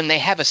 so that when they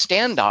have a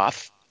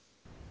standoff,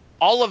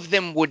 all of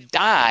them would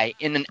die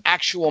in an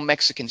actual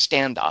Mexican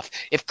standoff.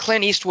 If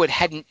Clint Eastwood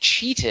hadn't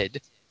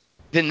cheated,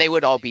 then they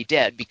would all be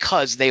dead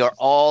because they are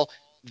all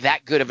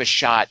that good of a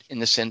shot in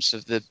the sense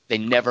of they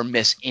never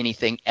miss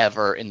anything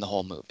ever in the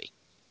whole movie.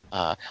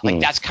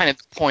 That's kind of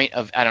the point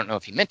of, I don't know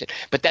if he meant it,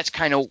 but that's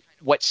kind of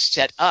what's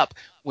set up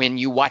when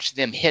you watch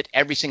them hit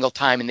every single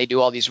time and they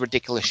do all these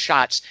ridiculous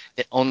shots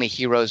that only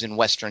heroes in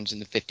westerns in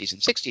the 50s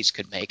and 60s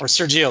could make. Or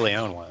Sergio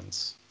Leone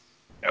ones.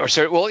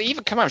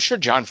 I'm sure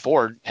John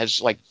Ford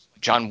has like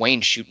John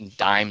Wayne shooting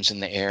dimes in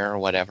the air or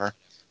whatever.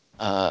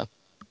 But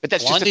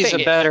that's Blondie's just a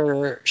thing. A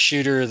better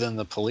shooter than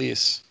the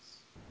police.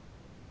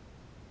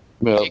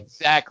 Well,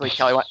 exactly,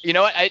 Kelly. You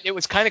know what? It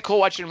was kind of cool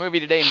watching a movie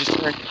today and just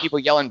hearing people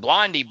yelling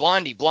 "Blondie,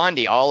 Blondie,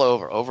 Blondie" all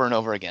over and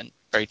over again.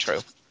 Very true.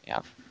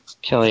 Yeah.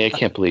 Kelly, I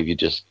can't believe you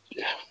just.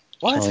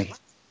 What? Kelly,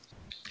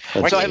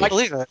 Why can't you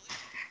believe it?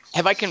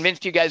 Have I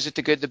convinced you guys that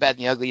The Good, the Bad,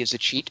 and the Ugly is a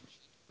cheat?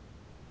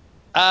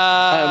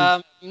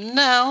 No.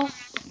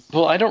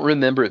 Well, I don't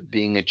remember it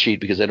being a cheat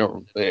because I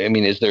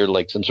mean, is there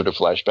like some sort of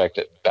flashback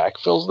that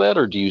backfills that,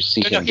 or do you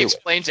see him No, he do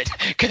explains it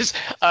because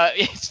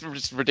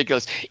it's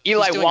ridiculous. He's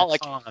doing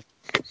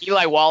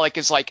Eli Wallach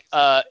is like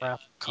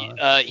Con.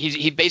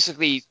 he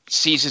basically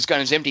sees his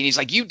gun is empty and he's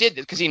like, you did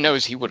this, because he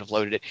knows he would have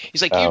loaded it.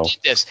 He's like, you did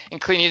this. And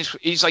Clint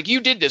Eastwood, he's like,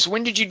 you did this.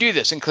 When did you do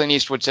this? And Clint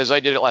Eastwood says, I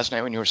did it last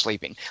night when you were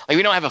sleeping. Like,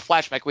 we don't have a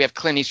flashback. We have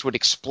Clint Eastwood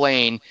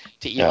explain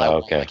to Eli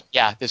Wallach,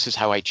 yeah, this is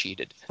how I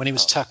cheated. When he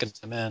was tucking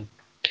him in.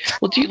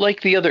 Well, do you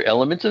like the other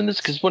elements in this?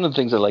 Because one of the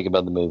things I like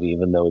about the movie,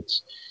 even though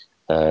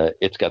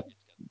it's got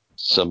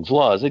some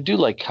flaws, I do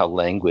like how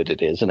languid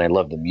it is, and I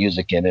love the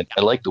music in it.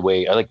 I like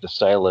the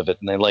style of it,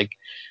 and I like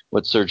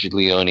what Sergio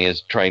Leone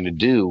is trying to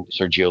do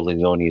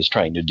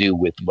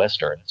with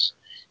westerns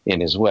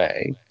in his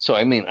way. So,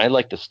 I mean, I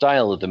like the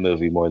style of the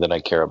movie more than I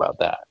care about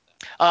that.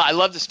 I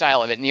love the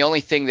style of it, and the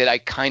only thing that I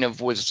kind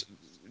of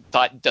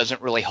thought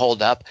doesn't really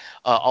hold up,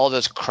 all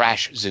those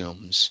crash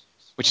zooms.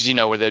 Which is,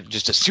 where they're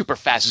just a super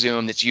fast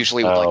zoom that's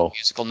usually with like a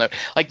musical note.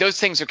 Like, those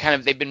things are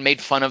they've been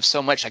made fun of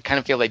so much, I kind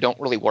of feel they don't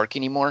really work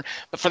anymore.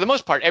 But for the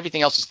most part,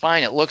 everything else is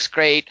fine. It looks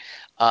great.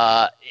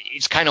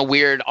 It's kind of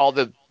weird. All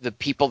the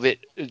people that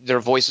their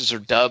voices are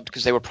dubbed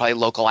because they were probably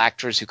local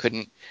actors who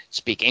couldn't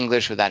speak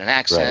English without an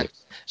accent. Right.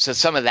 So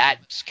some of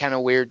that's kind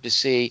of weird to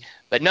see.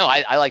 But no,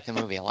 I like the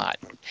movie a lot.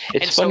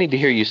 It's funny to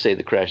hear you say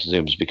the crash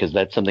zooms because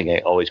that's something I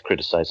always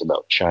criticize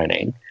about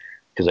Shining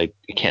because I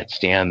can't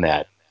stand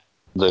that.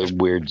 The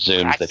weird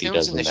zooms that he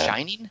does in The that.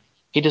 Shining?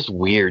 He does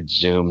weird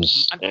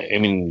zooms. I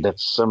mean,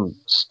 that's some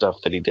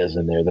stuff that he does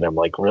in there that I'm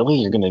like, really?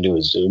 You're going to do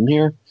a zoom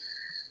here?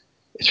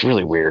 It's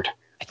really weird.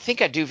 I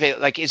think I do.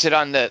 Like, is it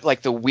on the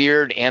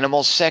weird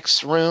animal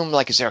sex room?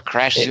 Like, is there a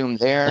crash zoom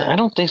there? I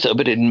don't think so,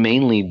 but it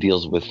mainly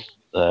deals with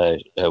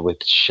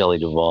Shelley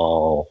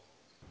Duvall.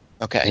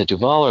 Okay. Is it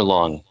Duvall or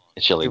Long?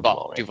 It's Shelley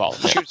Duvall. Right? Duvall.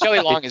 Yeah.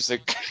 Shelley Long is the.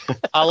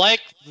 I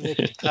like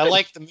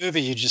the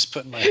movie you just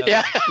put in my head.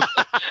 Yeah.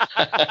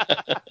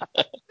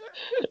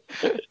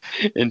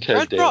 And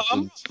Ted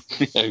Danson.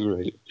 Yeah,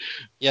 right.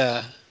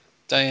 Yeah,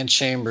 Diane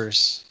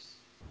Chambers.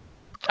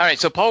 All right,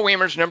 so Paul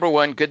Weimer's number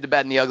one, Good, the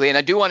Bad, and the Ugly. And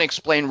I do want to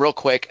explain real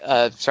quick.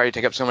 Sorry to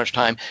take up so much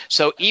time.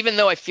 So even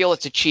though I feel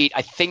it's a cheat,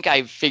 I think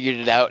I've figured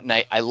it out, and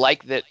I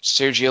like that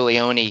Sergio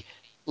Leone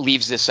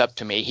leaves this up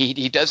to me.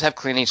 He does have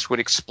Clint Eastwood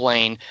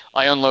explain,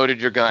 I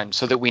unloaded your gun,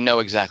 so that we know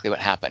exactly what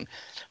happened.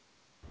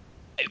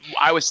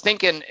 I was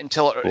thinking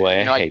until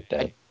I hate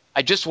that.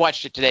 I just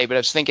watched it today, but I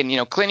was thinking,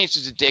 Clint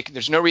Eastwood's a dick.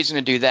 There's no reason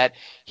to do that.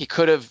 He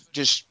could have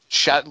just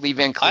shot Lee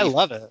Van Cleef. I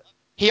love it.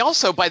 He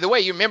also, by the way,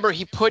 you remember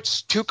he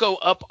puts Tuco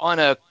up on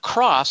a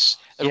cross,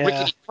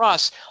 rickety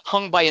cross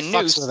hung by a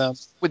noose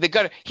with the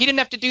gun. He didn't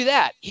have to do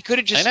that. He could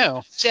have just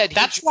said.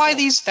 That's why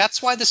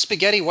the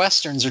spaghetti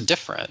westerns are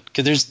different,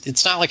 because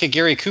it's not like a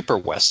Gary Cooper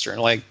western.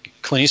 Like,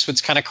 Clint Eastwood's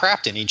kind of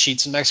crapped and he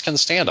cheats in Mexican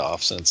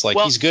standoffs, and it's like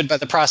he's good by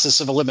the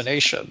process of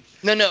elimination.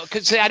 No,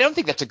 because I don't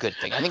think that's a good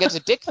thing. I think that's a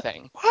dick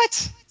thing.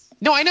 What?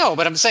 No, I know,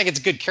 but I'm saying it's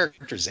good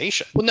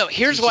characterization. Well, no,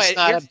 here's why.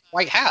 Not a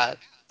white hat.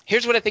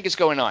 Here's what I think is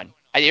going on.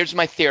 Here's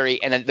my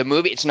theory, and the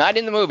movie, it's not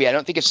in the movie. I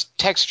don't think it's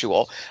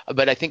textual,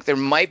 but I think there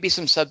might be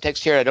some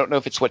subtext here. I don't know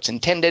if it's what's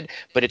intended,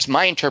 but it's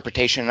my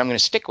interpretation, and I'm going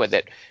to stick with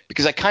it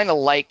because I kind of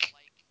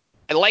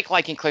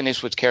liking Clint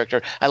Eastwood's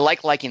character. I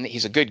liking that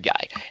he's a good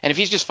guy. And if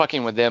he's just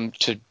fucking with them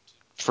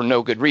for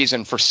no good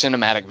reason, for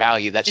cinematic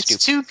value, that's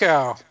stupid. It's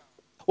Tuco.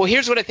 Well,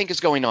 here's what I think is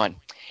going on.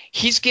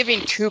 He's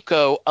giving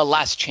Tuco a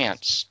last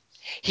chance.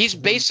 He's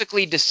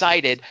basically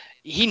decided –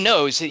 he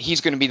knows that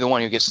he's going to be the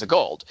one who gets the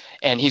gold,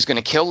 and he's going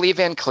to kill Lee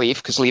Van Cleef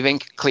because Lee Van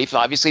Cleef,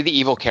 obviously the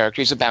evil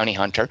character, he's a bounty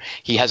hunter.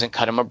 He hasn't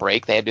cut him a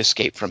break. They had to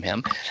escape from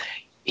him.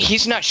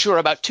 He's not sure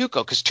about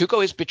Tuco because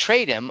Tuco has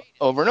betrayed him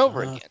over and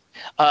over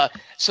again.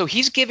 So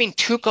he's giving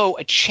Tuco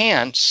a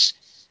chance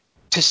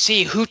to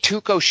see who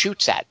Tuco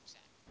shoots at.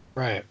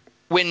 Right.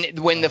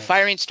 When the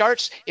firing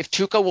starts, if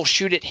Tuco will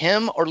shoot at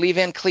him or Lee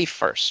Van Cleef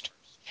first.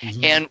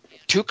 Mm-hmm. And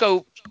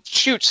Tuco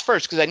shoots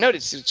first because I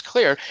noticed it's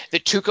clear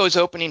that Tuco's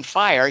opening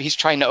fire. He's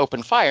trying to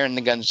open fire and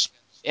the gun's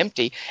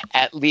empty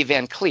at Lee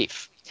Van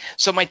Cleef.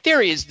 So my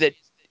theory is that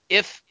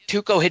if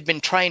Tuco had been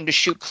trying to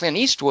shoot Clint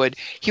Eastwood,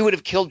 he would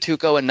have killed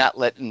Tuco and not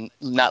let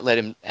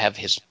him have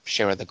his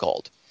share of the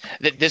gold.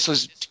 That this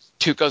was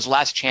Tuco's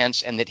last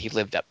chance and that he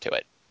lived up to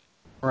it.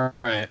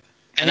 Right.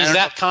 And he's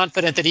that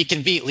confident that he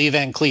can beat Lee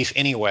Van Cleef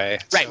anyway.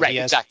 Right, He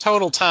has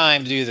total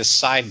time to do this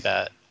side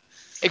bet.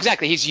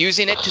 Exactly. He's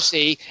using it to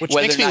see which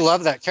makes me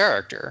love that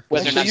character.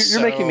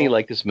 You're making me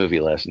like this movie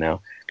less now.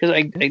 Because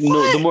I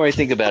know, the more I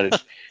think about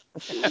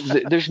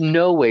it, there's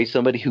no way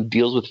somebody who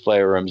deals with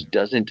firearms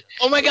doesn't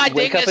wake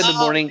up in the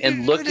morning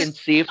and look and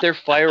see if their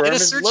firearm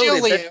is loaded. In a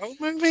Sergio Leone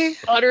movie?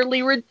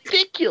 Utterly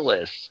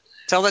ridiculous.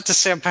 Tell that to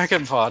Sam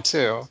Peckinpah,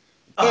 too.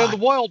 The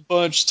Wild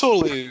Bunch,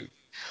 totally...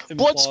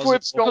 Blood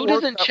squibs don't Who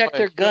doesn't check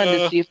their gun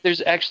to see if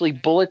there's actually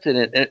bullets in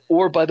it?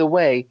 Or, by the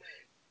way,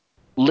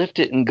 lift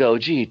it and go,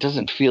 gee, it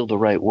doesn't feel the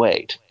right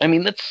weight. I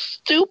mean, that's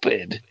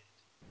stupid.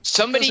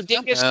 Somebody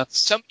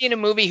in a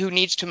movie who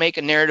needs to make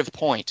a narrative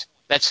point.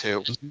 That's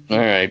who. All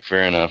right,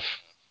 fair enough.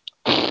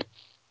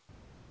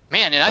 Man,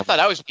 Man, and I thought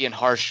I was being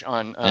harsh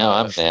on. No,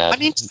 I'm mad. I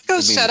mean,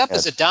 Tuco's set up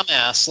as a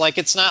dumbass. Like,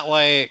 it's not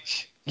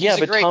like. Yeah,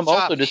 but Tom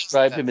also job.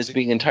 described him as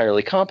being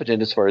entirely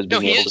competent as far as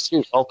being able to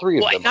shoot all three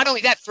of them. Not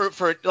only that,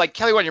 for like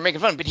Kelly Wand, you're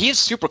making fun, but he is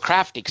super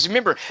crafty. Because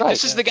remember,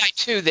 this is the guy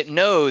too that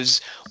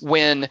knows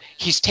when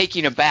he's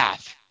taking a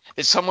bath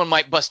that someone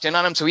might bust in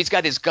on him, so he's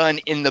got his gun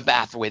in the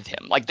bath with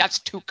him. Like, that's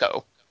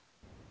Tuco.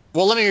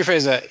 Well, let me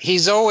rephrase that.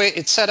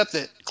 It's set up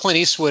that Clint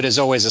Eastwood is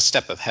always a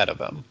step ahead of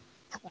him.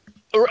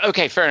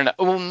 Okay, fair enough.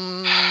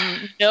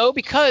 No,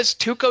 because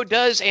Tuco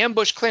does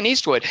ambush Clint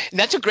Eastwood, and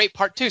that's a great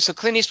part too. So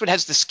Clint Eastwood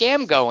has the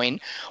scam going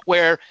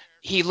where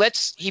he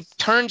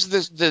turns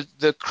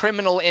the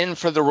criminal in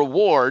for the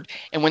reward,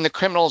 and when the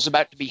criminal is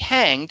about to be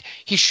hanged,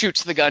 he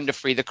shoots the gun to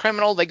free the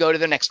criminal. They go to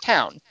the next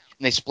town,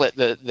 and they split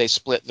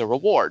the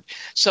reward.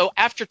 So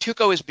after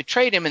Tuco has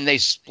betrayed him and they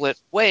split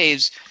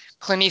ways,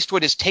 Clint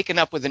Eastwood is taken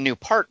up with a new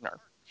partner.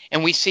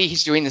 And we see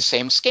he's doing the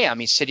same scam.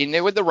 He's sitting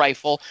there with the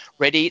rifle,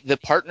 ready. The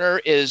partner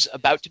is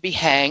about to be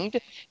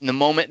hanged. In the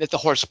moment that the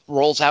horse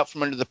rolls out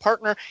from under the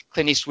partner,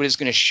 Clint Eastwood is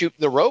going to shoot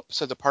the rope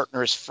so the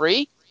partner is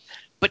free.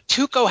 But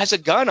Tuco has a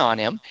gun on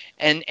him,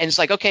 and it's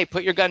like, okay,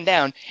 put your gun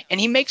down. And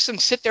he makes him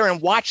sit there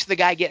and watch the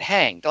guy get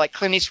hanged, like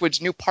Clint Eastwood's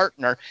new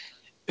partner,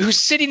 who's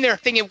sitting there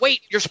thinking,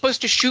 wait, you're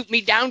supposed to shoot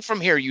me down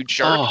from here, you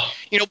jerk. Oh.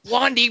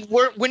 Blondie,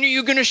 when are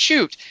you going to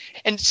shoot?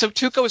 And so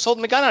Tuco is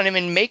holding the gun on him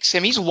and makes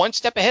him – he's one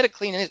step ahead of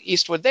Clint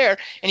Eastwood there,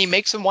 and he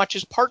makes him watch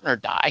his partner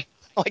die.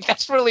 Like,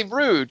 that's really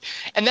rude.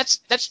 And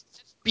that's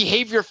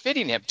behavior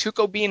fitting him.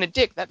 Tuco being a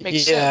dick, that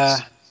makes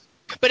sense.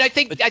 But I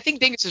think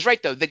Dingus is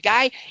right, though. The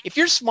guy, if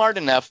you're smart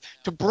enough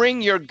to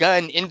bring your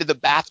gun into the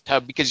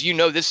bathtub because you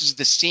know this is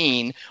the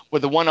scene where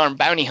the one-armed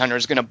bounty hunter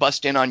is going to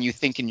bust in on you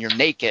thinking you're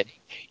naked,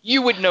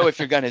 you would know if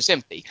your gun is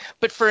empty.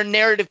 But for a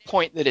narrative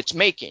point that it's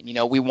making,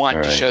 we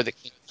want to show that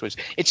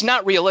it's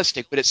not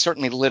realistic, but it's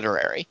certainly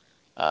literary.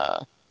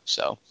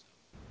 So.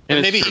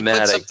 And maybe he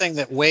put something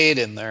that weighed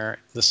in there.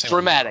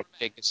 Dramatic.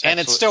 And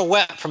it's still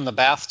wet from the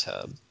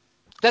bathtub.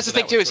 That's the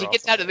thing, too, is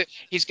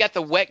he's got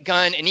the wet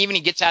gun, and even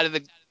he gets out of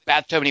the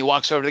bathtub and he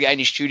walks over to the guy and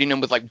he's shooting him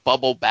with like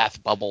bubble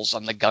bath bubbles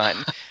on the gun.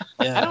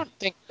 Yeah. I don't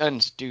think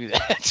guns do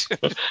that.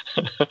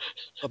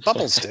 Well,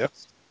 bubbles do.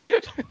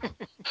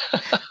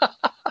 All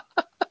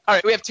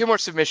right, we have 2 more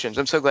submissions.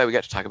 I'm so glad we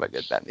got to talk about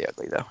Good, Bad, and the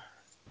Ugly, though.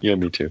 Yeah,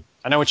 me too.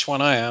 I know which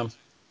one I am.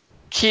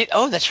 Keith,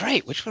 oh, that's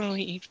right. Which one will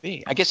we each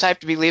be? I guess I have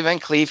to be Lee Van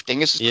Cleef.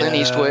 Dingus is Clint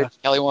Eastwood.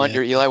 Kelly Wand,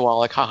 you're Eli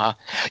Wallach. Haha.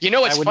 You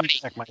know what's funny?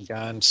 Check my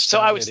gun. So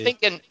I was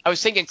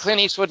thinking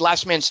Clint Eastwood,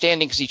 Last Man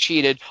Standing, because he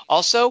cheated.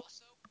 Also,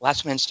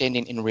 Last Man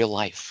Standing in real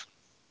life.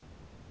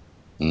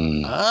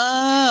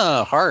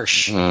 Ah,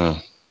 harsh.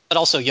 But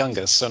also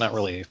youngest, so not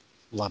really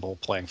level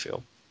playing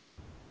field.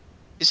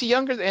 Is he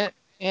younger than?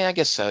 Yeah, I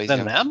guess so.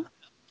 Than them?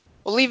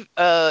 Well, Lee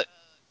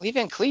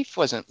Van Cleef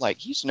wasn't like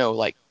he's no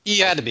like. He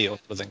had to be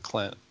older than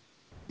Clint.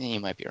 You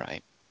might be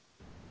right.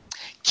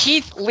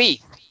 Keith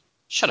Leith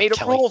made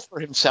a rule for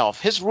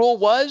himself. His rule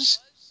was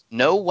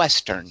no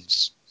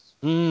westerns.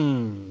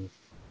 Number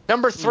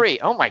 3.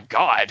 Oh my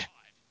God.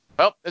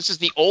 Well, this is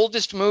the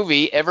oldest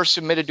movie ever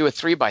submitted to a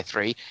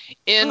 3x3.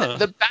 In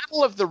the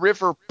Battle of the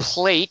River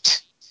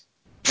Plate,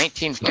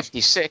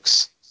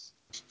 1956,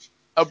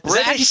 Is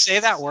that how you say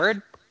that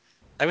word?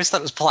 I always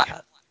thought it was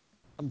plat.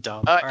 I'm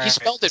dumb. He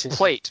spelled it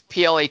plate,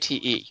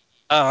 Plate.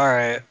 Oh, all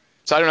right.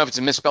 So I don't know if it's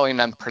a misspelling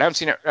and I'm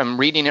pronouncing it, I'm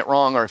reading it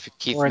wrong, or if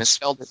Keith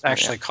misspelled it. It's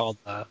actually called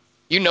that.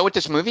 You know what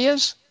this movie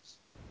is?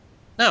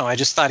 No, I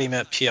just thought he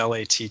meant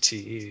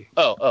Platte.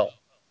 Oh.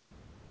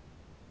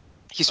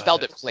 He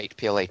spelled it plate,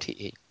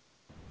 Plate.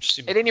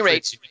 At any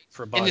rate,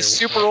 in this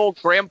super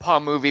old grandpa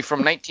movie from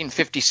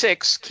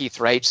 1956, Keith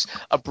writes,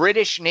 a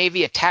British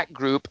Navy attack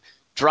group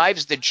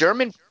drives the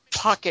German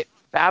pocket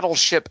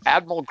battleship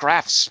Admiral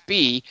Graf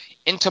Spee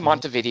into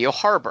Montevideo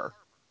Harbor.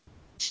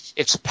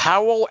 It's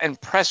Powell and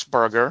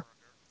Pressburger,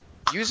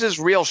 uses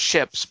real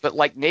ships, but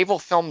like naval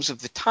films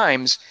of the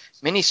times,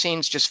 many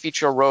scenes just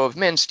feature a row of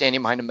men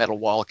standing behind a metal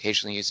wall,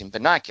 occasionally using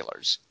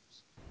binoculars.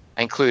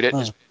 I include it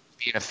as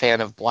being a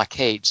fan of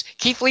blockades.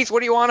 Keith Leith,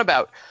 what are you on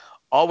about?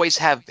 Always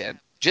have been.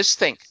 Just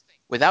think,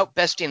 without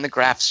besting the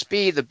Graf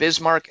Spee, the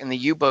Bismarck, and the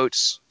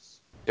U-boats,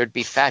 there'd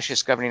be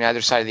fascists governing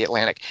either side of the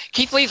Atlantic.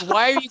 Keith Leith,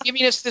 why are you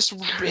giving us this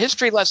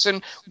history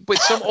lesson with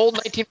some old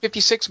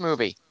 1956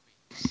 movie?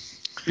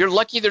 You're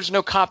lucky there's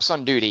no cops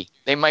on duty.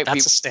 They might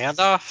That's a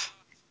standoff?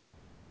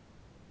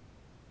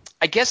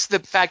 I guess the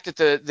fact that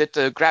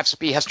the Graf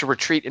Spee has to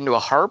retreat into a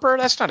harbor,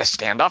 that's not a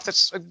standoff.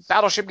 That's a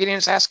battleship getting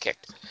its ass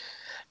kicked.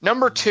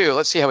 Number 2,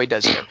 let's see how he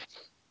does here.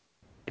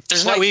 If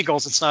there's no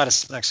eagles, it's not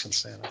a Mexican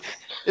standoff.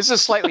 This is a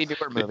slightly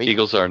newer movie.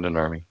 Eagles aren't an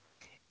army.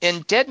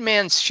 In Dead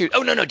Man's Shoes.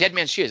 Oh, no, Dead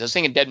Man's Shoes. I was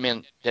thinking Dead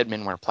Men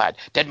Wear Plaid.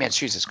 Dead Man's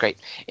Shoes is great.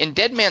 In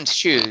Dead Man's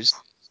Shoes,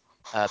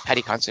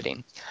 Paddy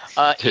Considine.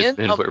 Dead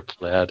Men Wear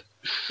Plaid.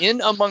 In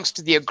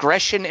amongst the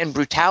aggression and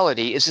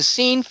brutality is a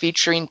scene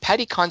featuring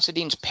Paddy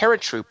Considine's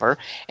paratrooper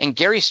and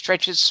Gary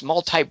Stretch's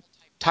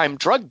small-time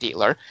drug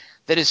dealer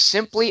that is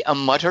simply a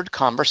muttered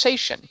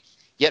conversation,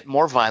 yet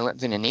more violent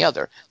than any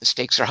other. The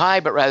stakes are high,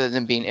 but rather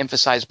than being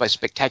emphasized by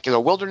spectacular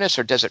wilderness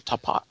or desert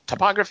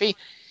topography,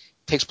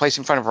 Takes place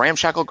in front of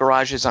ramshackle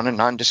garages on a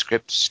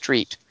nondescript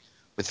street,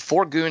 with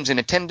 4 goons in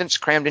attendance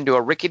crammed into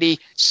a rickety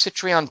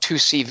Citroen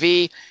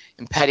 2CV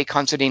and Patty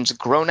Considine's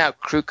grown-out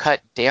crew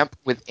cut damp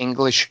with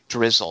English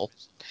drizzle.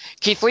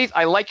 Keith Leith,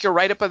 I like your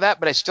write-up of that,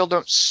 but I still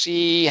don't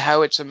see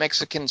how it's a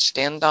Mexican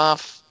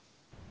standoff.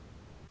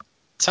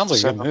 Sounds like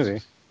a good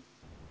movie.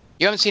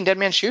 You haven't seen Dead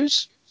Man's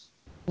Shoes?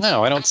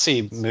 No, I don't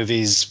see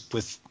movies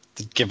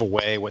that give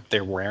away what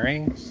they're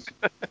wearing.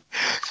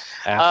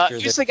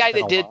 Who's the guy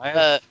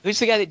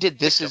that did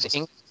This Is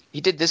England?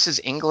 He did This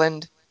Is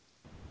England.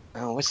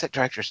 Oh, what's that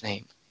director's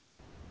name?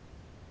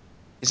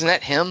 Isn't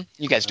that him?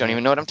 You guys don't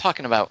even know what I'm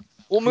talking about.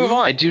 We'll move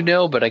on. I do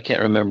know, but I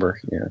can't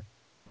remember. Yeah,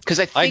 because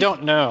I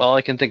don't know. All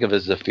I can think of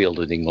is The Field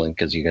of England,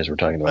 because you guys were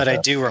talking about but that.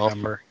 I do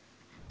remember.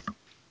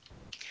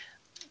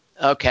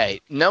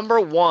 Okay, number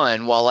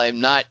 1, while I'm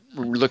not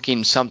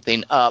looking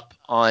something up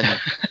on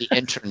the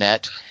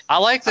internet. I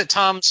like that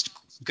Tom's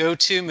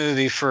go-to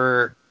movie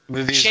for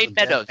movies Shade with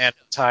Meadows. Dead Man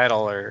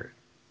title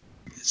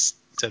is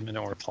Dead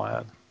Man Wear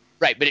Plaid.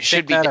 Right, but it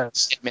should be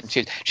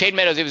Shade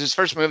Meadows. It was his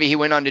first movie. He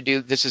went on to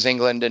do This Is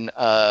England and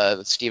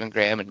Stephen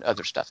Graham and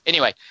other stuff.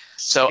 Anyway,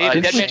 so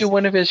did we do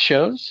one of his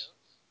shows?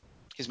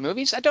 His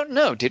movies? I don't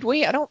know. Did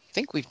we? I don't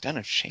think we've done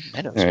a Shade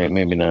Meadows. All right,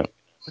 maybe not.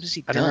 What has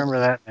he I done? don't remember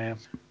that name.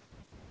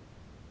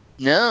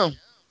 No.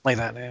 Like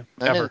that name.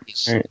 Ever.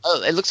 Right.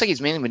 Oh, it looks like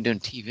he's mainly been doing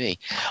TV.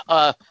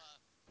 Tom's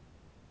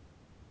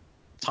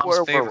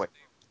favorite.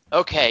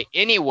 Okay,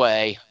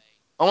 anyway.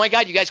 Oh my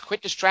God, you guys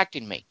quit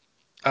distracting me.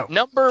 Oh,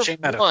 number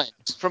 1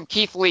 from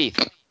Keith Leith.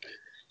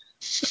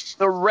 Is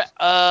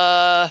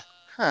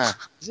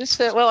this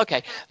it? Well,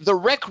 okay. The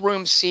rec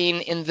room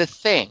scene in The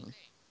Thing,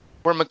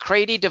 where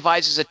McCready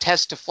devises a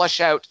test to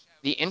flush out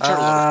the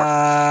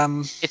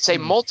interloper. It's a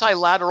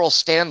multilateral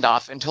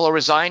standoff until a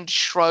resigned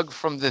shrug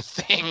from The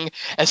Thing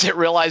as it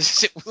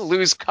realizes it will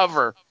lose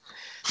cover.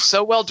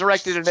 So well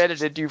directed and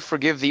edited, you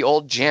forgive the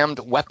old jammed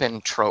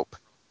weapon trope.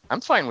 I'm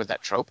fine with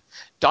that trope.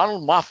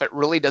 Donald Moffat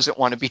really doesn't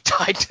want to be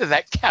tied to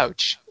that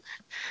couch.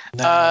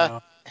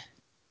 No.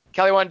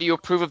 Kellywan, do you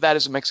approve of that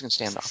as a Mexican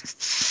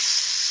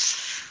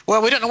standoff?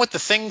 Well, we don't know what The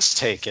Thing's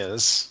take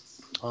is.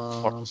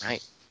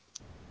 Right.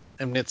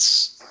 And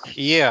it's,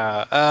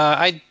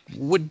 I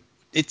would,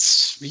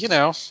 it's,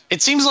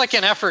 it seems like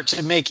an effort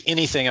to make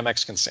anything a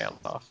Mexican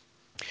standoff.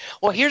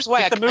 Well, here's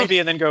why the movie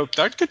and then go,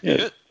 that could be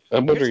it.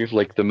 I'm wondering if,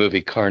 like, the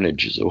movie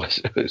Carnage is a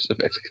Mexican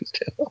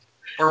standoff.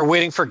 Or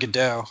Waiting for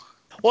Godot.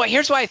 Well,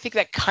 here's why I think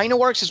that kind of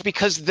works is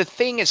because The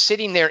Thing is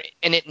sitting there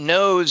and it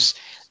knows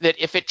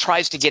that if it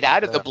tries to get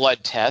out of the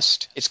blood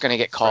test, it's going to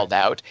get called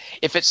out.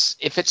 If it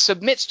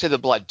submits to the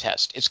blood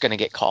test, it's going to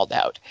get called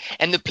out.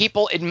 And the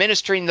people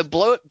administering the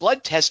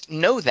blood test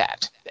know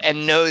that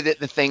and know that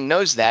The Thing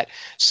knows that.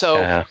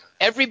 So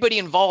everybody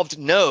involved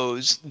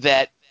knows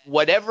that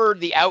whatever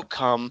the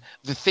outcome,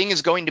 The Thing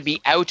is going to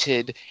be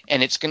outed,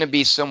 and it's going to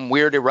be some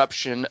weird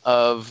eruption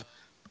of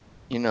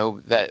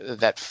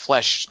that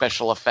flesh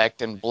special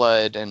effect and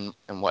blood and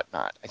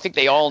whatnot. I think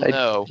they all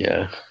know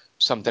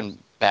something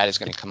bad is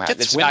going to come out.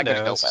 It's not going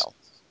to go well.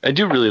 I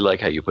do really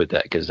like how you put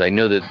that, because I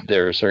know that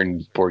there are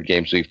certain board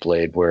games we've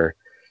played where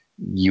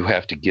you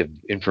have to give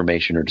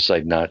information or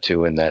decide not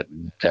to, and that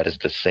is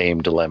the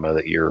same dilemma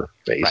that you're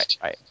faced.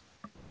 Right.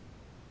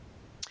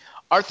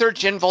 Arthur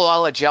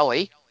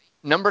Ginvalagelli,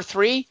 number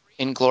 3,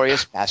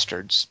 Inglourious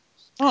Bastards.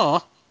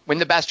 Oh. When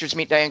the bastards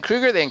meet Diane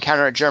Kruger, they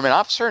encounter a German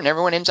officer, and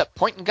everyone ends up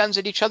pointing guns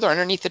at each other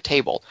underneath the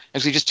table.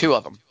 Actually, just 2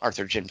 of them,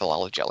 Arthur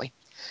Ginvalagelli.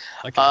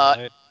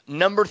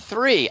 Number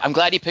 3, I'm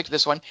glad he picked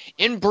this one,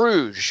 In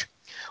Bruges.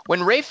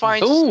 When Ray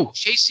finds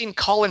chasing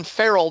Colin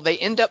Farrell, they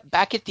end up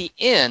back at the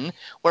inn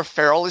where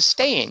Farrell is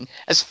staying,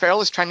 as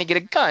Farrell is trying to get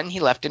a gun he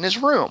left in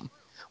his room.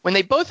 When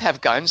they both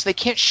have guns, they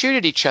can't shoot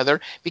at each other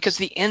because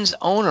the inn's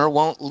owner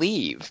won't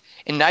leave,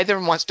 and neither of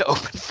them wants to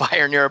open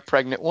fire near a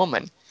pregnant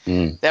woman.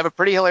 They have a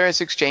pretty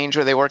hilarious exchange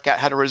where they work out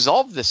how to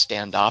resolve this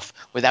standoff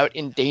without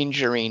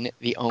endangering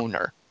the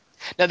owner.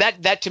 Now,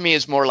 that to me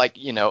is more like, a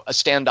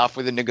standoff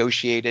with a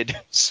negotiated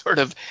sort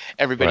of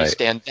everybody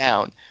stand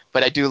down.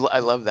 But I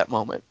love that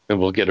moment. And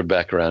we'll get her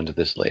back around to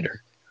this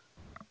later.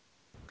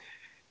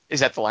 Is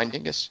that the line,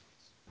 Dingus?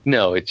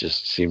 No, it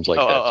just seems like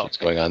that's what's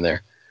going on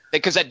there.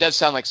 Because that does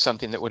sound like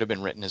something that would have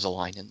been written as a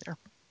line in there.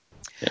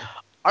 Yeah.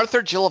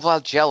 Arthur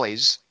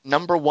Ginvalagelli's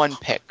number 1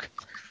 pick.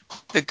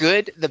 The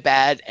Good, the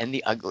Bad, and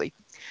the Ugly.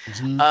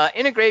 Mm-hmm.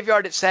 In a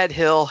graveyard at Sad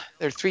Hill,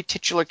 there are 3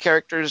 titular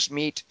characters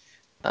meet,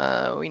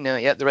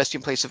 the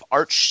resting place of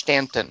Arch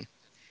Stanton,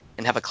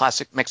 and have a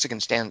classic Mexican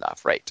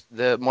standoff, right?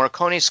 The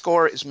Morricone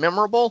score is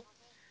memorable,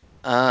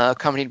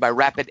 accompanied by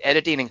rapid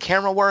editing and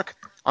camera work.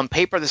 On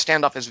paper, the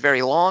standoff is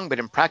very long, but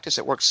in practice,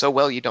 it works so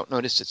well you don't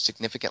notice its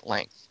significant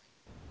length.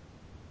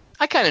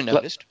 I kind of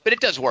noticed, but it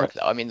does work,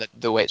 though. I mean,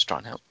 the way it's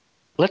drawn out.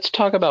 Let's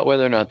talk about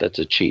whether or not that's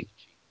a cheat.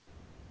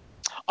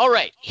 All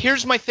right,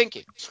 here's my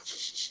thinking.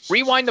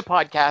 Rewind the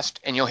podcast,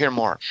 and you'll hear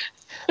more.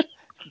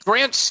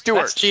 Grant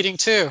Stewart. That's cheating,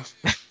 too.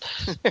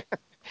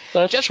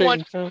 Just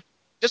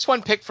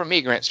one pick from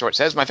me, Grant Stewart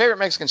says. My favorite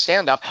Mexican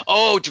standoff.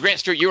 Oh, Grant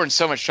Stewart, you were in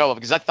so much trouble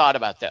because I thought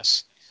about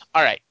this.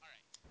 All right.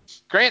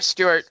 Grant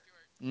Stewart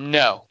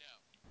No.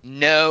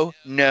 No,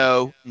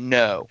 no,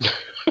 no.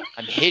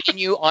 I'm hitting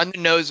you on the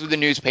nose with a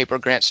newspaper,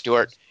 Grant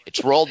Stewart.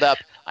 It's rolled up.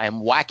 I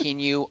am whacking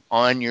you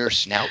on your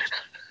snout.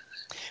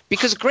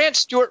 Because Grant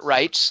Stewart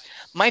writes,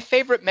 my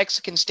favorite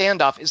Mexican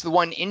standoff is the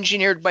one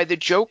engineered by the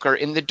Joker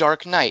in The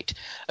Dark Knight.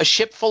 A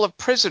ship full of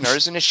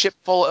prisoners and a ship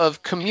full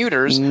of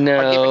commuters are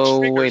given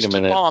triggers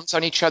to bombs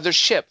on each other's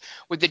ship,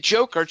 with the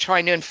Joker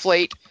trying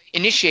to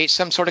initiate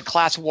some sort of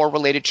class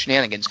war-related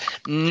shenanigans.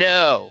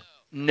 No,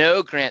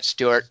 Grant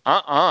Stewart.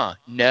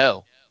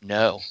 No.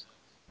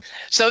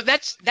 So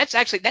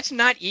that's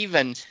not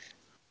even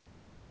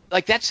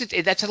like that's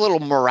a little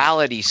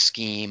morality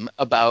scheme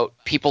about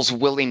people's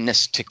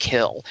willingness to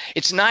kill.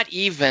 It's not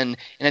even,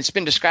 and it's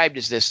been described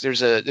as this.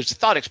 There's a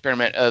thought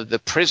experiment of the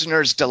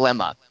prisoner's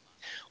dilemma,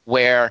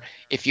 where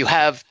if you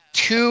have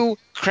two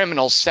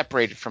criminals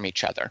separated from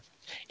each other,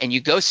 and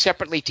you go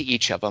separately to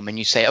each of them, and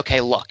you say,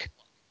 okay, look,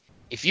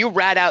 if you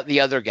rat out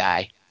the other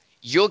guy,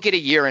 you'll get a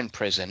year in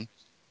prison.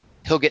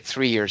 He'll get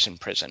 3 years in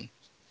prison.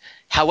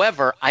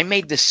 However, I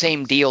made the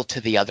same deal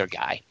to the other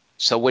guy.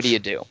 So what do you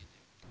do?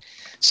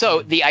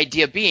 So the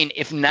idea being,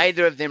 if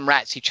neither of them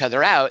rats each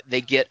other out,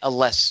 they get a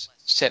less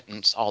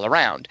sentence all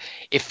around.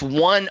 If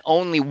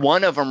only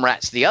one of them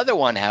rats the other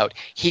one out,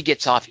 he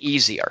gets off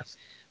easier.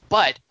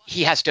 But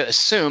he has to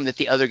assume that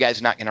the other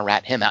guy's not going to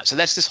rat him out. So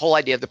that's this whole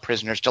idea of the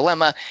prisoner's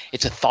dilemma.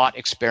 It's a thought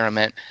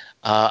experiment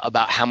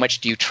about how much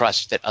do you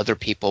trust that other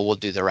people will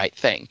do the right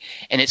thing.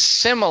 And it's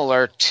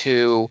similar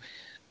to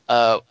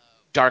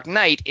Dark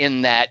Knight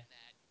in that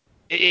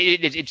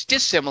it's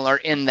dissimilar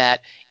in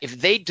that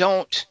if they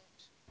don't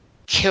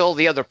kill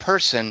the other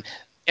person,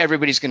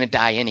 everybody's going to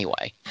die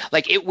anyway.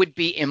 Like, it would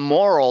be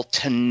immoral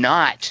to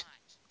not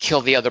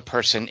kill the other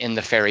person in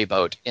the ferry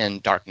boat in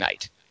Dark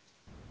Knight.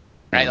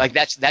 Right? Like,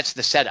 that's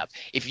the setup.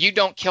 If you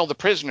don't kill the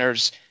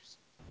prisoners,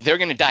 they're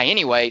going to die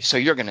anyway, so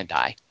you're going to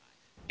die.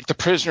 If the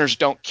prisoners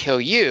don't kill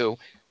you,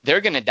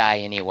 they're going to die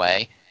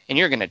anyway, and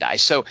you're going to die.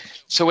 So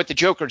what the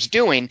Joker's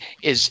doing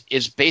is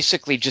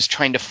basically just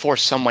trying to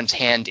force someone's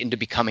hand into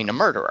becoming a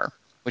murderer,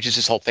 which is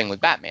this whole thing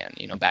with Batman.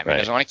 You know, Batman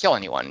doesn't want to kill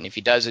anyone, and if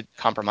he does, it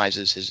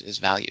compromises his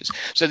values.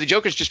 So the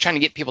Joker's just trying to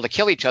get people to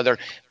kill each other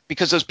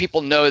because those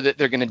people know that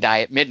they're going to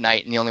die at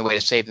midnight, and the only way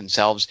to save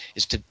themselves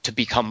is to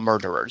become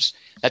murderers.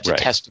 That's a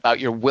test about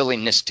your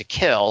willingness to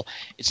kill.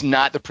 It's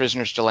not the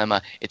prisoner's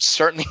dilemma. It's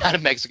certainly not a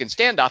Mexican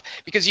standoff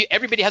because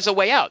everybody has a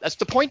way out. That's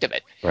the point of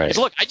it. Right. It's,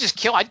 look, I just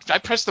kill. I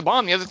press the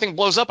bomb. The other thing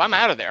blows up. I'm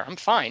out of there. I'm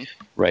fine.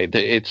 Right.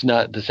 It's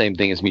not the same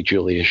thing as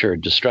mutually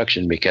assured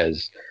destruction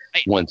because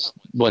once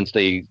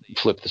they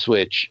flip the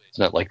switch, it's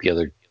not like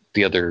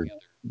the other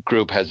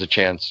group has a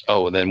chance.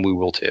 Oh, and then we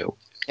will too.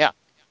 Yeah.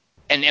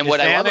 And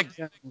what I love.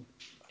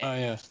 Oh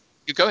yeah.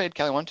 You go ahead,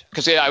 Kelly.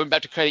 Because I'm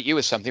about to credit you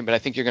with something, but I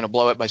think you're going to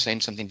blow it by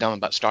saying something dumb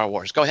about Star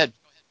Wars. Go ahead.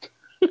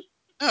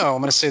 No, I'm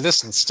going to say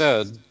this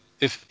instead.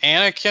 If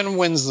Anakin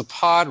wins the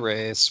pod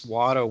race,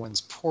 Watto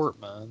wins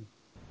Portman.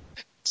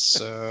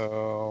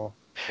 So,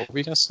 what were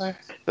we going to say?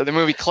 So the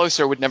movie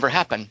Closer would never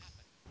happen.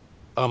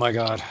 Oh my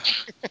God.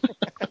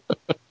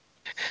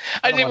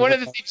 I think one of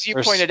the things you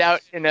pointed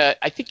out in a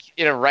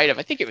write-up,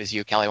 I think it was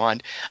you, Kelly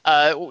Wand,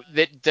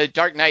 that The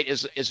Dark Knight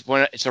is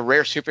it's a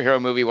rare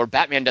superhero movie where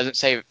Batman doesn't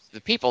save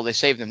the people; they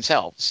save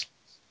themselves.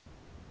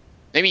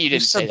 Maybe you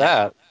didn't say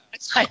that.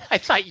 I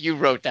thought you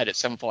wrote that at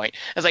some point.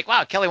 I was like,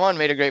 wow, Kelly Wand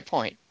made a great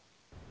point.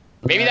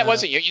 Maybe that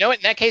wasn't you. You know what?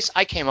 In that case,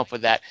 I came up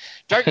with that.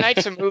 Dark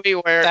Knight's a movie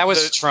where that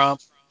was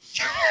Trump.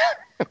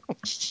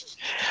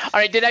 All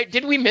right,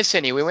 did we miss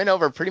any? We went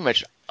over pretty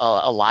much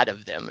a lot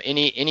of them.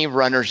 Any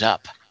runners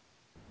up?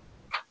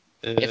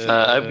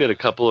 I've got a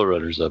couple of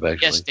runners up,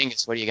 actually. Yes,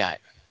 Dingus, what do you got?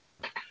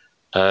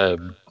 I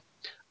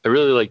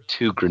really like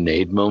two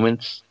grenade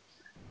moments,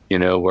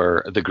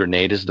 where the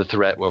grenade is the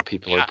threat, where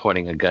people are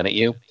pointing a gun at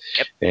you.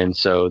 Yep. And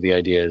so the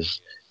idea is,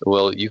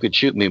 well, you could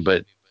shoot me,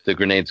 but the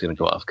grenade's going to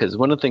go off. Because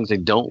one of the things I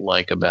don't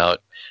like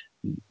about,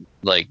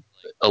 like,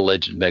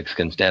 alleged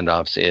Mexican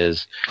standoffs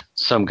is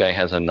some guy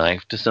has a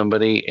knife to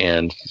somebody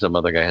and some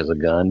other guy has a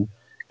gun.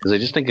 Because I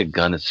just think a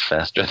gun is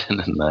faster than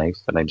a knife,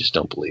 and I just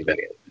don't believe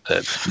any of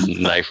that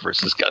knife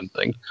versus gun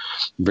thing.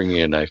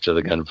 Bringing a knife to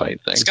the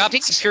gunfight thing. It's got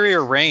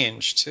superior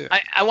range, too.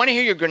 I want to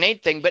hear your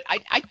grenade thing, but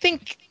I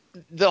think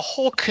the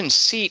whole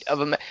conceit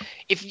of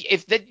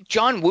if the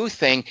John Woo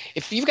thing,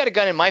 if you've got a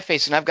gun in my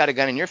face and I've got a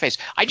gun in your face,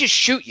 I just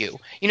shoot you.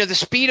 The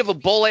speed of a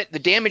bullet, the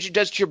damage it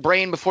does to your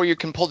brain before you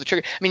can pull the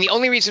trigger. I mean, the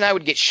only reason I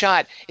would get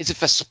shot is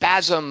if a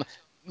spasm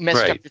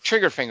messed up your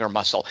trigger finger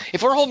muscle.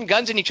 If we're holding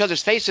guns in each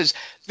other's faces,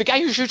 the guy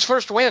who shoots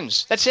first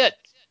wins. That's it.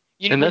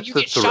 When you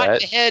get shot in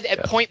the head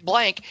at point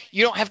blank,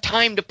 you don't have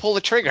time to pull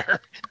the trigger.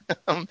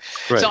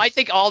 So I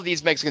think all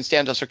these Mexican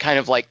standoffs are kind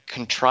of like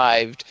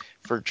contrived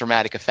for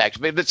dramatic effect.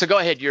 But so go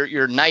ahead,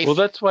 your knife. Well,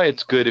 that's why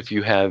it's good if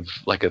you have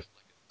like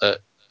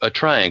a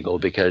triangle,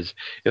 because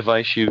if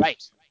I shoot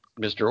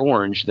Mr.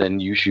 Orange,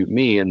 then you shoot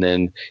me, and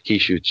then he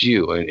shoots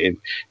you. And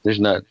there's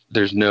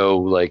no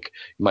like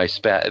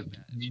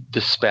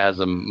the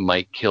spasm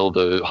might kill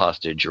the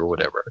hostage or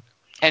whatever.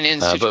 And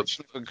in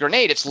situation of a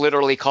grenade, it's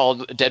literally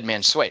called a dead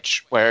man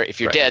switch, where if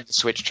you're dead, the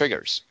switch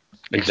triggers.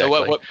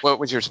 Exactly. So what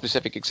was your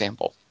specific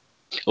example?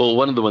 Well,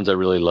 one of the ones I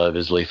really love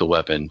is Lethal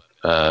Weapon.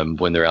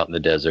 When they're out in the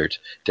desert,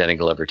 Danny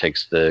Glover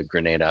takes the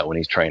grenade out when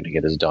he's trying to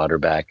get his daughter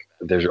back.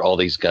 There's all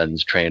these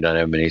guns trained on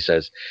him, and he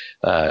says,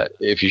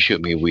 "If you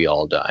shoot me, we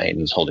all die." And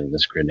he's holding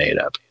this grenade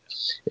up,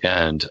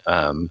 and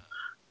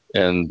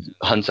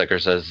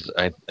Hunsaker says,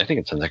 I think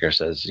it's Hunsaker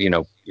says,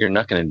 you're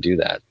not going to do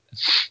that.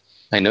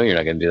 I know you're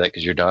not going to do that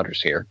because your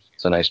daughter's here.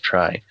 It's a nice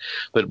try.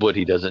 But what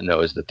he doesn't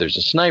know is that there's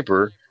a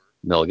sniper.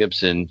 Mel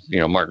Gibson,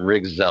 Martin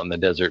Riggs is out in the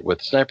desert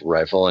with a sniper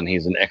rifle, and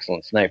he's an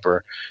excellent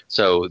sniper.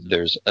 So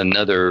there's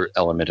another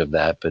element of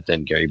that, but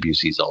then Gary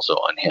Busey's also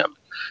on him.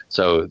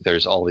 So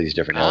there's all these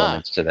different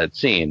elements to that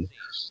scene.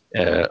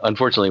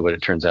 Unfortunately, what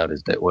it turns out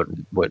is that what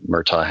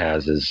Murtaugh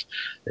has is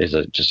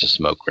just a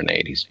smoke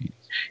grenade.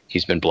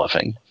 He's been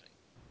bluffing.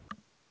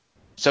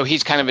 So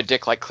he's kind of a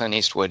dick like Clint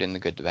Eastwood in The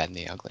Good, the Bad, and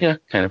the Ugly. Yeah,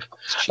 kind of.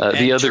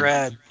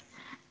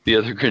 The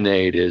other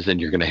grenade is,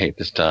 and you're going to hate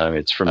this time,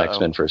 it's from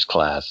X-Men First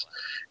Class.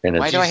 And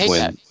Why do I hate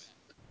that?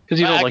 Because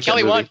you don't like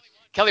Kelly that movie.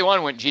 Kelly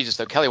Wand went, Jesus,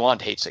 though. Kelly Wand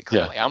hates it,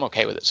 clearly. Yeah. I'm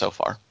okay with it so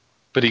far.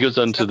 But he goes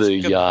onto the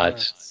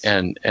yacht,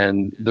 and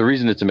the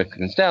reason it's a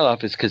Mexican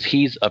standoff is because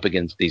he's up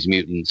against these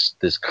mutants,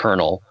 this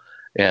colonel,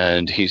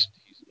 and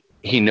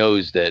he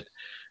knows that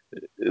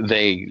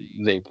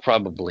they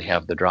probably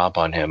have the drop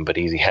on him, but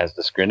he has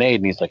this grenade,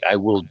 and he's like, I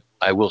will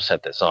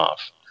set this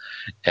off.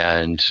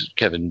 And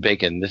Kevin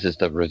Bacon, this is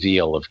the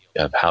reveal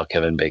of how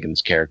Kevin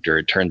Bacon's character,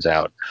 it turns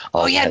out.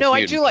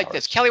 I do like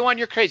this. Kelly Wand,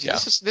 you're crazy. Yeah.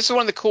 This is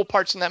one of the cool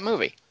parts in that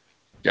movie.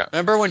 Yeah.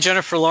 Remember when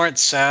Jennifer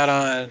Lawrence sat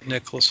on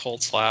Nicholas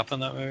Holt's lap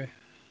in that movie?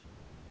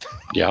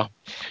 Yeah.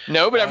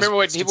 No, but I remember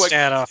what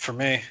standoff for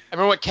me. I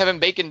remember what Kevin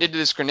Bacon did to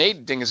this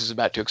grenade Dingus is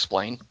about to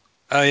explain.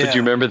 Oh yeah. But do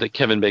you remember that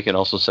Kevin Bacon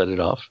also set it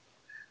off?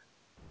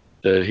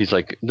 He's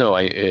like, no,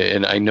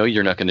 I know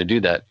you're not going to do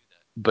that,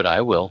 but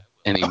I will.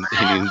 And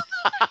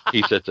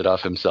he sets it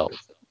off himself.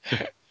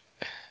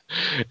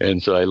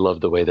 And so I love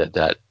the way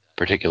that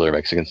particular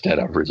Mexican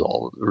standoff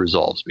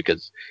resolves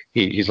because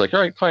he's like,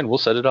 all right, fine, we'll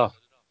set it off.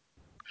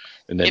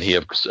 And then he,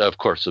 of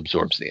course,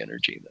 absorbs the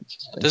energy.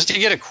 Does he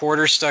get a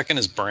quarter stuck in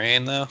his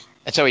brain, though?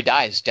 That's how he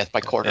dies, death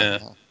by quarter. Yeah.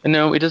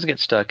 No, it doesn't get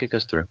stuck. It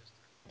goes through.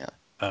 Yeah.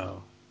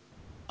 Oh.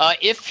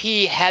 If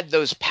he had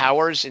those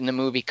powers in the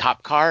movie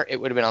Cop Car, it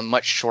would have been a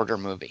much shorter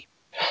movie.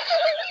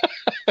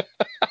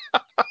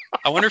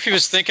 I wonder if he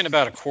was thinking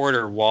about a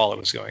quarter while it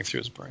was going through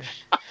his brain.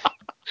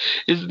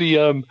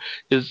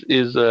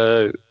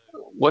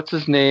 What's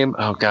his name?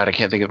 Oh God, I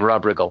can't think of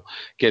Rob Riggle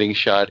getting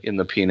shot in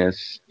the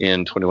penis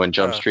in 21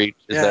 Jump Street.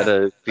 Is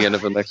that the end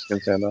of a Mexican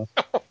standoff?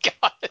 Oh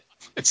God,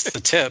 it's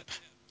the tip.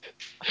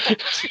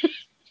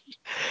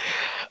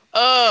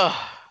 All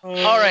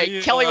right,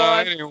 yeah, Kelly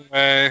Wand.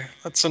 Anyway,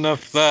 that's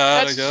enough of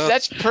that, I guess.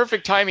 That's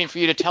perfect timing for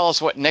you to tell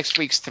us what next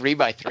week's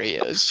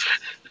 3x3 is.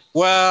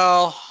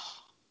 Well,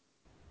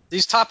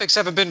 these topics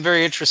haven't been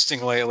very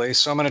interesting lately,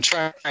 so I'm going to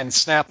try and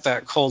snap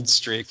that cold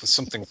streak with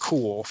something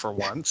cool for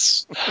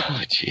once.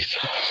 Oh, jeez.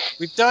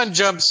 We've done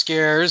jump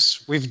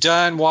scares, we've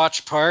done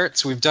watch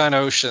parts, we've done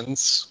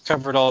oceans,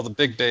 covered all the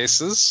big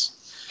bases.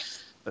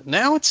 But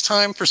now it's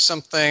time for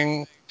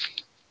something.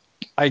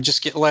 I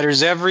just get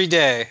letters every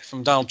day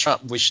from Donald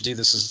Trump. We should do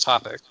this as a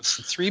topic. It's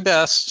the 3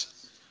 best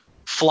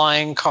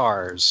flying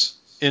cars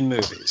in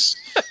movies.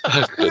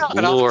 Oh, good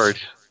Lord.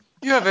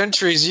 You have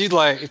entries you'd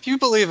like. If you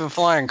believe in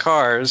flying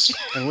cars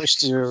and wish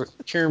to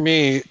hear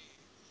me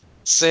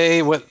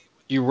say what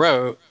you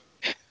wrote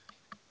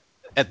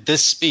at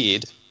this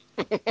speed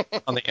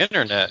on the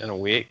internet in a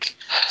week,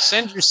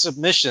 send your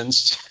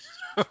submissions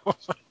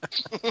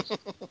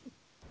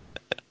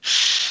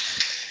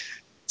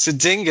to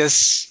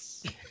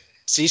Dingus,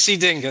 CC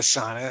Dingus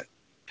on it,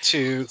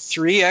 to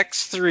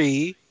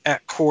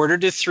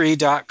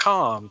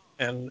 3x3@quarterto3.com,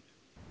 and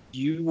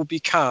you will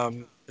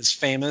become as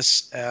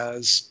famous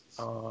as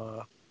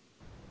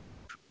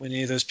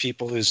any of those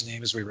people whose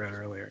names we read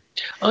earlier.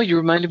 Oh, you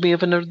reminded me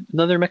of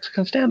another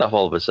Mexican standoff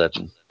all of a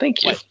sudden.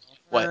 Thank you.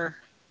 What?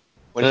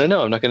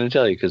 No, I'm not going to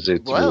tell you because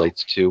it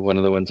relates to one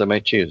of the ones I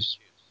might choose.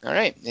 All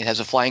right. It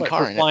has a flying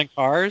car in it. Flying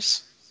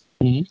cars?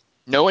 Mm-hmm.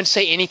 No one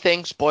say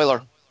anything.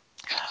 Spoiler.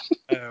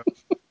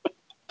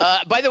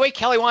 By the way,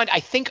 Kelly Wand, I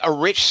think a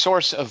rich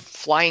source of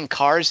flying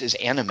cars is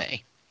anime.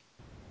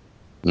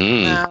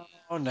 Mm.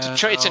 No.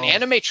 It's an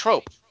anime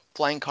trope.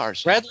 Flying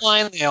cars. Red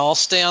line, they all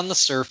stay on the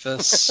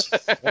surface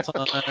all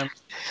the time.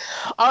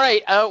 All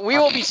right, we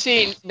will be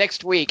seeing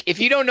next week.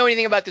 If you don't know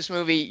anything about this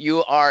movie,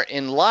 you are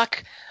in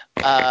luck.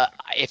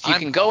 If you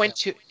can go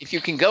into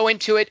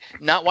it,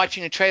 not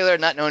watching a trailer,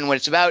 not knowing what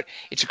it's about,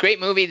 it's a great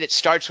movie that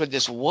starts with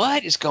this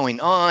 "what is going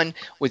on"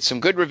 with some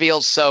good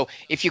reveals. So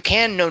if you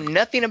can know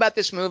nothing about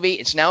this movie,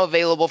 it's now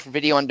available for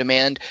video on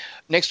demand.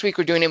 Next week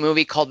we're doing a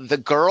movie called The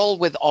Girl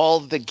with All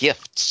the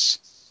Gifts.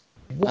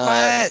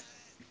 What?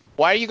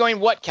 Why are you going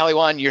what, Kelly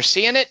Wand? You're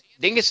seeing it.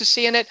 Dingus is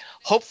seeing it.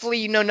 Hopefully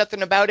you know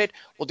nothing about it.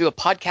 We'll do a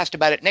podcast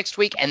about it next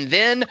week. And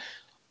then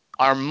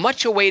our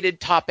much-awaited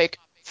topic,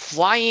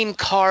 flying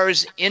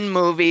cars in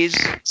movies.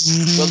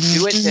 We'll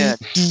do it then.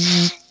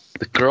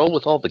 The Girl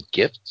with All the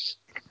Gifts?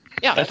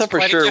 Yeah, I thought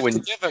for sure when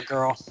give a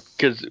girl.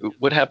 because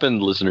what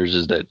happened, listeners,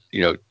 is that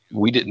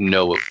we didn't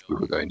know what we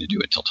were going to do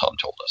until Tom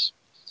told us.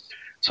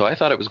 So I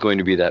thought it was going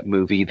to be that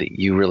movie that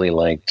you really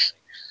liked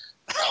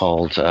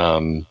called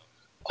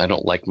I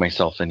Don't Like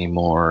Myself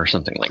Anymore or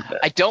something like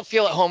that. I don't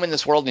feel at home in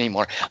this world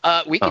anymore.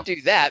 We could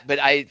do that, but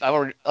I've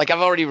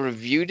already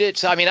reviewed it.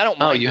 So I mean, I don't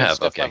mind. Oh, you have?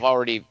 Stuff Okay. I've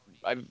already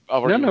No,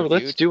 reviewed.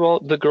 let's do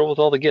all the girl with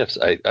all the gifts.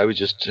 I was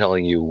just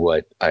telling you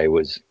what I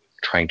was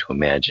trying to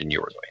imagine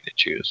you were going to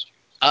choose.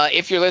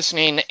 If you're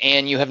listening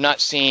and you have not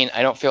seen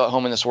I Don't Feel at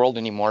Home in This World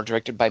Anymore,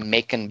 directed by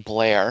Macon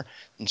Blair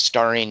and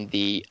starring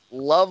the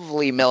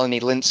lovely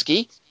Melanie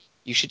Lynskey,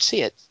 you should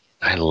see it.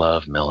 I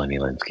love Melanie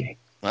Lynskey.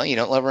 Well, you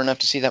don't love her enough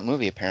to see that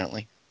movie,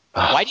 apparently.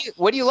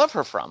 What do you love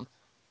her from?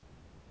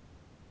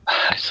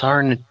 I saw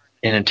her in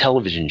a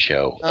television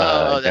show.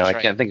 That's now I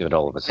right. can't think of it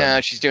all of a sudden.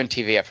 No, she's doing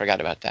TV. I forgot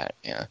about that.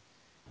 Yeah.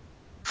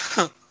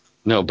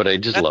 No, but I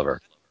just love her.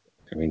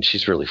 I mean,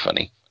 she's really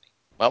funny.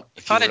 Well,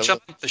 I thought I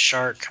jumped the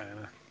shark, kind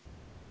of.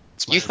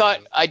 You thought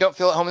I Don't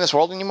Feel at Home in This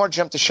World Anymore?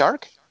 Jump the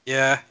shark?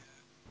 Yeah.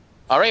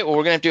 All right. Well,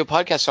 we're gonna have to do a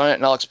podcast on it,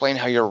 and I'll explain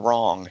how you're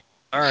wrong.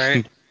 All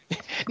right.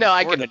 No,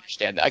 I can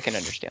understand that. I can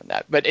understand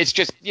that. But it's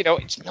just,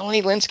 it's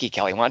Melanie Lynskey,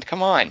 Kelly Wand.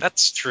 Come on.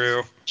 That's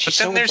true. She's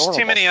but then so there's adorable.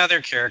 too many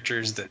other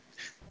characters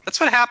that's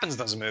what happens in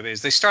those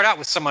movies. They start out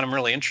with someone I'm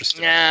really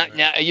interested in.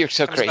 Nah, you're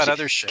so crazy. About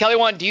other shit. Kelly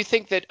Wand, do you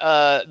think that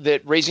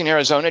that Raising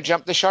Arizona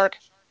jumped the shark?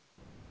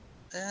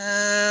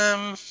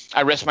 I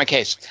rest my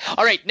case.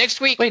 All right, next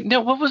week. Wait,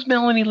 no, what was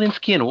Melanie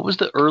Lynskey in? What was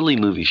the early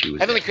movie she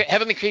was in?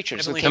 Heavenly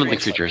Creatures. Heavenly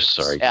Creatures,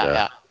 sorry.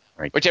 Yeah.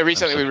 Right. Which I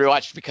recently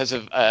rewatched because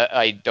of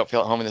I Don't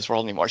Feel at Home in This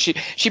World Anymore. She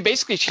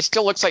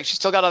still looks like she's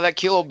still got all that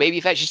cute little baby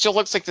fat. She still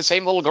looks like the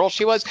same little girl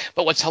she was.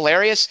 But what's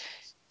hilarious,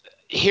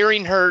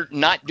 hearing her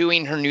not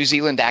doing her New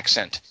Zealand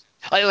accent.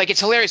 Like it's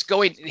hilarious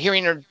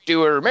hearing her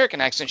do her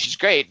American accent. She's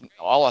great.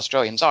 All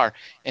Australians are,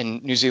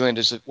 and New Zealand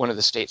is one of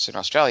the states in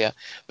Australia.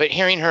 But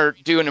hearing her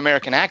do an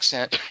American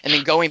accent and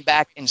then going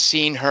back and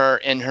seeing her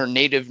in her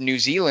native New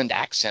Zealand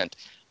accent,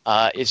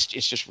 it's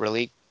just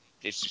really.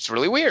 It's just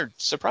really weird,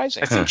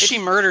 surprising. I think she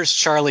murders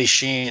Charlie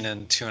Sheen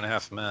in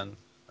 2.5 Men,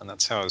 and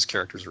that's how his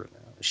character's written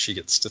out. She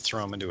gets to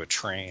throw him into a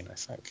train, I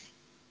think.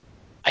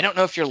 I don't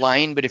know if you're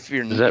lying, but if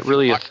you're... Is that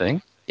really a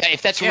thing? Yeah,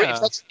 if that's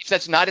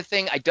not a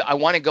thing, I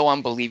want to go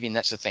on believing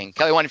that's a thing.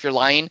 Kelly Wand, if you're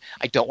lying,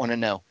 I don't want to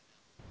know.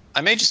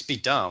 I may just be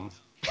dumb.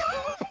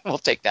 We'll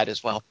take that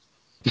as well.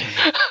 All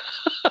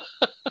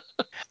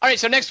right,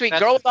 so next week,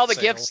 Girl with All the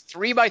Gifts,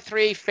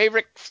 3x3,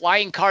 favorite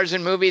flying cars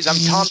in movies. I'm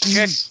Tom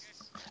Chick.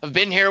 I've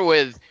been here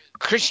with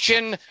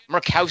Christian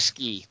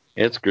Murkowski.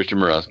 It's Christian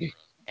Murkowski.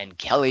 And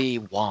Kelly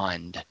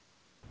Wand.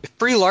 If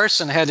Brie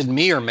Larson headed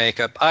me or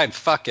makeup, I'd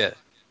fuck it.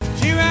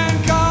 She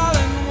ran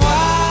calling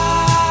wildfire,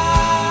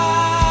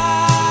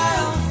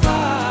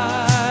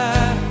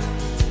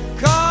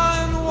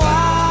 calling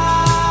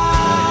wildfire,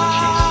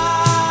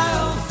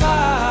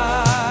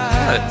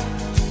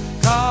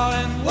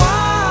 calling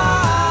wildfire.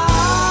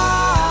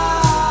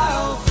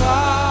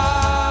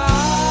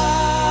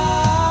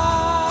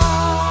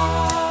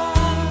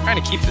 I'm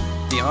trying to keep it,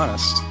 be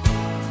honest.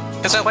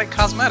 Because I like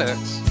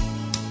cosmetics.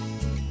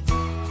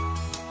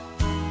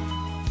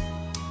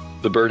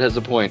 The bird has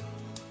a point.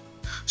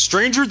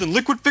 Stranger than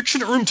liquid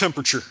fiction at room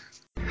temperature.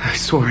 I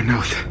swore an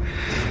oath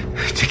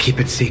to keep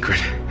it secret.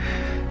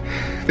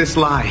 This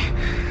lie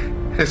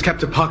has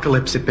kept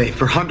Apocalypse at bay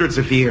for hundreds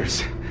of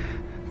years.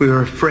 We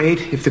were afraid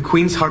if the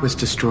Queen's heart was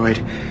destroyed,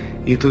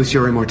 you'd lose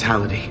your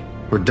immortality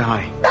or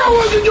die. That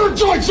wasn't your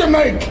choice to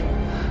make!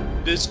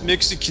 Best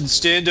Mexican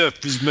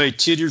stand-up was my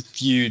Titter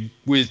feud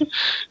with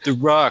The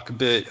Rock,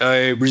 but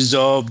I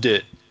resolved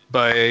it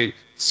by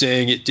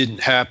saying it didn't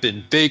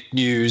happen. Fake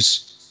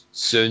news.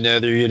 So now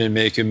they're gonna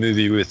make a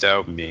movie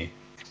without me.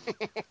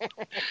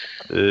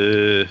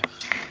 There's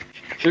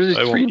these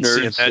I three won't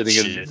see nerds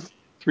that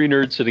three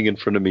nerds sitting in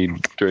front of me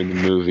during the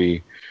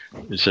movie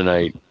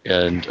tonight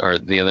or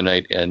the other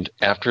night, and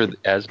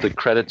as the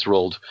credits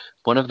rolled,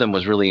 one of them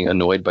was really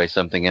annoyed by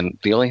something, and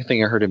the only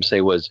thing I heard him say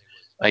was,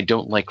 "I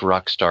don't like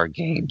Rockstar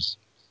Games."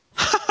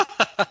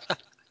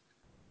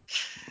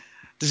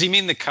 Does he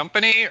mean the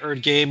company or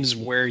games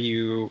where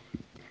you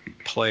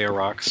play a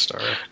rock star?